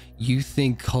 insight, you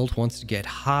think Cult wants to get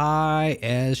high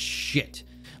as shit.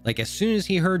 Like, as soon as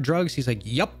he heard drugs, he's like,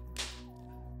 yup.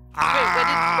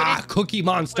 what did- Cookie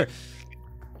Monster.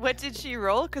 What did she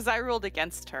roll? Because I rolled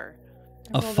against her.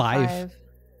 I A rolled 5.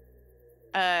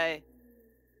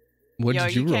 What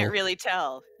did you roll? Can't really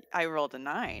tell. I rolled a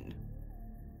 9.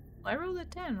 I rolled a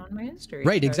 10 on my history.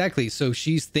 Right, check. exactly. So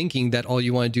she's thinking that all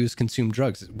you want to do is consume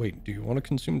drugs. Wait, do you want to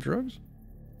consume drugs?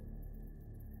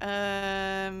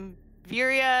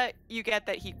 Viria, you get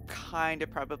that he kind of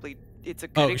probably. It's a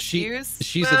good excuse.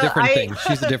 she's Well, a different I- thing.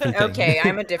 She's a different thing. Okay,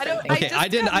 I'm a different don't- thing. Okay, just I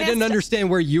didn't got messed up. understand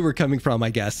where you were coming from,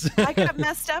 I guess. I got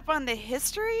messed up on the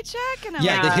history check, and I'm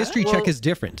Yeah, like, the Yeah, history well- check is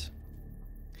different.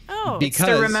 Oh, Be- It's to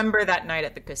because- remember that night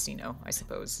at the casino, I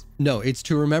suppose. No, it's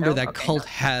to remember No? that Okay, Cult no.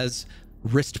 has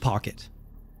wrist pocket.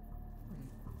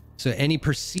 So any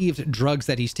perceived drugs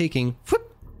that he's taking,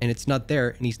 whoop, and it's not there,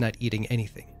 and he's not eating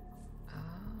anything.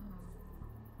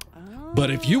 But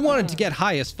if you wanted to get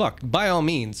high as fuck, by all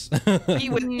means. he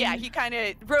would. Yeah, he kind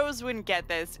of. Rose wouldn't get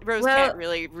this. Rose Well- can't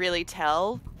really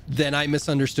tell. Then I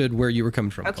misunderstood where you were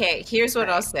coming from. Okay, here's what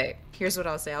I'll say.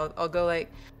 I'll go like,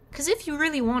 because if you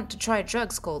really want to try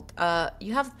drugs, Colt,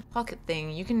 you have the pocket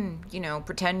thing. You can,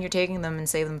 pretend you're taking them and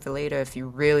save them for later if you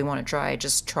really want to try.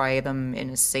 Just try them in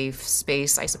a safe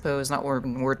space, I suppose. Not where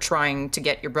we're trying to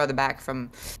get your brother back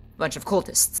from a bunch of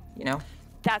cultists,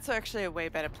 That's actually a way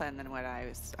better plan than what I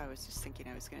was. I was just thinking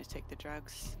I was going to take the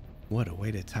drugs. What a way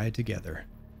to tie it together.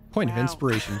 Point of Wow.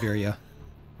 inspiration, Viria.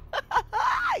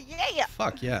 Yeah.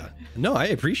 Fuck yeah. No, I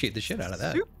appreciate the shit out of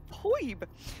that. Superb.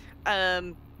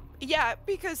 Yeah,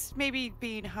 because maybe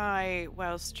being high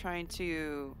whilst trying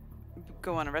to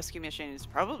go on a rescue mission is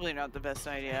probably not the best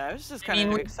idea. I was just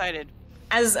kind of excited.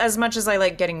 As much as I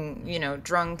like getting,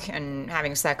 drunk and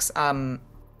having sex, we're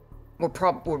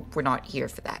not here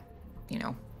for that,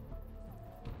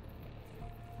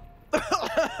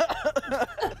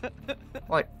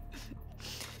 What?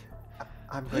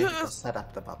 I'm going to go set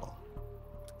up the bubble.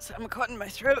 So I'm caught in my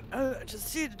throat. Just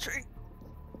see the drink.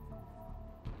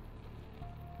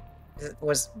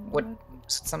 Was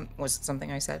it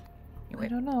something I said? I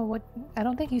don't know what. I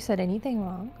don't think you said anything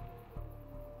wrong.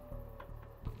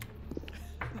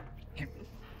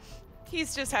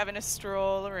 He's just having a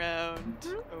stroll around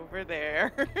over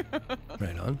there.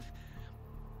 Right on.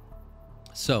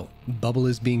 So, bubble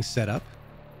is being set up.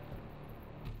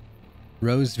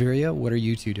 Rose, Viria, what are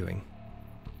you two doing?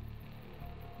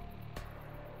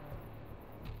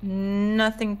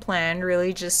 Nothing planned,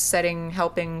 really. Just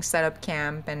helping set up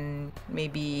camp and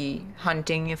maybe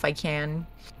hunting if I can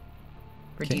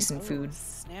for Okay. decent food.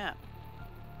 Snap.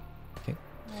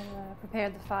 I'll prepare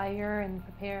the fire and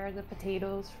prepare the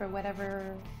potatoes for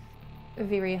whatever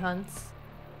Viri hunts.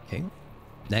 Okay.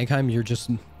 Nagheim, you're just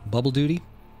bubble duty?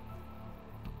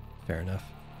 Fair enough.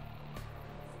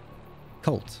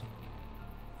 Cult.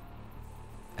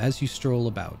 As you stroll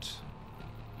about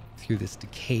through this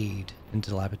decayed and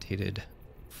dilapidated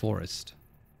forest,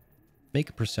 make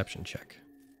a perception check.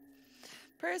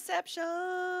 Perceptions.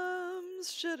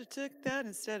 Should have took that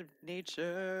instead of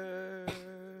nature.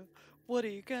 What are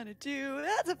you gonna do?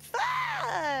 That's a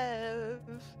 5.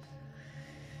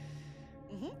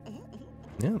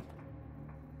 Yeah.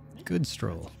 Good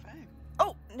stroll.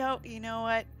 Oh no! You know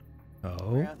what?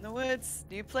 We're Oh. out in the woods,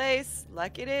 new place.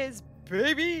 Luck it is,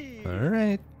 baby. All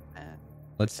right. Uh,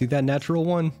 Let's see that natural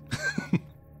one.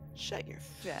 Shut your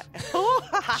fat.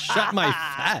 Shut my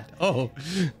fat. Oh.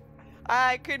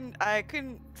 I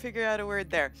couldn't figure out a word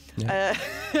there. Yeah.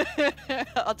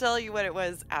 I'll tell you what it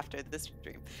was after the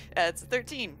stream. It's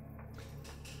 13.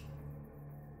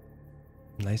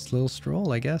 Nice little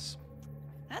stroll, I guess.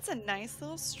 That's a nice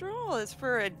little stroll. It's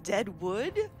for a dead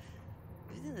wood.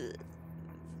 Ugh.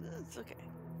 It's okay.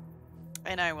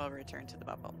 And I will return to the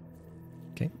bubble.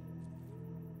 Okay.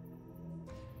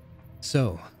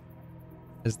 So,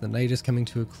 as the night is coming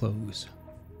to a close,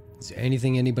 is there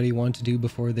anything anybody want to do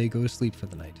before they go to sleep for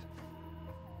the night?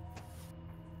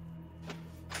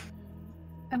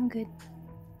 I'm good.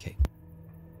 Okay.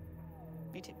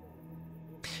 Me too.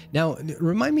 Now,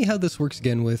 remind me how this works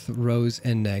again with Rose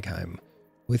and Nagheim,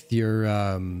 with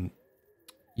your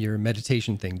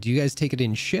meditation thing. Do you guys take it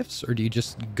in shifts, or do you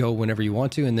just go whenever you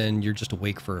want to, and then you're just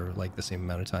awake for like the same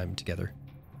amount of time together?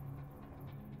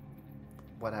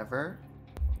 Whatever.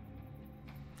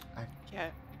 Yeah.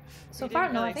 So We far,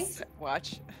 didn't really nothing.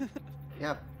 Watch.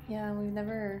 Yep. Yeah, we've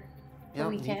never. You But don't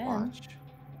we need can. watch.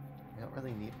 You don't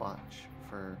really need watch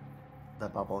for the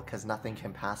bubble because nothing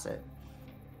can pass it.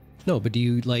 No, but do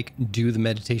you like do the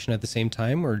meditation at the same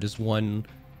time, or does one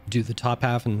do the top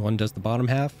half and one does the bottom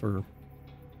half, or?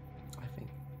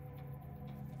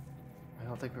 I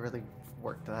don't think we really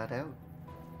worked that out.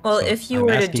 Well, So if you I'm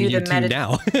were to asking do you the two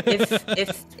now.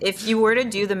 if you were to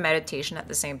do the meditation at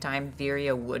the same time,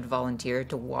 Viria would volunteer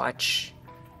to watch.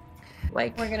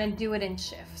 Like We're gonna do it in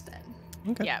shifts then.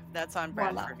 Okay. Yeah, that's on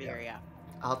brand Voila. for Viria.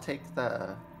 I'll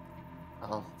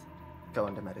go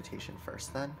into meditation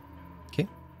first then. Okay.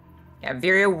 yeah,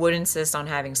 Viria would insist on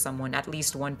having someone, at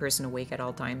least one person, awake at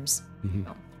all times. Mhm.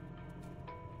 So.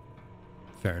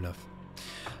 Fair enough.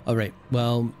 All right.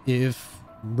 Well, if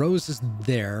Rose is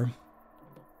there,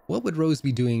 what would Rose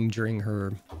be doing during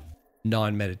her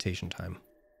non-meditation time?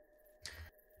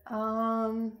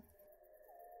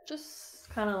 Just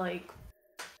kind of like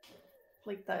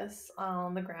this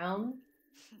on the ground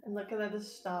and looking at the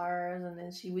stars, and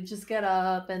then she would just get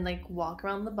up and like walk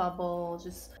around the bubble,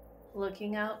 just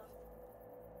looking out,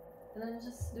 and then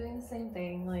just doing the same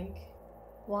thing, like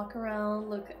walk around,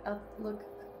 look up, look,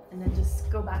 and then just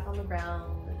go back on the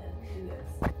ground and then do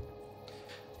this.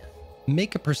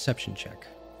 Make a perception check.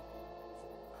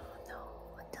 No,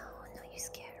 you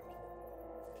scare me.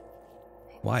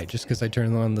 Why? Just because I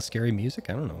turned on the scary music?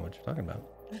 I don't know what you're talking about.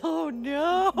 Oh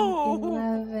no!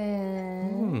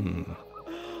 11. Hmm.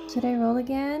 Should I roll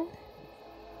again?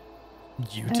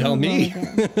 You I tell will me.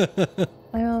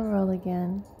 I will roll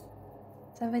again.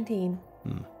 17.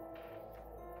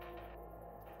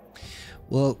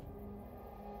 Well,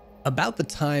 about the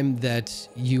time that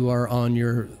you are on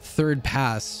your third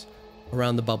pass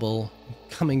around the bubble,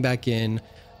 coming back in,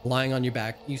 lying on your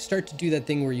back, you start to do that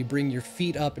thing where you bring your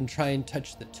feet up and try and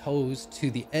touch the toes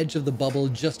to the edge of the bubble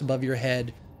just above your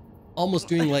head, almost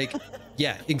doing like,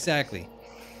 yeah, exactly.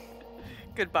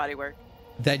 Good body work.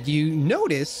 That you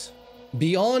notice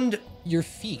beyond your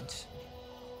feet,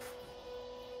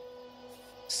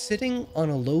 sitting on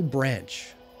a low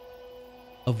branch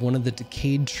of one of the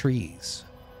decayed trees,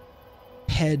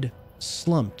 head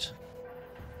slumped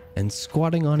and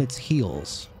squatting on its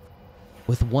heels,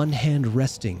 with one hand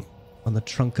resting on the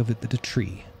trunk of the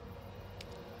tree.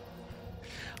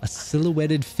 A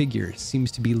silhouetted figure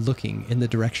seems to be looking in the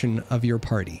direction of your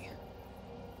party,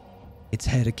 its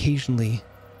head occasionally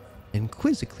and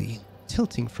quizzically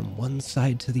tilting from one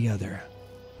side to the other,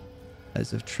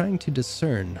 as if trying to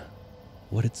discern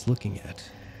what it's looking at.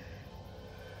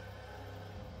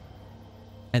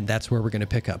 And that's where we're going to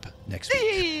pick up next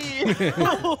week.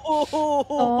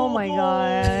 Oh my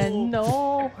god,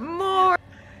 no. More.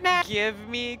 Give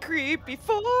me creepy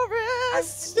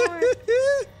forest.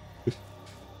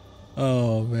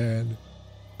 Oh, man.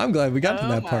 I'm glad we got to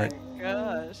that part. Oh my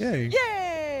gosh. Yay.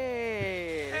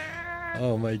 Yay!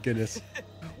 Oh my goodness.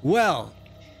 Well,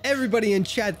 everybody in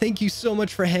chat, thank you so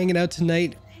much for hanging out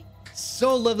tonight.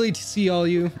 So lovely to see all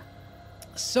you.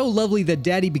 So lovely that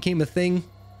Daddy became a thing.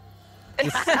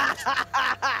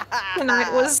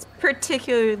 Tonight was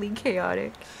particularly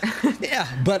chaotic. Yeah,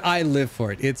 but I live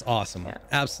for it. It's awesome. Yeah.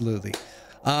 Absolutely.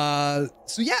 So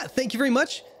yeah, thank you very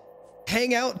much.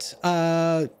 Hang out.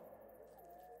 No,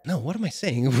 what am I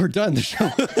saying? We're done the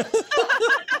show.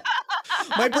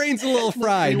 My brain's a little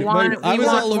fried. I was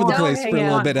all over the place for a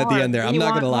little bit at the end there. I'm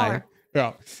not going to lie.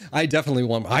 Yeah, I definitely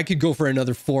want. I could go for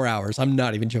another 4 hours. I'm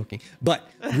not even joking. But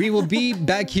we will be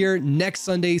back here next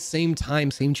Sunday, same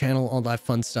time, same channel, all that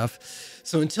fun stuff.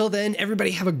 So until then,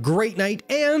 everybody have a great night.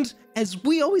 And as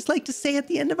we always like to say at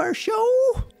the end of our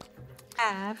show,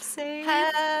 Have safe.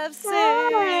 Have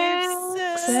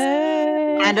safe.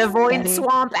 And avoid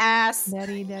swamp ass.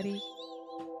 Daddy.